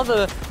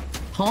another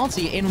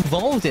party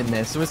involved in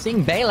this. So we're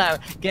seeing Bailout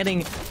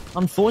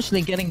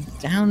unfortunately getting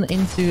down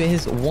into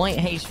his white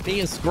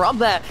HP. A Scrub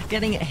there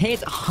getting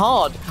hit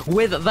hard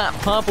with that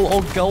purple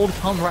or gold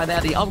pump right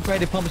there. The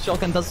upgraded pump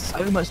shotgun does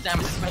so much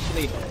damage,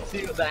 especially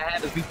to the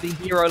head, as we see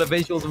Hero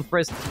Visuals and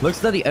Frisk. Looks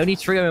as though the only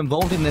trio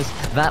involved in this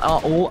that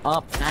are all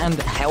up and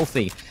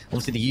healthy.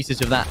 Obviously the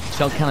usage of that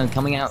shot cannon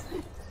coming out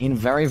in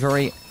very,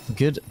 very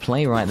good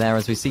play right there,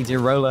 as we see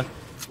D-Roller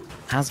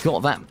has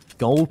got that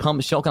gold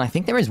pump shotgun. I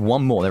think there is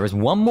one more. There is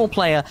one more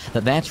player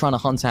that they're trying to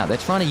hunt out. They're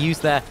trying to use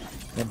their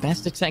The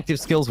best detective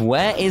skills.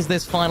 Where is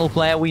this final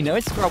player? We know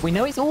it's Scrub. We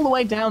know he's all the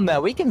way down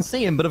there. We can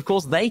see him, but of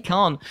course they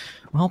can't.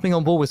 We're hopping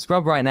on board with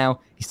Scrub right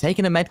now. He's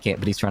taking a med kit,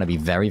 but he's trying to be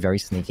very, very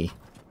sneaky.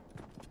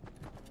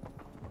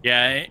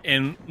 Yeah,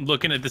 and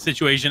looking at the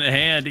situation at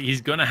hand,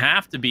 he's going to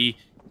have to be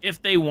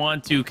if they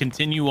want to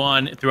continue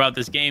on throughout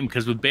this game,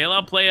 because with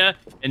Bailout Playa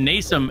and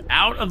Nasum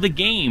out of the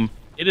game,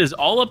 it is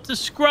all up to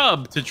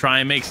Scrub to try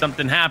and make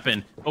something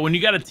happen. But when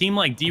you got a team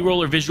like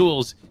D-Roller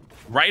Visuals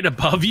right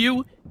above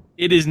you,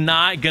 it is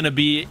not going to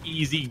be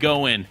easy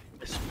going,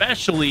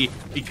 especially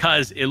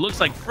because it looks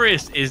like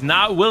Frisk is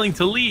not willing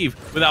to leave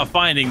without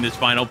finding this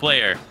final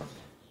player.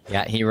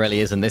 Yeah, he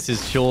really is, and this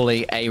is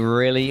surely a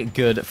really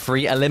good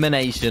free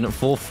elimination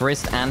for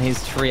Frisk and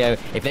his trio.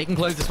 If they can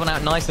close this one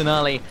out nice and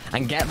early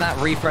and get that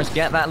refresh,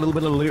 get that little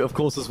bit of loot, of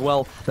course, as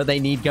well, that they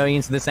need going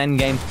into this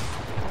endgame.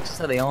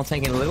 So they are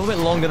taking a little bit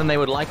longer than they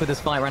would like with this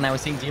fight right now. We're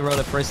seeing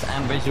D-Roller, Frisk,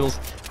 and Visuals.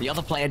 The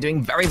other player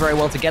doing very, very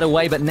well to get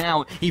away, but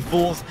now he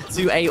falls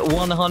to a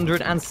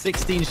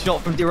 116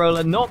 shot from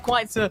D-Roller. Not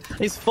quite to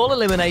his full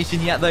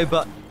elimination yet, though,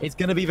 but it's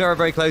going to be very,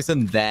 very close,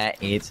 and there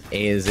it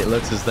is. It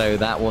looks as though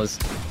that was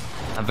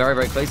a very,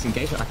 very close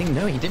engagement. I think,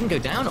 no, he didn't go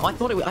down. I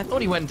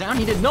thought he went down.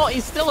 He did not.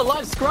 He's still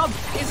alive. Scrub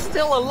is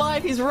still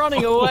alive. He's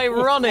running away,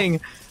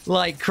 running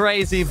like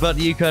crazy, but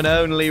you can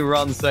only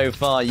run so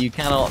far. You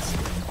cannot...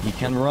 You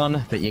can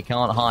run, but you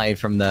can't hide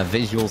from the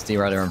Visuals,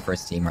 D-Roller, and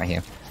Frisk team right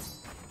here.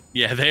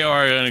 Yeah, they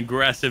are an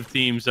aggressive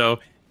team,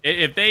 so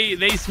if they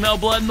smell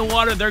blood in the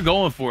water, they're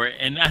going for it,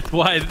 and that's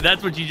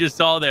what you just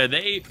saw there.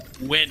 They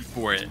went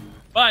for it.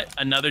 But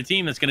another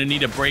team that's going to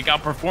need a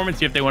breakout performance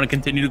here if they want to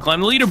continue to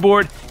climb the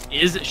leaderboard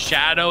is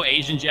Shadow,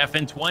 Asian Jeff,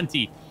 and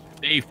 20.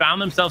 They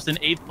found themselves in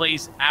 8th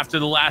place after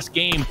the last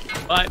game,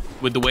 but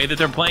with the way that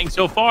they're playing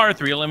so far,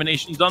 3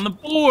 eliminations on the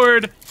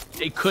board,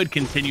 they could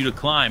continue to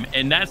climb.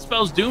 And that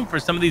spells doom for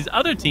some of these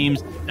other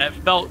teams that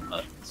felt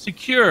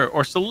secure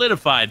or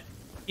solidified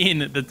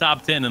in the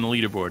top 10 in the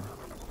leaderboard.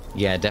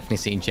 Yeah, definitely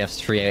seeing Jeff's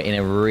trio in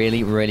a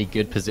really, really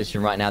good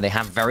position right now. They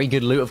have very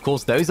good loot, of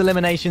course. Those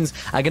eliminations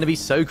are going to be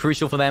so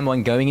crucial for them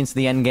when going into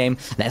the end game.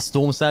 Their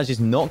Storm Surge is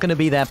not going to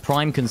be their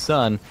prime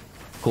concern.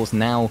 Of course,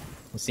 now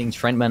we're seeing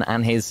Trentman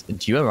and his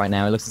duo right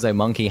now. It looks as though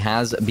Monkey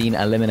has been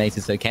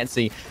eliminated, so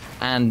Ketsi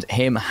and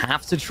him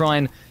have to try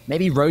and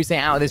maybe rotate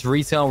out of this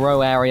retail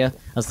row area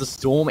as the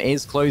storm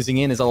is closing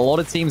in. There's a lot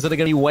of teams that are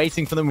going to be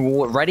waiting for them,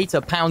 ready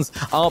to pounce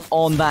up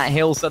on that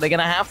hill, so they're going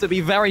to have to be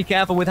very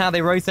careful with how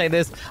they rotate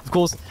this. Of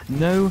course,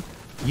 no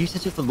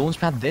usage of the launch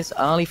pad this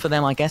early for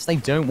them. I guess they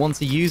don't want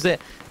to use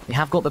it. They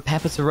have got the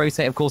pepper to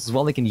rotate, of course, as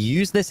well. They can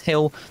use this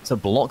hill to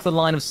block the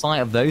line of sight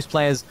of those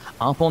players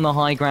up on the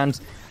high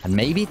ground, and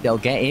maybe they'll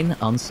get in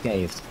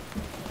unscathed.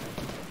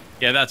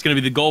 Yeah, that's going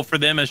to be the goal for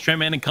them as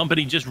Trentman and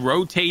company just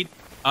rotate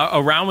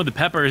around with the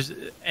peppers.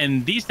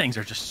 And these things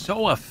are just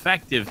so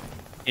effective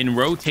in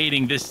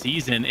rotating this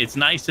season. It's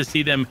nice to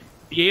see them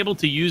be able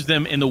to use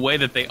them in the way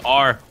that they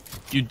are.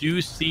 You do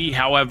see,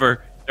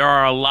 however, there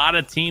are a lot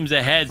of teams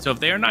ahead. So if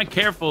they are not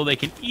careful, they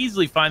can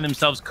easily find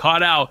themselves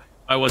caught out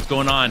by what's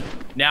going on.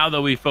 Now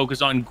that we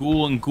focus on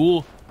Ghoul, and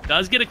Ghoul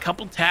does get a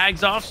couple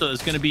tags off, so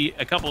there's going to be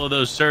a couple of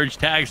those surge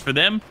tags for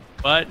them,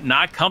 but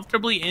not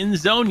comfortably in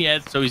zone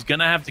yet, so he's going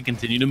to have to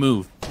continue to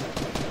move.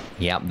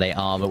 Yep, they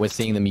are, but we're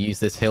seeing them use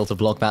this hill to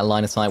block that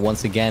line of sight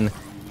once again,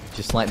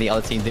 just like the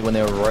other teams did when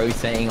they were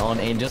rotating on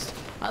in, just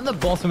at the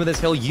bottom of this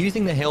hill,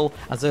 using the hill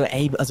as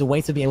a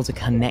way to be able to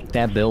connect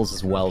their builds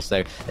as well,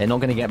 so they're not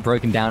going to get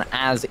broken down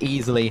as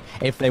easily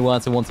if they were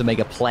to want to make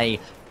a play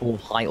full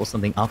height or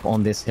something up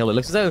on this hill. It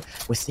looks as though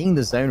we're seeing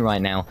the zone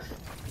right now.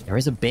 There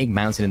is a big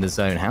mountain in the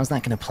zone. How's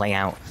that going to play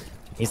out?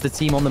 Is the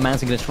team on the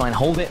mountain going to try and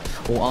hold it,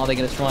 or are they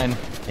going to try and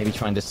maybe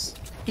just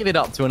give it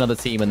up to another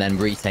team and then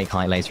retake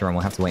height later on?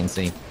 We'll have to wait and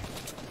see.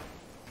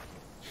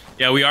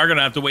 Yeah, we are going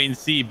to have to wait and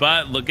see,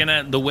 but looking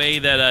at the way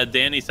that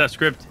Danny,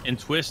 Subscript, and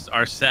Twist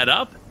are set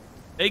up,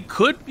 they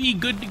could be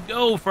good to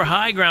go for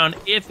high ground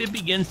if it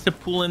begins to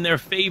pull in their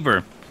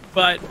favor.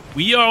 But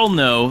we all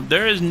know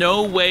there is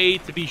no way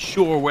to be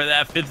sure where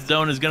that 5th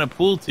zone is going to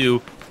pull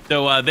to,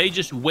 so they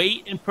just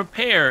wait and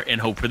prepare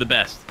and hope for the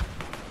best.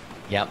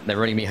 Yep, they're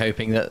really be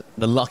hoping that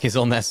the luck is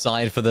on their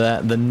side for the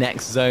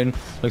next zone.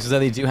 Looks as though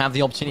they do have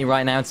the opportunity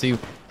right now to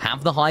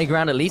have the high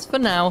ground, at least for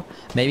now.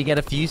 Maybe get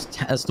a few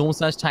Storm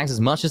Surge tags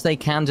as much as they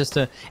can, just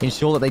to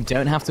ensure that they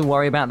don't have to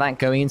worry about that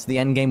going into the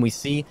end game. We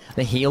see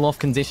the heal-off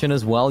condition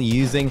as well,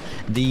 using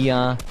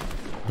the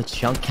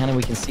chunk cannon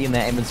we can see in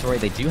their inventory.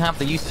 They do have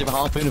the usage of a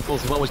harpoon, of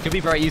course, as well, which could be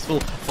very useful.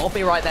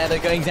 Poppy right there, they're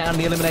going down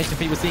the elimination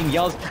feed. We're seeing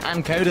Yuz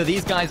and Coda.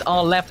 These guys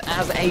are left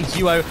as a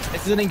duo.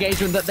 This is an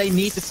engagement that they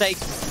need to take,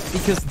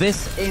 because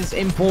this is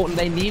important.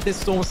 They need this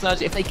Storm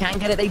Surge. If they can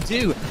get it, they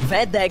do.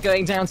 Ved there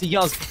going down to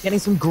Yuz, getting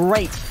some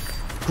great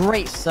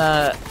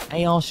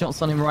AR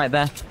shots on him right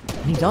there.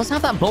 And he does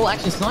have that bolt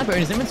action sniper in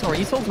his inventory.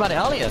 You talked about it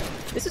earlier.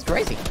 This is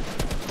crazy.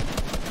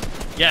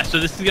 Yeah, so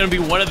this is going to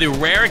be one of the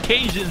rare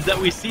occasions that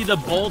we see the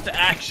bolt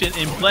action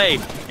in play.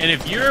 And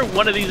if you're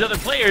one of these other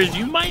players,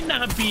 you might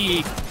not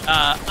be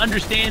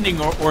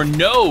understanding or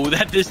know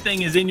that this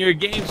thing is in your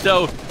game.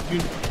 So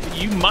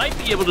you might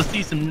be able to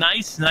see some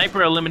nice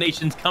sniper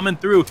eliminations coming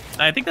through.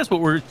 And I think that's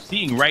what we're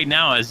seeing right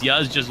now as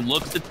Yuz just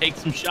looks to take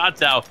some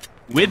shots out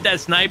with that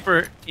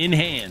sniper in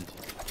hand.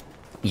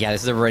 Yeah,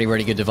 this is a really,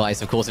 really good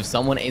device. Of course, if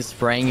someone is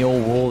spraying your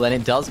wall, then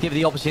it does give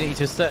the opportunity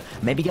to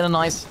maybe get a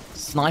nice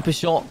sniper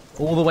shot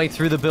all the way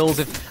through the builds.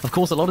 Of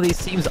course, a lot of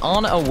these teams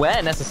aren't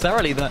aware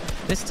necessarily that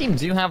this team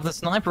do have the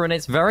sniper, and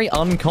it's very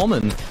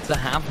uncommon to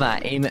have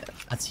that in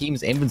a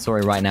team's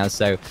inventory right now.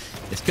 So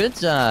this could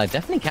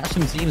definitely catch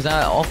some teams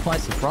off by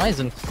surprise,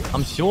 and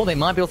I'm sure they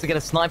might be able to get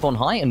a snipe on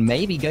height and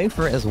maybe go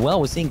for it as well.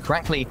 We're seeing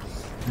Crackley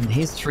and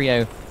his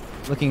trio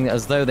looking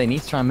as though they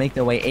need to try and make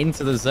their way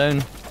into the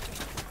zone.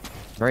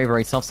 Very,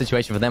 very tough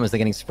situation for them as they're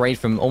getting sprayed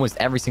from almost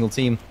every single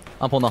team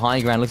up on the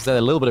high ground. Looks as though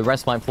a little bit of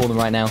respite for them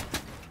right now,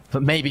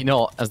 but maybe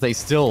not, as they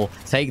still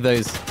take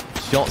those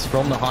shots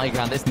from the high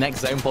ground. This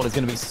next zone pod is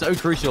going to be so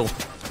crucial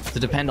to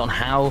depend on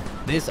how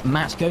this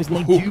match goes,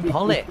 and they do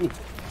pull it.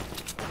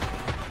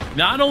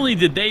 Not only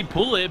did they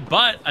pull it,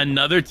 but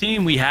another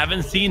team we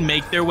haven't seen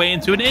make their way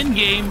into an end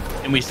game,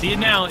 and we see it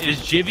now, is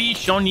Jivy,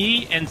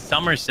 Shonyi, and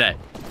Somerset.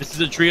 This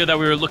is a trio that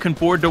we were looking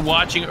forward to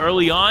watching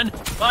early on,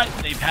 but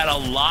they've had a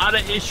lot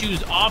of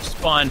issues off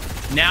spawn.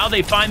 Now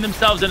they find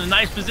themselves in a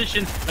nice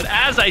position, but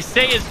as I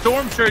say, as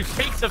Storm Surge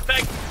takes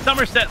effect,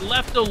 Somerset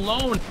left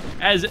alone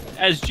as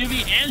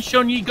Jivy and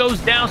Shonyi goes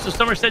down, so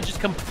Somerset just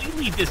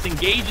completely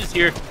disengages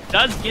here.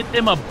 Does get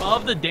them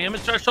above the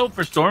damage threshold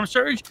for Storm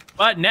Surge,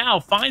 but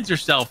now finds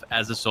herself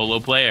as a solo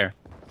player.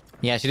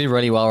 Yeah, she did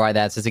really well right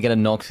there. So to get a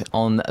knock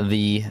on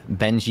the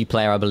Benji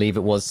player, I believe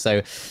it was.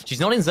 So she's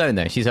not in zone,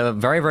 though. She's a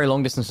very, very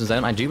long distance from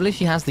zone. I do believe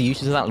she has the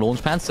uses of that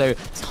launch pad. So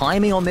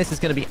timing on this is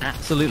going to be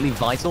absolutely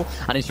vital,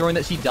 and ensuring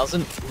that she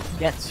doesn't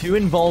get too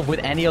involved with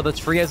any other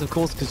trios, of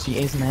course, because she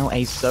is now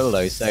a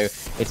solo. So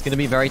it's going to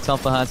be very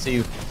tough for her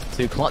to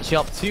clutch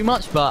up too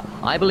much, but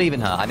I believe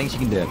in her. I think she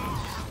can do it.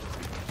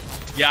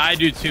 Yeah, I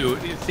do too.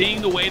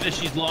 Seeing the way that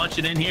she's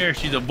launching in here,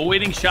 she's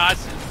avoiding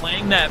shots,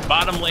 playing that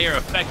bottom layer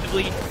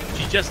effectively.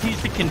 She just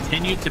needs to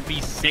continue to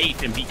be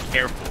safe and be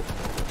careful.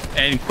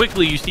 And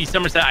quickly, you see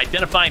Somerset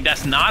identifying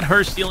that's not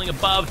her stealing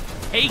above,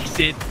 takes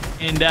it,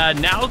 and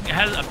now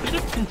has a bit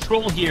of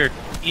control here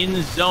in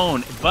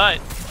zone. But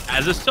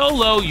as a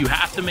solo, you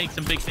have to make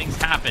some big things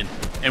happen.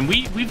 And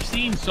we've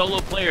seen solo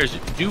players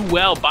do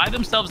well by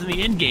themselves in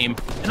the end game,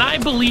 and I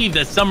believe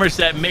that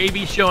Somerset may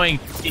be showing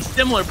a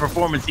similar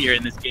performance here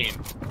in this game.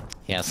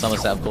 Yeah,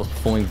 Somerset, of course,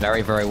 performing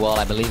very, very well.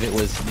 I believe it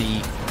was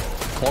the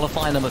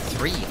qualifier number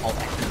 3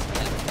 of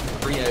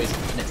trios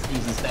in its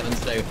season 7,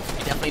 so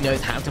he definitely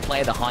knows how to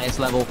play at the highest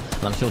level,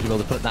 and I'm sure she'll be able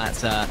to put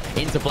that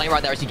into play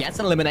right there. She gets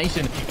an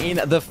elimination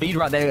in the feed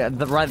right there.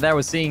 Right there,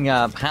 we're seeing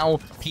how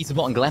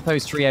Peterbot and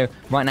Gleppo's trio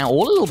right now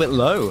all a little bit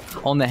low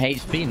on the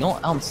HP,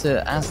 not up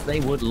to as they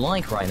would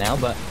like right now,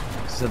 but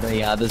so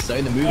the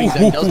zone, the moving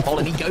zone does fall,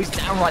 and he goes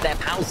down right there.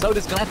 Pal, so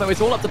does Gleppo.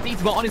 It's all up to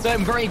Peterbot on his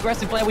own. Very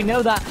aggressive player, we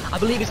know that. I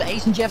believe it's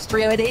Asian Jeff's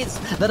trio, it is,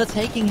 that are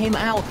taking him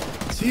out.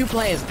 2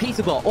 players,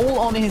 Peterbot, all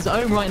on his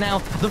own right now.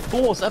 The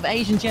force of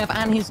Asian Jeff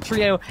and his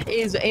trio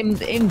is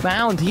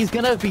inbound. He's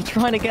going to be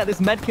trying to get this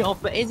medkit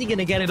off, but is he going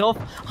to get it off?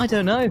 I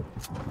don't know.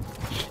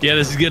 Yeah,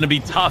 this is going to be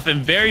tough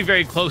and very,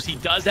 very close. He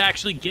does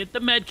actually get the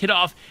medkit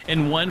off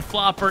and 1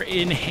 flopper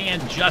in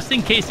hand, just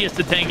in case he has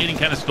to tank any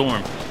kind of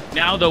storm.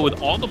 Now, though,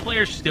 with all the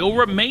players still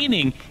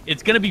remaining,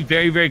 it's going to be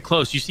very, very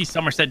close. You see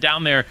Somerset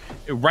down there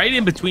right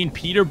in between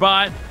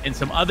Peterbot and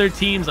some other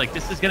teams. Like,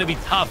 this is going to be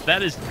tough.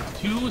 That is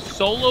 2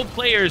 solo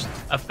players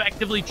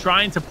effectively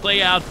trying to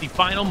play out the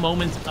final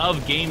moments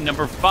of game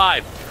number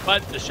 5.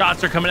 But the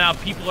shots are coming out.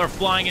 People are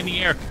flying in the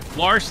air.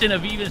 Larson,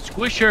 Aviv, and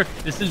Squisher,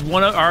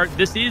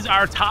 this is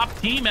our top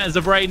team as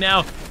of right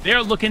now.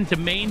 They're looking to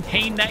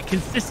maintain that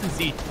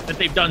consistency that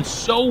they've done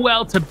so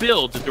well to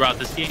build throughout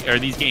this game, or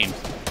these games.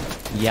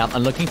 Yeah,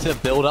 and looking to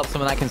build up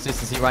some of that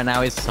consistency right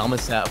now is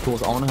Somerset, of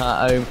course, on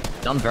her own.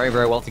 Done very,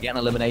 very well to get an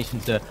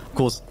elimination to, of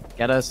course,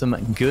 get her some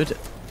good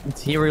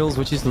materials,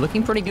 which is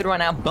looking pretty good right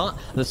now. But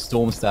the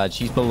Stormstad,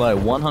 she's below,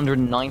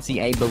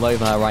 198 below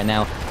her right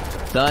now.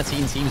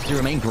 13 teams to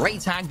remain.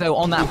 Great tag, though,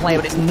 on that play,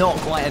 but it's not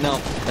quite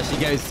enough as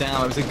she goes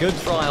down. It was a good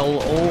try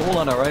all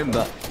on her own,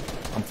 but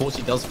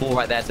unfortunately does fall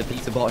right there to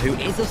Peterbot, who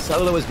is a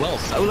solo as well.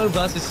 Solo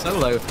versus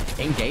solo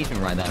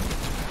engagement right there.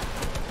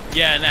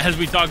 Yeah, and as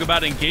we talk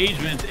about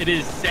engagements, it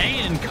is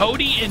Saiyan,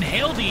 Cody, and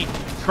Haledy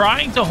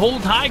trying to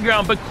hold high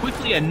ground, but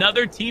quickly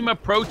another team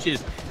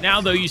approaches. Now,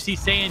 though, you see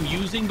Saiyan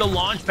using the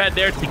launch pad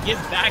there to get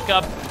back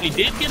up. They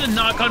did get a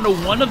knock onto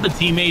one of the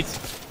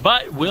teammates,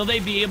 but will they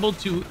be able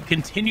to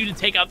continue to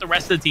take out the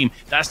rest of the team?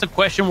 That's the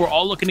question we're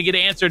all looking to get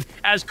answered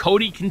as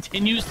Cody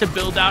continues to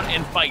build out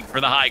and fight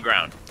for the high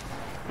ground.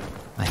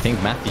 I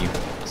think Matthew,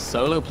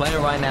 solo player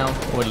right now,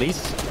 or at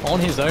least on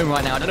his own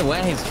right now. I don't know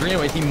where his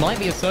trio is. He might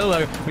be a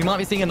solo. We might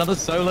be seeing another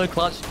solo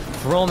clutch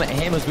from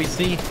him as we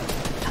see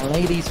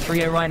Ladies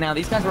trio right now.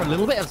 These guys are a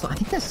little bit of, I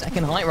think they're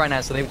second height right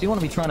now, so they do want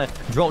to be trying to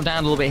drop down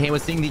a little bit here. We're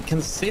seeing the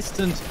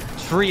consistent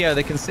trio,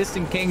 the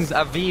consistent kings,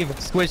 Aviv,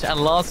 Squish, and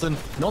Larson.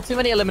 Not too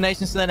many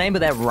eliminations to their name, but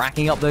they're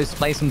racking up those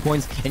placement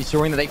points,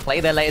 ensuring that they play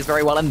their layers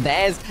very well. And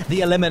there's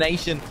the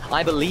elimination.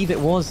 I believe it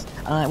was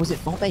it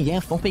Foppe? Yeah,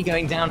 Foppe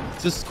going down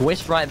to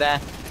Squish right there.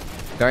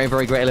 Very,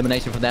 very great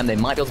elimination for them. They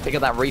might be able to pick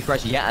up that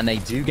refresh, yeah, and they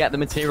do get the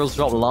materials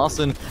drop.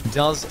 Larson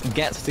does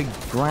get to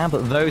grab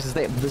those as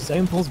the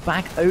zone pulls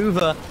back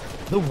over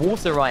the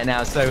water right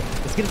now. So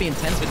it's going to be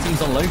intense for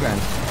teams on low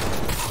ground.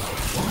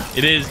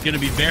 It is going to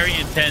be very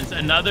intense.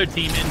 Another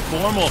team,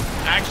 Informal,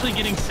 actually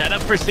getting set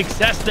up for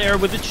success there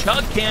with the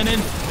Chug Cannon.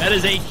 That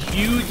is a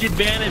huge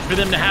advantage for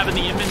them to have in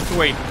the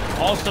inventory.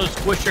 Also,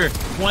 Squisher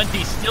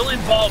 20 still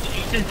involved.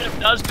 Agent Jeff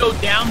does go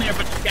down there,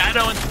 but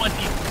Shadow and 20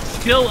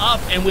 still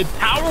up. And with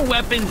power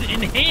weapons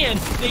in hand,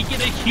 they get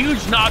a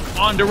huge knock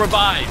onto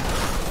Revive.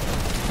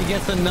 He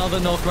gets another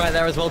knock right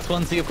there as well.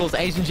 20, of course,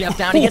 Asian Jeff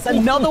down. He gets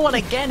another one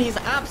again. He's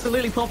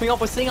absolutely popping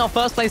off. We're seeing our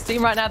first place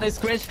team right now. There's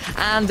Squish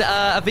and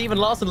Aviv and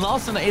Larson.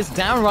 Larson is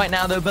down right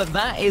now, though, but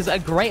that is a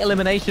great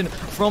elimination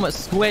from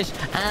Squish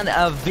and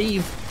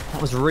Aviv.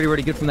 That was really,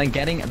 really good from them.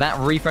 Getting that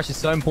refresh is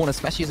so important,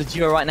 especially as a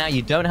duo right now.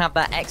 You don't have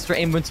that extra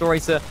inventory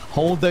to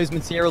hold those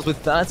materials with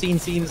 13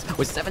 teams,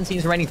 with 7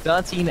 teams remaining,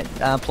 13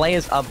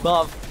 players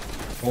above.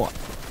 What?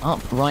 Up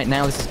right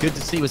now. This is good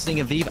to see. We're seeing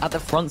Aviv at the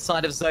front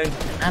side of zone.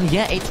 And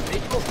yeah, it's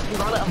Visuals,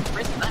 Pirala, and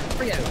Chris. That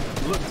trio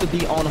look to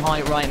be on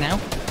high right now.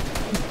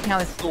 See how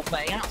this is all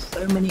playing out.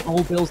 So many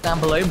old bills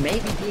down below.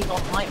 Maybe being on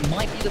high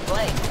might be the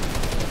play.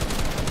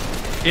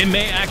 It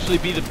may actually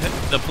be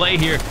the play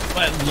here,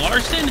 but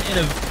Larson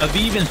and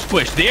Aviv and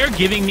Squish, they're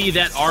giving me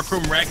that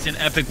Arkham Rex and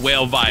Epic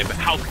Whale vibe,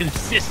 how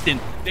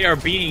consistent they are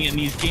being in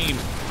these games.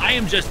 I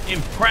am just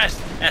impressed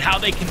at how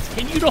they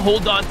continue to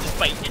hold on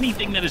despite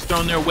anything that is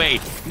thrown their way.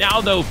 Now,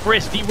 though,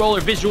 Frisk,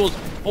 D-Roller, Visuals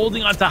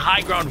holding onto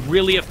high ground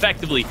really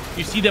effectively.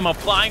 You see them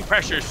applying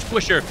pressure.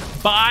 Squisher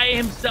by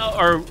himself,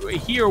 or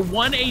here,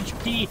 1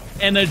 HP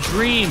and a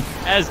dream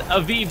as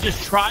Aviv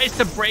just tries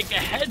to break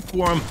ahead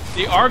for him.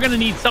 They are going to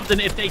need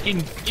something if they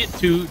can get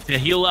to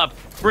heal up.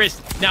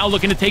 Frisk now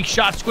looking to take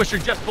shots.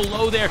 Squisher just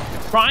below there,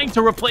 trying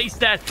to replace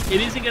that.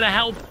 It isn't going to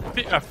help.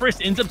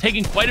 Frisk ends up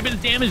taking quite a bit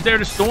of damage there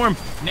to Storm.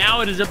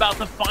 Now it is about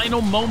the final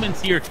moments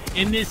here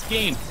in this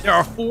game. There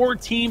are 4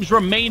 teams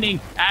remaining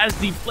as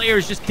the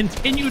players just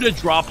continue to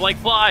drop like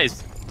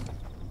flies.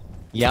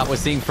 Yeah, we're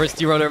seeing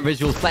Fristy Roller and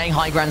Visuals playing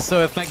high ground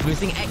so effectively. We're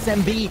seeing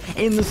XMB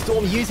in the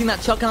Storm using that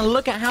chuck. And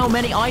look at how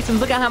many items,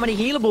 look at how many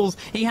healables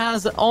he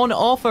has on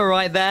offer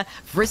right there.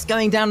 Frisk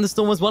going down in the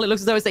Storm as well. It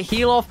looks as though it's a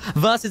heal off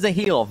versus a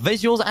heal off.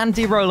 Visuals and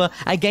D-Roller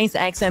against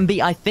XMB.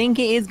 I think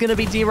it is going to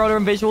be D-Roller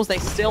and Visuals. They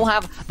still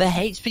have the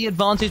HP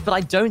advantage, but I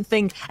don't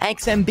think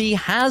XMB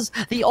has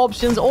the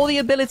options or the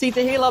ability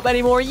to heal up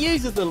anymore. He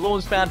uses the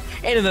launch pad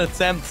in an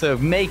attempt to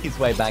make his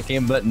way back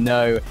in, but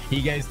no, he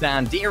goes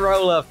down.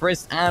 D-Roller,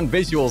 Frisk, and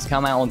Visuals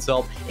come out on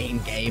top in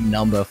game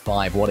number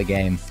 5. What a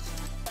game.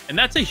 And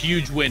that's a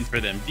huge win for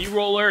them.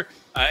 D-Roller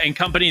and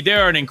company,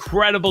 they're an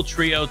incredible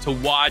trio to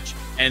watch,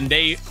 and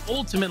they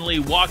ultimately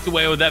walked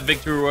away with that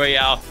victory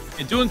royale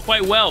and doing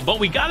quite well. But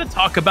we got to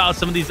talk about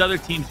some of these other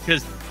teams,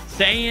 because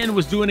Saiyan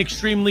was doing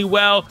extremely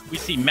well. We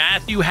see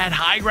Matthew had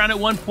high ground at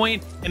one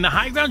point, and the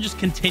high ground just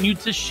continued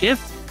to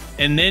shift.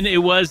 And then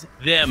it was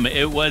them.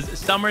 It was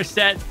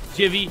Somerset,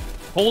 Jivy,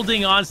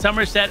 holding on.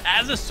 Somerset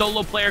as a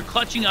solo player,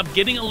 clutching up,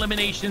 getting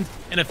eliminations,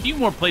 and a few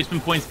more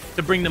placement points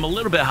to bring them a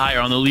little bit higher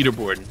on the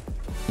leaderboard.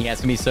 Yeah,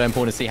 it's going to be so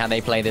important to see how they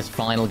play this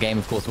final game,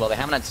 of course. Well, they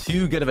haven't had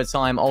too good of a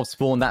time off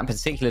spawn, that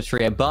particular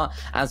trio, but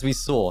as we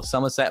saw,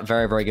 Somerset,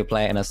 very, very good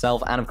player in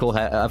herself, and of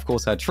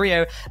course her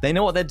trio, they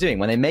know what they're doing.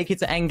 When they make it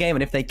to end game,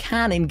 and if they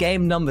can in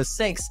game number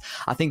 6,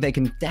 I think they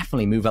can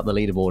definitely move up the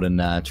leaderboard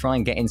and try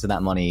and get into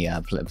that money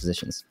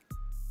positions.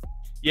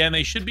 Yeah, and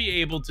they should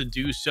be able to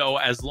do so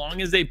as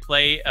long as they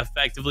play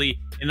effectively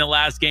in the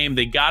last game.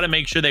 They got to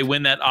make sure they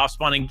win that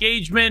off-spawn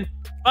engagement.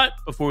 But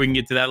before we can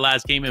get to that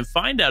last game and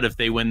find out if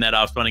they win that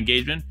off-spawn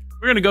engagement,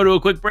 we're going to go to a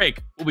quick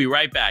break. We'll be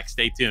right back.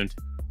 Stay tuned.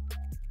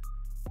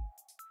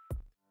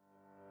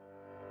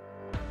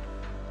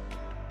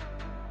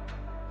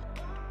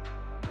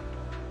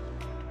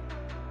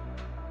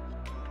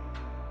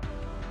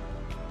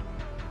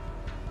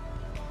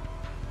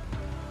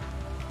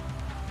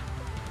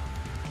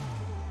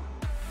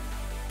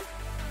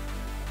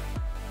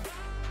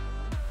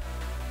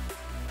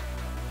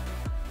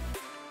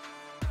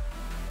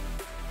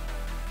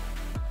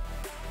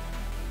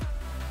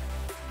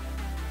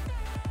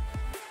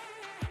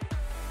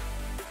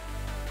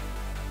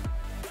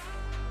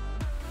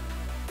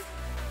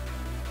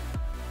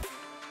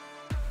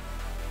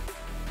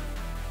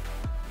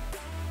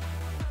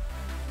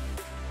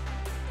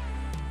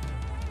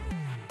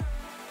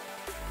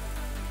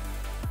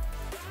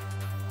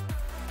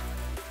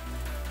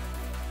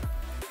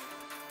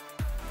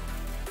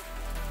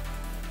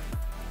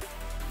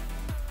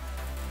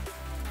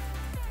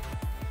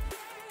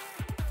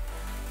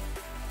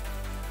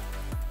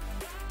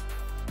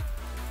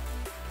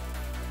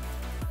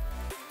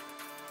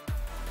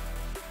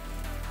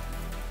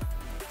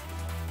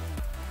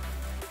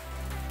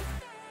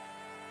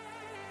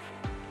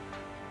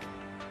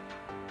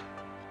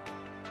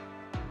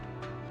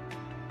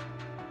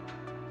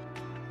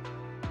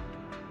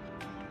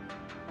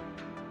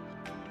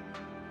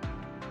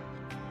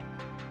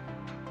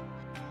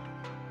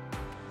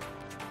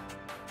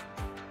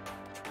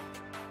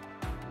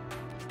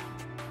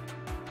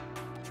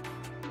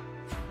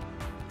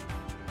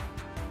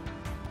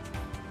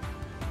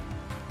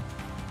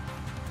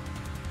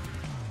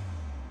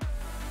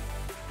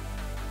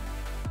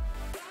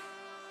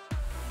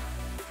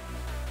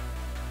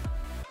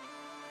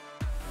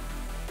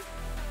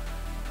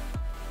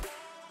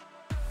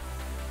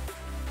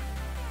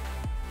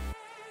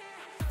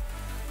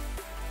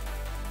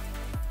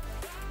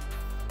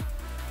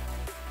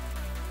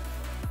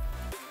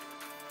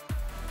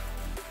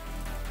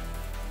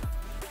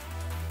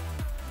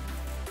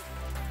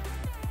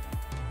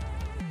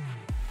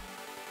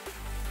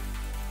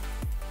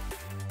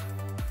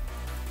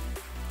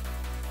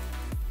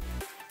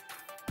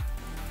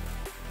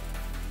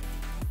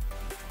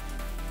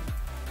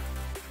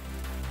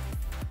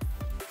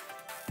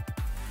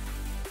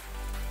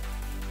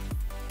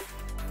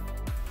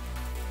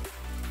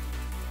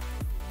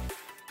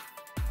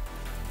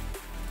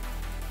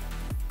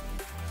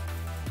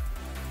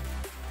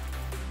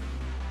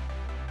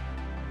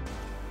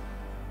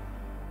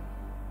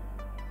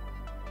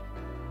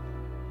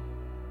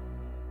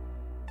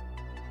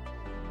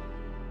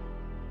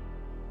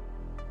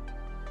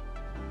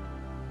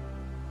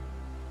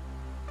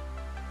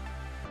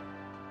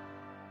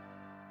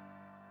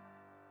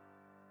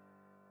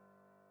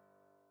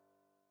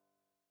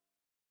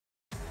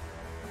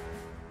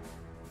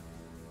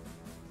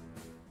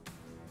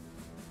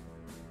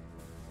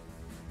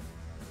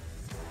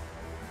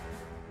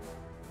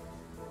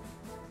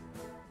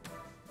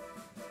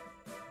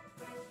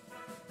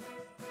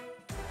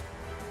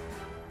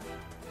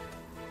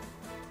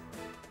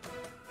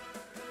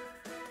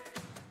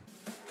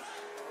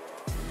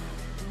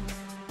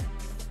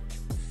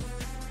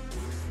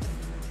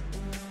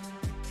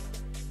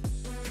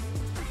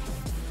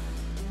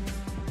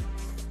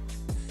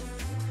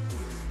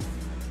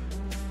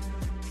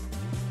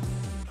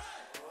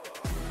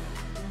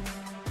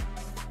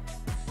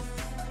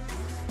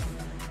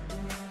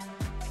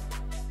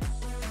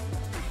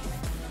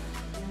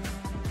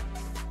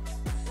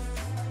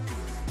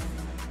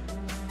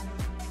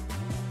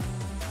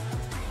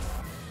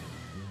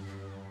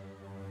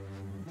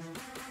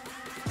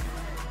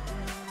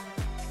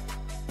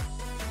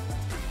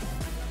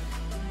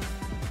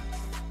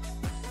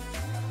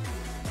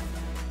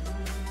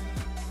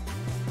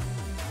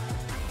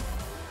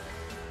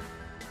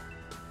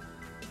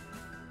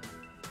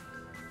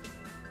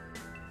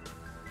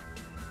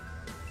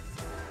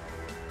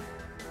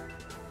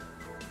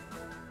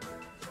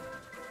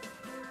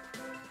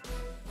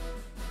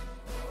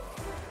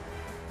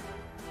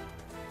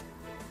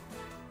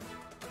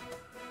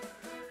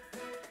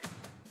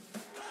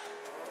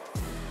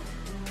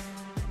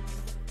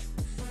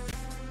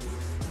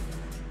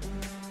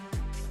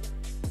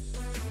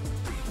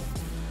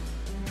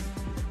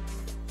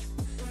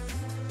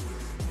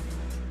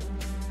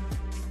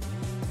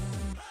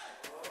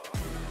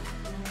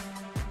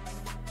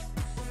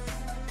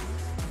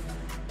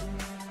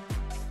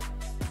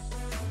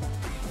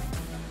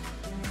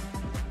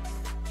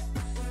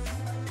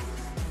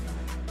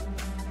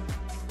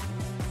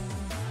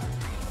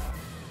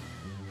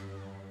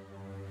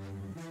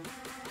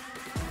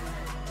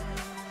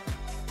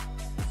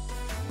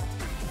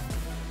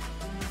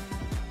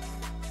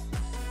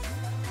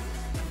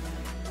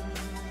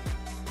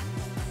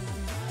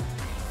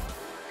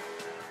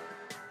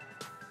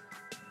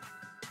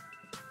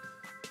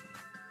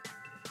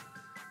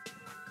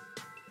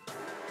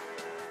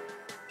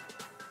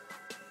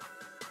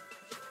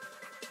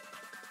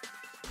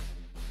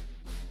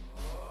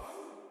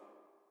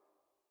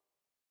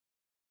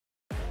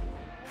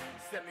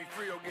 set me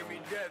free or give me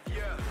death,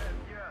 yeah.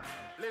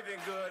 Living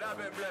good, I've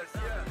been blessed,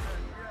 yeah.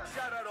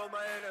 Shout out all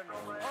my enemies,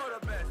 all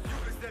the best. You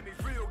can set me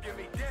free or give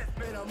me death,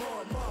 man, I'm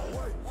on my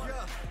way,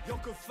 yeah. You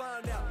can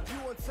find out, you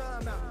on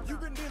time out. You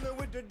been dealing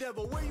with the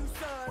devil, where you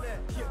sign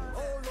at? Yeah,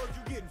 oh Lord,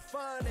 you getting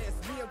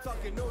financed. Me, I'm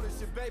talking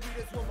ownership, baby,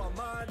 that's where my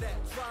mind at.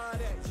 Try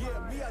that, yeah,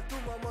 me, I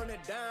threw my money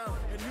down.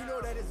 And you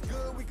know that it's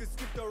good, we can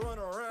skip the run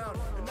around.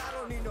 And I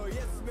don't need no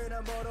yes, man,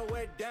 I'm all the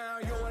way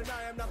down. Yo, and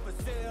I am not for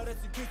sale,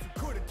 that's in case you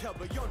couldn't tell,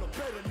 but you're no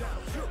better now.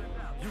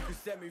 You can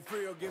set me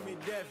free or give me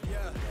death,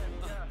 yeah.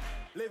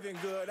 Living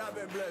good, I've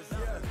been blessed,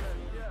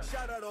 yeah.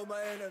 Shout out all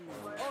my enemies,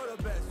 all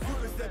the best. You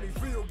can set me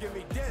free or give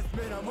me death,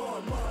 man, I'm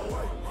on my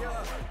way,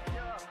 yeah.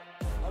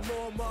 I'm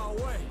on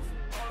my way,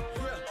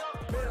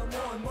 yeah. Man, I'm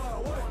on my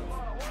way,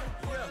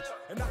 yeah.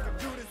 And I can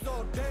do this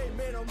all day,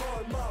 man, I'm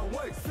on my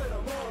way. Said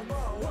I'm on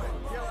my way,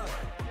 yeah.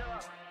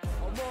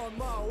 I'm on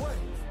my way,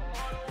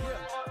 yeah.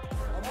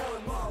 I'm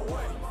on my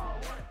way,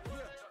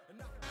 yeah.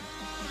 And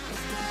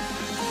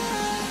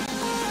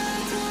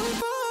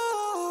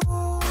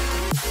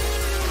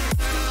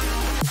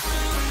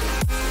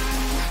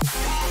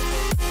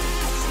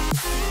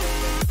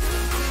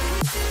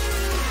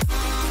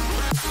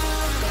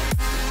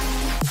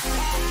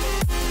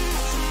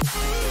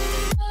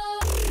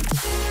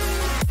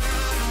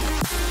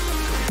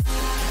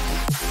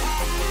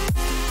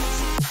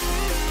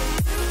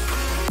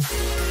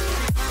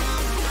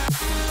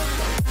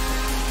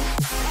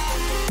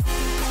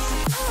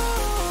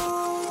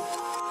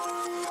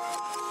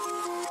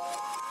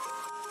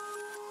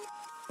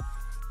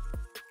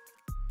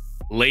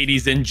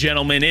Ladies and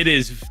gentlemen, it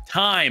is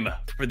time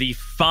for the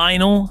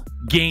final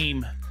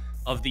game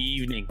of the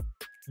evening.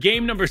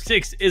 Game number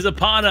 6 is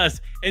upon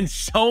us, and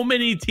so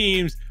many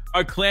teams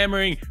are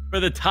clamoring for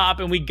the top,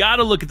 and we got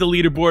to look at the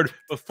leaderboard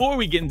before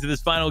we get into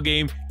this final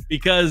game,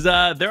 because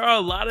there are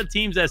a lot of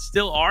teams that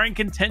still are in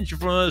contention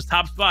for one of those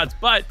top spots.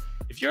 But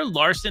if you're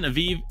Larson,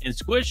 Aviv, and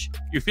Squish,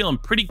 you're feeling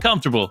pretty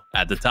comfortable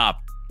at the top.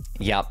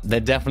 Yeah, they're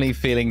definitely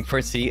feeling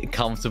pretty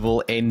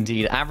comfortable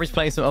indeed. Average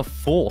placement of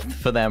 4th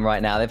for them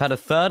right now. They've had a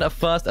 3rd, a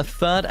 1st, a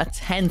 3rd, a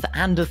 10th,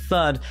 and a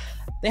 3rd.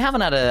 They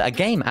haven't had a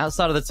game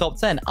outside of the top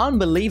 10.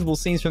 Unbelievable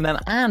scenes from them.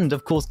 And,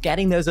 of course,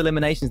 getting those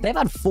eliminations. They've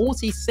had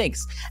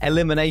 46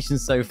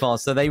 eliminations so far.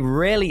 So they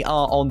really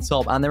are on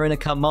top. And they're in a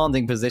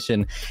commanding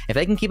position. If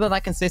they can keep up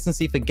that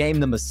consistency for game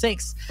number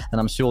 6, then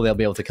I'm sure they'll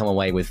be able to come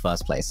away with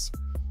 1st place.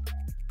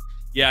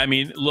 Yeah, I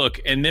mean, look,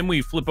 and then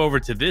we flip over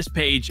to this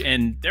page,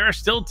 and there are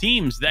still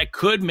teams that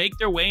could make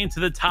their way into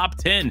the top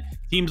 10.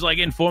 Teams like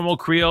Informal,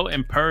 Creo,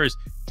 and Purrs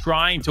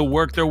trying to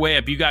work their way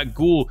up. You got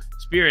Ghoul,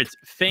 Spirits,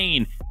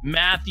 Fane,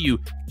 Matthew,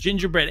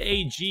 Gingerbread,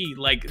 AG.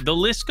 Like, the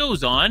list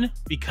goes on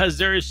because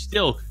there is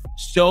still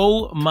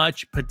so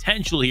much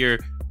potential here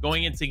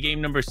going into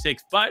game number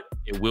 6, but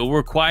it will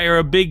require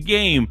a big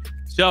game.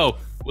 So,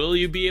 will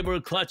you be able to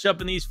clutch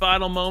up in these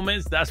final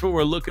moments? That's what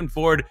we're looking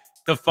forward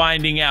to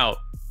finding out.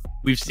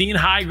 We've seen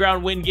high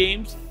ground win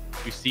games.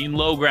 We've seen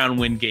low ground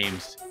win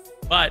games.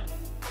 But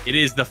it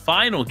is the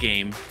final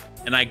game.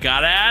 And I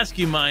got to ask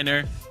you,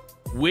 Miner,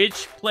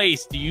 which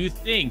place do you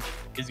think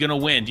is going to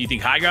win? Do you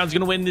think high ground's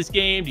going to win this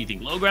game? Do you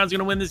think low ground's going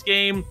to win this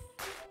game?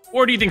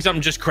 Or do you think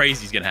something just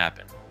crazy is going to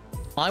happen?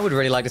 I would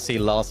really like to see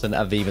Larson,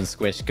 Aviv, and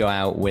Squish go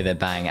out with a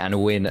bang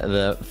and win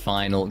the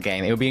final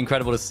game. It would be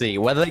incredible to see.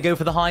 Whether they go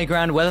for the high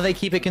ground, whether they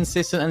keep it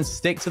consistent and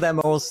stick to their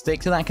morals,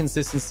 stick to that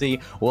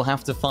consistency, we'll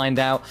have to find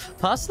out.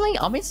 Personally,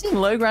 I've been seeing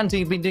low ground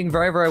team been doing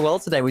very, very well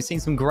today. We've seen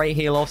some great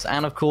heal-offs,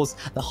 and of course,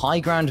 the high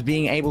ground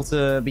being able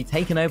to be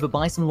taken over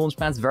by some launch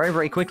pads very,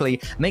 very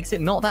quickly makes it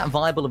not that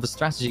viable of a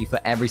strategy for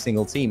every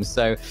single team.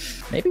 So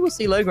maybe we'll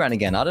see low ground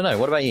again. I don't know.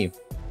 What about you?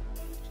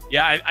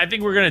 Yeah, I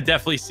think we're going to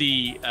definitely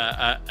see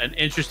an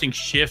interesting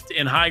shift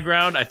in high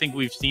ground. I think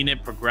we've seen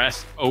it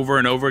progress over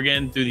and over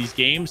again through these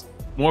games.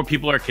 More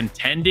people are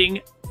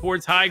contending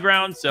towards high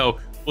ground. So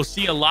we'll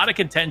see a lot of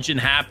contention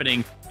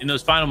happening in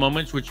those final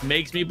moments, which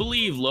makes me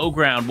believe low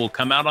ground will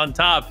come out on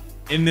top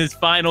in this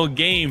final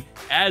game.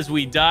 As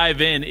we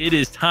dive in, it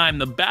is time.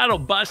 The battle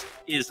bus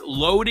is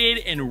loaded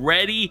and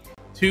ready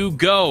to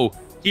go.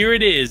 Here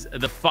it is,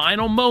 the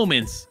final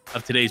moments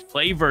of today's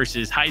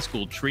PlayVS High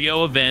School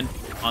Trio event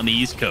on the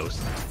East Coast.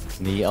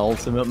 The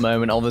ultimate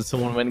moment of the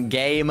tournament,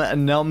 game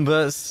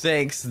number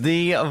 6.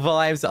 The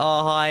vibes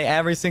are high.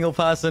 Every single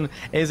person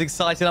is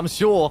excited, I'm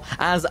sure,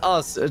 as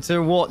us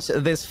to watch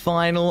this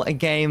final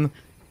game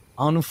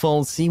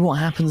unfold, see what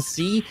happens,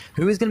 see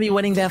who is going to be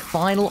winning their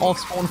final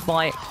off-spawn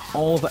fight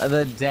of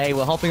the day.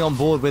 We're hopping on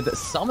board with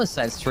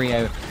Somerset's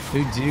trio,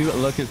 who do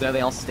look as though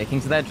they are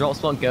sticking to their drop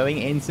spot going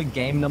into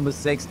game number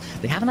 6.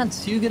 They haven't had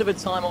too good of a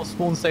time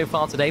off-spawn so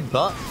far today,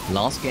 but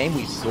last game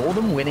we saw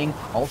them winning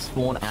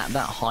off-spawn at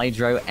that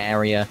hydro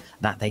area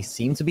that they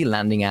seem to be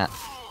landing at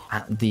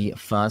the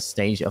first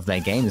stage of their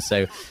game.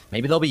 So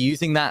maybe they'll be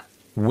using that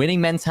winning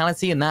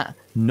mentality and that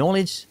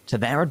knowledge to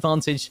their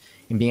advantage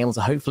in being able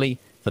to hopefully,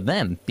 for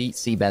them, beat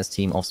Seabear's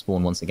team off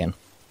spawn once again.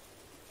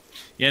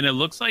 Yeah, and it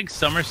looks like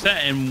Somerset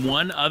and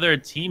one other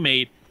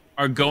teammate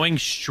are going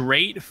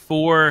straight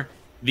for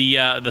the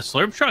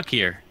slurp truck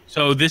here.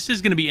 So this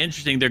is going to be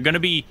interesting. They're going to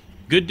be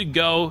good to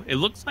go. It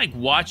looks like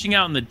watching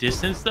out in the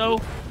distance,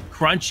 though,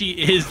 Crunchy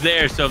is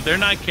there. So if they're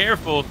not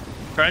careful,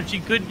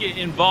 Crunchy could get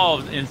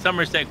involved. And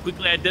Somerset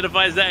quickly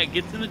identifies that,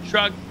 gets in the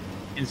truck,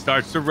 and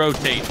starts to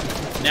rotate.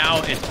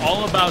 Now it's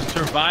all about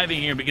surviving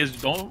here, because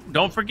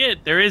don't forget,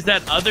 there is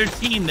that other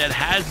team that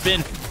has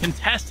been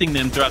contesting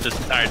them throughout this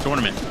entire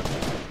tournament.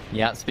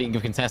 Yeah, speaking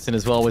of contesting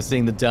as well, we're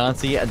seeing the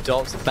Dirty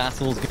Docs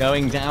battles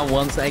going down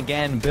once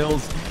again.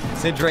 Bills,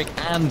 Cedric,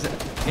 and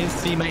his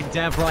teammate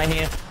Dev right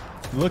here,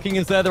 looking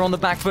as though they're on the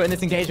back foot in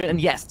this engagement. And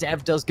yes,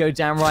 Dev does go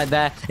down right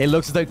there. It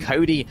looks as though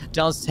Cody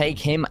does take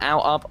him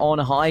out up on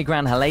high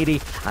ground. Halady,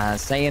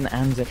 Saiyan,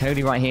 and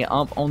Cody right here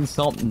up on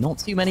top. Not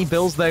too many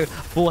bills, though,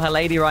 for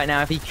Halady right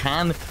now. If he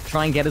can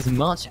try and get as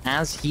much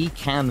as he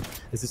can,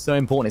 this is so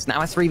important. It's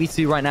now a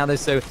 3v2 right now, though,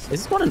 so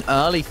this is quite an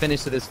early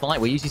finish to this fight.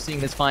 We're usually seeing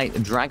this fight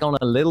drag on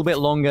a little bit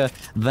longer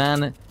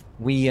than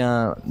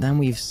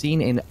we've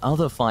seen in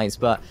other fights,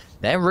 but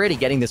they're really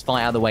getting this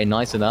fight out of the way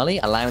nice and early,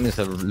 allowing them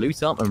to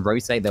loot up and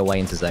rotate their way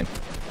into zone.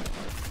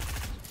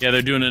 Yeah,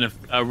 they're doing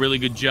a really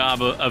good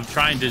job of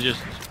trying to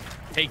just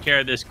take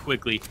care of this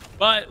quickly.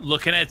 But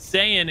looking at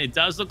Saiyan, it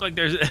does look like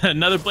there's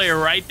another player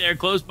right there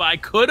close by.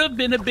 Could have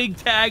been a big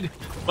tag,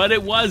 but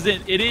it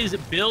wasn't. It is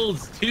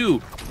Builds 2.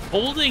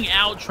 Holding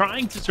out,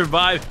 trying to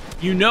survive.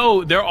 You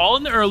know, they're all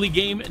in the early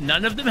game.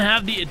 None of them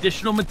have the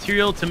additional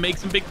material to make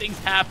some big things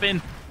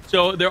happen.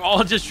 So they're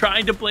all just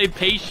trying to play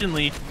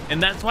patiently.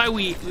 And that's why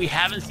we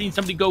haven't seen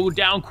somebody go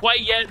down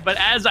quite yet. But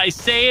as I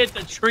say it,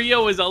 the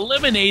trio is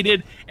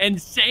eliminated and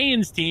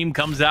Saiyan's team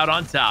comes out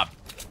on top.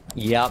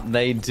 Yep,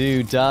 they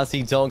do.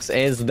 Dirty Dogs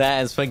is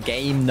theirs for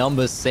game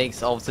number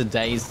 6 of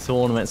today's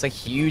tournament. It's a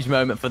huge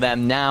moment for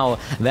them now.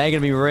 They're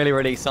going to be really,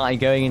 really excited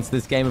going into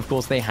this game. Of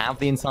course, they have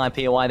the entire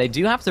POI. They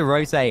do have to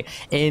rotate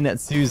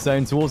into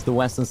zone towards the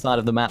western side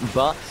of the map,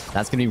 but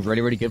that's going to be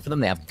really, really good for them.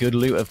 They have good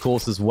loot, of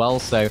course, as well.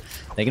 So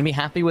they're going to be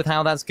happy with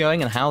how that's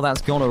going and how that's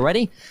gone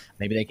already.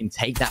 Maybe they can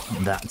take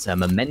that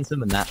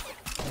momentum and that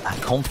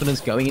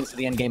confidence going into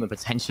the end game and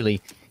potentially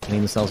getting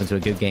themselves into a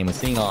good game. We're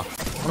seeing one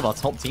of our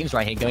top teams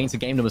right here going into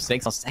game number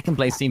 6. Our second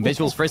place team,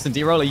 Visuals, Frisk, and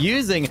D-Roller,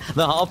 using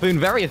the Harpoon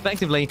very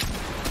effectively.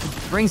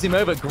 Brings him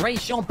over. Great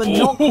shot, but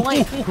not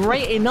quite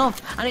great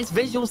enough. And it's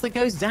Visuals that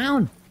goes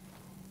down.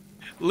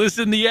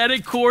 Listen, the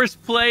edit course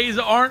plays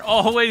aren't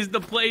always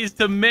the plays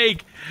to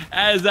make,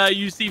 as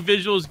you see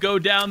Visuals go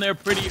down there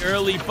pretty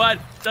early, but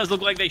it does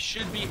look like they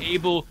should be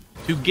able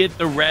to get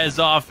the res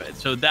off,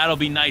 so that'll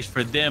be nice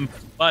for them.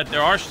 But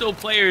there are still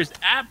players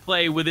at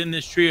play within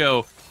this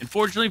trio.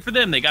 Unfortunately for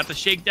them, they got the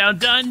shakedown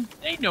done.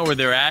 They know where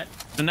they're at.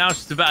 So now it's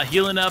just about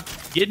healing up,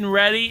 getting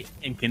ready,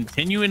 and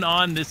continuing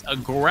on this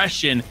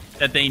aggression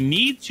that they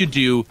need to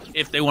do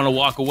if they want to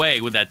walk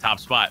away with that top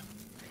spot.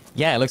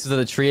 Yeah, it looks as though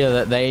the trio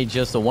that they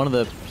just, or one of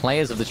the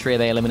players of the trio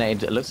they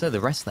eliminated, it looks as though the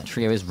rest of that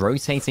trio is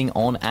rotating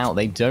on out.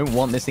 They don't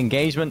want this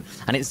engagement,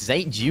 and it's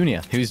Zate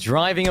Jr. who's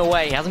driving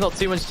away. He hasn't got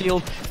too much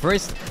shield.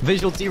 First,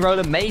 Visual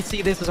D-Roller may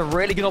see this as a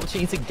really good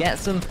opportunity to get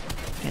some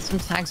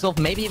tags off,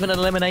 maybe even an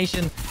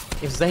elimination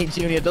if Zate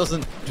Jr.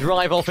 doesn't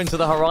drive off into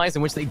the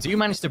horizon, which they do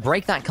manage to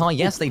break that car.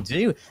 Yes, they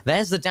do.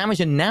 There's the damage,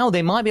 and now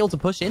they might be able to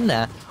push in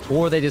there,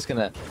 or they're just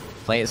going to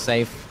play it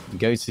safe,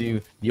 go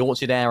to the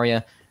orchard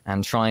area,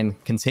 and try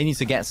and continue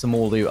to get some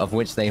more loot, of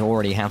which they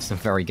already have some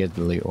very good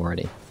loot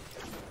already.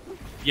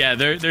 Yeah,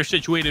 they're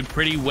situated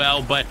pretty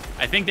well, but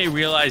I think they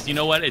realize, you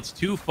know what, it's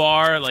too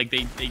far. Like,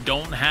 they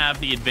don't have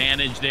the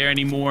advantage there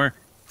anymore.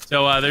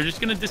 So they're just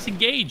going to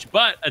disengage.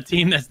 But a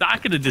team that's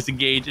not going to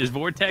disengage is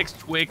Vortex,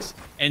 Twix,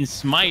 and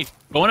Smite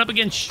going up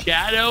against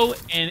Shadow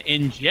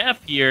and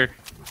Jeff here.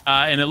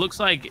 And it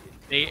looks like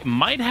they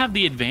might have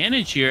the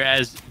advantage here,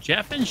 as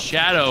Jeff and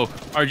Shadow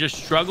are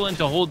just struggling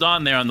to hold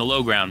on there on the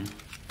low ground.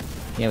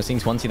 Yeah, we're seeing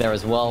 20 there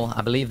as well.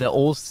 I believe they're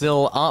all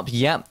still up.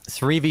 Yep,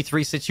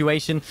 3v3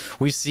 situation.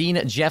 We've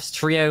seen Jeff's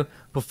trio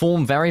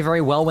perform very, very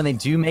well when they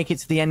do make it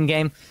to the end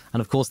game. And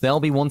of course,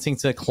 they'll be wanting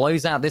to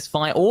close out this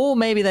fight, or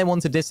maybe they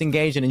want to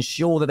disengage and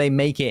ensure that they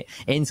make it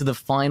into the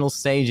final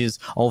stages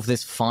of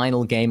this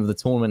final game of the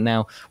tournament.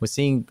 Now, we're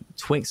seeing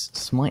Twix,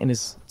 Smite, and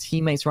his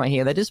teammates right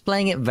here. They're just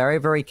playing it very,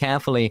 very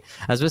carefully.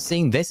 As we're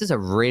seeing, this is a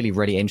really,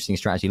 really interesting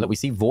strategy. Look, we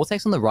see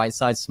Vortex on the right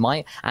side,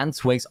 Smite and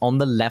Twix on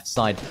the left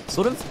side,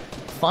 sort of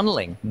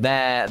funneling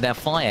their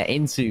fire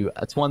into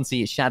a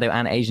 20, Shadow,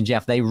 and Asian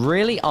Jeff. They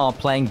really are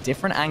playing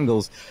different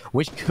angles,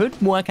 which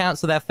could work out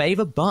to their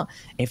favor, but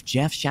if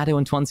Jeff, Shadow,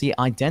 and 20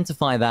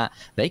 identify that,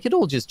 they could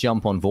all just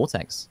jump on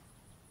Vortex.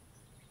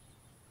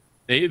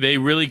 They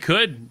really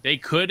could. They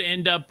could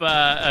end up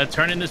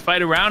turning this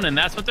fight around, and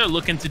that's what they're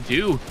looking to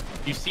do.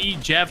 You see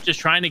Jeff just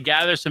trying to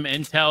gather some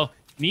intel.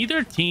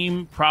 Neither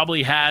team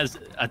probably has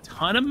a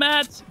ton of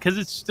mats because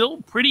it's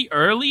still pretty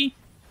early.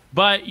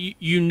 But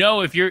you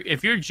know, if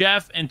you're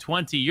Jeff and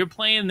 20, you're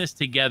playing this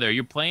together.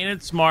 You're playing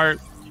it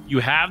smart. You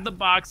have the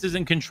boxes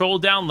and control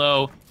down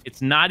low.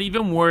 It's not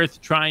even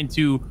worth trying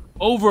to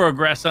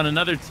over-aggress on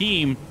another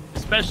team,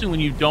 especially when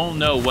you don't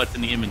know what's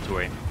in the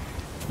inventory.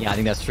 Yeah, I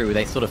think that's true.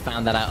 They sort of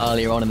found that out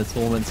earlier on in the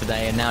tournament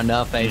today, and now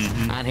Nerface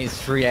and his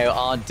trio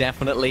are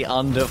definitely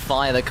under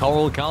fire. The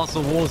Coral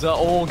Castle wars are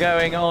all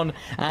going on,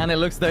 and it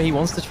looks though he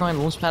wants to try and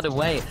launch pad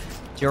away.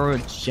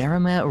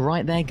 Jeremiah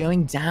right there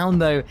going down,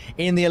 though,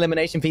 in the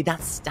elimination feed.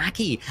 That's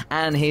Stacky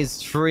and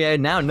his trio.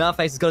 Now Nerface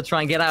has got to try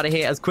and get out of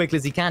here as quickly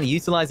as he can,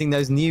 utilizing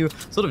those new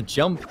sort of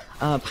jump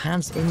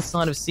pads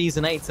inside of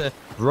Season 8 to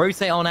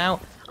rotate on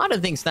out. I don't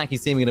think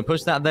Stacky's team are going to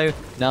push that, though.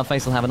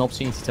 Nerface will have an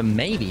opportunity to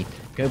maybe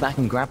go back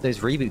and grab those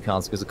reboot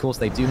cards, because, of course,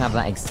 they do have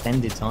that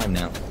extended time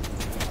now.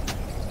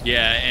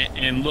 Yeah,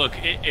 and look,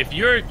 if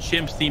you're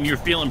Chimp's team, you're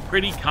feeling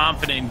pretty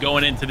confident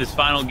going into this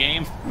final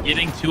game,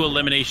 getting 2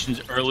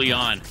 eliminations early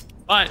on.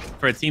 But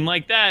for a team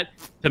like that,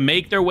 to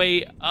make their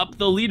way up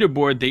the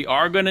leaderboard, they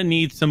are going to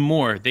need some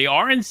more. They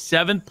are in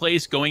 7th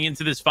place going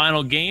into this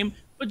final game,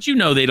 but you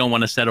know they don't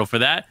want to settle for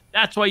that.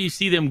 That's why you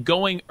see them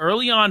going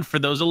early on for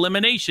those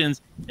eliminations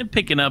and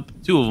picking up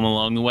 2 of them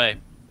along the way.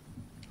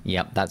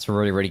 Yep, that's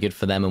really, really good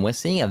for them. And we're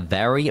seeing a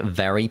very,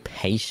 very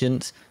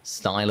patient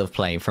style of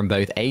play from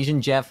both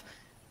Asian Jeff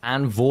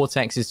and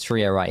Vortex's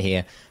trio right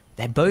here.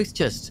 They're both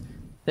just...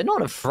 they're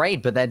not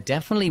afraid, but they're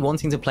definitely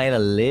wanting to play it a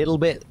little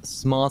bit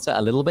smarter,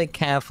 a little bit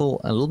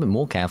careful, a little bit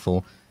more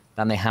careful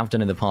than they have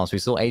done in the past. We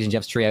saw Asian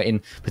Jeff's trio,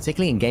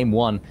 particularly in Game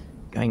 1,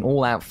 going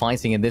all out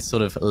fighting in this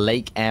sort of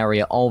lake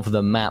area of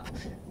the map.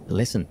 But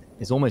listen,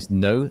 there's almost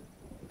no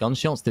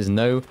gunshots. There's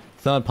no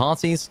third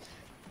parties.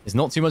 There's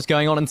not too much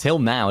going on until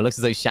now. It looks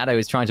as though Shadow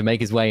is trying to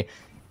make his way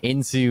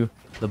into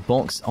the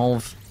box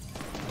of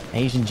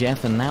Asian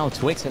Jeff, and now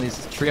Twix and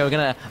his trio are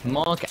going to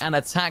mark an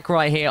attack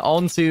right here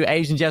onto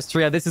Asian Jeff's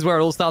trio. This is where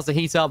it all starts to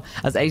heat up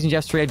as Asian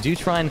Jeff's trio do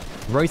try and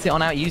rotate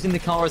on out using the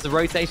car as a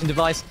rotation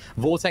device.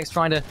 Vortex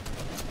trying to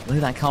blow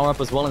that car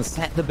up as well and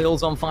set the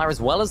builds on fire, as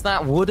well as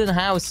that wooden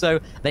house. So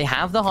they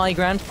have the high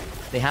ground,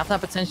 they have that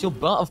potential,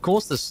 but of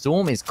course the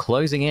storm is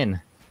closing in.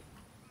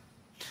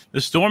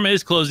 The storm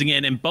is closing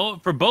in, and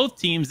for both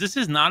teams, this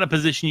is not a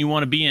position you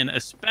want to be in,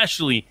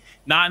 especially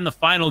not in the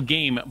final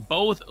game.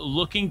 Both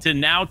looking to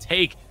now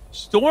take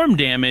storm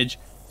damage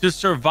to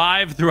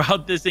survive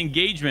throughout this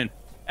engagement.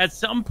 At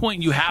some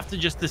point, you have to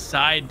just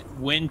decide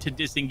when to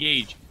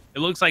disengage. It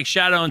looks like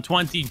Shadow and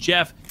 20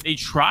 Jeff, they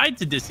tried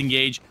to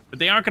disengage, but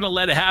they aren't going to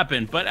let it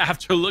happen. But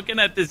after looking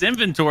at this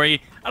inventory,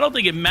 I don't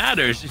think it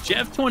matters.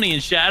 Jeff, 20,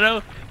 and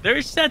Shadow,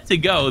 they're set to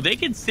go. They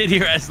can sit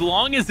here as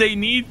long as they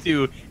need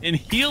to and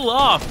heal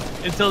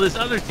off until this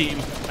other team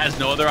has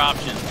no other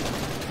options.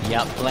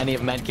 Yep, plenty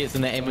of medkits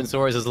in their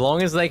inventories. As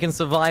long as they can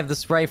survive the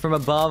spray from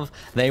above,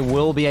 they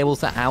will be able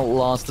to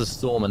outlast the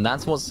storm, and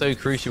that's what's so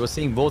crucial. We're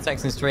seeing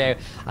Vortex and trio.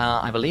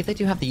 I believe they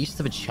do have the use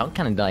of a chunk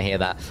cannon. Did I hear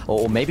that?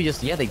 Or maybe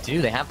just, yeah, they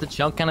do. They have the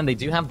chunk cannon. They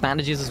do have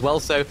bandages as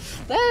well, so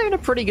they're in a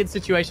pretty good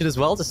situation as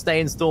well to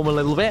stay in storm a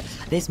little bit.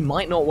 This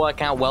might not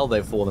work out well,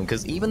 though, for them,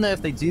 because even though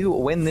if they do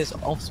win this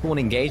off-spawn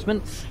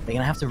engagement, they're going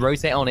to have to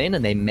rotate on in,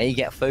 and they may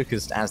get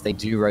focused as they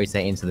do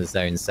rotate into the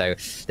zone. So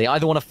they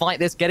either want to fight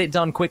this, get it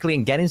done quickly,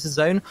 and get into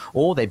zone,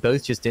 or they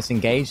both just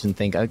disengage and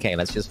think, okay,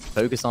 let's just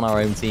focus on our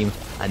own team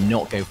and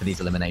not go for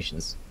these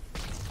eliminations.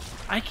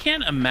 I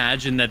can't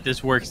imagine that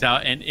this works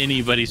out in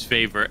anybody's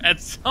favor. At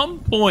some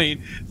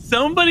point,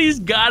 somebody's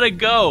got to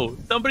go.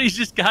 Somebody's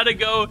just got to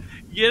go.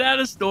 Get out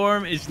of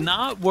storm. It's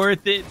not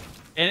worth it.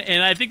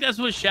 And I think that's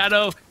what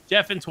Shadow,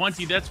 Jeff, and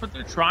 20, that's what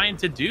they're trying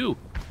to do.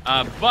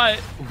 But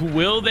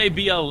will they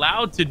be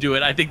allowed to do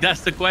it? I think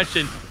that's the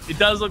question. It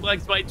does look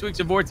like Spite, Twix,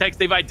 and Vortex,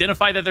 they've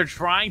identified that they're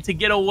trying to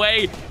get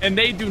away, and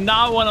they do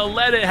not want to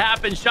let it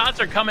happen. Shots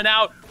are coming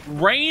out,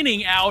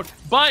 raining out,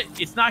 but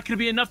it's not going to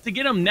be enough to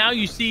get them. Now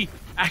you see,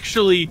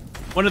 actually,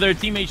 one of their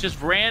teammates just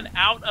ran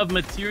out of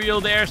material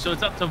there, so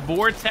it's up to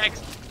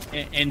Vortex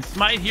and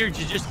Smite here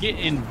to just get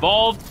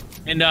involved.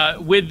 And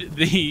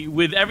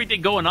with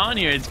everything going on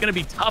here, it's going to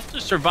be tough to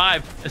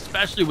survive,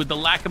 especially with the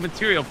lack of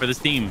material for this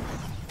team.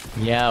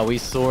 Yeah, we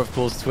saw, of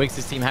course,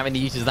 Twix's team having the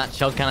use of that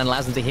chug cannon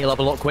allows them to heal up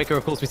a lot quicker.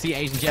 Of course, we see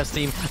Asian Jeff's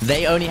team.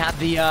 They only had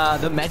the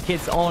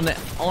medkits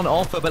on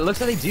offer, but it looks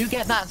like they do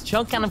get that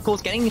chug cannon, of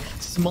course, getting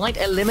Smite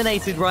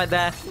eliminated right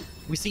there.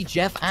 We see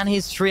Jeff and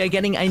his trio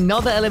getting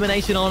another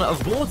elimination on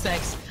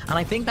Vortex, and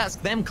I think that's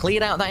them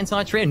cleared out that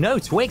entire trio. No,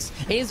 Twix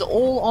is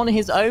all on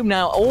his own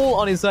now, all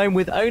on his own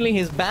with only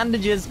his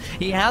bandages.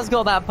 He has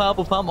got that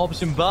purple pump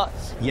option, but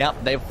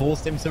yep, they've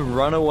forced him to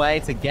run away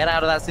to get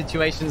out of that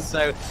situation.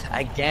 So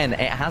again, it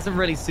hasn't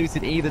really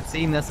suited either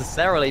team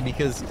necessarily,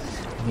 because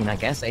I mean, I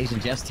guess Asian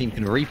Jeff's team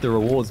can reap the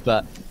rewards,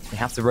 but they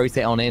have to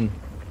rotate on in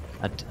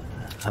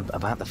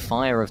about the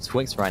fire of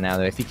Twix right now,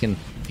 though. If he can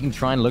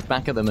try and look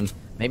back at them and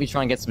maybe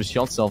try and get some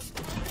shots off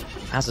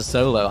as a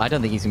solo, I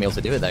don't think he's gonna be able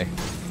to do it, though.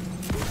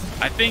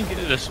 I think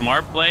the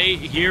smart play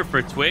here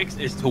for Twix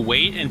is to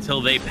wait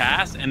until they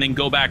pass and then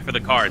go back for the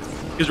cards.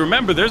 Because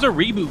remember, there's a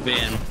reboot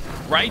bin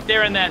right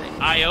there in that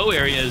IO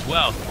area as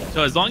well.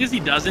 So as long as he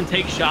doesn't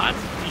take shots,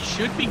 he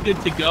should be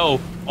good to go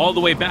all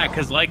the way back.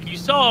 Because like you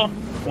saw,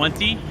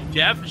 20,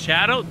 Jeff,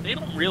 Shadow, they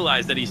don't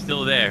realize that he's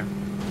still there.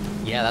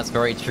 Yeah, that's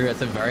very true.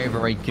 That's a very,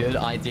 very good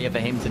idea for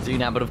him to do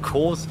now. But of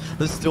course,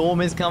 the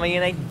storm is coming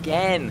in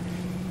again.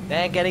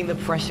 They're getting the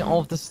pressure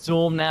of the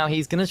Storm now.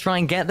 He's going to try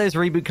and get those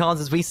reboot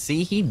cards, as we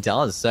see he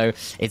does. So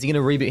is he going to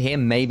reboot here?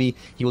 Maybe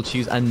he will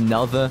choose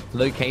another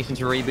location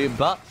to reboot,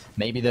 but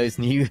maybe those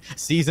new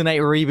Season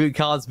 8 reboot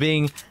cards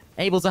being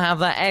able to have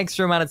that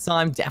extra amount of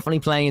time definitely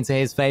playing into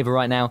his favor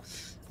right now,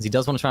 as he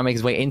does want to try and make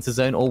his way into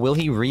zone. Or will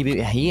he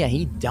reboot here?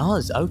 He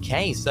does.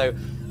 Okay, so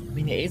I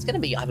mean, it is going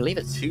to be, I believe,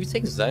 a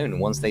 2-tick zone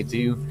once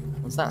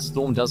that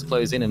Storm does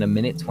close in a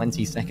minute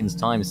 20 seconds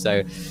time.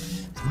 So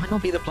it might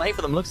not be the play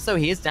for them. Looks as though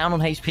he is down on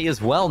HP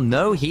as well.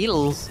 No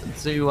heals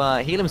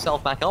to heal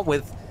himself back up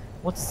with.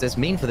 What does this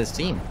mean for this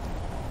team?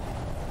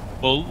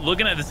 Well,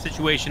 looking at the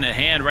situation at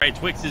hand, right,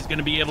 Twix is going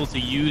to be able to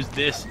use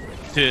this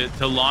to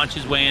launch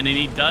his way in, and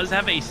he does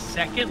have a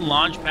second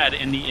launch pad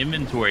in the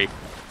inventory.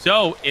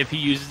 So if he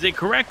uses it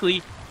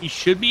correctly, he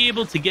should be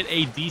able to get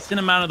a decent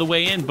amount of the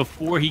way in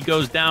before he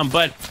goes down.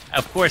 But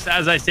of course,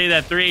 as I say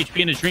that 3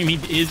 HP in a dream,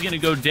 he is going to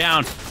go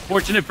down.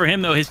 Fortunate for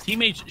him, though, his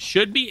teammates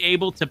should be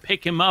able to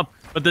pick him up,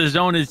 but the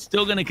zone is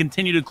still going to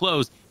continue to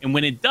close. And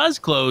when it does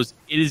close,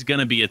 it is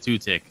going to be a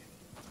 2-tick.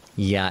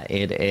 Yeah,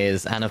 it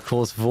is. And of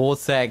course,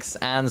 Vortex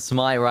and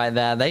Smite right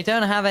there. They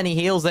don't have any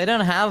heals. They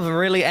don't have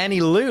really any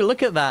loot.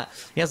 Look at that.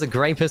 He has a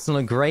gray pistol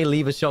and a gray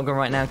lever shotgun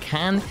right now.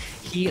 Can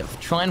he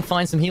try and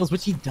find some heals?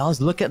 Which he does.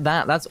 Look at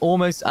that. That's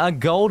almost a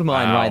gold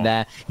mine right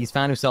there. He's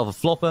found himself a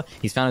flopper.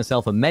 He's found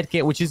himself a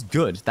medkit, which is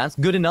good. That's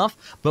good enough.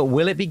 But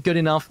will it be good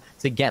enough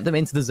to get them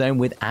into the zone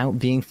without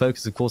being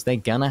focused? Of course, they're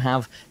going to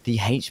have the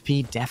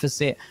HP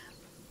deficit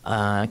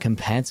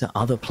compared to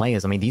other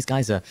players. I mean, these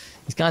guys are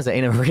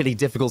in a really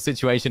difficult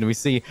situation. We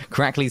see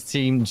Crackley's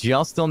team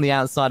just on the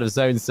outside of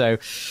zone, so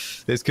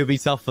this could be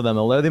tough for them.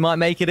 Although they might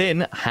make it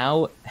in,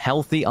 how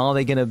healthy are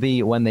they going to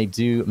be when they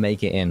do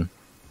make it in?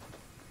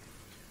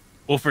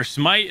 Well, for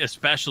Smite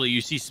especially,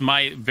 you see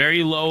Smite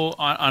very low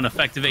on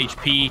effective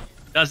HP.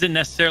 Doesn't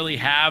necessarily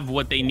have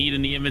what they need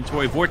in the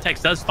inventory.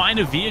 Vortex does find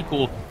a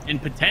vehicle and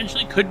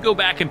potentially could go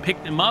back and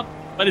pick them up,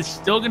 but it's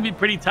still going to be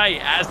pretty tight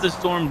as the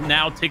Storm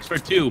now ticks for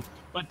 2.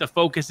 But the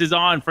focus is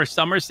on for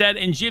Somerset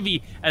and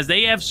Jivy as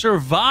they have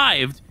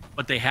survived,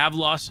 but they have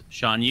lost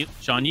Sean Yi.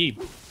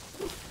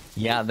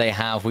 Yeah, they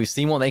have. We've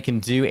seen what they can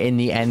do in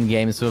the end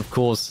game. So, of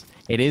course,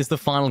 it is the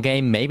final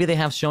game. Maybe they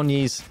have Sean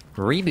Yi's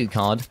reboot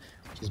card,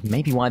 which is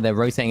maybe why they're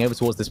rotating over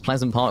towards this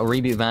Pleasant Park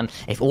reboot van.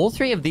 If all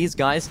 3 of these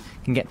guys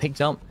can get picked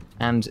up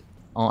and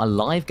are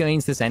alive going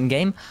into this end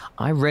game,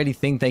 I really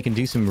think they can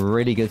do some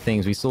really good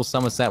things. We saw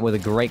Somerset with a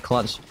great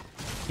clutch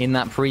in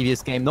that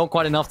previous game. Not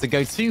quite enough to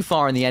go too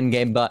far in the end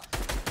game, but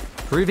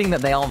proving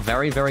that they are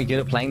very, very good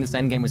at playing this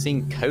end game. We're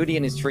seeing Cody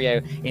and his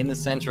trio in the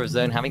center of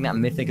zone, having that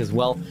mythic as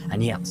well.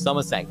 And yeah,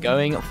 Somerset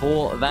going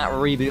for that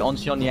reboot on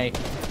Shonye,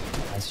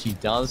 as she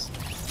does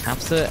have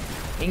to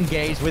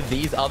engage with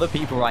these other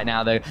people right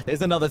now, though.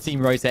 There's another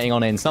team rotating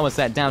on in.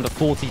 Somerset down to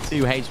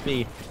 42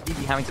 HP.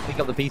 Easy having to pick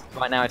up the pieces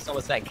right now. If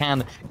Somerset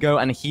can go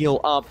and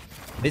heal up,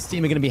 this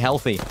team are going to be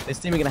healthy. This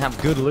team are going to have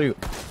good loot.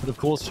 But of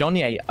course,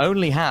 Shonye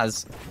only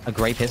has a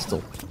gray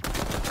pistol.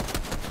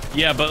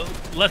 Yeah, but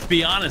let's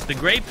be honest, the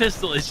gray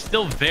pistol is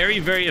still very,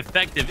 very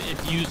effective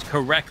if used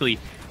correctly.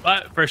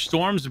 But for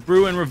Storms,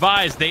 Brew, and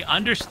Revise, they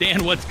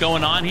understand what's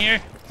going on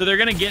here, so they're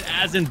going to get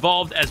as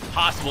involved as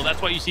possible.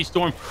 That's why you see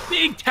Storm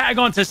big tag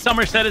onto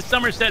Somerset as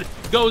Somerset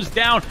goes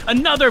down.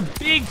 Another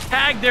big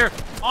tag there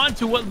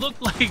onto what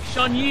looked like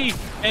Sean Yi,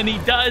 and he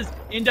does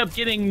end up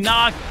getting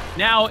knocked.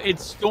 Now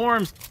it's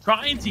Storms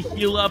trying to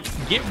heal up,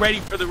 get ready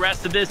for the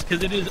rest of this,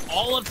 because it is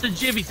all up to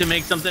Jivy to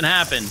make something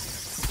happen.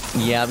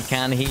 Yeah,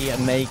 can he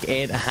make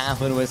it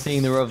happen? We're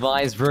seeing the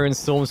revised Ruin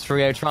Storms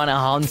trio trying to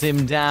hunt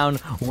him down.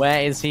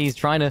 Where is he? He's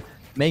trying to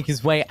make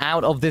his way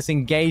out of this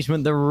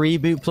engagement. The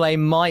reboot play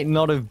might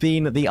not have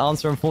been the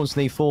answer,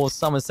 unfortunately, for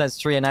Somerset's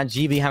trio. Now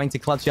GB having to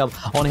clutch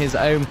up on his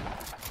own.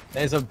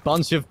 There's a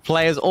bunch of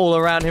players all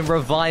around him.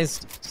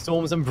 Revised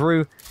Storms and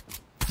Brew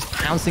just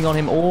pouncing on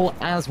him all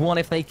as one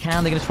if they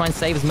can. They're going to try and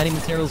save as many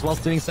materials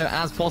whilst doing so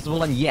as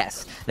possible. And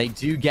yes, they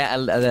do get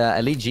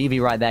Elite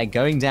GB right there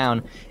going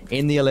down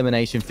in the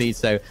elimination feed.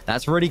 So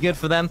that's really good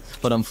for them,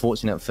 but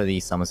unfortunate for the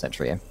Somerset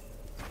trio.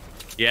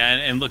 Yeah,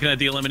 and looking at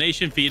the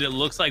elimination feed, it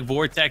looks like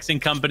Vortex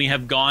and company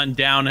have gone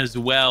down as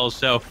well.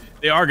 So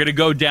they are going to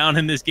go down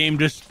in this game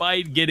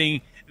despite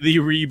getting the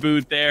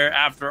reboot there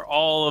after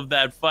all of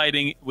that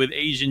fighting with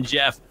Asian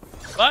Jeff.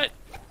 But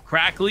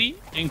Crackley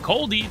and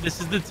Coldy, this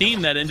is the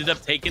team that ended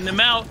up taking them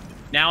out.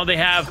 Now they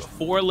have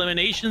 4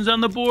 eliminations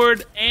on the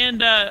board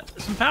and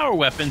some power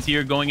weapons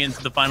here going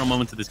into the final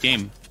moments of this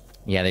game.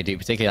 Yeah, they do,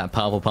 particularly that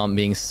Powerful Pump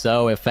being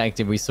so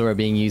effective. We saw it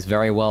being used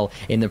very well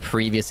in the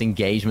previous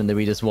engagement that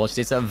we just watched.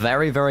 It's a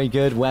very, very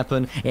good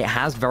weapon. It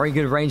has very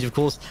good range, of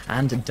course,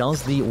 and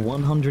does the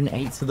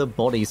 108 to the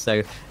body.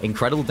 So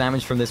credible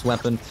damage from this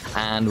weapon,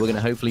 and we're going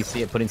to hopefully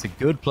see it put into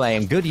good play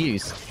and good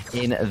use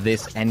in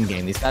this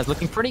endgame. These guys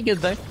looking pretty good,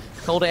 though.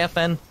 Cold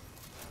AFN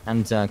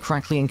and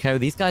Crackley and Co.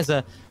 These guys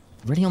are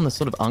really on the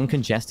sort of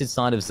uncongested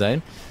side of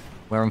zone,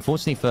 where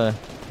unfortunately for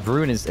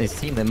Brew and his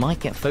team, they might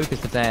get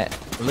focused if they're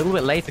a little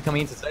bit later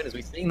coming into zone, as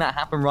we've seen that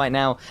happen right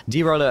now.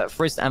 D-Roller,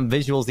 Frist, and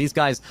Visuals, these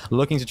guys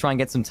looking to try and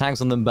get some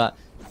tags on them, but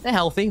they're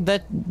healthy.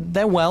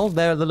 They're well.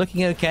 They're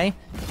looking okay.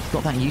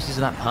 Got that usage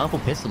of that purple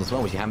pistol as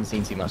well, which you haven't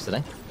seen too much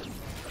today.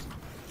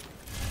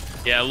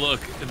 Yeah, look,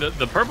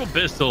 the purple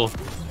pistol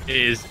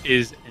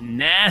is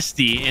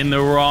nasty in the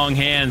wrong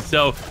hands.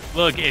 So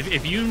look,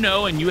 if you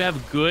know and you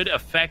have good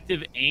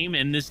effective aim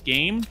in this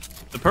game,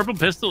 the purple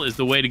pistol is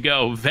the way to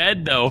go.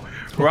 Ved, though,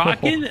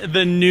 rocking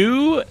the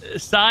new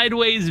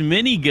sideways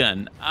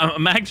minigun.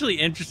 I'm actually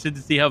interested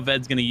to see how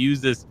Ved's going to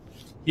use this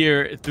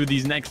here through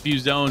these next few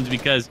zones,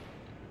 because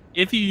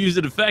if you use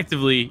it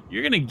effectively,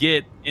 you're going to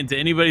get into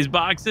anybody's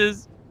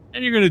boxes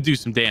and you're going to do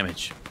some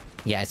damage.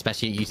 Yeah,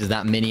 especially it uses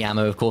that mini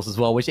ammo, of course, as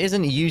well, which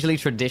isn't usually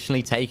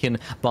traditionally taken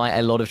by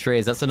a lot of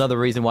trios. That's another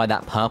reason why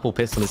that purple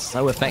pistol is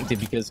so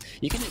effective, because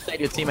you can just say to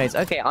your teammates,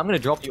 okay, I'm going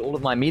to drop you all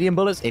of my medium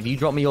bullets. If you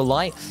drop me your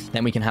light,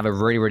 then we can have a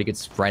really, really good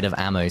spread of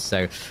ammo.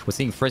 So we're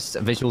seeing Frisk's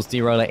visuals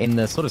D-Roller in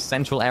the sort of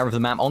central area of the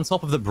map, on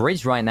top of the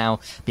bridge right now,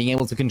 being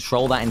able to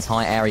control that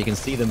entire area. You can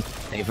see them.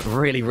 They've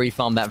really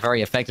refarmed that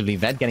very effectively.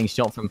 Ved getting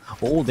shot from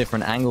all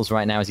different angles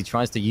right now as he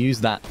tries to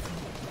use that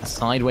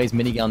sideways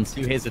minigun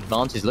to his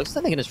advantage. Looks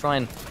like they're going to try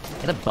and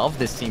get above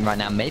this team right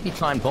now. Maybe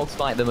try and box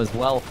fight them as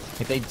well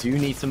if they do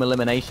need some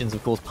eliminations.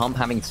 Of course, Pump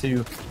having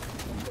 2.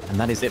 And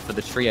that is it for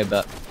the trio.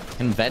 But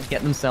can Ved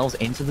get themselves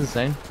into the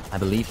zone? I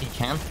believe he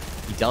can.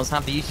 He does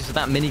have the usage of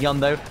that minigun,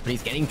 though. But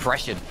he's getting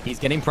pressured. He's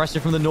getting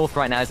pressured from the north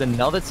right now. There's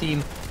another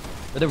team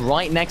that are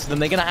right next to them.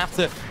 They're going to have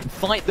to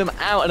fight them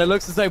out, and it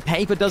looks as though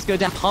Paper does go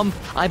down. Pump,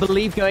 I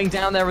believe, going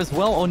down there as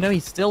well. Oh, no,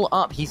 he's still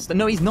up.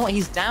 No, he's not.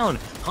 He's down.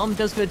 Pump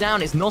does go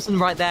down. It's Nossen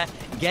right there,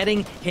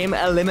 getting him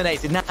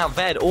eliminated. Now,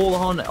 Ved, all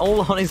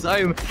on his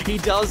own. He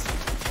does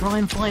try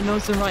and find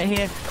Nossen right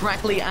here.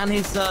 Crackly and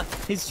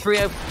his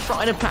trio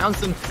try to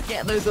pounce and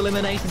get those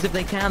eliminations if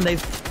they can. They've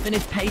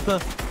finished Paper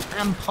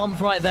and Pump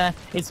right there.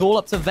 It's all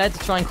up to Ved to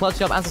try and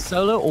clutch up as a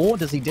solo, or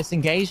does he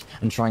disengage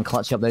and try and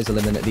clutch up these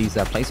placement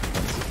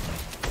points?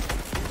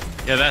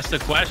 Yeah, that's the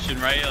question,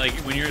 right? Like,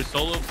 when you're a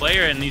solo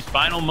player in these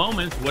final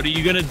moments, what are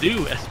you going to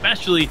do?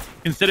 Especially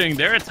considering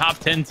they're a top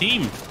 10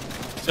 team.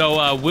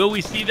 So will we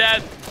see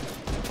that?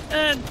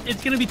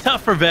 It's going to be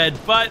tough for Ved,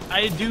 but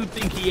I do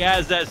think he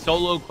has that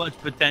solo clutch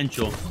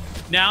potential.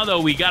 Now,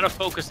 though, we got to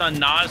focus on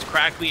Nas,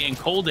 Crackly, and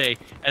Colday,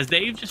 as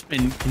they've just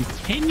been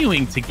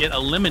continuing to get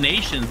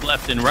eliminations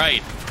left and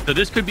right. So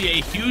this could be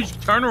a huge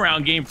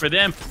turnaround game for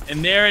them.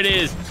 And there it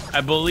is. I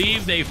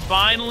believe they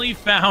finally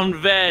found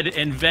Ved,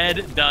 and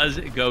Ved does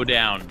go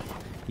down.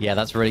 Yeah,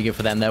 that's really good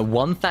for them. They're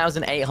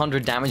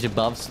 1,800 damage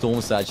above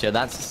Storm Searcher.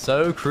 That's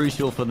so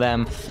crucial for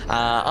them.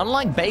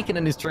 Unlike Bacon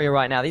and his trio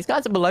right now, these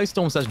guys are below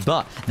Storm Search,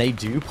 but they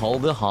do pull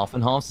the half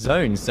and half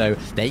zone. So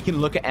they can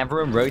look at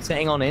everyone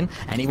rotating on in.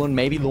 Anyone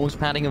maybe launch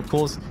padding, of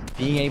course,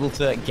 being able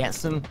to get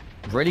some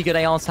really good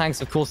AR tags,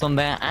 of course, on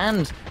there.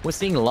 And we're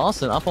seeing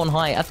Larson up on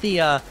high at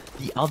the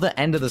other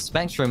end of the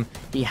spectrum.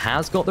 He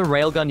has got the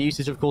railgun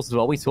usage, of course, as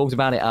well. We talked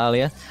about it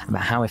earlier,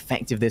 about how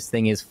effective this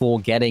thing is for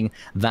getting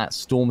that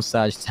Storm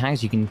Surge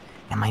tags. You can,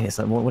 I mean, it's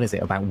like, what is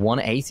it, about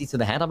 180 to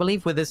the head, I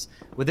believe, with this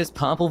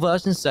purple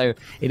version. So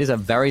it is a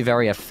very,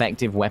 very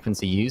effective weapon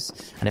to use.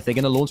 And if they're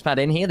going to launch pad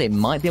in here, they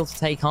might be able to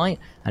take height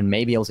and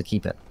may be able to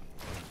keep it.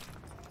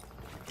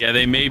 Yeah,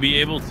 they may be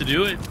able to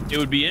do it. It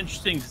would be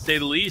interesting, to say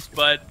the least,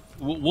 but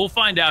we'll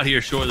find out here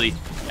shortly,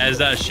 as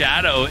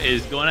Shadow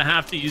is going to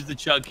have to use the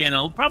chug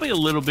cannon probably a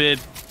little bit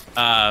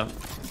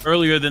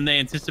earlier than they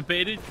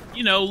anticipated.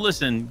 You know,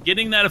 listen,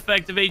 getting that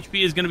effective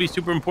HP is going to be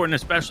super important,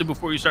 especially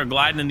before you start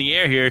gliding in the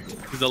air here,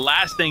 because the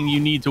last thing you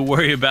need to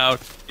worry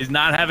about is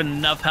not having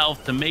enough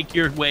health to make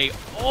your way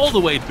all the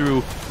way through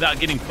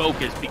without getting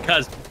focused,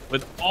 because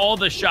with all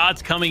the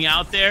shots coming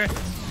out there,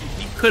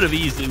 he could have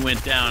easily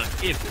went down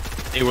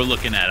if they were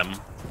looking at him.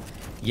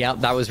 Yeah,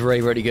 that was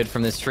really, really good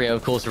from this trio.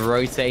 Of course,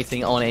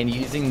 rotating on in,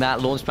 using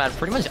that launch pad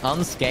pretty much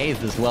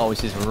unscathed as well,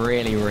 which is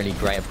really, really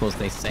great. Of course,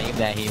 they save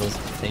their heals,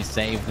 they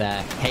save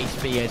their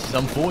HP. It's just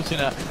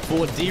unfortunate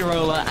for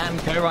D-Roller and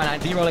Co right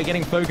now. D-Roller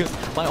getting focused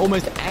by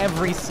almost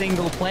every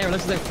single player. It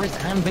looks as though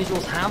Frisk and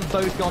Visuals have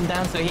both gone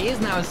down, so he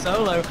is now a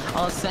solo.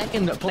 Our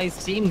second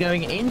place team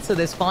going into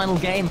this final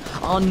game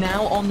are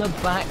now on the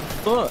back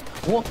foot.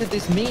 What could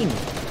this mean?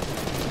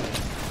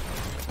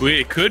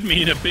 It could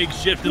mean a big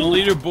shift in the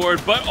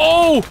leaderboard, but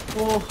oh,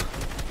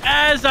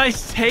 as I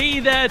say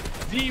that,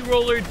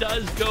 D-Roller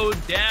does go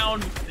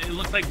down. It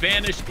looks like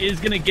Vanish is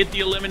going to get the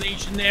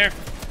elimination there.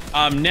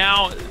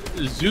 Now,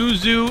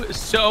 Zuzu,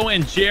 So,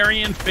 and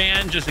Jarian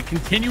Fan just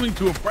continuing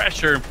to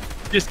pressure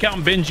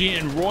Discount Benji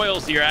and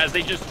Royals here as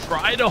they just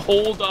try to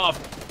hold off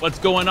what's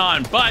going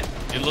on. But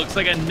it looks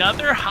like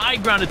another high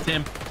ground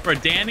attempt for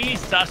Danny,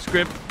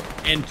 Suscript,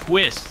 and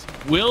Twist.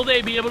 Will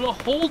they be able to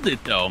hold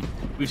it, though?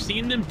 We've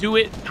seen them do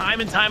it time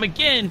and time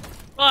again,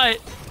 but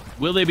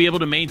will they be able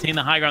to maintain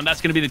the high ground?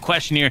 That's going to be the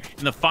question here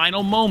in the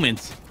final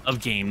moments of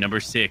game number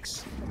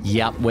 6.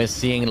 Yep, we're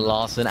seeing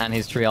Larson and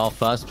his trio, our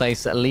first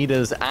place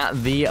leaders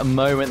at the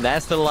moment.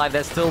 They're still alive.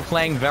 They're still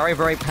playing very,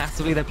 very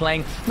passively. They're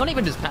playing not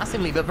even just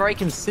passively, but very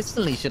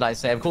consistently, should I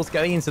say. Of course,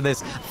 going into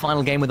this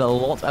final game with a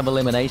lot of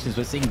eliminations,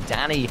 we're seeing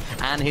Danny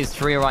and his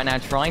trio right now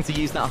trying to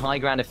use that high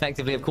ground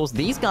effectively. Of course,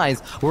 these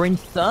guys were in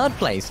third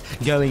place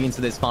going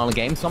into this final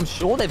game, so I'm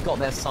sure they've got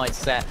their sights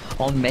set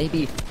on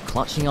maybe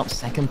clutching up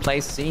second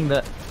place, seeing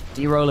that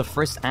D-Roller,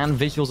 Frisk, and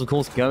Visuals, of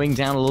course, going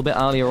down a little bit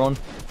earlier on.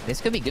 This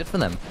could be good for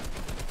them.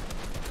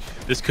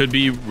 This could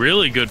be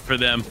really good for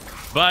them,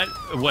 but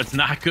what's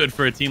not good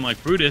for a team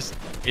like Brutus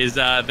is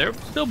they're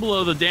still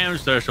below the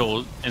damage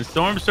threshold, and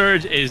Storm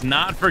Surge is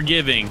not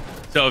forgiving.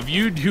 So if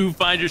you do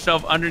find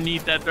yourself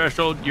underneath that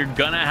threshold, you're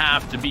gonna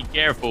have to be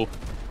careful,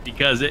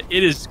 because it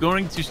is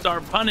going to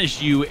start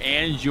punish you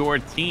and your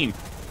team.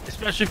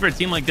 Especially for a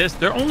team like this,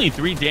 they're only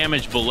 3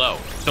 damage below,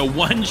 so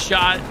one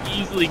shot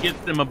easily gets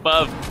them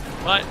above,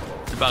 but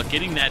it's about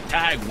getting that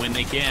tag when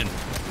they can.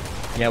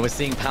 Yeah, we're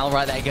seeing Pal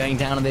right there going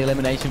down in the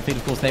elimination feed.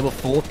 Of course, they were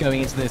 4th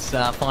going into this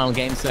final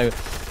game, so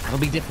that'll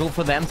be difficult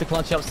for them to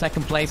clutch up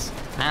second place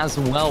as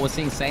well. We're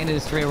seeing Sane in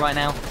his trio right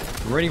now,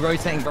 really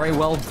rotating very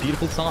well.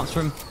 Beautiful starts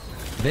from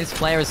this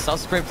player as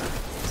Subscript,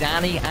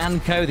 Danny,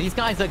 and Co. These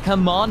guys are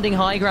commanding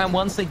high ground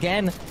once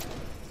again.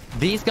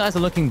 These guys are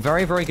looking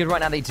very, very good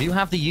right now. They do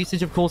have the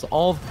usage, of course,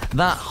 of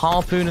that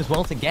harpoon as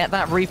well to get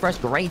that refresh.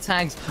 Great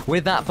tags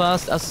with that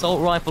burst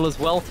assault rifle as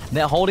well.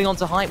 They're holding on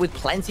to height with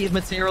plenty of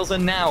materials,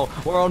 and now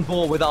we're on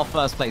board with our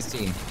first place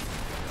team.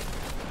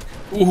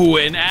 Ooh,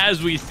 and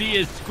as we see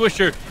is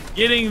Squisher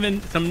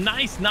getting some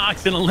nice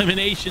knocks and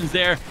eliminations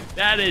there.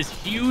 That is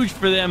huge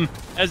for them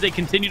as they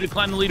continue to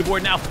climb the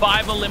leaderboard. Now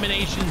 5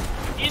 eliminations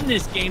in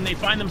this game. They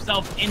find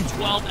themselves in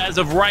 12th as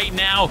of right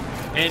now,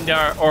 and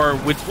or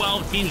with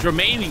 12 teams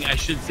remaining, I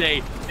should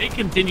say. They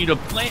continue to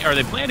play, or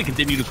they plan to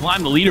continue to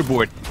climb the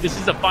leaderboard. This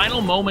is the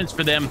final moments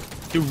for them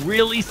to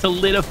really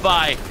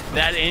solidify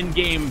that end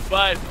game,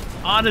 but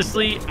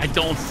honestly, I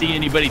don't see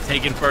anybody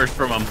taking first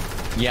from them.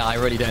 Yeah, I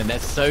really don't. They're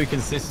so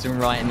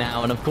consistent right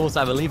now. And of course,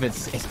 I believe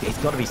it's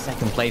got to be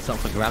second place up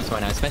for grabs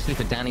right now, especially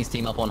for Danny's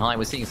team up on high.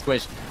 We're seeing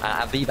Squish,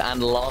 Aviv,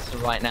 and Larson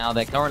right now.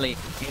 They're currently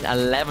in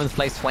 11th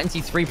place.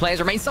 23 players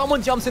remain.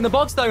 Someone jumps in the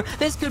box, though.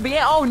 This could be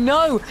it. Oh,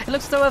 no. It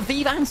looks as though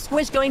Aviv and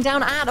Squish going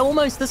down at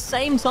almost the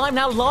same time.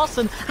 Now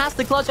Larson has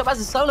to clutch up as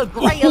a solo.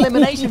 Great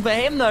elimination for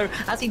him, though,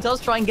 as he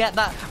does try and get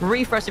that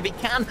refresh if he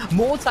can.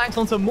 More tags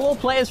onto more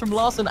players from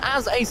Larson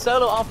as a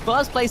solo. Our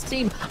first place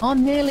team are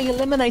nearly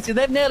eliminated.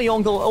 They've nearly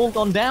all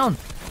gone down.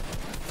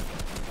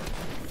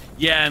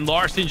 Yeah, and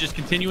Larson just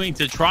continuing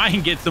to try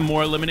and get some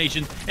more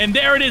eliminations. And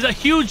there it is, a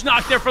huge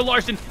knock there for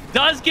Larson.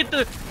 Does get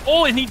the,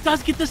 oh, and he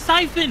does get the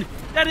siphon.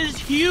 That is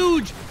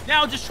huge.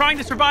 Now just trying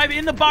to survive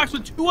in the box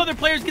with 2 other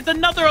players, gets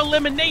another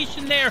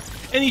elimination there.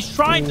 And he's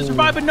trying to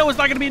survive, but no, it's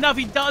not going to be enough.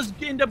 He does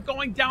end up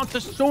going down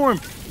to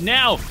Storm.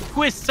 Now,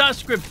 Twist,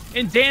 Subscript,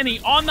 and Danny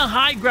on the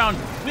high ground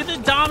with a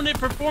dominant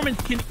performance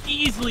can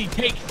easily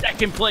take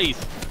second place.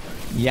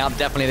 Yeah,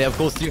 definitely. They, of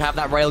course, do have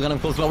that railgun,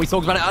 of course. Well, we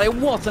talked about it earlier.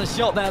 What a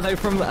shot there, though,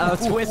 from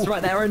Twist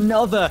right there.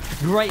 Another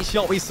great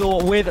shot we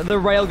saw with the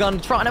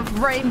railgun, trying to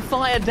rain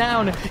fire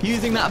down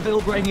using that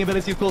build-breaking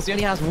ability. Of course, he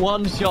only has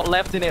 1 shot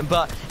left in it,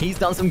 but he's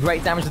done some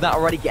great damage with that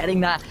already, getting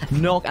that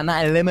knock and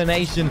that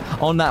elimination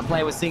on that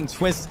player. We're seeing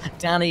Twist,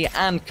 Danny,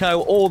 and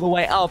Co. all the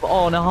way up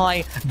on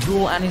high.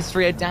 Ghoul and his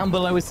trio down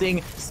below. We're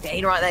seeing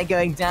Skate right there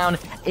going down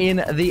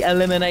in the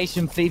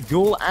elimination feed.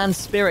 Ghoul and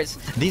Spirits.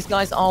 These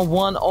guys are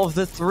one of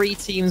the 3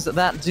 teams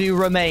that do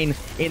remain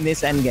in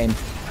this endgame.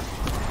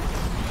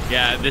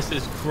 Yeah, this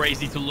is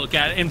crazy to look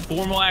at.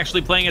 Informal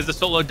actually playing as a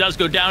solo does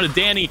go down to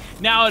Danny.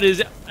 Now it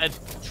is a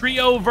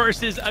trio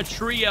versus a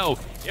trio.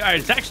 Yeah,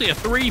 it's actually a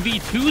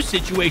 3v2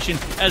 situation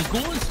as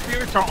Ghoul and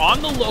Spirits are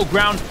on the low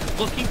ground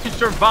looking to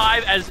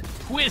survive as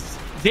Twist,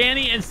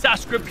 Danny, and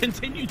Subscript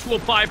continue to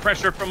apply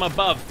pressure from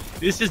above.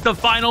 This is the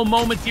final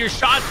moments here.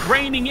 Shots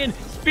raining in.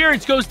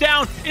 Spirits goes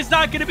down. It's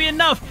not going to be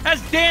enough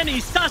as Danny,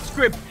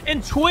 Subscript,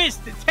 and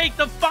Twist take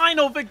the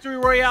final victory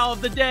royale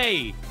of the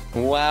day.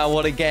 Wow,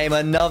 what a game.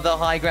 Another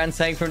high ground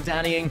take from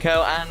Danny and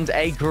Co. and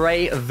a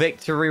great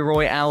victory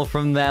royale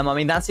from them. I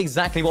mean, that's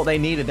exactly what they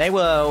needed. They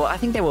were, I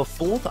think they were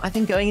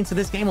 4th, going into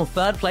this game, or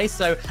 3rd place.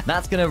 So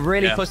that's going to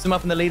really push them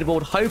up in the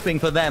leaderboard, hoping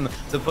for them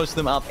to push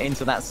them up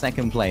into that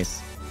 2nd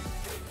place.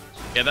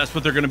 Yeah, that's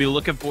what they're going to be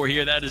looking for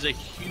here. That is a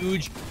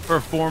huge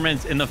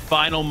performance in the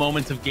final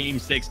moments of Game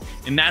 6,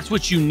 and that's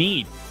what you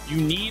need. You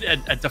need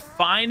a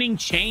defining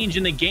change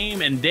in the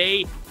game, and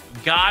they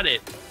got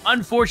it.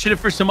 Unfortunate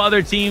for some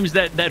other teams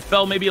that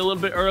fell maybe a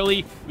little bit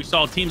early. We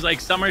saw teams like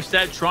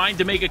Somerset trying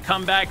to make a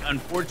comeback,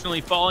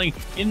 unfortunately falling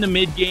in the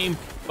mid-game.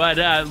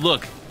 But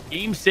look,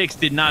 Game 6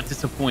 did not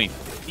disappoint.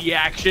 The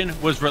action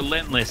was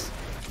relentless.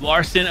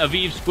 Larson,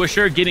 Aviv,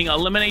 Squisher getting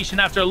elimination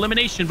after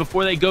elimination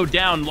before they go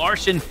down.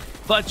 Larson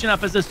clutching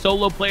up as a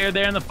solo player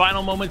there in the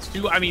final moments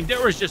too. I mean,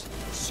 there was just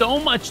so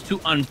much to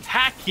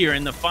unpack here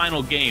in the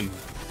final game.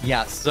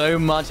 Yeah, so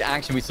much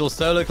action. We saw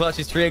solo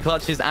clutches, trio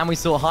clutches, and we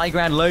saw high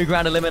ground, low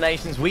ground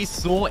eliminations. We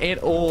saw it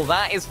all.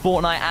 That is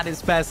Fortnite at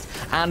its best,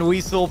 and we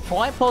saw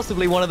quite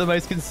possibly one of the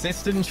most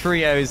consistent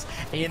trios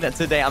in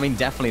today. I mean,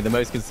 definitely the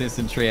most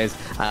consistent trios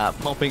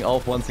popping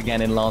off once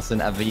again in Larson,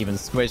 Aviv, and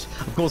Squish.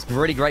 Of course,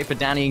 really great for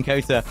Danny and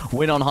Kota.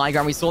 Win on high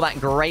ground. We saw that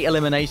great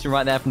elimination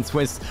right there from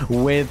Twist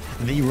with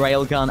the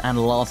railgun,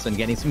 and Larson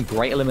getting some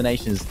great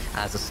eliminations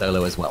as a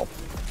solo as well.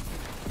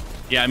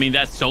 Yeah, I mean,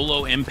 that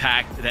solo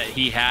impact that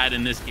he had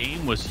in this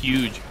game was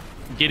huge.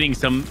 Getting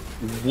some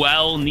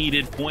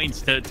well-needed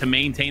points to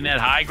maintain that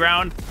high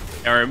ground,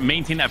 or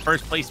maintain that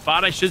first place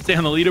spot, I should say,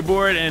 on the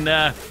leaderboard. And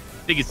I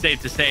think it's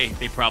safe to say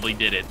they probably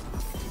did it.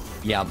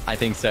 Yeah, I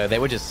think so. They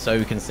were just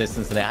so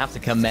consistent today. I have to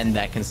commend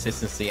their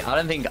consistency. I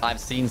don't think I've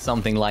seen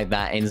something like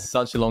that in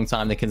such a long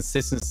time. The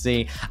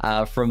consistency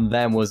from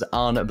them was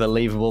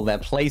unbelievable. Their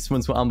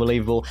placements were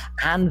unbelievable.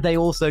 And they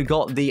also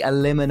got the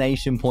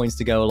elimination points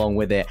to go along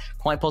with it.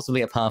 Quite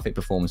possibly a perfect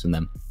performance from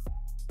them.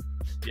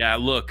 Yeah,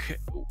 look,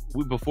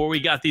 before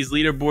we got these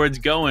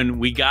leaderboards going,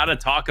 we got to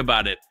talk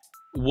about it.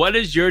 What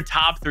is your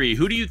top three?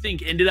 Who do you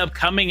think ended up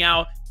coming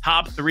out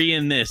top three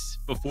in this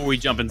before we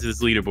jump into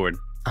this leaderboard?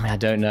 I mean, I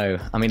don't know.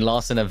 I mean,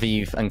 Larson,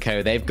 Aviv, and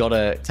Co, they've got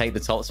to take the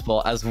top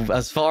spot.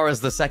 As far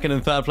as the second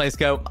and third place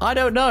go, I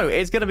don't know.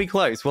 It's going to be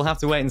close. We'll have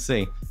to wait and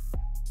see.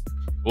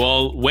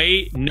 Well,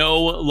 wait no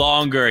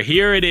longer.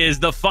 Here it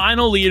is, the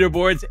final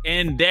leaderboards,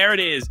 and there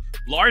it is.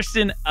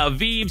 Larson,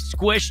 Aviv,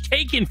 Squish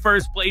taking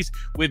first place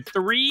with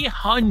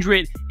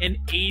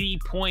 380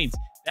 points.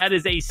 That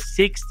is a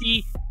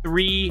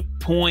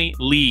 63-point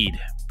lead.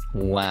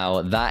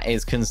 Wow, that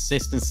is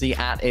consistency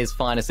at its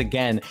finest.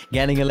 Again,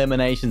 getting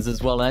eliminations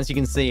as well. And as you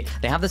can see,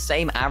 they have the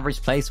same average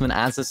placement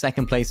as the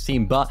second place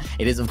team, but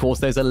it is, of course,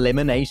 those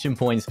elimination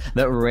points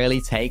that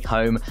really take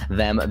home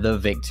them the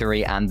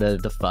victory and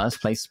the first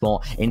place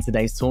spot in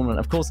today's tournament.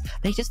 Of course,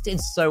 they just did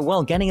so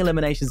well, getting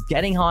eliminations,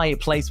 getting high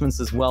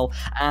placements as well.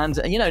 And,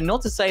 you know,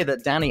 not to say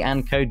that Danny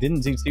and Co didn't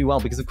do too well,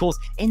 because, of course,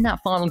 in that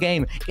final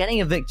game,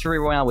 getting a victory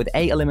royale with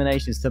 8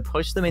 eliminations to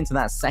push them into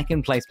that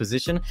second place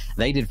position,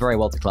 they did very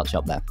well to clutch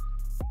up there.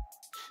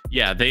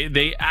 Yeah,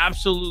 they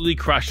absolutely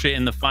crushed it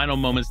in the final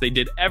moments. They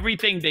did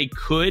everything they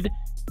could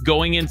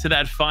going into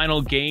that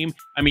final game.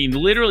 I mean,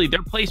 literally,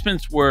 their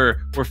placements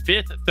were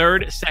 5th,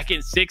 3rd,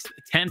 2nd, 6th,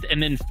 10th,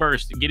 and then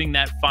 1st, getting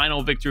that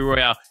final victory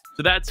royale.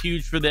 So that's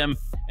huge for them.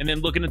 And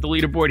then looking at the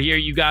leaderboard here,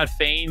 you got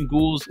Fane,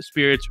 Ghouls,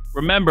 Spirits.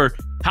 Remember,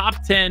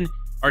 top 10,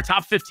 or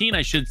top 15,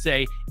 I should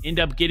say, end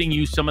up getting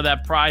you some of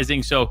that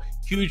prizing. So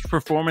huge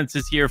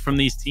performances here from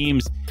these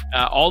teams,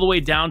 all the way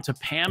down to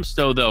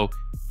Pamsto, though.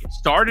 It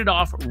started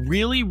off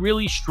really,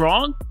 really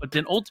strong, but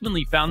then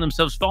ultimately found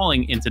themselves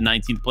falling into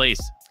 19th place.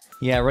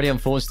 Yeah, really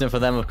unfortunate for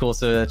them. Of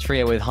course, a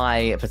trio with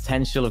high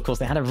potential. Of course,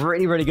 they had a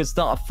really, really good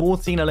start, a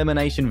 14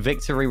 elimination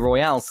victory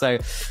royale. So,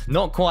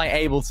 not quite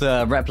able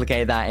to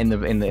replicate that in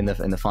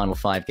the final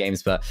 5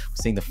 games. But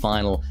we're seeing the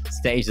final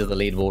stage of the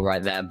leaderboard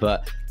right there.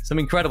 But some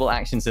incredible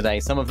action today,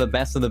 some of the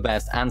best,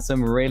 and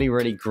some really,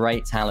 really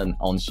great talent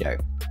on show.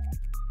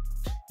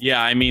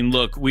 Yeah, I mean,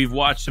 look, we've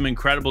watched some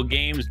incredible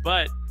games,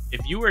 but if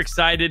you were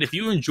excited, if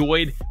you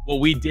enjoyed what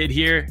we did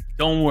here,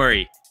 don't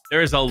worry.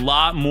 There's a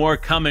lot more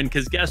coming,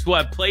 because guess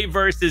what?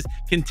 PlayVS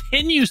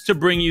continues to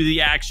bring you the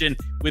action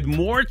with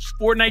more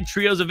Fortnite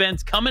Trios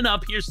events coming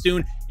up here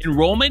soon.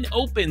 Enrollment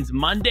opens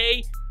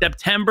Monday,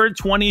 September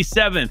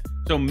 27th.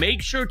 So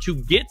make sure to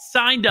get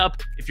signed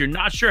up. If you're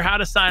not sure how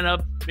to sign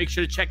up, make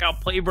sure to check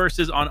out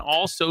PlayVS on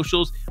all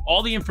socials.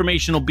 All the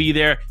information will be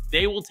there.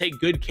 They will take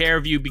good care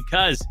of you,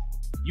 because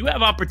you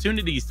have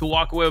opportunities to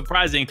walk away with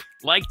prizing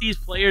like these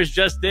players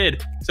just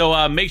did.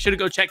 So make sure to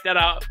go check that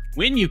out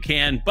when you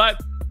can.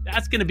 But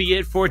that's going to be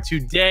it for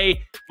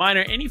today.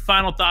 Miner, any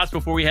final thoughts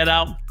before we head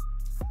out?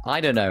 I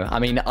don't know. I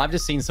mean, I've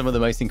just seen some of the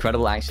most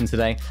incredible action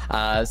today.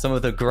 Some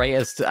of the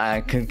greatest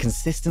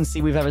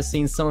consistency we've ever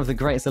seen. Some of the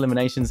greatest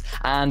eliminations.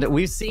 And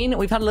we've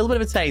had a little bit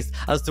of a taste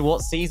as to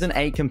what Season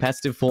 8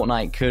 competitive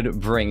Fortnite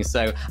could bring.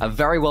 So,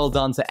 very well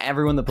done to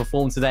everyone that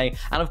performed today.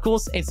 And of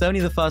course, it's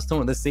only the first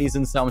tournament of the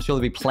season, so I'm sure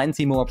there'll be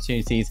plenty more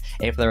opportunities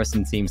if there are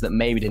some teams that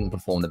maybe didn't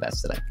perform the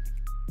best today.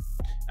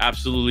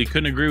 Absolutely.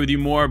 Couldn't agree with you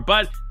more,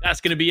 but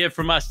that's going to be it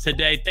from us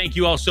today. Thank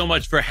you all so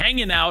much for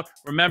hanging out.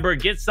 Remember,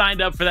 get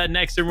signed up for that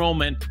next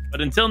enrollment. But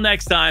until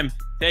next time,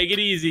 take it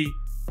easy.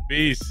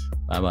 Peace.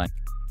 Bye-bye.